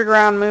in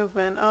underground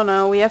movement. Oh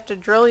no, we have to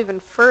drill even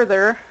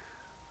further.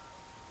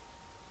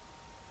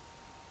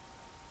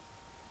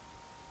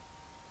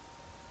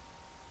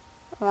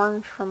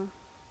 Orange from...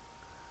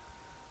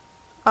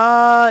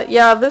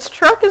 yeah, this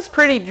truck is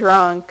pretty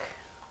drunk.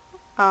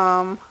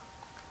 That's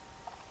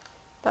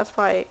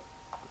why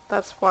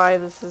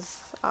this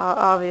is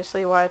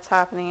obviously why it's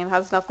happening. It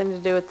has nothing to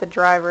do with the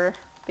driver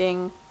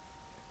being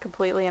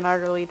completely and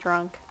utterly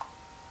drunk.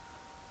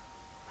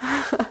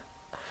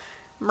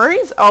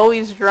 Murray's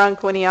always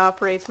drunk when he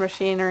operates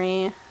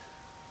machinery.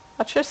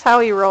 That's just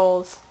how he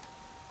rolls.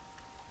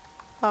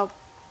 Oh,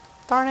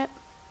 darn it.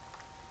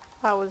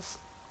 That was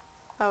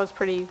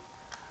pretty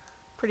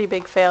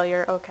big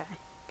failure. Okay.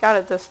 Got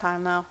it this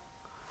time though.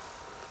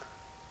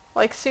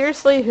 Like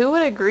seriously, who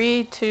would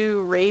agree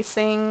to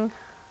racing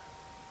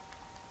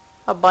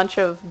a bunch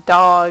of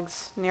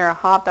dogs near a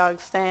hot dog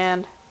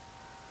stand?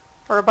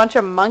 Or a bunch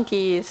of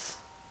monkeys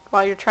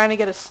while you're trying to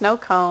get a snow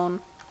cone?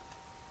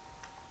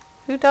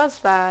 Who does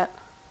that?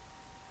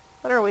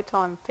 Better wait till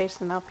I'm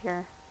facing up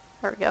here.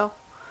 There we go.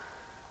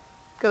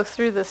 Go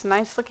through this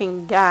nice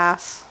looking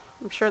gas.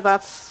 I'm sure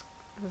that's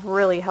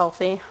really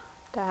healthy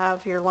to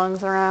have your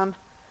lungs around.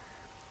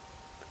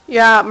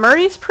 Yeah,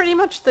 Murray's pretty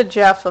much the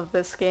Jeff of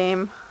this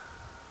game.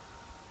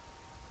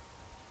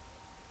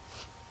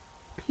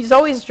 He's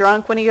always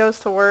drunk when he goes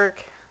to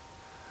work.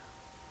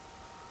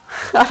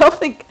 I don't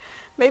think...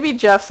 Maybe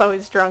Jeff's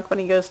always drunk when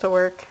he goes to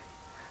work.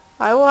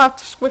 I will have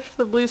to switch to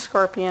the blue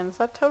scorpions.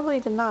 That totally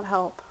did not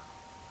help.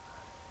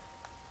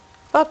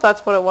 Thought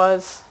that's what it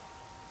was.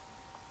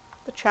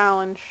 The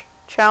challenge.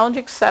 Challenge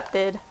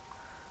accepted.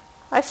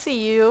 I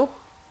see you,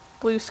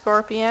 blue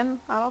scorpion.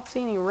 I don't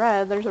see any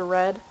red. There's a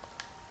red.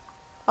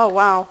 Oh,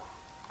 wow.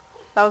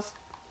 That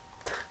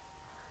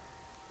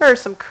There are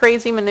some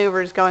crazy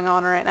maneuvers going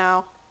on right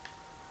now.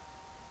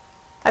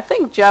 I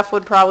think Jeff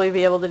would probably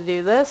be able to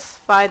do this,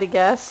 if I had to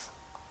guess.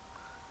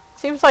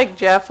 Seems like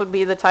Jeff would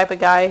be the type of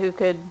guy who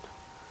could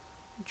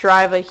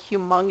drive a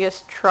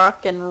humongous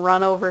truck and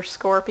run over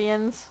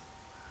scorpions.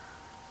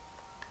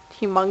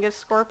 Humongous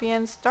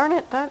scorpions. Darn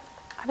it, I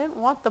didn't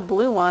want the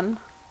blue one.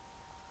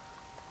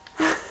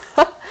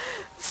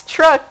 This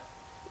truck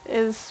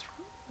is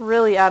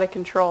really out of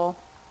control.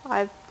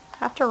 I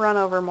have to run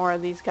over more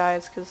of these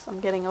guys because I'm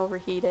getting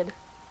overheated.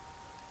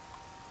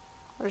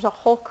 There's a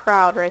whole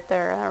crowd right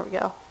there. There we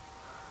go.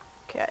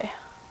 Okay.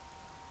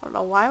 I don't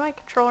know why my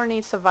controller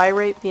needs to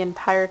vibrate the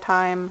entire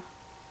time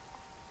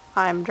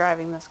I'm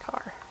driving this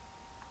car.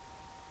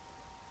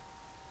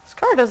 This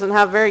car doesn't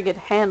have very good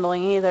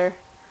handling either.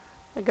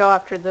 I go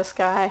after this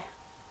guy.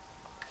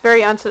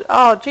 Very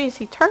oh, geez,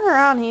 he turned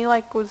around. He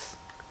like was...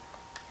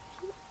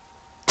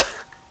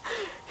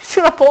 He's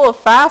gonna pull a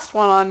fast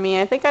one on me.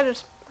 I think I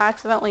just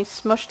accidentally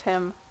smushed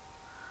him.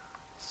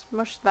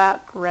 Smushed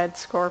that red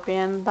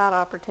scorpion. That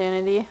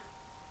opportunity.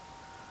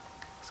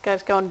 This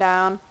guy's going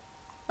down.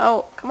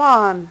 Oh, come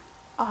on.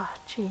 Oh,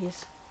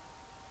 jeez.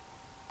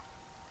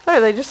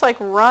 There, they just like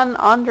run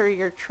under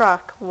your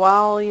truck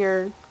while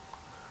you're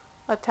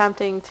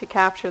attempting to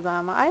capture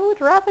them. I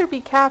would rather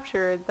be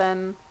captured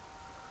than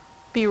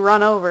be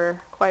run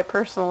over, quite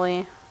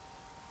personally.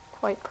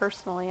 Quite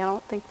personally. I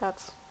don't think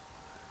that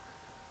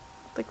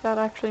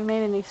actually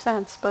made any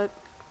sense, but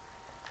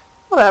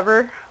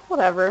whatever.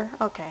 Whatever.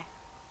 Okay.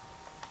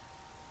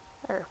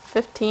 There,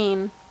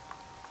 15.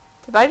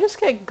 Did I just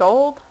get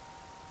gold?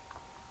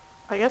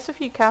 I guess if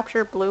you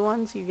capture blue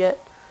ones, you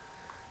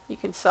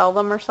can sell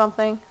them or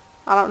something.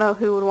 I don't know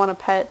who would want to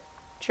pet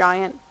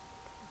giant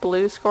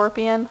blue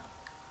scorpion.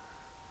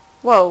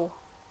 Whoa.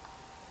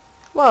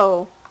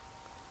 Whoa.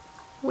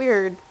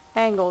 Weird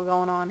angle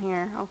going on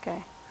here.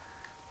 Okay.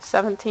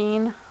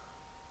 17.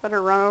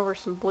 Better run over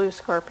some blue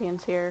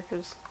scorpions here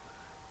because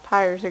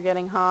tires are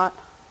getting hot.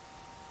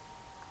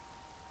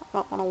 I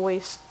don't want to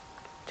waste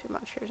too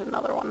much. Here's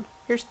another one.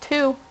 Here's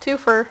two. Two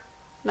fur.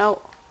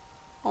 No.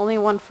 Only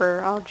one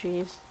fur. Oh,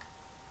 jeez.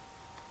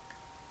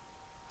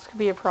 This could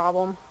be a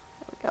problem.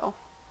 There we go.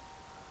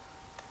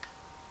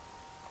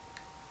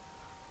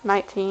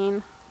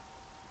 19.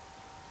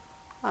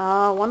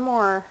 One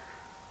more.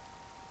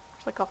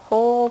 There's like a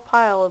whole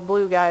pile of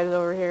blue guys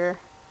over here.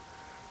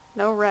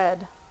 No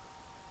red.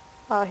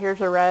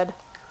 Here's a red.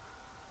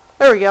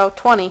 There we go.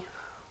 20.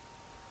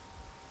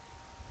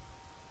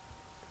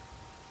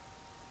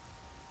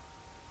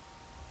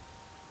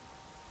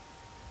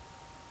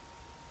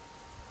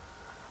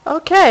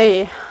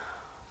 Okay.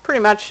 Pretty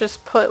much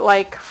just put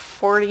like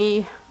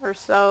 40 or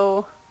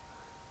so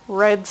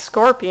red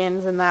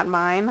scorpions in that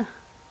mine.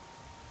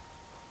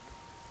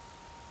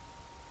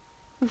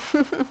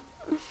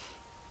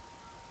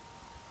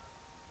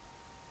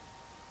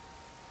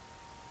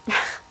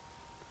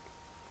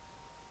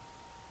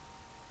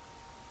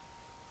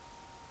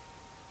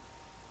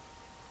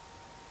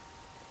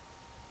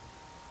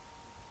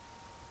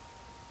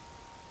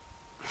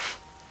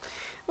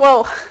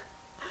 Well,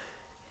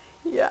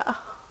 yeah.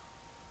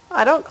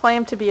 I don't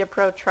claim to be a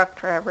pro truck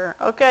driver.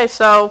 Okay,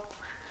 so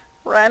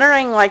we're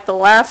entering like the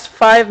last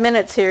 5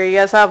 minutes here. You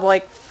guys have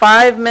like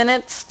 5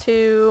 minutes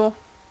to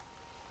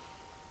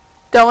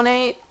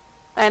donate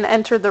and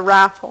enter the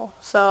raffle.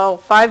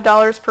 So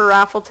 $5 per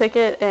raffle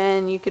ticket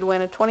and you could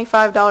win a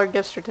 $25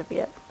 gift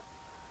certificate.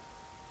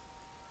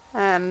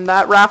 And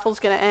that raffle's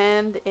going to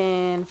end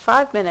in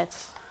 5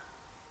 minutes.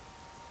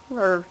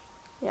 Or,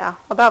 yeah,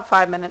 about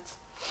 5 minutes.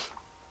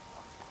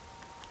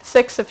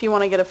 6 if you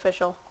want to get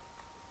official.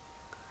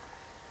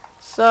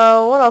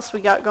 So, what else we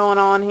got going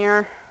on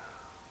here?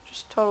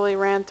 Just totally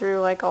ran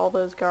through, like, all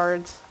those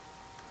guards.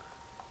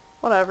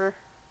 Whatever.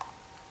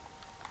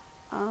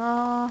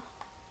 Oh,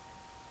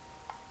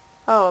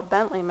 a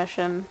Bentley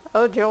mission.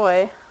 Oh,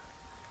 joy. You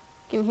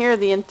can hear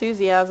the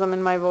enthusiasm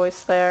in my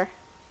voice there.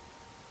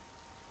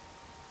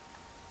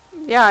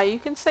 Yeah, you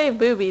can save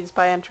boobies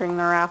by entering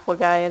the raffle,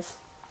 guys.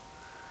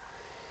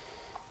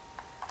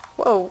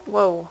 Whoa,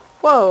 whoa,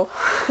 whoa.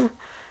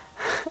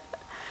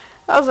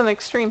 That was an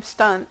extreme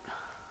stunt.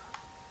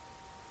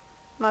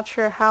 Not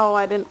sure how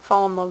I didn't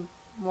fall in the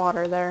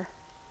water there.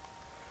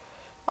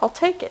 I'll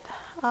take it.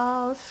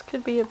 This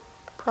could be a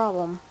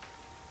problem.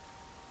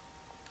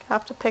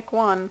 Have to pick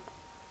one.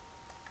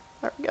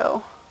 There we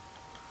go.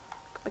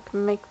 Click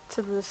make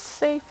to the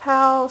safe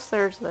house.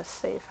 There's the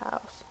safe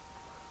house.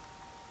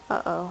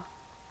 Uh-oh.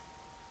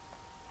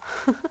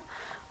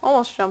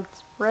 Almost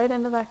jumped right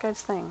into that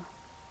guy's thing.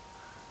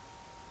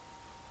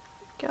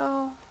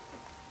 Go.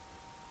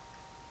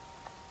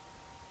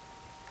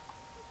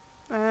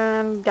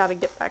 And gotta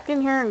get back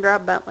in here and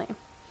grab Bentley.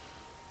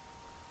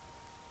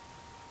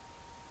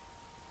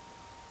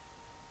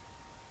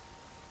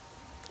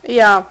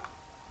 Yeah,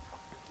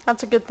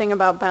 that's a good thing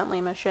about Bentley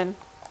mission.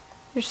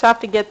 You just have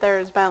to get there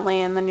as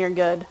Bentley and then you're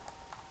good.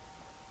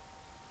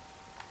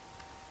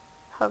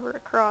 Hover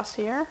across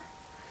here.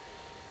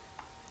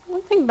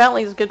 One thing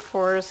Bentley's good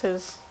for is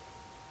his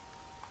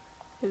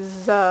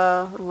his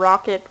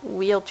rocket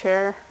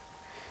wheelchair.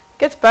 It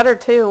gets better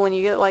too when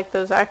you get like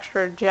those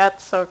extra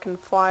jets so it can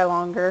fly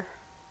longer.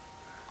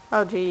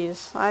 Oh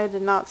geez, I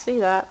did not see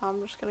that. I'm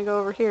just gonna go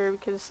over here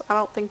because I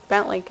don't think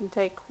Bentley can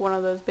take one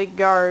of those big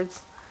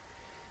guards.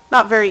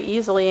 Not very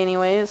easily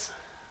anyways.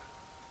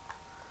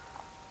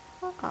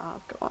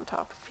 I'll go on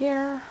top of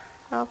here.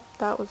 Oh,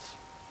 that was...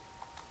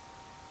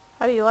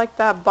 How do you like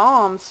that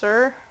bomb,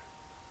 sir?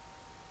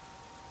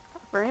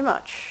 Not very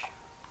much.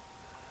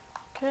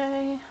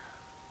 Okay.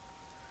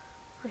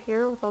 Over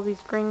here with all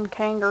these green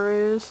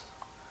kangaroos.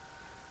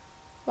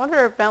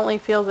 Wonder if Bentley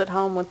feels at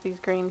home with these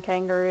green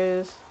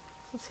kangaroos,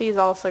 since he's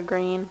also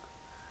green.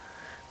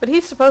 But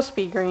he's supposed to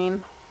be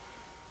green.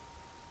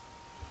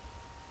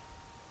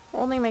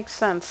 Only makes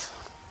sense.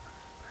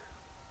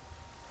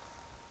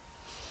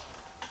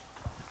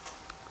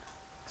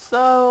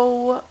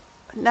 So,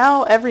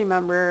 now every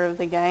member of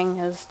the gang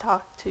has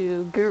talked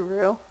to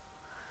Guru.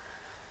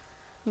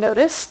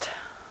 Noticed.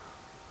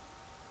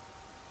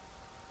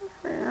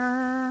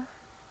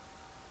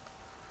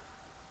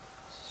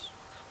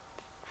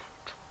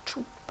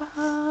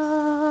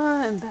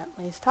 And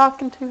Bentley's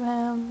talking to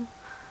him.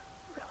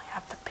 Really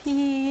have to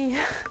pee.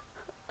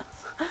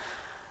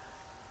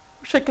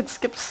 Wish I could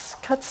skip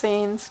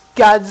cutscenes.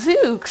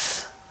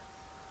 Gadzooks!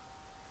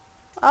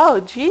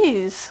 Oh,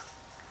 jeez.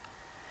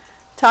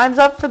 Time's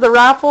up for the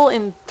raffle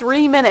in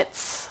 3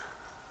 minutes.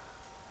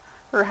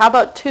 Or how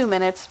about 2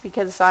 minutes,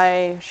 because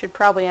I should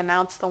probably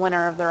announce the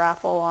winner of the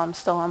raffle while I'm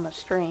still on the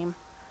stream.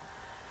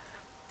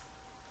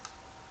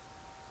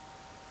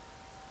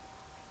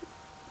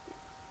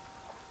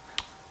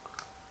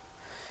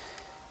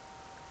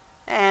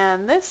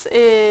 And this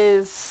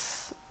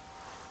is,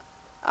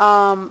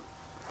 hold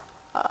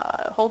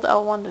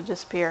L1 to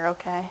disappear,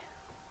 okay.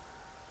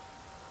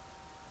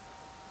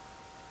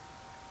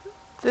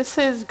 This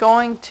is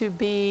going to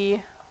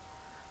be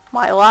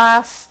my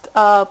last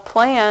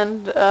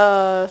planned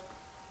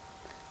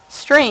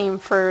stream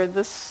for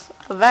this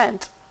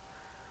event,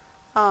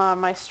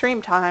 my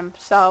stream time,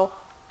 so,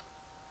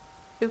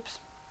 oops,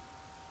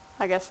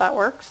 I guess that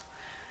works.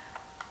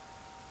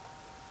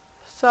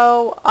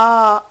 So,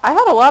 I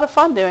had a lot of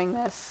fun doing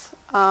this.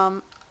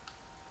 I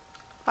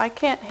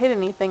can't hit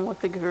anything with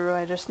the Guru,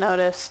 I just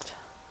noticed.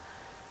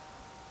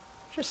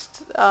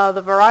 Just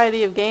the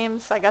variety of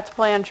games. I got to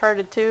play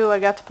Uncharted 2, I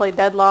got to play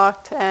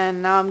Deadlocked,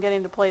 and now I'm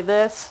getting to play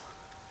this.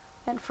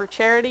 And for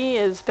charity,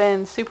 it's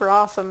been super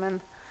awesome.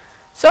 And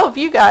so have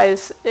you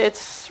guys.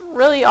 It's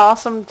really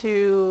awesome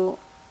to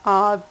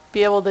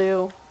be able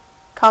to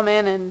come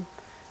in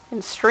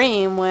and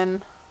stream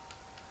when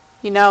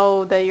you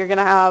know that you're going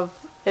to have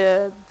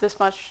this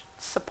much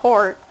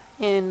support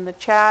in the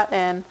chat,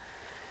 and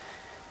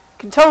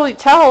can totally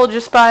tell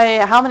just by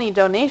how many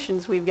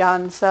donations we've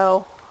gotten.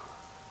 So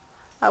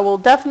I will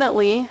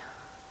definitely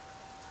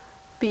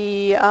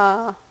be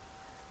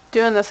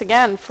doing this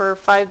again for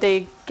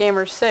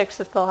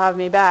 5DayGamers5 if they'll have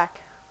me back,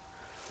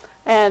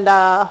 and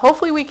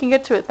hopefully we can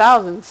get to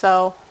 1,000.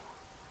 So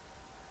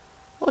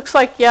looks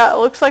like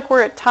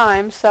we're at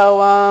time.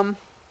 So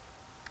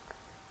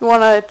you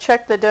want to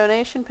check the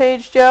donation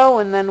page, Joe,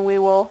 and then we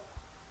will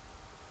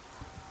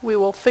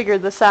figure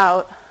this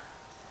out.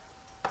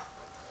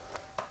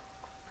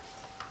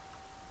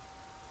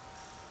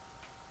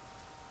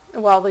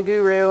 While the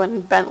Guru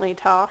and Bentley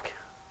talk.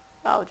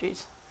 Oh,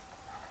 jeez.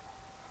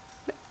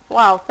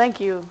 Wow, thank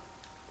you,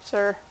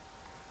 sir.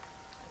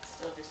 It's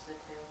still just the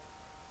two.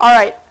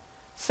 Alright,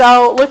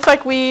 so looks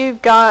like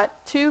we've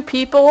got 2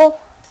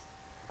 people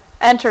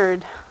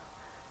entered.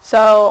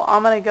 So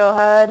I'm going to go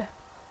ahead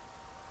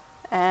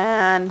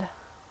and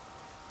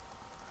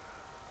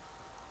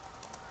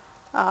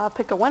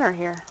pick a winner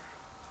here.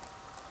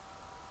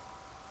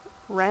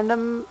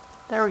 Random,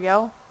 there we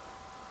go.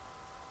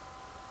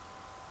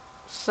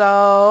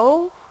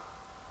 So,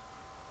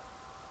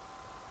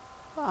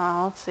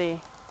 let's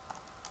see.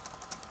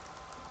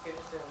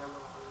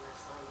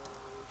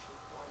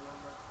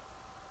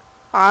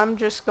 I'm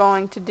just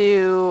going to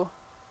do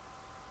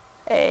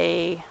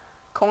a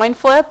coin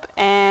flip,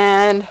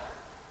 and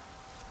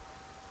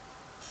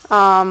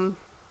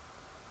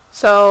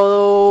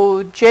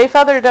so J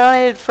Feather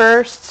donated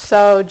first.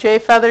 So J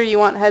Feather, you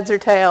want heads or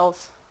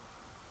tails?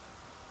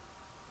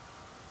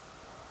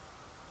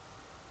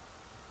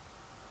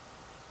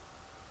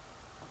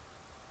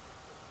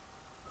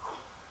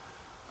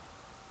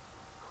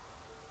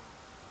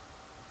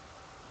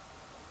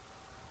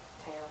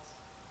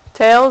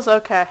 Tails,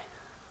 okay.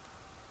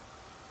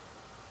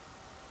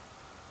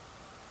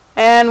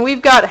 And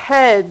we've got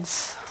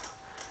heads.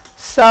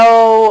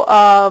 So,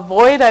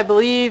 Void, I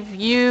believe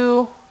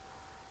you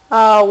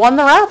won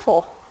the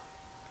raffle.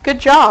 Good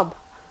job.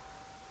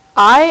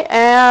 I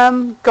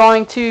am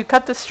going to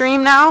cut the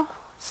stream now,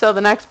 so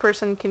the next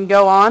person can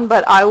go on,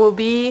 but I will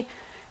be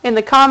in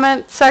the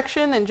comment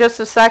section in just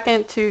a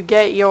second to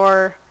get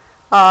your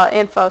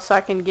info so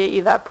I can get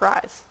you that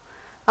prize.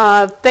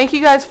 Thank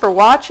you guys for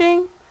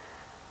watching.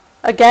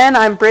 Again,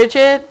 I'm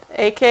Bridget,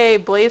 aka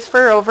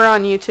Blazefur, over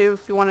on YouTube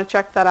if you want to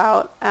check that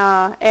out.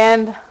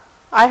 And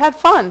I had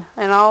fun,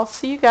 and I'll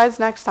see you guys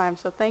next time.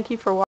 So thank you for watching.